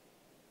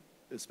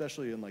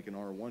 especially in like an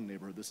R1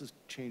 neighborhood, this is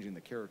changing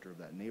the character of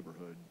that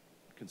neighborhood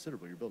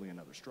considerably. You're building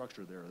another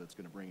structure there that's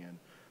going to bring in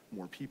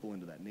more people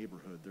into that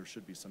neighborhood. There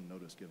should be some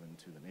notice given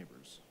to the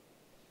neighbors.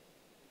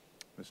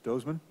 Ms.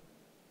 Dozeman?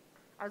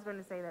 I was going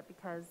to say that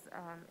because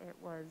it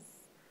was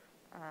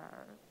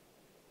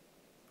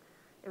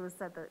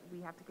said that we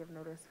have to give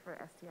notice for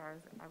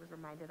STRs. I was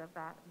reminded of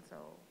that, and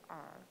so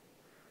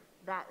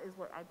that is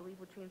what I believe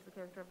would change the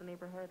character of the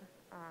neighborhood,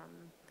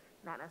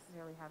 not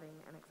necessarily having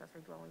an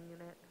accessory dwelling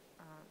unit.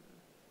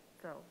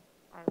 So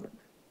I would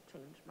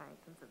change my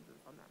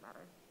consensus on that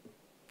matter.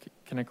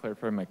 Can I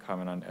clarify my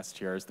comment on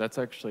STRs? That's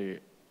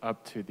actually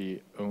up to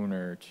the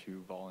owner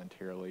to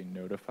voluntarily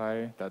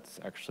notify. That's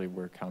actually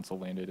where council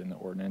landed in the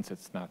ordinance.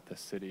 It's not the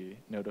city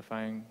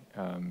notifying.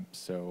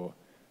 So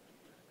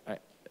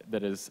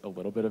that is a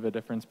little bit of a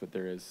difference, but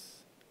there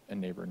is a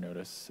neighbor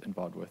notice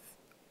involved with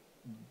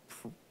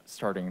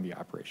starting the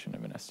operation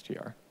of an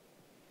STR.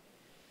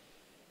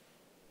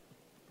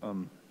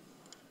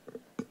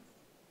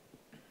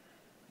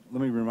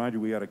 Let me remind you,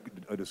 we had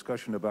a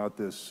discussion about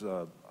this,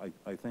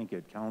 I think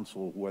at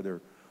council, whether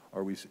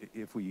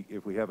if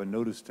we have a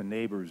notice to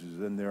neighbors,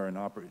 is in there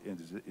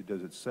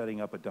does it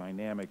setting up a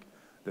dynamic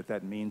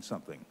that means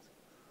something?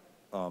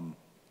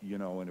 You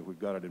know, and if we've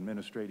got an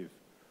administrative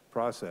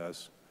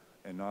process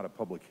and not a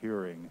public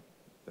hearing,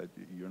 that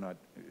you're not,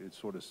 it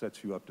sort of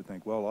sets you up to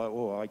think, well,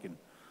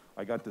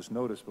 I got this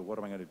notice, but what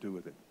am I going to do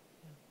with it?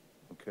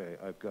 Okay,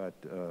 I've got,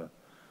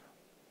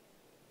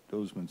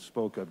 Dozeman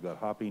spoke, I've got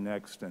Hoppy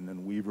next, and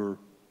then Weaver.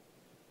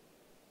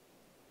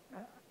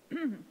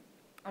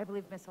 I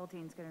believe Ms.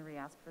 Hulteen's going to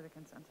re-ask for the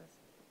consensus.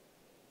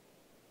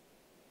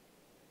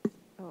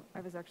 Oh,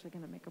 I was actually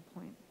going to make a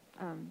point.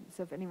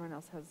 So if anyone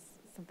else has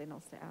something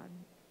else to add.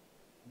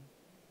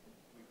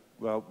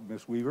 Well,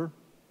 Ms. Weaver?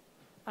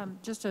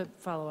 Just to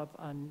follow up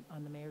on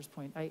the mayor's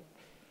point,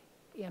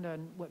 and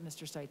on what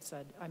Mr. Stites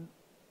said,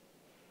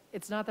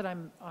 it's not that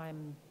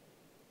I'm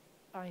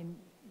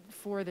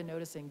for the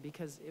noticing,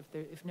 because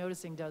if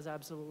noticing does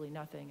absolutely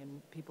nothing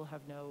and people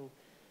have no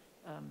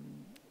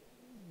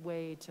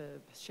way to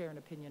share an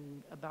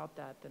opinion about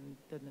that, then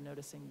the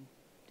noticing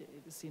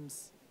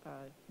seems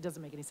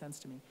doesn't make any sense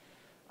to me.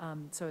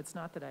 So it's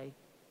not that I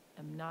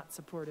am not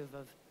supportive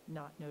of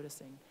not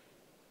noticing.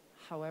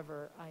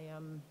 However, I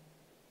am,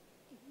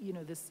 you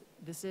know,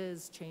 this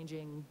is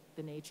changing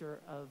the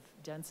nature of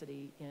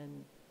density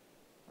in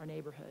our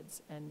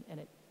neighborhoods, and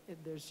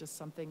there's just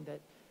something that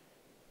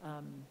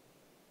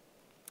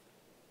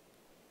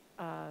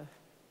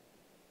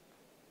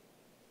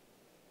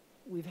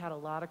we've had a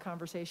lot of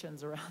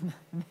conversations around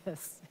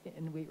this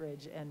in Wheat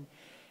Ridge,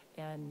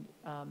 and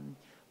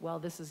while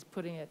this is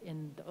putting it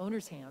in the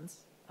owner's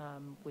hands,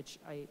 which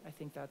I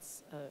think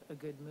that's a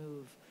good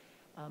move,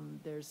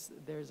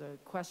 there's a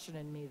question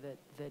in me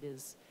that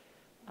is,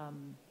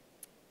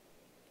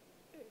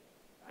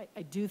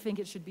 I do think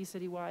it should be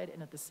citywide,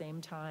 and at the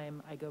same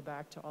time, I go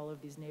back to all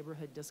of these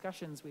neighborhood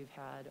discussions we've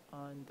had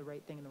on the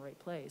right thing in the right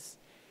place.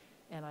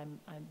 And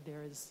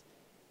there is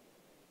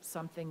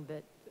something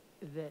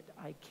that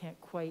I can't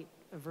quite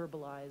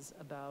verbalize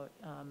about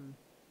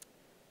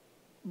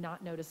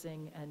not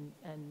noticing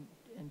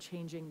and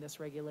changing this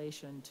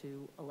regulation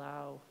to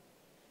allow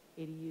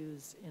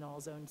ADUs in all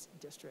zone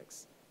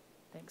districts.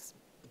 Thanks.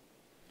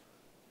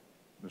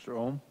 Mr.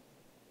 Ohm?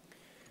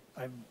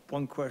 I have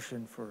one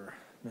question for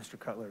Mr.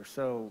 Cutler.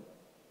 So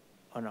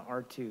on an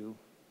R2,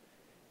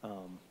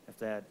 if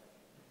that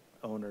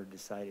owner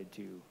decided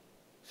to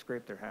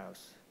scrape their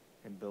house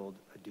and build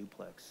a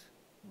duplex,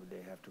 would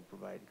they have to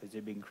provide, because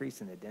they'd be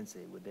increasing the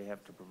density, would they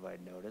have to provide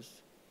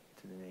notice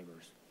to the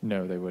neighbors?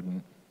 No, they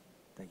wouldn't.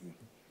 Thank you.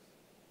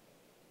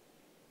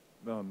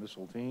 Ms.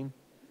 Hulteen?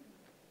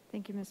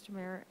 Thank you, Mr.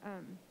 Mayor.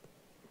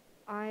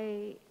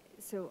 I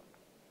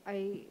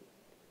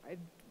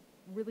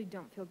really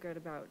don't feel good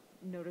about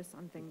notice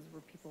on things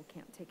where people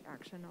can't take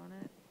action on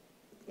it.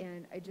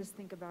 And I just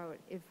think about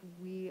if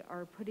we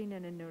are putting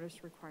in a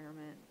notice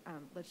requirement,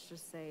 let's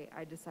just say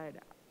I decide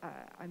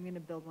I'm going to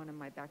build one in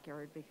my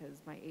backyard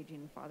because my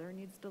aging father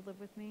needs to live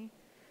with me.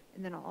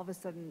 And then all of a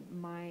sudden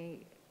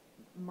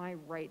my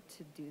right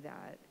to do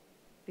that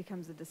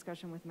becomes a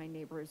discussion with my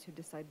neighbors who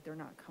decide they're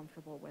not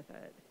comfortable with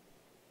it.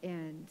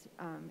 And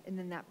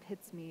then that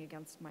pits me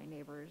against my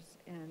neighbors.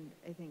 And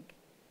I think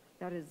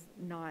that is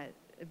not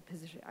a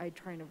position. I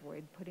try and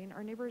avoid putting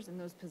our neighbors in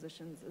those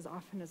positions as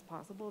often as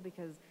possible,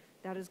 because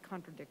that is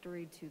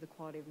contradictory to the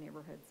quality of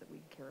neighborhoods that we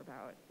care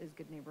about as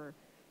good neighbor.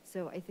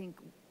 So I think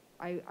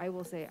I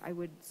will say I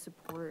would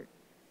support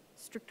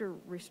stricter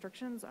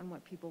restrictions on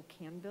what people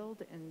can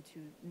build and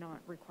to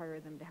not require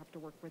them to have to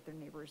work with their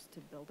neighbors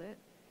to build it.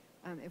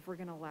 If we're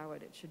going to allow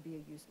it, it should be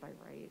a use by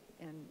right,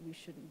 and we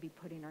shouldn't be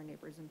putting our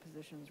neighbors in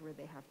positions where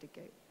they have to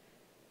get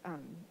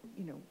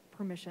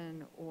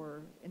permission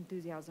or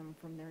enthusiasm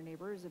from their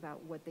neighbors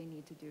about what they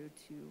need to do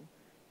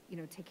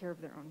to, take care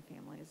of their own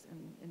families.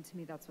 And to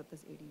me, that's what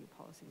this ADU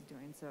policy is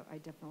doing. So I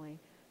definitely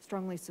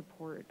strongly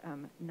support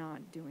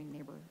not doing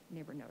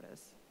neighbor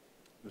notice.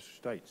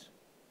 Mr. Stites?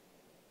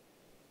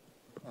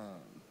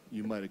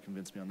 You might have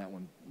convinced me on that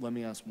one. Let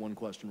me ask one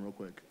question real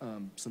quick.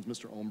 Since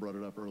Mr. Ohm brought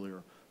it up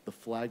earlier, the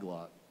flag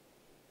lot,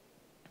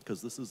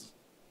 because it's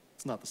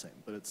not the same,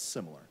 but it's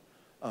similar.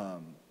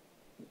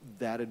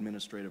 That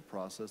administrative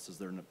process, is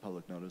there a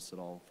public notice at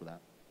all for that?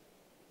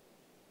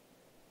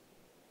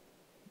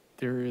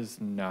 There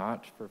is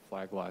not for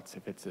flag lots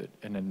if it's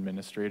an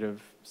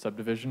administrative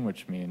subdivision,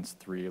 which means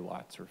 3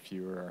 lots or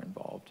fewer are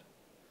involved.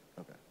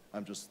 Okay.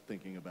 I'm just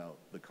thinking about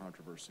the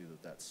controversy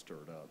that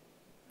stirred up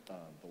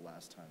the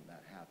last time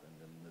that happened,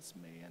 and this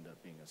may end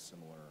up being a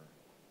similar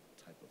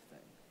type of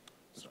thing.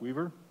 Ms.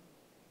 Weaver?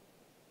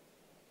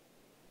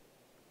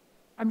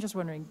 I'm just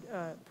wondering,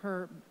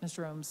 per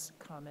Mr. Ohm's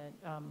comment,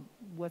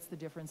 what's the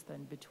difference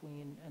then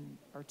between an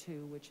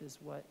R2, which is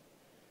what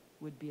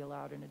would be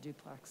allowed in a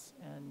duplex,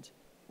 and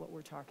what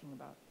we're talking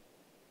about?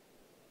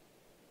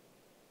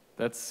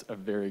 That's a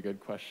very good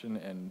question,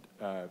 and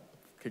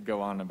could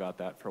go on about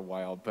that for a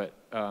while, but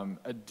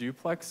a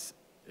duplex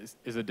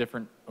is a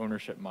different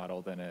ownership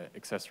model than an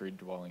accessory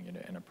dwelling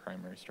unit in a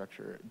primary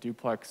structure.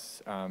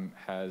 Duplex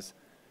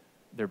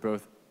they're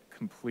both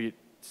complete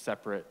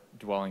separate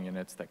dwelling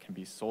units that can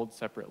be sold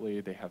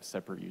separately. They have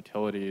separate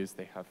utilities.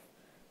 They have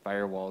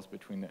firewalls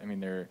between them. I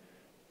mean, they're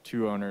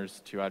 2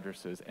 owners, 2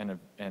 addresses,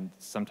 and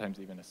sometimes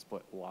even a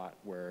split lot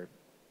where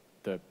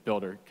the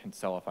builder can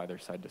sell off either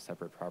side to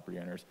separate property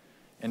owners.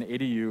 An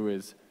ADU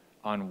is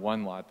on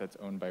 1 lot that's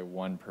owned by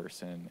 1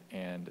 person,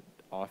 and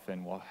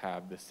often will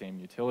have the same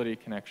utility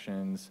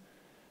connections,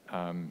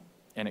 and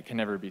it can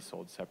never be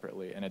sold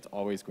separately, and it's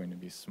always going to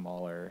be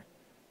smaller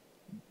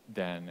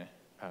than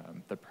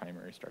the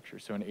primary structure.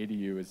 So an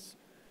ADU is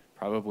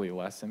probably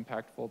less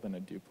impactful than a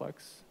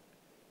duplex.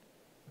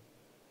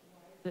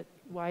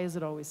 Why is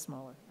it always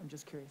smaller? I'm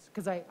just curious.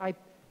 Because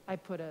I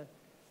put a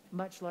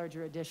much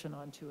larger addition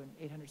onto an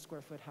 800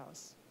 square foot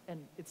house.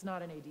 And it's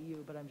not an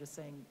ADU, but I'm just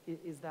saying,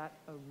 is that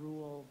a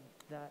rule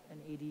that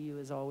an ADU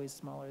is always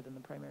smaller than the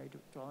primary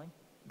dwelling?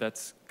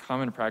 That's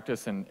common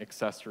practice, and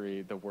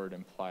accessory, the word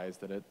implies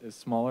that it is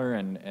smaller,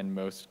 and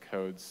most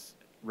codes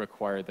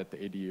require that the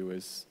ADU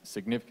is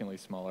significantly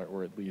smaller,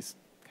 or at least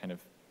kind of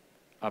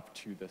up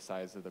to the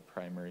size of the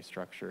primary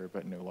structure,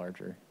 but no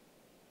larger.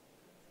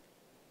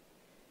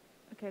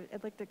 Okay,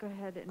 I'd like to go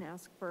ahead and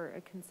ask for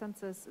a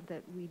consensus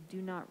that we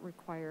do not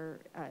require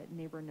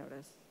neighbor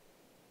notice.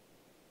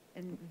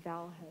 And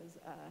Val has,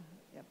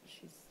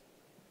 she's.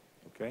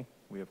 Okay,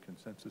 we have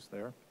consensus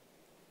there.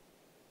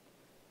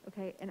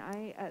 Okay, and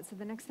so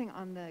the next thing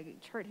on the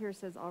chart here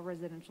says all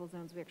residential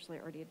zones. We actually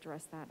already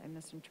addressed that. I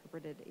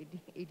misinterpreted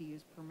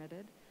ADUs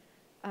permitted.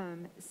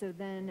 So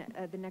then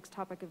the next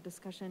topic of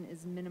discussion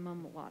is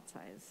minimum lot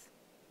size.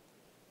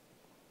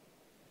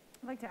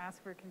 I'd like to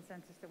ask for a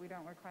consensus that we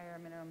don't require a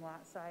minimum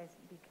lot size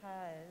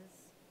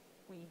because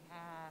we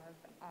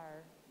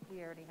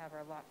already have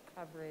our lot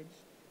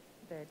coverage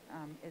that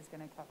is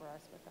going to cover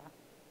us with that.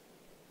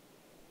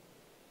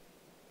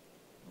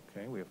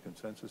 Okay, we have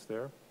consensus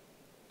there.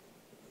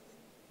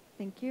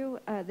 Thank you.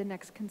 The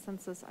next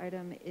consensus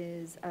item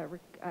is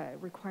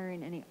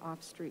requiring any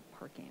off-street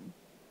parking.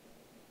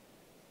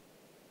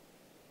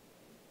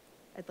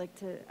 I'd like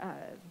to,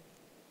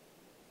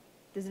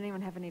 does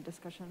anyone have any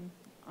discussion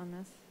on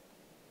this?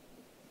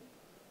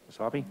 Ms.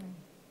 Hoppe?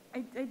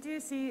 I do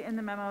see in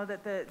the memo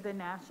that the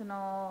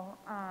national,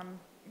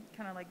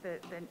 kind of like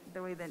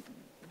the way that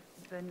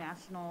the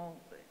national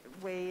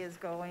way is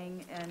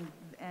going,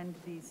 and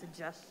the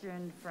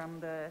suggestion from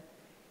the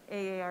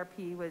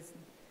AARP was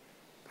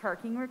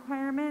parking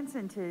requirements,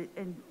 and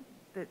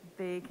that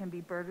they can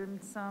be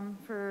burdensome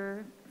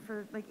for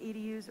like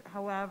ADUs.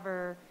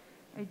 However,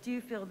 I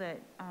do feel that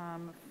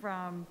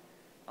from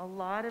a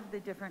lot of the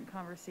different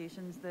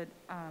conversations that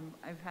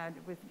I've had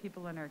with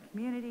people in our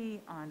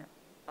community on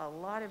a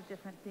lot of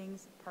different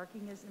things,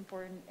 parking is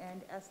important,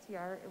 and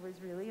STR, it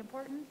was really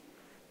important.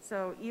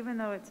 So even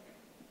though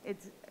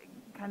it's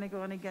kind of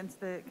going against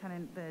the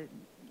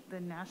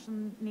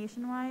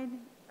nationwide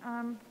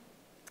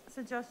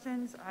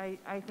suggestions,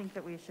 I think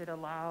that we should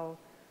allow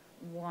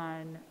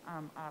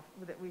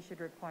that we should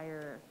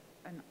require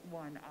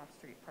one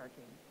off-street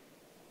parking.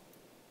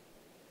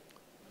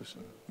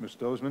 Ms.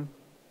 Dozeman?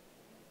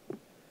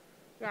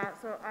 Yeah,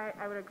 so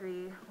I would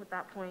agree with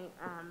that point,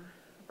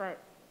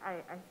 but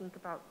I think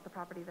about the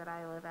property that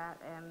I live at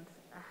and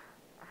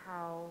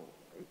how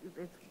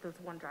there's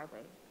one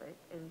driveway, right,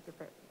 and you can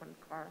fit one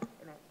car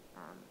in it,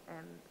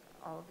 and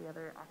all of the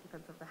other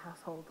occupants of the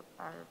household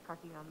are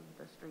parking on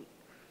the street.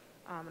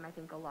 And I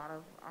think a lot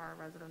of our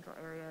residential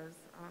areas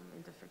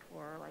in District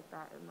 4 are like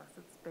that, unless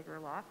it's bigger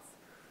lots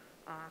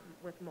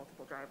with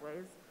multiple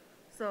driveways.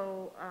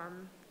 So,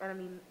 and I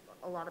mean,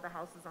 a lot of the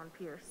houses on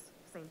Pierce,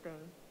 same thing.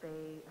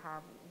 They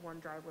have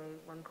one driveway,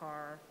 one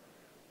car.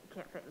 You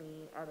can't fit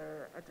any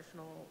other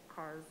additional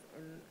cars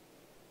in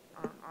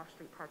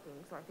off-street parking.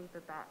 So I think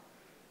that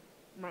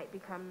might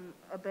become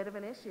a bit of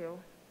an issue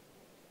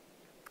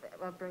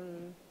of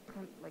bringing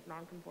like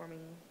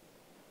non-conforming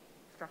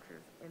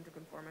structures into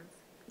conformance.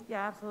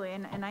 Yeah, absolutely,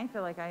 and I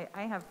feel like I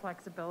have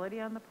flexibility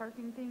on the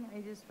parking thing.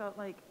 I just felt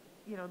like,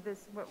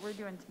 what we're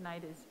doing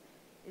tonight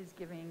is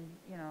giving,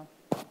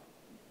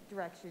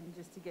 direction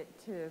just to get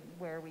to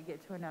where we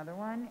get to another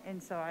one.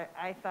 And so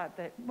I thought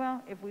that,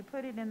 well, if we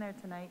put it in there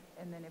tonight,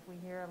 and then if we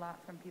hear a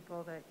lot from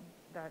people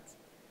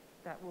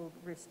that will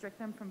restrict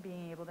them from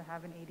being able to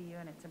have an ADU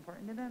and it's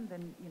important to them,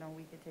 then,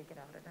 we could take it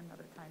out at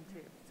another time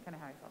too. It's kind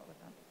of how I felt with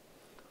that.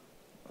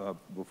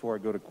 Before I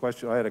go to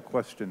question, I had a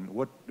question.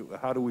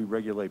 How do we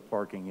regulate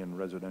parking in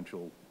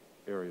residential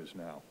areas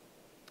now?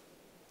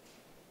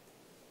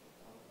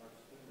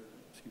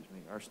 Excuse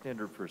me, our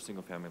standard for a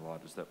single-family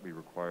lot is that we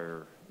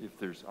require, if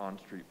there's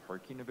on-street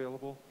parking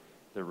available,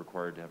 they're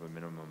required to have a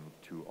minimum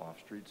of 2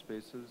 off-street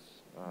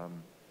spaces.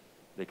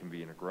 They can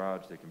be in a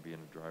garage, they can be in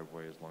a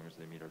driveway, as long as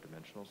they meet our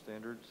dimensional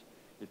standards.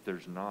 If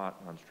there's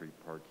not on-street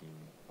parking,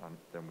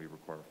 then we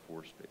require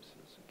 4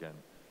 spaces. Again,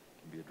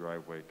 it can be a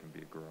driveway, it can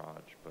be a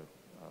garage, but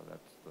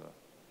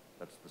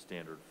that's the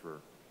standard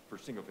for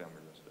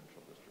single-family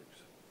residential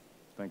districts.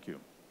 Thank you.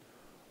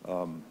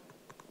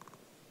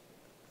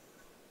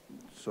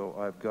 So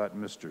I've got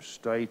Mr.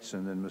 Stites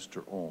and then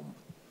Mr. Ohm.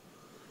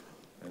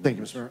 Thank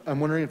you, Mr. Mayor.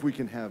 I'm wondering if we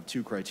can have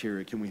 2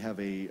 criteria. Can we have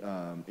a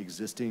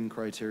existing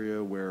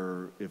criteria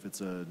where if it's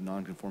a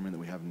non-conforming that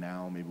we have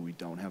now, maybe we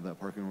don't have that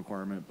parking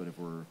requirement, but if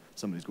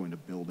somebody's going to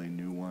build a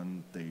new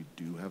one, they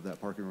do have that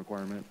parking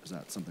requirement? Is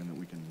that something that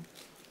we can?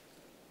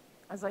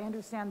 As I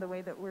understand the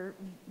way that we're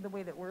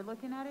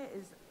looking at it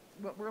is,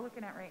 what we're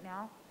looking at right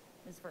now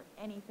is for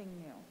anything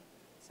new.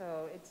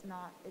 So it's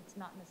not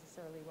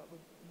necessarily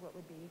what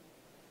would be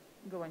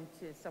going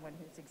to someone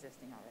who's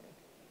existing already.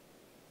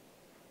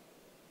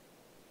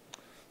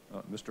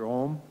 Mr.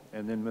 Ohm,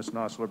 and then Ms.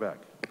 Nosler-Beck.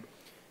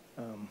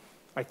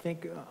 I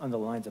think on the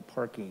lines of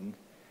parking,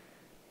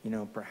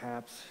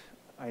 perhaps,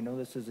 I know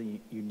this is a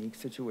unique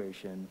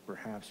situation,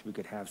 perhaps we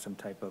could have some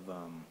type of,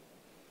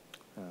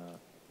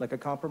 like a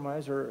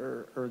compromise,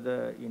 or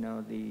the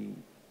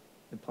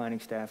planning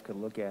staff could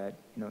look at,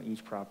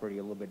 each property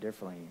a little bit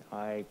differently.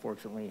 I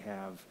fortunately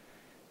have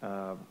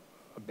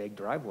a big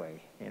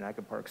driveway, and I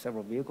could park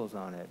several vehicles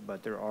on it,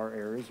 but there are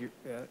areas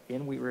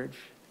in Wheat Ridge,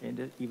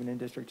 even in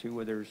District 2,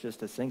 where there's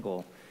just a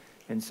single.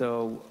 And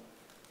so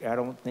I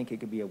don't think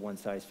it could be a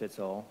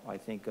one-size-fits-all. I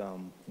think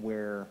what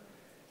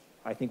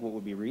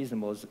would be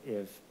reasonable is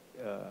if,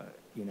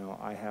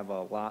 I have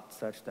a lot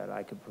such that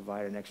I could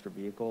provide an extra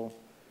vehicle,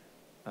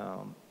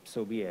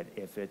 so be it.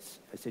 If it's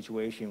a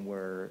situation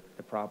where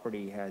the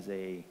property has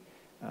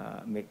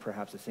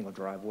perhaps a single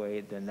driveway,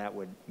 then that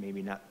would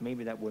maybe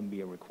that wouldn't be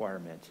a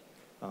requirement.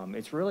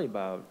 It's really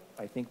about,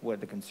 I think what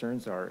the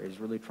concerns are is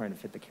really trying to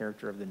fit the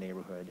character of the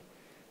neighborhood.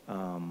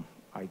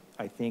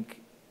 I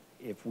think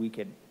if we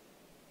could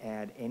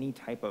add any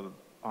type of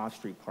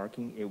off-street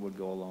parking, it would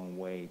go a long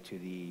way to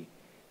the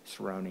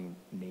surrounding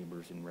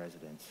neighbors and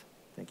residents.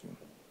 Thank you.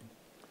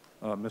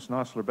 Ms.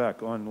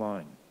 Nosler-Beck,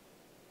 online.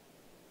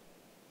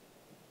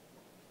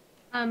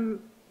 Am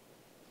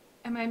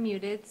I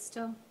muted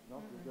still?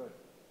 No, you're good.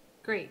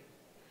 Great.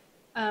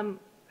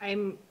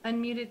 I'm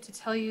unmuted to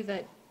tell you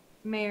that,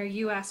 Mayor,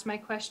 you asked my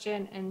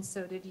question, and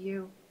so did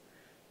you,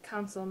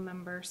 Council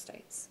Member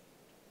Stites.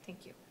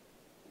 Thank you.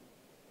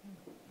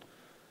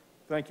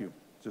 Thank you.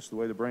 Just the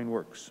way the brain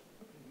works.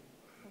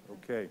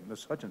 Okay,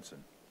 Ms.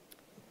 Hutchinson.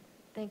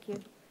 Thank you.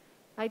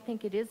 I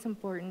think it is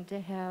important to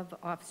have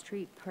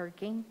off-street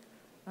parking.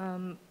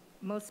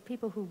 Most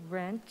people who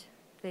rent,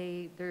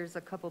 there's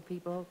a couple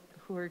people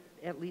who are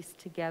at least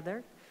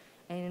together.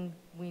 And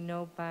we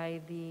know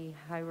by the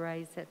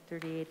high-rise at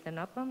 38th and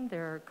Upham,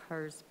 there are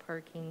cars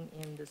parking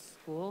in the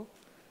school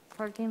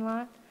parking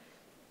lot.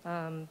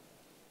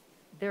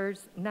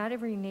 Not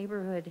every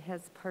neighborhood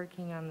has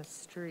parking on the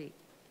street.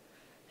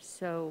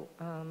 So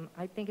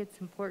I think it's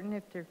important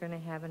if they're going to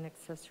have an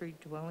accessory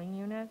dwelling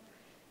unit,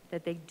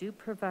 that they do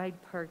provide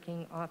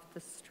parking off the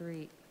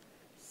street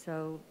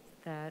so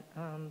that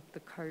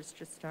the cars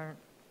just aren't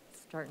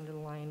starting to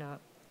line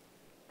up.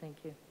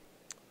 Thank you.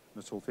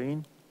 Ms.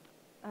 Hulteen?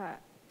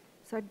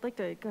 So I'd like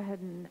to go ahead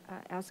and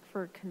ask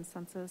for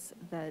consensus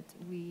that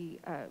we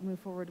move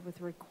forward with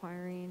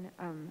requiring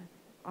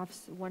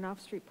one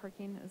off-street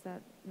parking. Is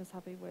that, Ms.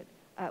 Hoppy, what?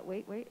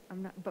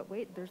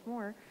 Wait, there's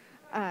more.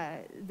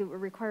 That would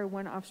require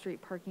one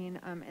off-street parking,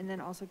 and then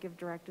also give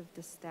directive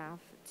to staff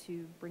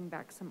to bring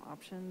back some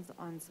options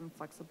on some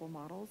flexible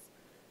models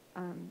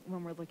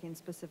when we're looking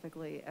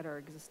specifically at our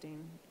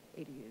existing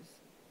ADUs.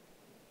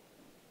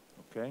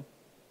 Okay,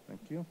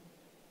 thank you.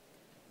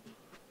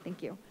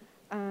 Thank you.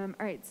 All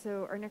right,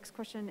 so our next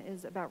question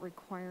is about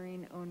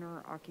requiring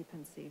owner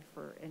occupancy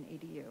for an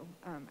ADU.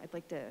 I'd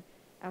like to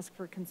ask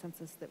for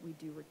consensus that we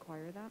do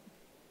require that.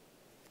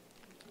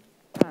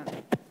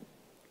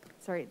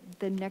 Sorry,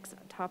 the next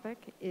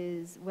topic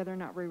is whether or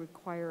not we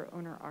require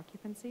owner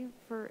occupancy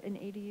for an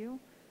ADU.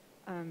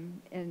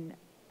 And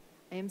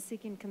I am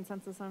seeking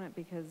consensus on it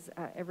because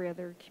every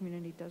other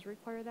community does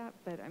require that,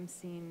 but I'm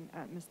seeing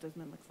Ms.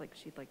 Desmond looks like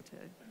she'd like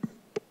to.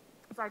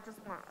 So I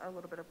just want a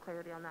little bit of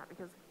clarity on that,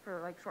 because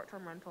for like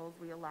short-term rentals,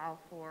 we allow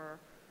for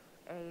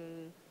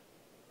a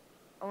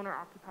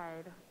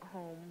owner-occupied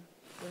home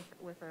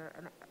with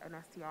an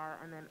STR,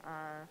 and then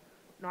a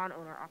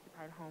non-owner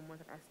occupied home with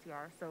an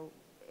STR. So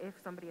if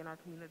somebody in our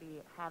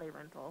community had a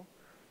rental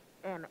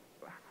and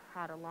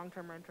had a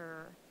long-term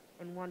renter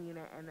in one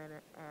unit and then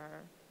a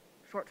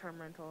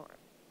short-term rental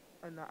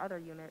in the other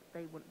unit,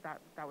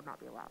 that would not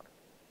be allowed.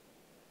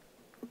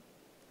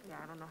 Yeah,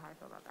 I don't know how I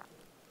feel about that.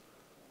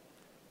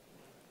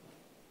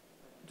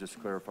 Just to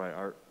clarify,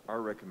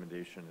 our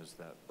recommendation is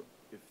that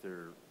if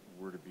there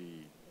were to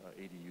be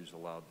ADUs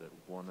allowed, that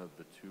one of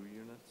the two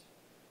units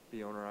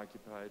be owner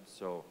occupied.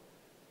 So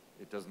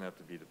it doesn't have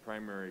to be the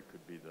primary, it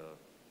could be the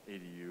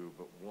ADU,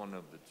 but one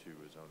of the two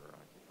is owner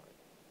occupied.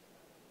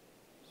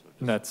 So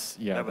that's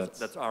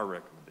our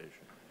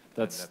recommendation.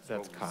 That's what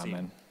we've seen.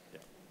 common.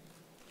 Yeah.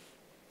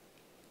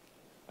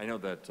 I know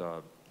that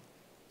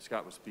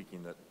Scott was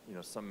speaking that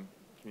some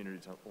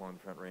communities along the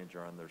Front Range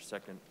are on their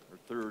second or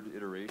third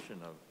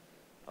iteration of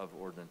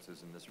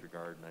ordinances in this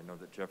regard, and I know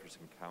that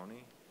Jefferson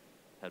County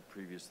had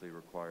previously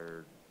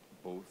required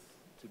both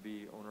to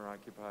be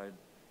owner-occupied,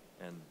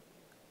 and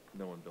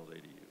no one built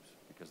ADUs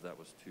because that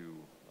was too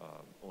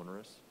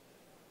onerous.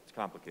 It's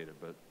complicated,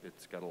 but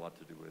it's got a lot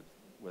to do with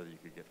whether you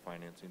could get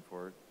financing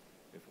for it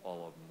if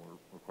all of them were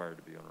required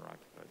to be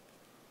owner-occupied.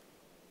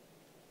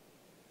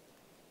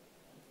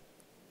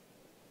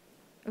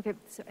 Okay,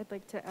 so I'd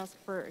like to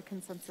ask for a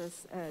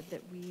consensus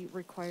that we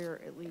require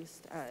at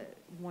least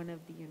one of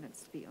the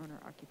units to be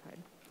owner-occupied.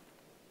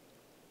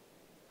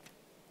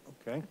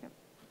 Okay.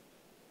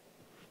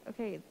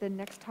 Okay, the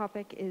next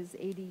topic is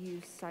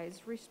ADU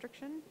size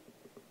restriction.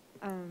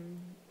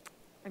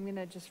 I'm going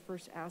to just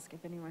first ask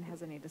if anyone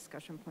has any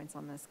discussion points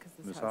on this, because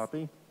this Ms. has...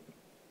 Hoppy?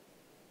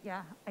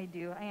 Yeah, I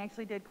do. I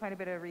actually did quite a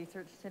bit of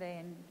research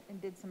today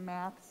and did some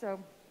math. So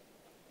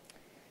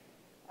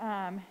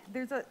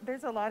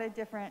there's a lot of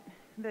different,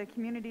 the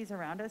communities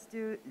around us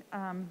do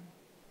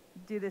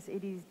this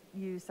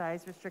ADU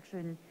size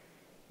restriction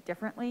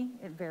differently.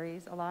 It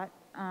varies a lot.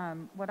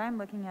 What I'm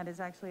looking at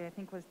is actually, I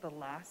think, was the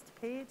last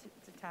page.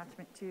 It's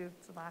attachment 2.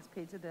 It's the last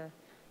page of the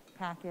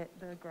packet,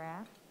 the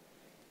graph.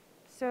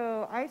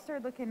 So I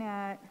started looking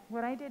at,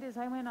 what I did is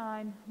I went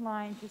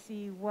online to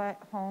see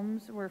what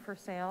homes were for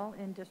sale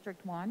in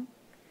District 1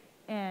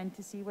 and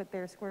to see what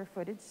their square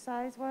footage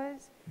size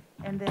was,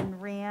 and then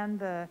ran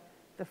the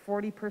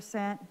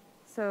 40%.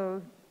 So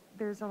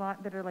there's a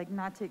lot that are like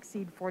not to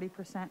exceed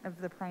 40%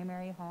 of the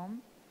primary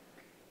home.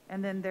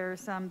 And then there are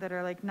some that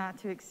are like not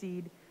to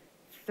exceed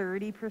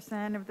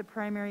 30% of the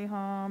primary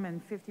home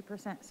and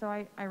 50%. So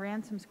I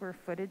ran some square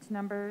footage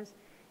numbers,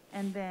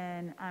 and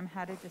then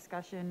had a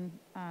discussion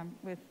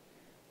with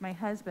my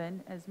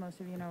husband. As most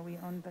of you know, we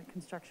owned the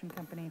construction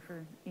company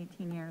for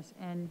 18 years,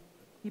 and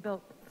he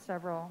built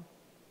several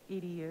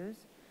ADUs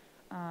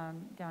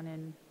down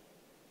in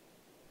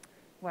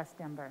West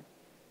Denver.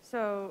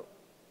 So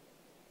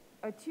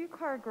a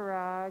 2-car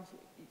garage,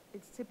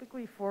 it's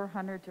typically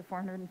 400 to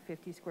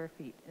 450 square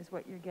feet is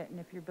what you're getting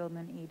if you're building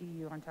an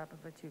ADU on top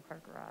of a 2-car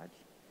garage.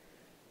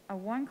 A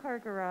 1-car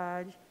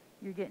garage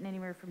you're getting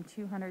anywhere from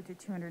 200 to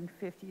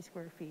 250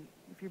 square feet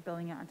if you're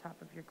building it on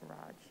top of your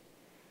garage.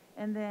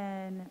 And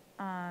then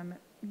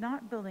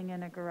not building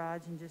in a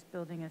garage and just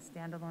building a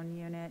standalone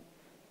unit,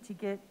 to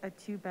get a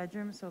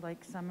 2-bedroom, so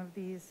like some of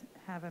these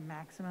have a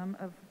maximum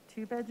of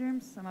 2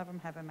 bedrooms, some of them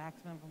have a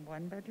maximum of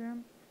 1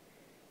 bedroom.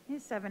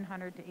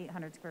 700 to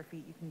 800 square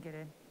feet, you can get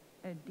a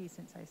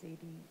decent size a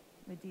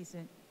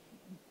decent,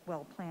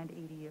 well-planned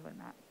ADU in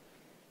that.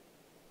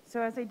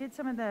 So as I did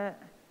some of the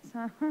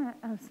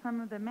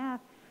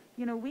math,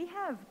 you know, we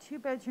have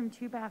 2-bedroom,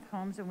 2-bath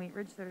homes in Wheat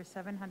Ridge that are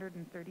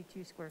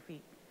 732 square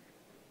feet.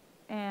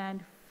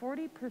 And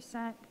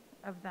 40%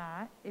 of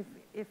that,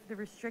 if the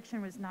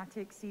restriction was not to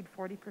exceed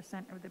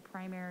 40% of the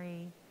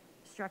primary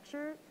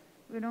structure,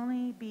 it would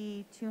only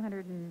be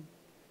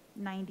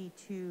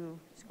 292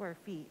 square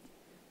feet.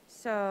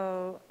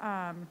 So,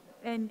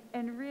 and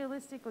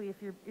realistically,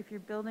 if you're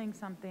building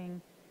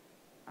something,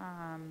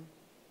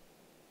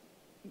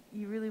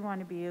 you really want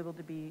to be able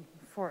to be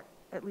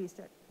at least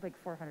at like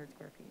 400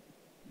 square feet.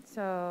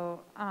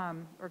 So,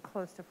 or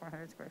close to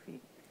 400 square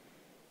feet.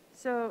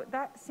 So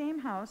that same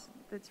house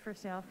that's for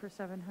sale for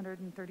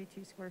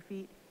 732 square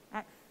feet,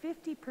 at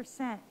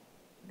 50%,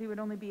 they would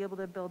only be able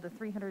to build a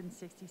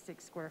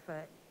 366 square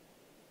foot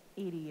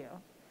ADU.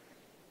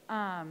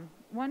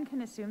 One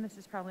can assume this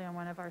is probably on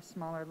one of our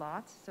smaller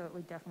lots, so it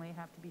would definitely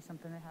have to be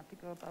something that have to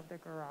go above the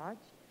garage.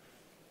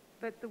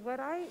 But what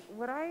I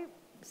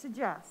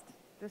suggest,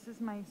 this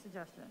is my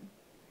suggestion,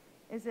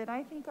 is that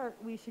I think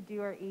we should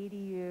do our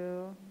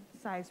ADU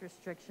size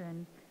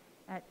restriction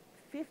at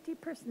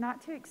 50%, not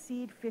to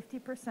exceed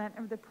 50%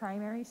 of the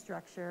primary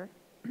structure,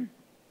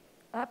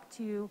 up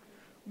to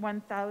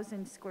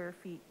 1,000 square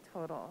feet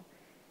total.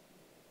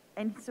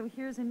 And so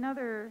here's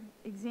another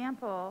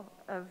example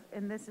of,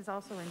 and this is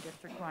also in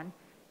District 1,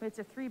 but it's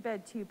a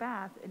 3-bed,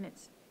 2-bath, and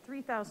it's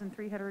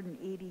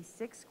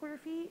 3,386 square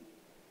feet.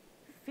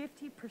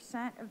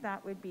 50% of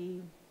that would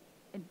be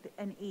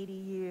an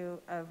ADU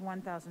of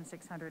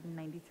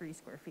 1,693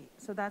 square feet.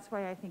 So that's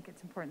why I think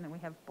it's important that we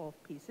have both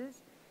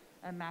pieces,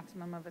 a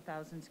maximum of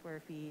 1,000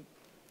 square feet,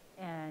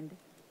 and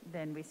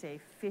then we say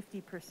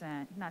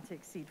 50%, not to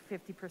exceed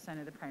 50%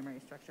 of the primary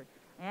structure.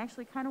 I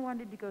actually kind of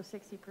wanted to go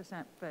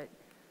 60%, but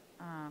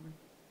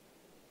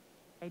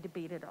I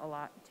debated a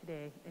lot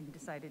today and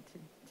decided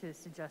to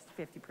suggest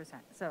 50%.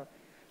 So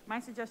my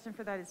suggestion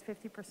for that is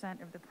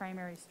 50% of the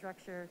primary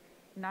structure,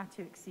 not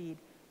to exceed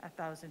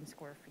 1,000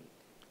 square feet.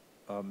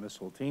 Ms.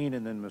 Hulteen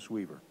and then Ms.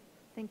 Weaver.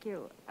 Thank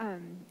you.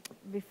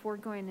 Before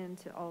going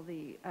into all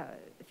the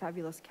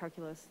fabulous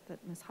calculus that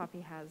Ms.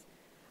 Hoppy has,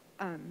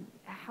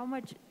 how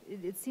much,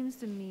 it seems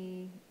to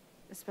me,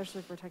 especially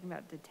if we're talking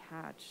about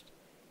detached,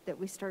 that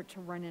we start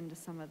to run into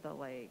some of the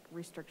like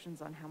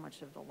restrictions on how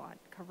much of the lot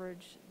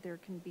coverage there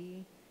can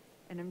be.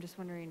 And I'm just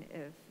wondering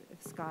if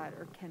Scott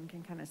or Ken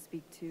can kind of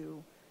speak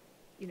to,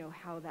 you know,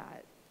 how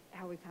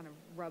we kind of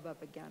rub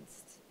up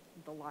against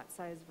the lot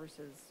size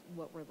versus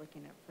what we're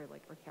looking at for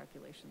like our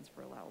calculations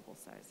for allowable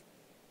size.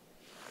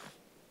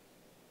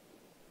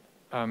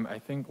 I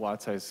think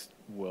lot size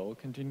will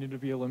continue to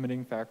be a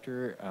limiting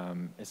factor,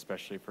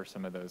 especially for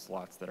some of those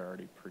lots that are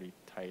already pretty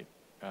tight.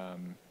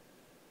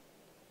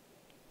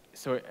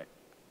 So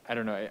I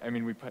don't know. I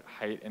mean, we put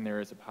height in there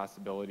as a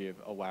possibility of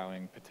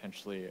allowing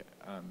potentially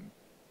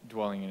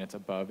dwelling units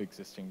above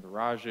existing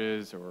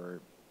garages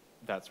or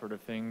that sort of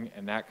thing,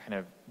 and that kind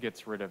of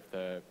gets rid of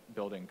the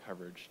building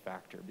coverage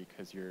factor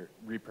because you're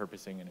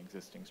repurposing an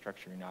existing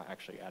structure. You're not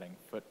actually adding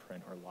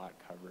footprint or lot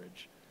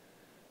coverage.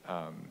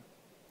 But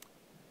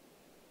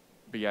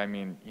yeah, I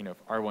mean, you know,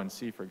 if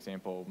R1C, for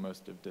example,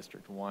 most of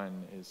District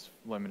 1 is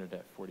limited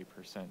at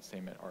 40%,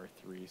 same at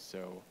R3,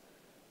 so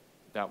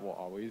that will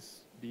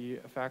always be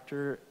a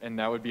factor, and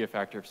that would be a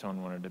factor if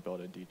someone wanted to build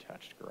a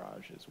detached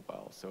garage as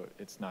well. So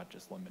it's not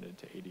just limited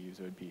to ADUs,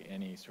 it would be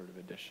any sort of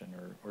addition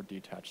or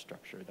detached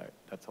structure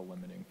that's a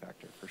limiting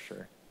factor for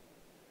sure.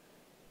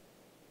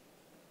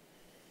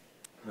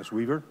 Ms.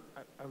 Weaver?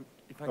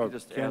 If I could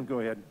just Ken, add. go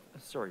ahead.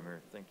 Sorry,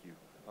 Mayor, thank you.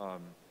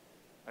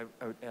 I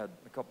would add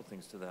a couple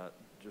things to that.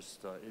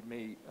 Just it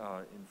may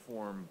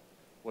inform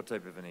what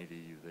type of an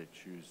ADU they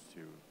choose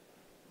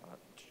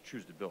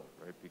to build,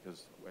 right?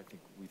 Because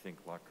we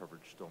think lot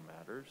coverage still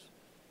matters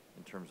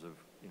in terms of,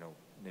 you know,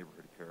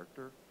 neighborhood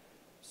character.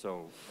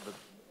 So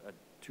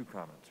two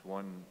comments.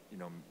 One, you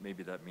know,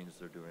 maybe that means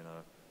they're doing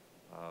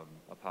a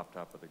pop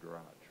top of the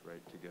garage,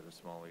 right? To get a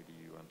small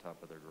ADU on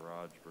top of their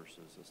garage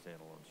versus a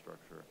standalone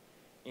structure.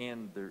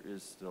 And there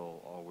is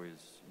still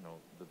always, you know,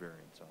 the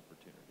variance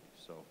opportunity.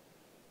 So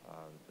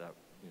that,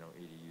 you know,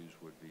 ADUs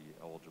would be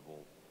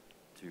eligible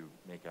to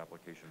make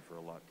application for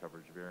a lot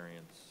coverage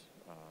variance,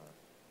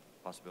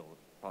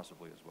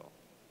 possibly as well.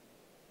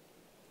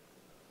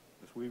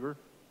 Ms. Weaver?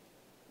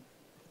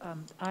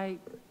 I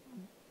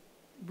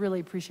really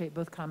appreciate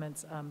both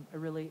comments. I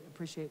really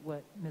appreciate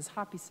what Ms.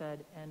 Hoppy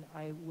said, and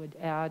I would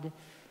ask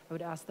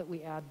that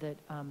we add that,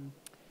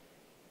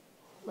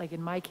 like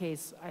in my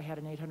case, I had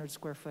an 800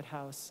 square foot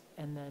house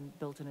and then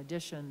built an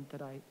addition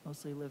that I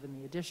mostly live in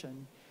the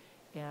addition.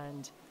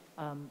 And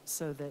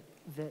so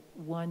that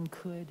one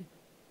could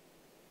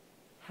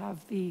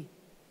have the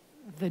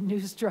new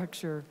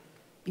structure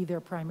be their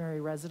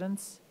primary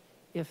residence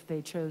if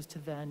they chose to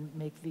then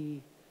make the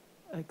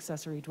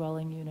accessory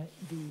dwelling unit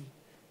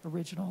the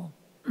original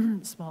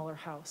smaller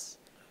house.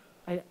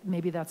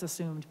 Maybe that's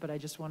assumed, but I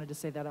just wanted to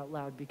say that out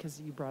loud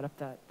because you brought up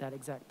that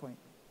exact point.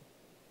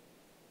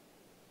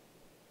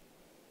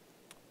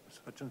 Ms.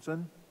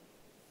 Hutchinson?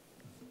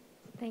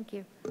 Thank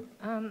you.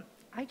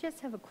 I just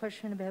have a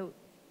question about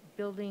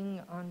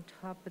building on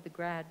top of the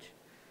garage.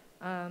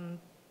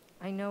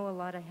 I know a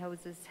lot of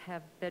houses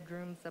have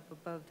bedrooms up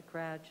above the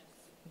garage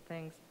and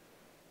things.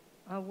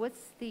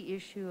 What's the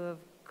issue of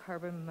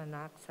carbon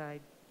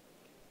monoxide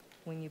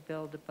when you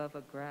build above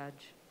a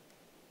garage?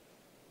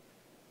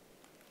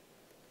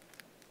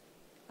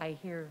 I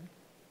hear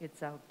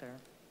it's out there.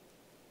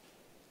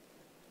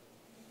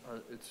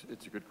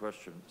 It's a good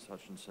question, Ms.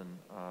 Hutchinson.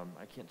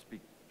 I can't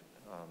speak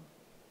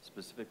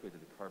specifically to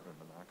the carbon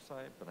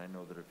monoxide, but I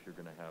know that if you're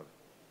going to have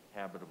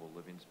habitable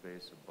living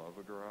space above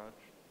a garage,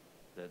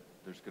 that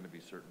there's going to be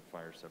certain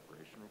fire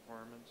separation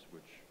requirements,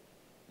 which,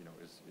 you know,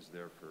 is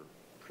there for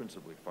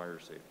principally fire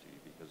safety,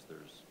 because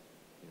there's,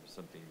 you know,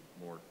 something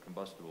more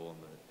combustible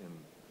in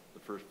the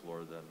first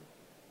floor than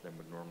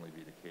would normally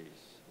be the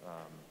case.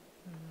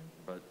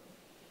 But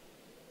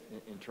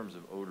in terms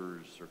of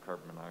odors or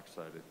carbon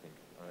monoxide, I think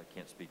I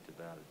can't speak to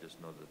that. I just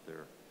know that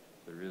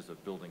there is a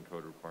building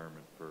code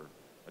requirement for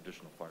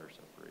additional fire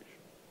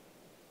separation.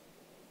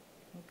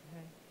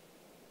 Okay.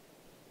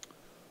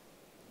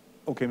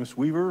 Okay, Ms.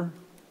 Weaver,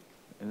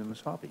 and then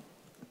Ms. Hoppy.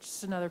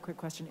 Just another quick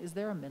question. Is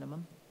there a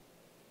minimum?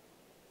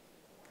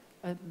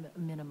 A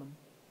minimum?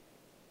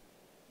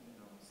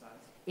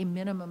 A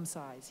minimum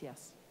size,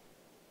 yes.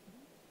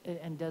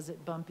 And does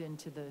it bump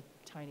into the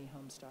tiny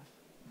home stuff?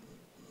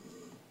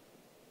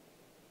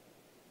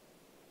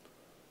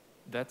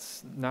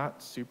 That's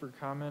not super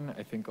common.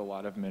 I think a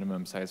lot of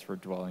minimum size for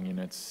dwelling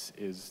units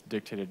is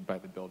dictated by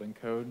the building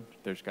code.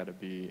 There's got to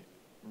be,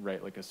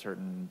 right, like a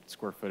certain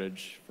square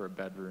footage for a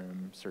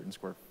bedroom, certain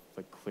square,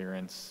 like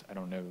clearance. I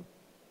don't know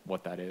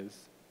what that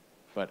is.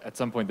 But at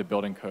some point, the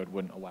building code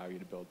wouldn't allow you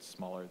to build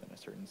smaller than a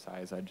certain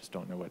size. I just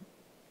don't know what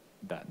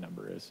that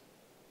number is.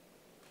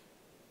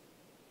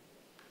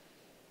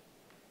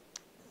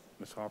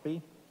 Ms.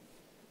 Hoppy?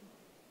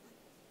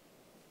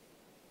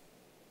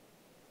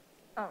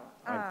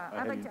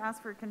 I'd like to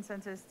ask for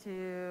consensus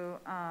to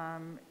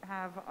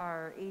have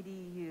our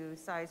ADU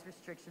size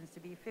restrictions to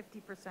be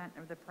 50%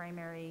 of the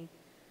primary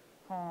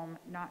home,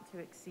 not to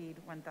exceed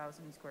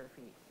 1,000 square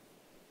feet.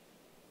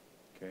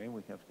 Okay,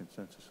 we have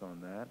consensus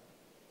on that.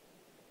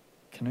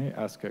 Can I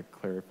ask a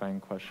clarifying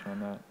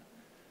question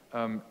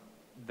on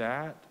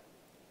that?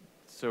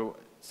 So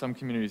some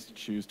communities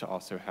choose to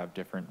also have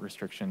different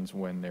restrictions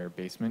when they're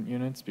basement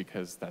units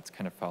because that's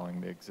kind of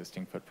following the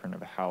existing footprint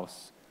of a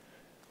house.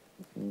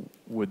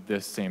 Would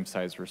this same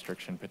size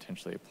restriction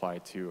potentially apply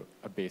to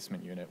a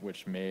basement unit,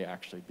 which may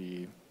actually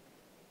be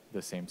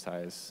the same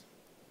size?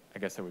 I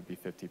guess that would be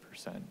 50%,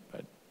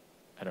 but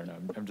I don't know.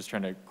 I'm just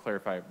trying to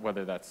clarify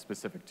whether that's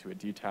specific to a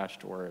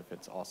detached or if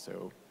it's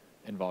also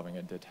involving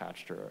a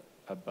detached or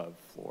above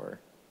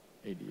floor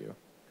ADU.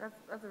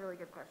 That's a really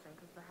good question,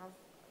 because the house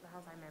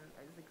I'm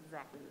in is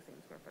exactly the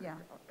same square footage.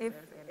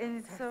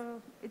 Yeah.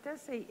 So it does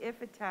say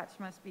if attached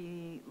must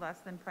be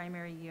less than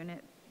primary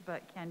unit,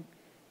 but can,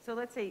 so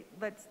let's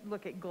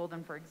look at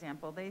Golden, for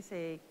example. They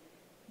say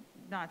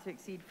not to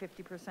exceed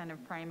 50%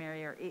 of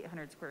primary or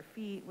 800 square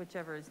feet,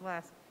 whichever is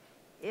less.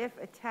 If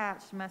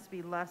attached must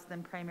be less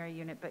than primary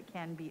unit, but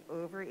can be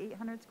over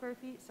 800 square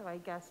feet. So I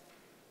guess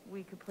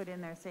we could put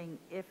in there saying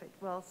if it,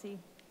 well, see,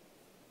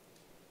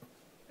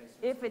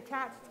 if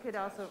attached could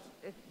also,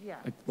 yeah.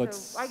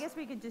 So I guess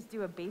we could just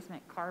do a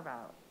basement carve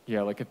out.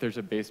 Yeah, like if there's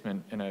a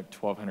basement in a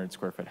 1,200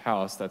 square foot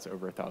house, that's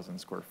over 1,000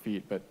 square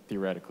feet, but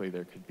theoretically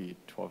there could be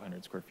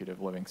 1,200 square feet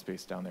of living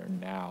space down there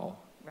now.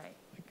 Right.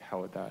 Like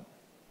how would that?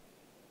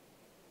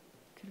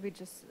 Could we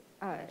just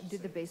do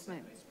the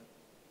basement?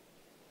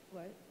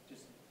 What?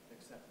 Just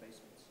accept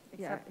basements.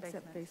 Yeah,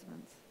 accept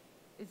basements.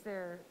 Is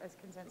there a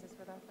consensus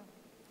for that,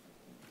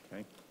 though?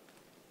 Okay.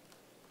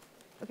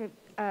 Okay,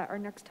 our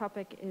next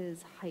topic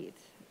is height.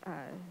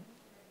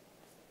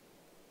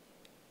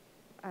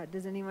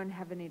 Does anyone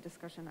have any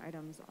discussion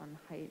items on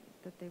height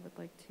that they would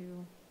like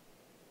to?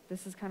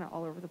 This is kind of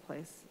all over the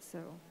place,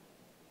 so.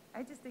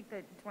 I just think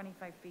that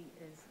 25 feet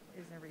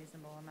is a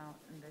reasonable amount,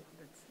 and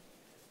that's,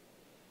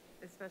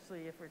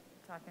 especially if we're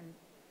talking,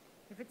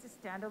 if it's a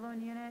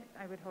standalone unit,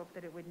 I would hope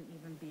that it wouldn't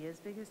even be as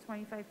big as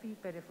 25 feet,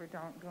 but if we're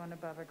going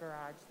above a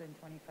garage, then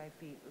 25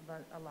 feet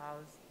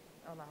allows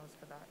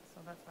for that. So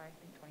that's why I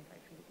think 25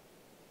 feet.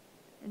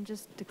 And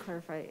just to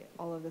clarify,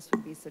 all of this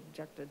would be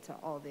subjected to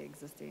all the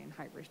existing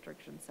height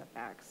restriction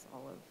setbacks, I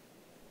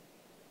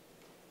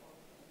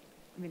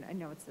mean, I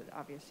know it's an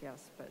obvious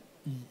yes, but.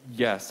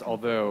 Yes,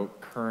 although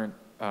current,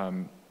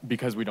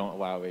 because we don't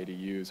allow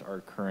ADUs,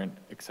 our current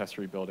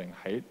accessory building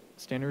height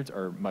standards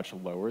are much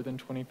lower than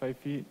 25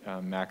 feet,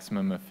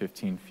 maximum of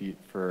 15 feet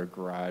for a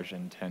garage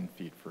and 10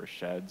 feet for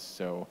sheds.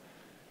 So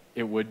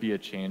it would be a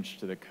change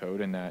to the code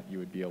in that you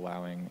would be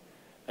allowing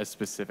a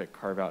specific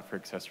carve-out for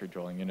accessory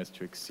dwelling units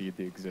to exceed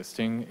the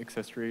existing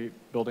accessory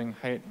building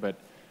height, but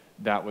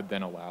that would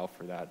then allow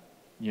for that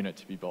unit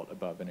to be built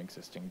above an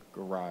existing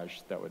garage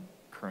that would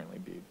currently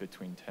be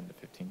between 10 to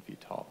 15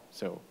 feet tall.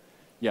 So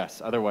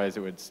yes, otherwise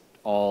it would,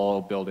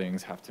 all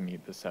buildings have to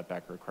meet the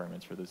setback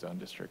requirements for the zone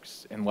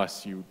districts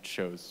unless you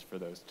chose for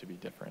those to be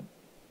different.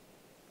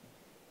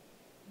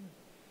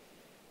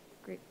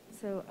 Great.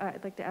 So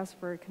I'd like to ask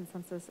for a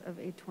consensus of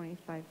a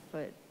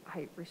 25-foot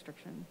height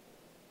restriction.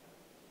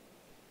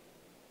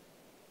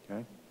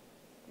 Okay.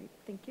 Great,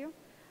 thank you.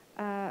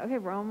 Okay,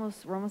 we're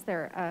almost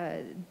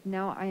there.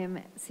 Now I am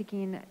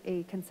seeking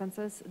a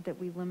consensus that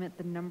we limit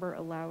the number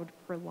allowed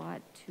per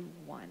lot to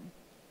 1.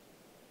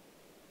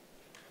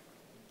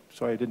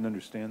 Sorry, I didn't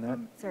understand that.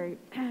 Sorry,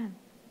 I'm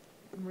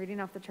reading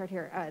off the chart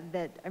here.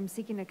 That I'm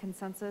seeking a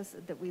consensus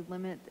that we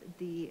limit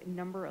the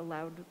number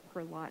allowed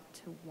per lot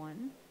to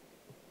 1.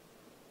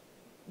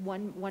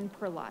 One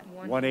per lot.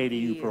 One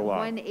ADU per lot.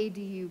 1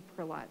 ADU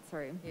per lot,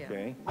 sorry.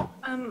 Okay.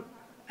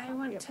 I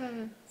want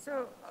to.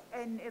 So,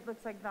 and it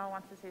looks like Val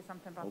wants to say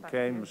something about that.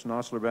 Okay, too. Ms.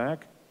 Nosler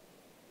back.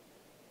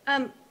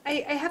 I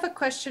have a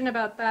question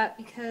about that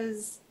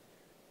because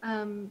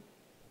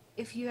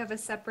if you have a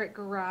separate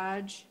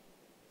garage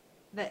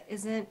that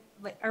isn't,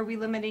 like, are we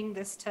limiting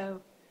this to,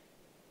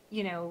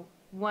 you know,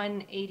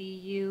 1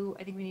 ADU?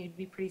 I think we need to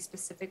be pretty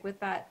specific with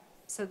that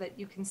so that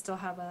you can still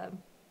have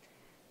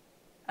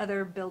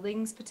other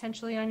buildings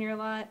potentially on your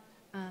lot,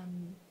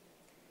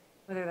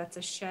 whether that's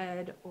a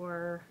shed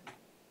or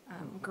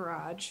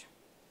garage.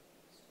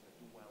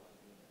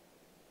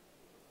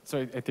 So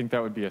I think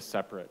that would be a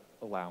separate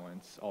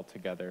allowance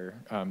altogether.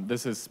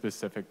 This is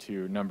specific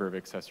to number of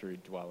accessory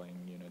dwelling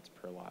units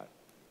per lot.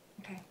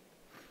 Okay.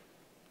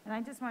 And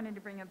I just wanted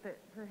to bring up that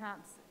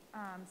perhaps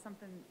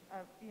something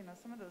of, you know,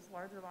 some of those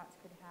larger lots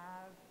could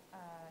have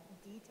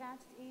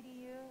detached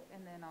ADU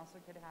and then also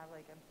could have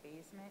like a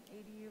basement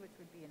ADU, which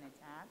would be an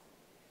attached.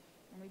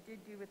 And we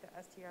did do with the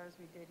STRs,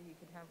 you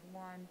could have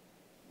one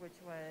which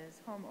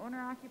was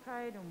homeowner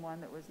occupied and one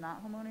that was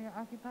not homeowner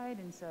occupied.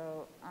 And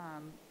so,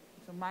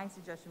 so my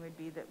suggestion would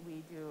be that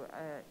we do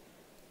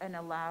an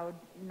allowed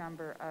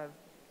number of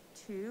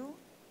 2,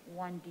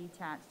 1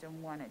 detached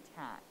and 1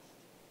 attached.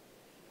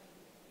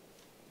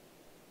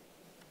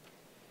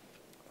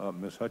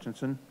 Ms.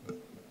 Hutchinson?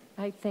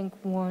 I think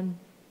 1,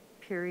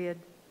 period.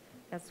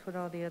 That's what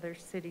all the other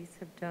cities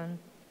have done.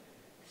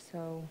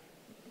 So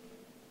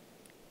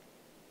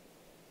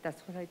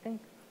that's what I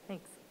think.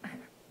 Thanks.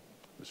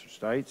 Mr.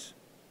 Stites?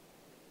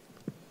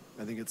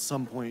 I think at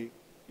some point,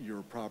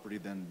 your property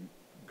then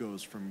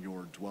goes from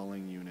your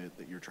dwelling unit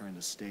that you're trying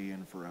to stay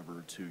in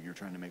forever to you're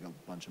trying to make a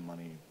bunch of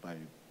money by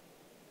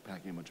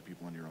packing a bunch of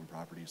people into your own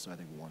property. So I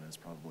think 1 is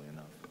probably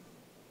enough.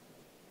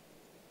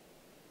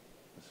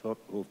 So,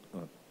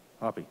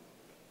 Hoppy?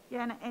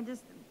 Yeah, and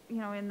just, you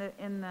know, in the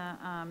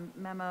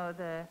memo,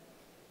 the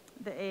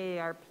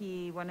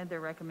AARP, one of their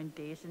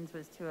recommendations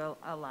was to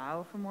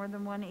allow for more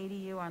than 1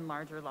 ADU on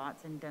larger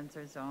lots in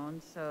denser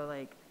zones. So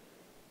like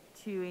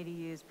 2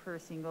 ADUs per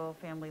single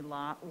family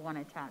lot, 1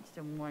 attached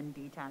and 1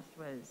 detached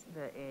was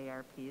the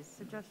AARP's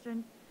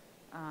suggestion,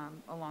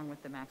 along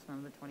with the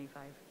maximum of the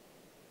 25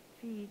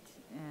 feet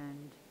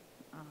and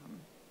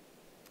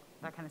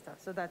that kind of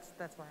stuff. So that's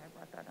why I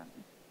brought that up.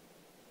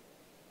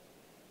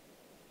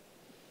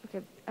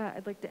 Okay,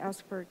 I'd like to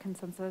ask for a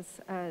consensus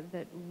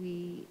that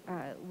we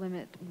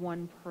limit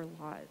 1 per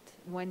lot,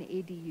 1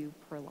 ADU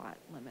per lot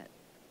limit.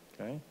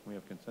 Okay, we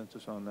have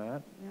consensus on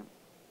that. Yep.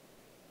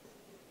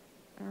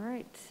 All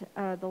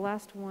right, the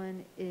last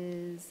one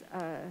is,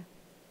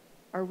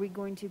 are we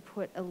going to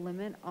put a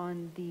limit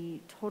on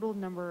the total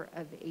number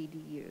of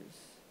ADUs?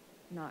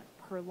 Not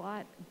per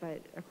lot,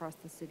 but across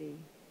the city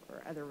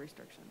or other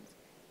restrictions?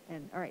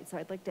 And, all right, so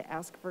I'd like to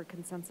ask for a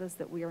consensus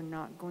that we are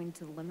not going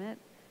to limit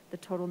the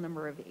total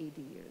number of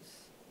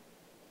ADUs.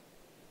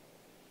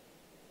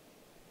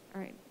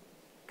 All right,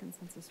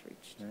 consensus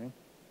reached. Okay.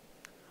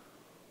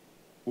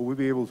 Will we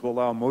be able to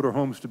allow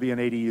motorhomes to be an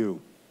ADU?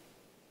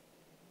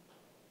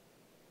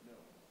 No.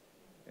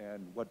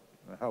 And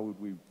how would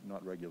we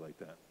not regulate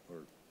that?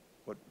 Or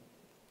what,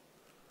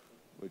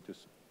 would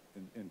just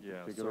in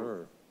particular?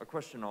 Or? A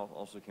question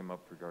also came up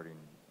regarding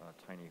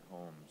tiny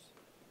homes.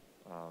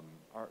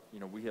 You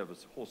know, we have a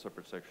whole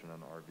separate section on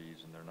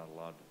RVs and they're not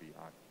allowed to be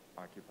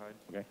occupied.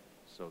 Okay.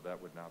 So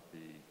that would not be,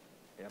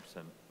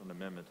 absent an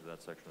amendment to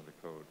that section of the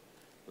code,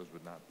 those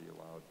would not be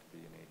allowed to be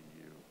an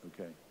ADU.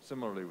 Okay.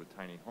 Similarly with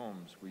tiny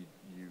homes,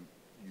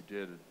 you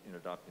did in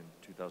adopting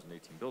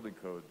 2018 building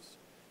codes,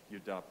 you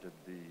adopted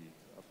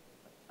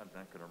I'm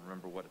not going to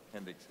remember what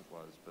appendix it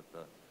was, but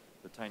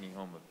the tiny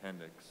home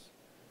appendix.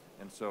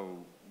 And so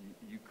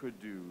you could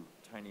do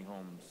tiny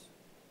homes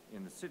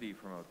in the city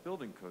from a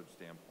building code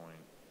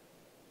standpoint,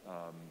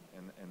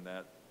 and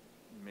that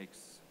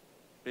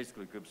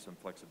basically gives some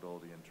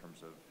flexibility in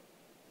terms of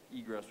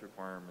egress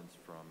requirements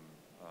from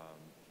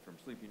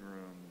sleeping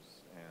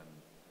rooms and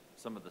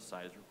some of the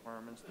size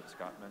requirements that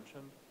Scott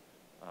mentioned.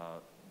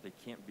 They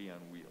can't be on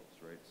wheels,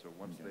 right? So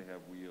once they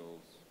have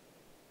wheels,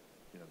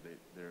 you know,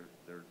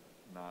 they're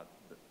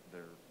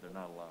they're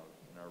not allowed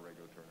in our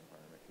regulatory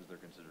environment because they're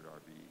considered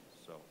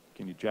RVs, so.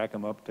 Can you jack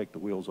them up, take the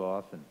wheels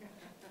off, and?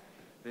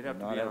 They'd have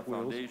to Not be on a have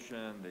wheels?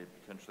 foundation, they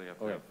potentially have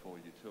to Okay. have full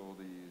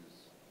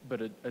utilities.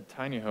 But a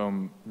tiny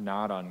home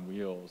not on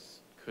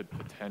wheels could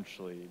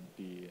potentially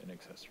be an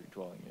accessory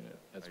dwelling unit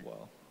as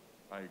well.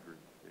 I agree,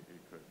 it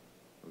could,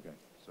 Okay.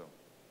 so.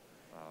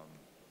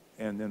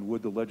 And then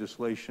would the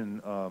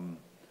legislation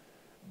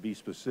be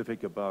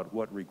specific about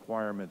what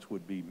requirements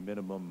would be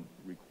minimum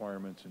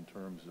requirements in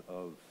terms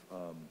of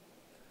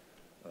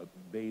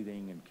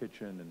bathing and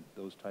kitchen and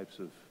those types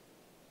of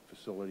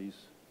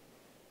facilities?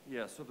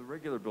 Yeah, so the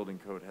regular building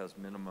code has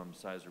minimum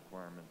size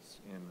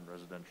requirements in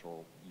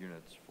residential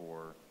units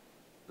for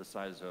the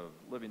size of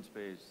living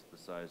space, the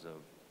size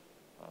of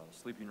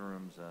sleeping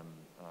rooms, and,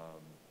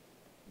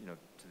 you know,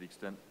 to the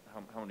extent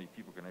how many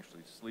people can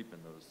actually sleep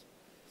in those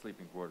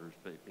sleeping quarters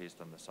based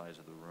on the size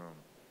of the room.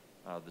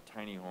 The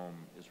tiny home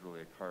is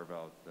really a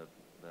carve-out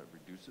that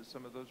reduces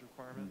some of those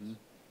requirements. Mhm.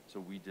 So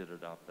we did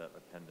adopt that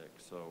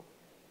appendix. So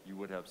you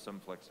would have some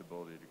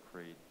flexibility to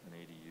create an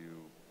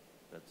ADU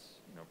that's,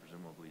 you know,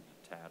 presumably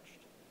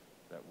detached,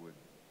 that would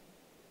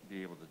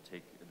be able to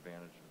take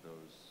advantage of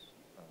those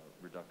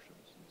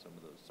reductions in some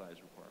of those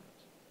size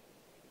requirements.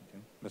 Okay.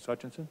 Ms.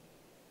 Hutchinson?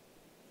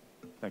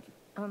 Thank you.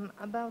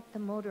 About the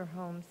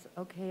motorhomes,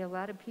 okay, a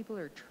lot of people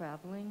are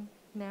traveling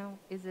now.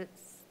 Is it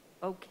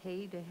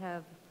okay to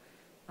have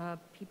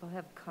people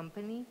have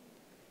company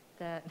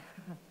that,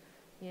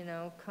 you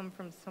know, come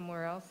from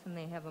somewhere else and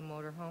they have a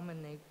motorhome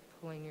and they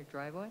pull in your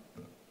driveway?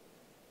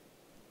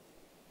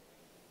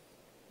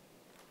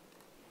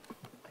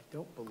 I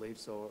don't believe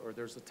so, or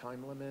there's a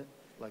time limit,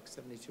 like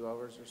 72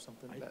 hours or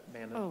something, that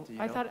man, Oh, do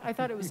you I know?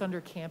 thought it was under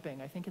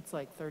camping. I think it's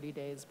like 30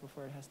 days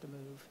before it has to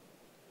move.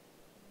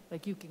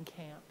 Like you can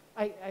camp.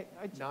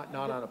 Not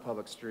on a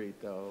public street,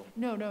 though.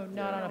 No, not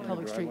on a In the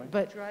public street, driveway?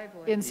 but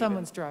Driveway. in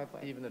someone's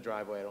driveway. Even the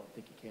driveway, I don't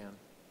think you can.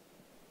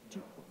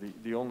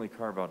 The only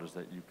carve-out is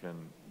that you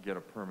can get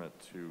a permit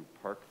to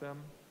park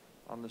them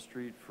on the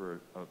street for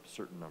a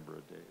certain number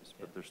of days,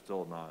 but they're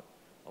still not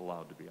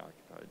allowed to be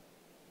occupied.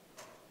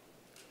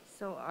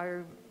 So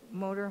are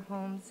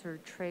motorhomes or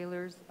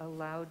trailers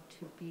allowed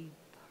to be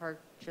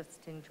parked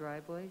just in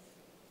driveways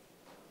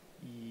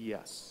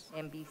Yes.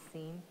 and be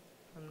seen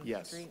from the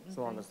Yes, street and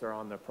so long things? as they're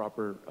on the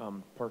proper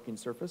parking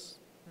surface.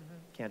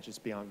 Mhm. Can't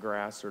just be on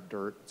grass or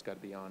dirt. It's got to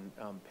be on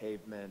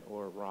pavement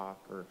or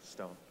rock or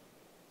stone.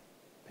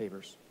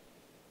 Pavers.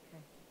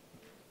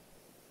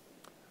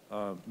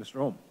 Mr.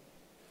 Ohm?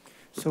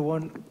 So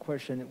one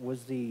question,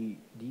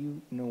 do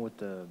you know what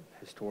the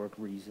historic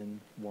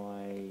reason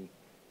why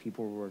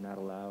people were not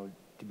allowed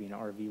to be in an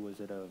RV? Was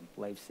it a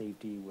life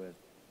safety with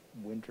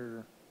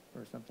winter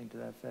or something to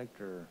that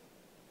effect, or?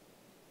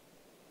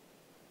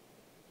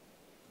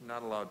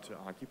 Not allowed to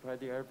occupy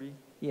the RV?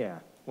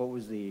 Yeah,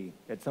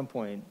 at some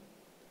point,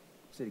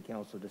 city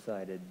council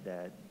decided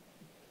that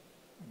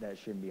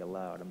shouldn't be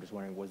allowed. I'm just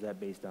wondering, was that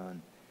based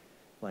on,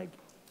 like,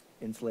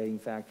 insulating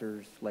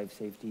factors, life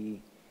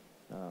safety?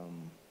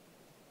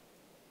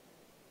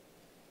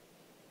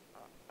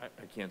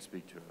 I can't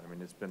speak to it. I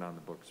mean, it's been on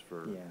the books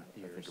for, Yeah. I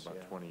think, Years, about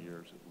yeah. 20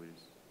 years at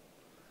least.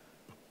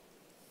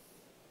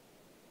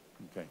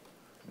 Okay.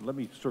 Let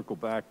me circle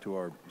back to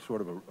our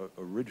sort of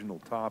original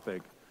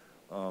topic.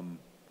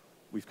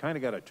 We've kind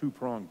of got a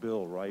two-pronged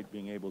bill, right?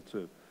 Being able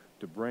to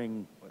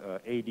bring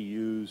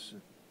ADUs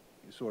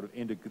sort of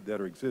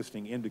that are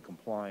existing into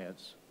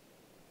compliance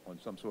on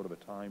some sort of a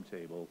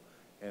timetable,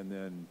 and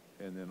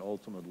then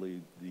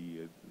ultimately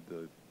the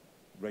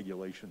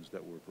regulations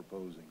that we're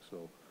proposing.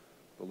 So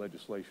the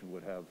legislation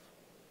would have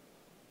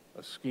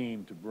a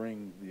scheme to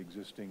bring the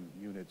existing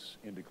units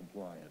into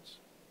compliance.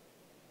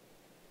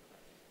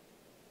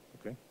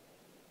 Okay?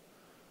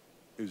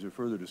 Is there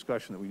further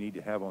discussion that we need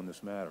to have on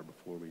this matter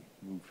before we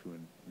move to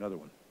another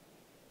one?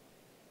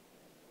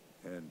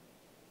 And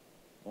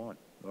on.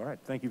 All right,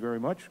 thank you very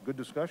much. Good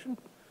discussion.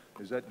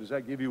 Does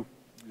that give you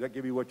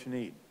what you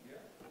need? Yeah.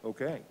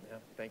 Okay. Yeah,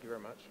 thank you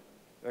very much.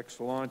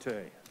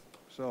 Excellente.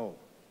 So,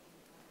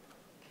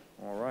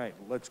 all right,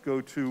 let's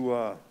go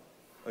to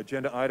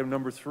agenda item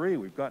number 3.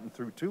 We've gotten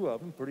through 2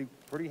 of them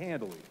pretty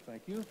handily.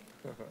 Thank you.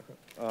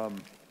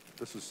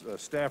 This is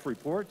staff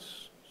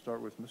reports.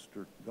 Start with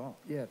Mr. Gong.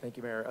 Yeah, thank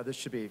you, Mayor. This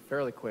should be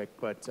fairly quick,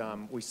 but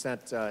we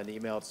sent an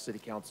email to City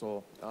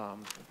Council, I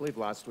believe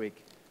last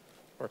week,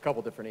 or a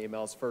couple different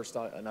emails. First,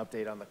 an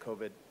update on the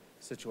COVID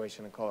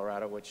situation in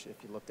Colorado, which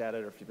if you looked at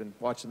it or if you've been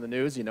watching the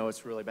news, you know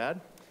it's really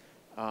bad.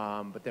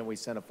 But then we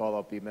sent a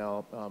follow-up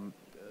email.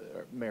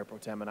 Mayor Pro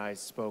Tem and I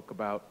spoke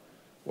about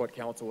what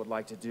council would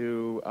like to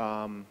do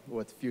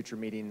with future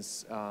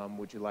meetings.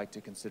 Would you like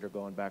to consider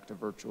going back to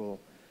virtual,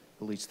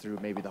 at least through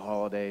maybe the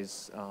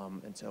holidays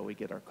until we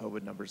get our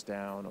COVID numbers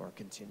down, or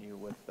continue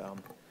with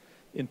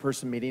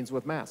in-person meetings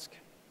with mask?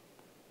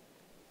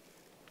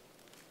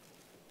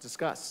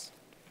 Discuss.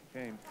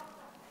 Okay.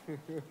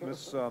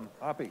 Ms.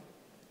 Hoppy.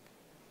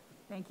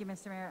 Thank you,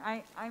 Mr. Mayor.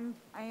 I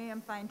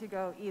am fine to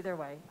go either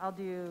way. I'll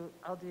do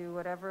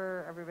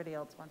whatever everybody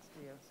else wants to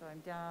do. So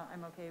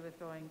I'm okay with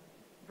going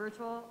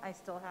virtual, I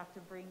still have to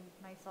bring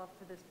myself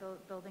to this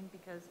building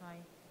because my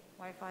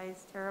Wi-Fi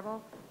is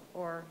terrible,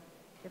 or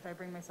if I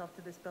bring myself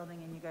to this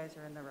building and you guys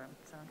are in the room.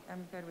 So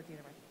I'm good with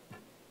either way.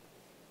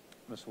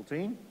 Ms.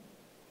 Hulteen?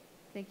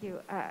 Thank you.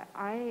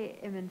 I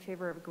am in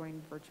favor of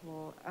going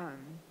virtual.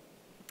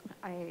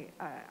 I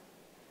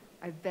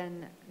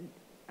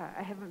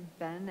haven't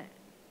been,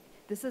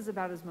 this is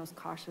about as most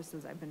cautious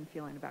as I've been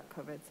feeling about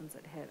COVID since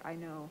it hit. I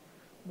know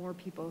more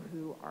people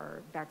who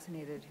are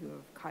vaccinated who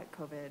have caught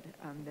COVID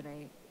than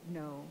I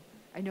know.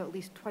 I know at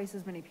least twice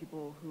as many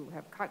people who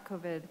have caught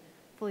COVID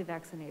fully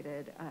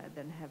vaccinated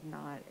than have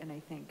not. And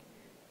I think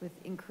with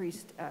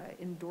increased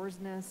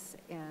indoorsness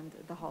and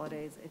the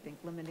holidays, I think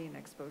limiting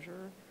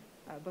exposure,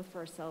 both for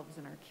ourselves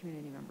and our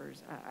community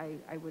members,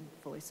 I would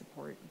fully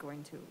support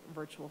going to a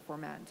virtual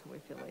format until we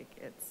feel like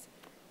it's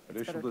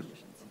better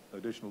conditions.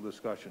 Additional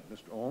discussion.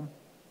 Mr. Ohm?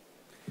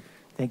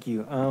 Thank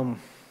you.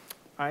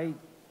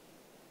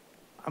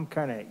 I'm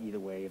kind of either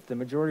way. If the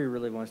majority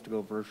really wants to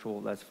go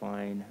virtual, that's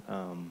fine.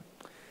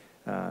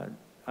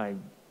 I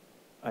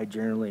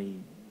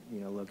generally,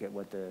 look at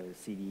what the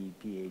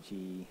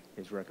CDPHE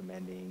is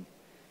recommending.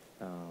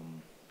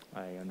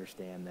 I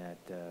understand that,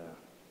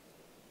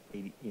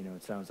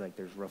 it sounds like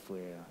there's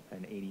roughly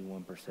an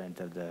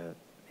 81% of the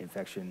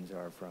infections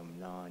are from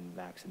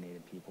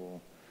non-vaccinated people.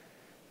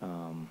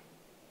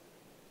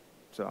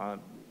 So,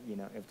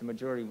 if the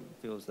majority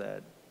feels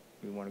that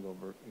we want to go,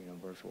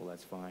 virtual,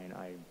 that's fine.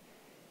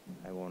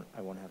 I won't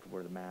have to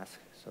wear the mask,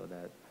 so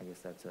that I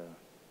guess that's an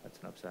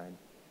upside.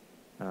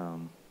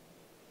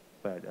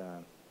 But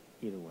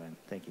either way,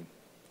 thank you.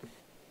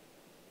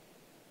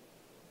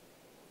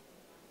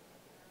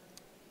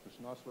 Ms.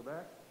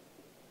 Nosler-Beck?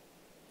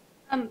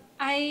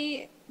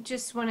 I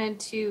just wanted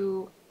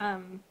to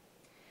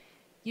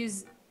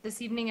use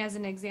this evening as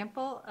an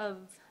example of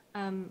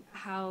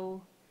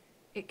how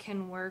it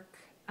can work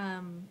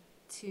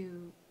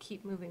to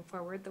keep moving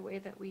forward the way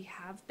that we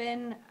have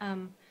been.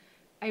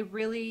 I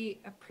really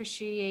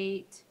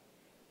appreciate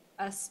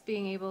us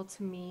being able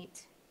to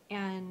meet,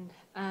 and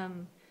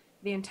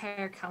the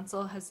entire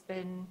council has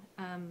been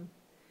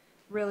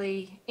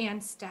really,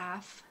 and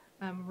staff,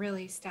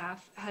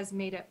 staff has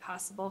made it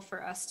possible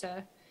for us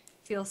to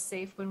feel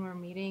safe when we're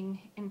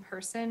meeting in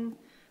person.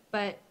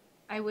 But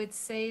I would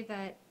say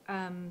that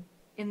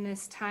in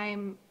this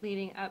time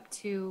leading up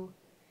to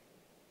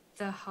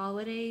the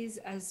holidays,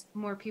 as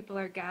more people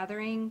are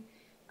gathering,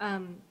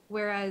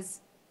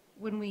 whereas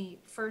when we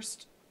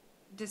first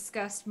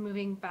discussed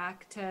moving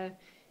back to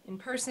in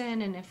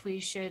person and if we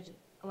should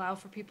allow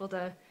for people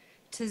to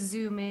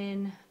zoom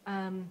in,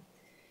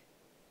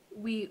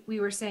 we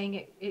were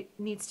saying it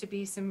needs to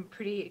be some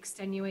pretty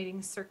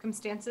extenuating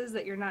circumstances,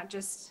 that you're not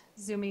just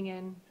zooming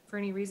in for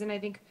any reason. I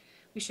think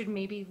we should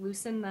maybe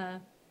loosen the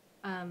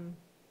kind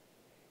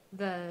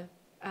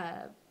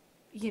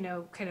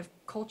of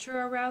culture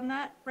around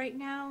that right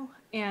now.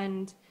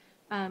 And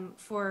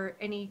for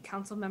any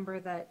council member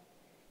that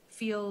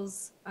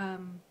feels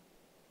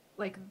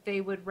like they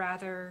would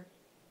rather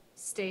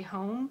stay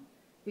home,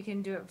 we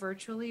can do it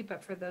virtually,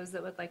 but for those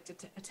that would like to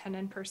attend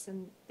in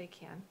person, they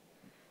can.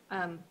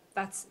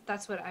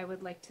 That's what I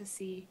would like to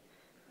see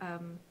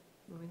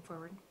moving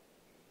forward.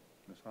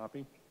 Ms.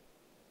 Hoppy?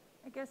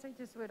 I guess I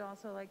just would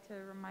also like to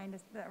remind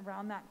us that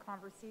around that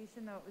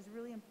conversation, though, it was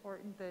really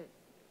important that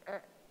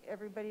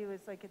everybody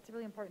was like, it's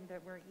really important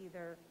that we're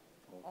either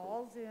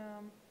all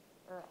Zoom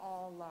or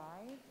all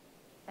live.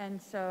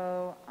 And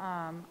so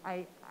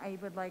I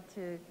would like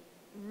to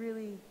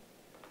really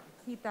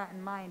keep that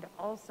in mind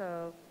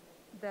also,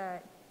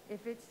 that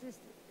if it's just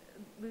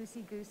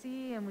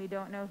loosey-goosey and we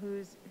don't know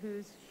who's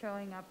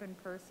showing up in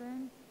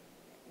person,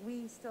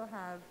 we still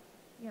have,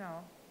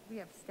 we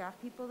have staff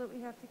people that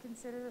we have to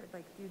consider.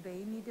 Like, do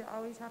they need to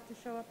always have to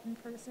show up in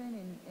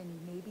person? And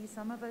maybe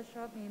some of us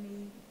show up,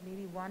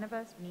 maybe one of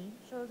us, me,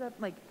 shows up.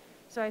 Like,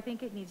 so I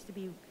think it needs to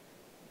be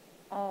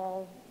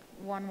all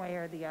one way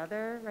or the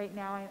other. Right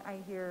now, I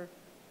hear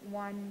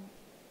one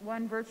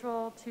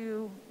virtual,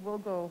 two will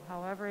go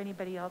however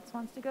anybody else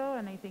wants to go,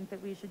 and I think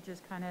that we should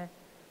just kind of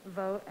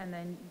vote and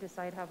then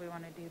decide how we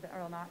want to do that,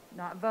 or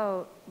not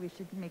vote. We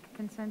should make a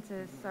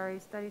consensus,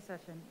 study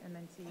session, and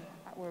then see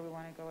where we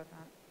want to go with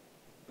that.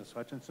 Ms.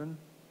 Hutchinson?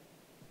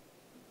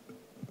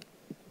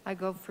 I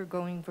go for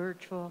going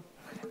virtual,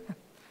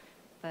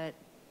 but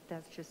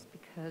that's just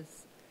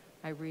because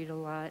I read a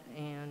lot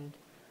and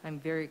I'm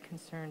very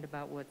concerned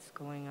about what's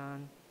going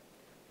on.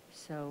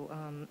 So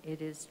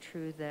it is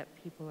true that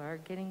people are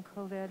getting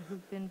COVID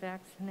who've been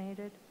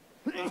vaccinated.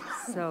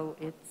 So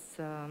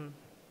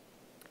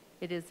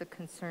it is a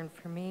concern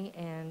for me,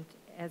 and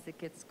as it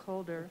gets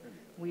colder,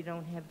 we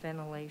don't have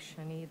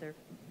ventilation either.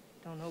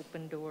 Don't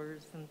open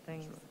doors and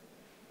things. Sure.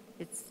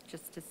 It's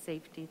just a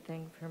safety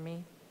thing for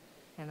me,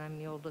 and I'm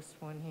the oldest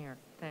one here.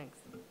 Thanks.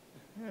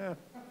 Yeah,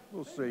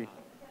 we'll see.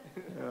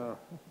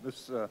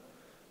 Mr.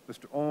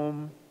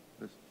 Ohm,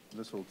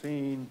 Ms.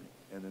 Hulteen,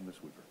 and then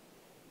Ms. Weaver.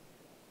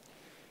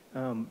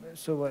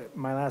 So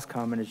my last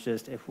comment is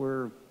just, if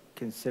we're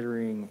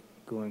considering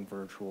going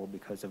virtual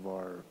because of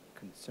our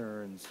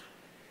concerns,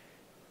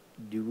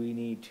 do we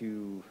need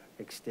to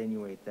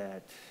extenuate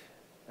that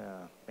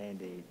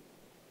mandate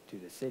to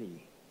the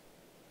city,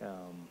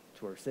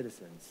 to our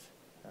citizens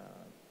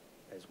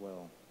as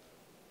well?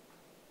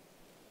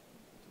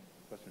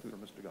 Question for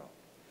Mr. Gall.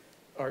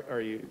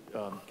 Are you,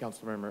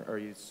 Councilmember, are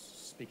you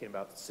speaking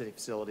about city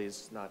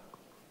facilities not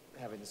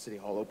having the city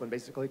hall open,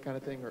 basically, kind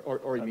of thing?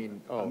 Or you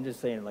mean, I'm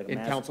just saying like. in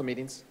council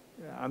meetings?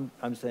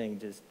 I'm saying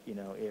just, you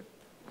know,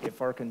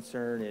 if our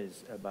concern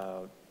is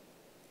about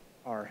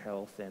our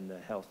health and the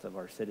health of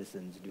our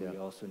citizens, do we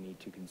also need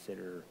to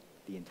consider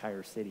the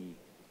entire city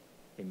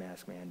a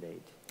mask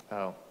mandate?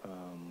 Oh.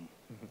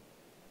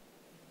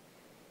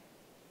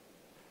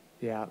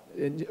 Yeah,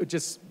 and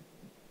just,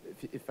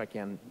 if I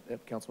can,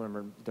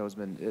 Councilmember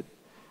Dozeman,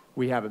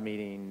 we have a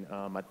meeting,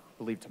 I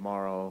believe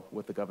tomorrow,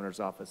 with the governor's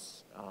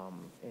office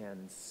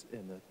and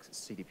in the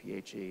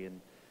CDPHE,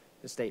 and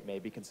the state may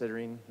be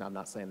considering, I'm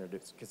not saying they're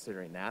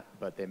considering that,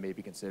 but they may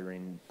be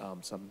considering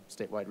some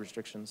statewide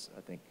restrictions.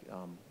 I think,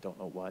 don't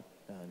know what,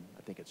 and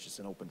I think it's just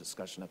an open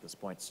discussion at this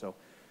point. So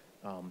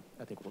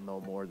I think we'll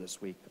know more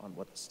this week on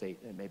what the state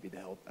and maybe the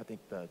health. I think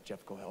the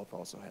Jeffco Health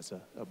also has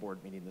a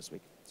board meeting this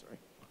week. Sorry.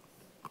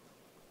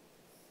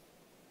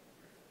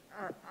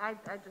 I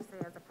just say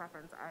as a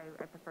preference,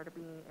 I prefer to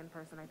be in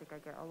person. I think I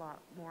get a lot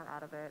more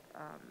out of it.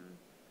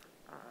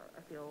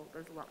 I feel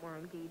there's a lot more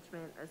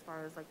engagement as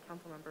far as like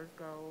council members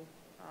go,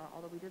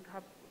 although we did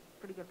have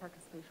pretty good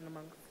participation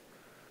amongst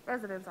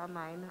residents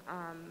online.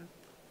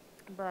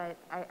 But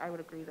I would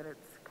agree that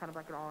it's kind of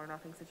like an all or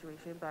nothing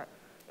situation. But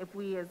if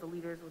we as the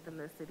leaders within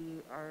the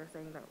city are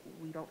saying that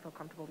we don't feel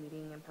comfortable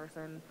meeting in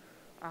person,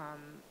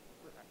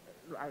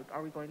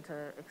 are we going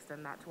to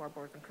extend that to our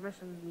boards and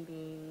commissions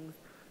meetings?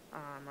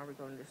 Are we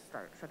going to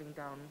start shutting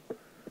down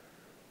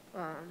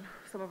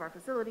some of our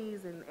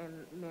facilities and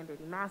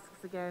mandating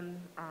masks again?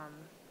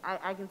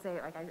 I can say,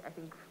 like, I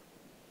think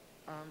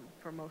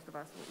for most of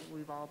us,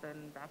 we've all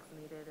been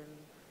vaccinated, and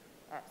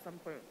at some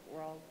point,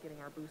 we're all getting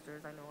our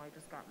boosters. I know I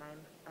just got mine,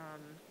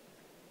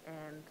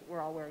 and we're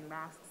all wearing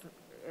masks.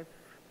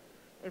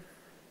 If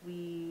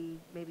we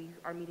maybe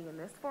are meeting in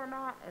this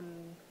format,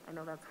 and I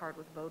know that's hard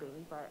with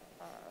voting, but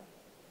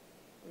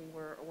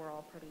we're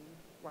all pretty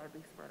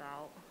widely spread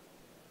out.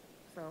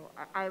 So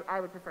I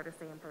would prefer to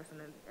stay in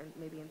person and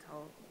maybe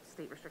until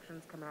state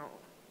restrictions come out.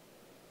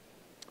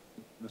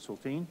 Ms.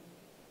 Hulteen?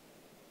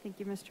 Thank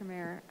you, Mr.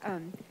 Mayor.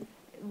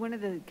 One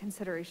of the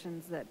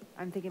considerations that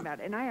I'm thinking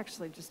about, and I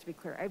actually, just to be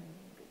clear, I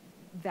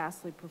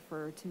vastly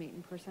prefer to meet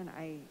in person.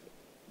 I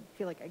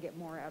feel like I get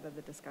more out of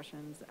the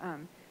discussions.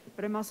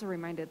 But I'm also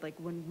reminded, like,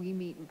 when we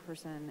meet in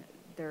person,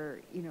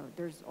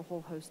 there's a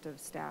whole host of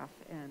staff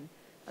and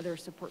other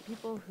support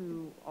people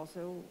who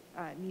also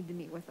need to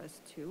meet with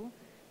us too.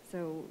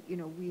 So,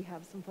 we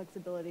have some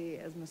flexibility,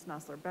 as Ms.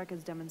 Nosler-Beck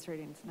is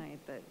demonstrating tonight,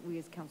 that we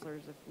as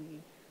counselors, if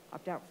we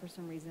opt out for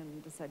some reason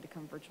and decide to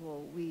come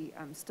virtual, we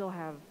still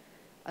have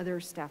other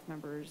staff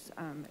members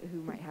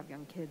who might have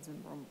young kids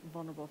and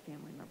vulnerable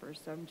family members.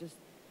 So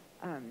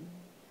I'm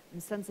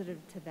sensitive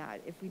to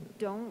that. If we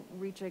don't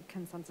reach a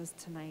consensus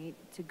tonight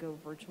to go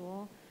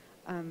virtual,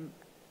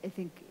 I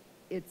think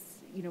it's,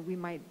 we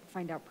might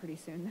find out pretty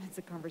soon that it's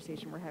a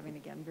conversation we're having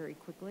again very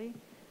quickly.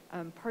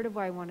 Part of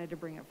why I wanted to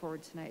bring it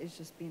forward tonight is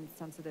just being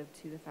sensitive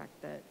to the fact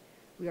that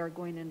we are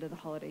going into the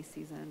holiday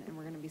season and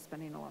we're going to be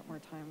spending a lot more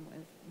time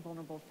with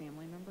vulnerable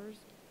family members.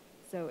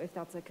 So if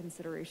that's a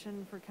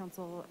consideration for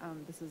council,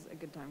 this is a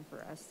good time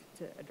for us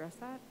to address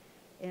that.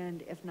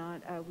 And if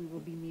not, we will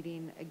be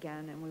meeting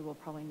again and we will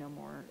probably know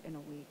more in a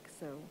week.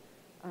 So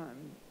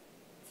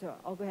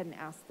I'll go ahead and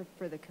ask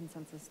for the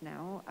consensus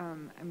now.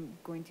 I'm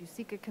going to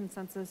seek a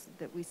consensus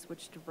that we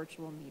switch to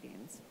virtual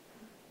meetings.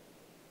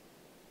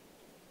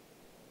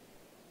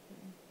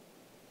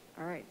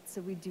 All right, so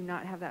we do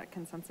not have that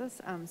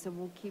consensus. So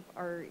we'll keep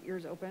our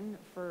ears open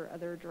for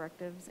other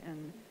directives,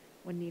 and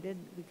when needed,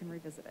 we can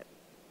revisit it.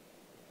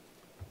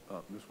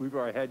 Ms.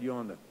 Weaver, I had you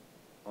on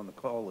the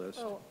call list.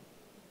 Oh,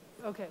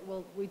 okay,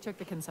 well, we took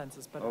the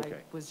consensus, but I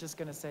was just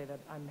going to say that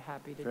I'm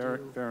happy to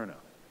do. Fair enough.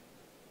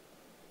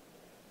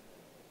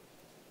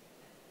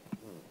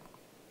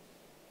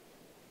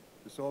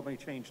 This all may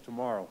change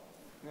tomorrow,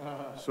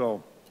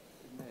 so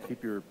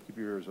keep your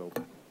ears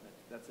open.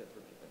 That's it for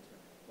me.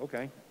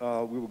 Okay,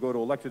 we will go to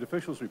elected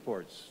officials'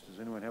 reports.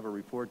 Does anyone have a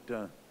report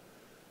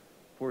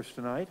for us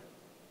tonight?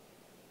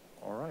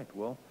 All right,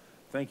 well,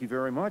 thank you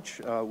very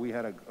much. We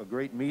had a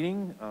great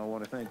meeting. I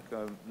want to thank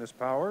Ms.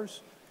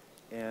 Powers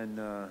and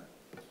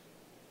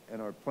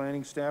our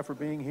planning staff for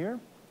being here.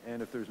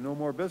 And if there's no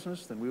more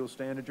business, then we will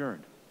stand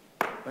adjourned.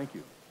 Thank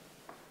you.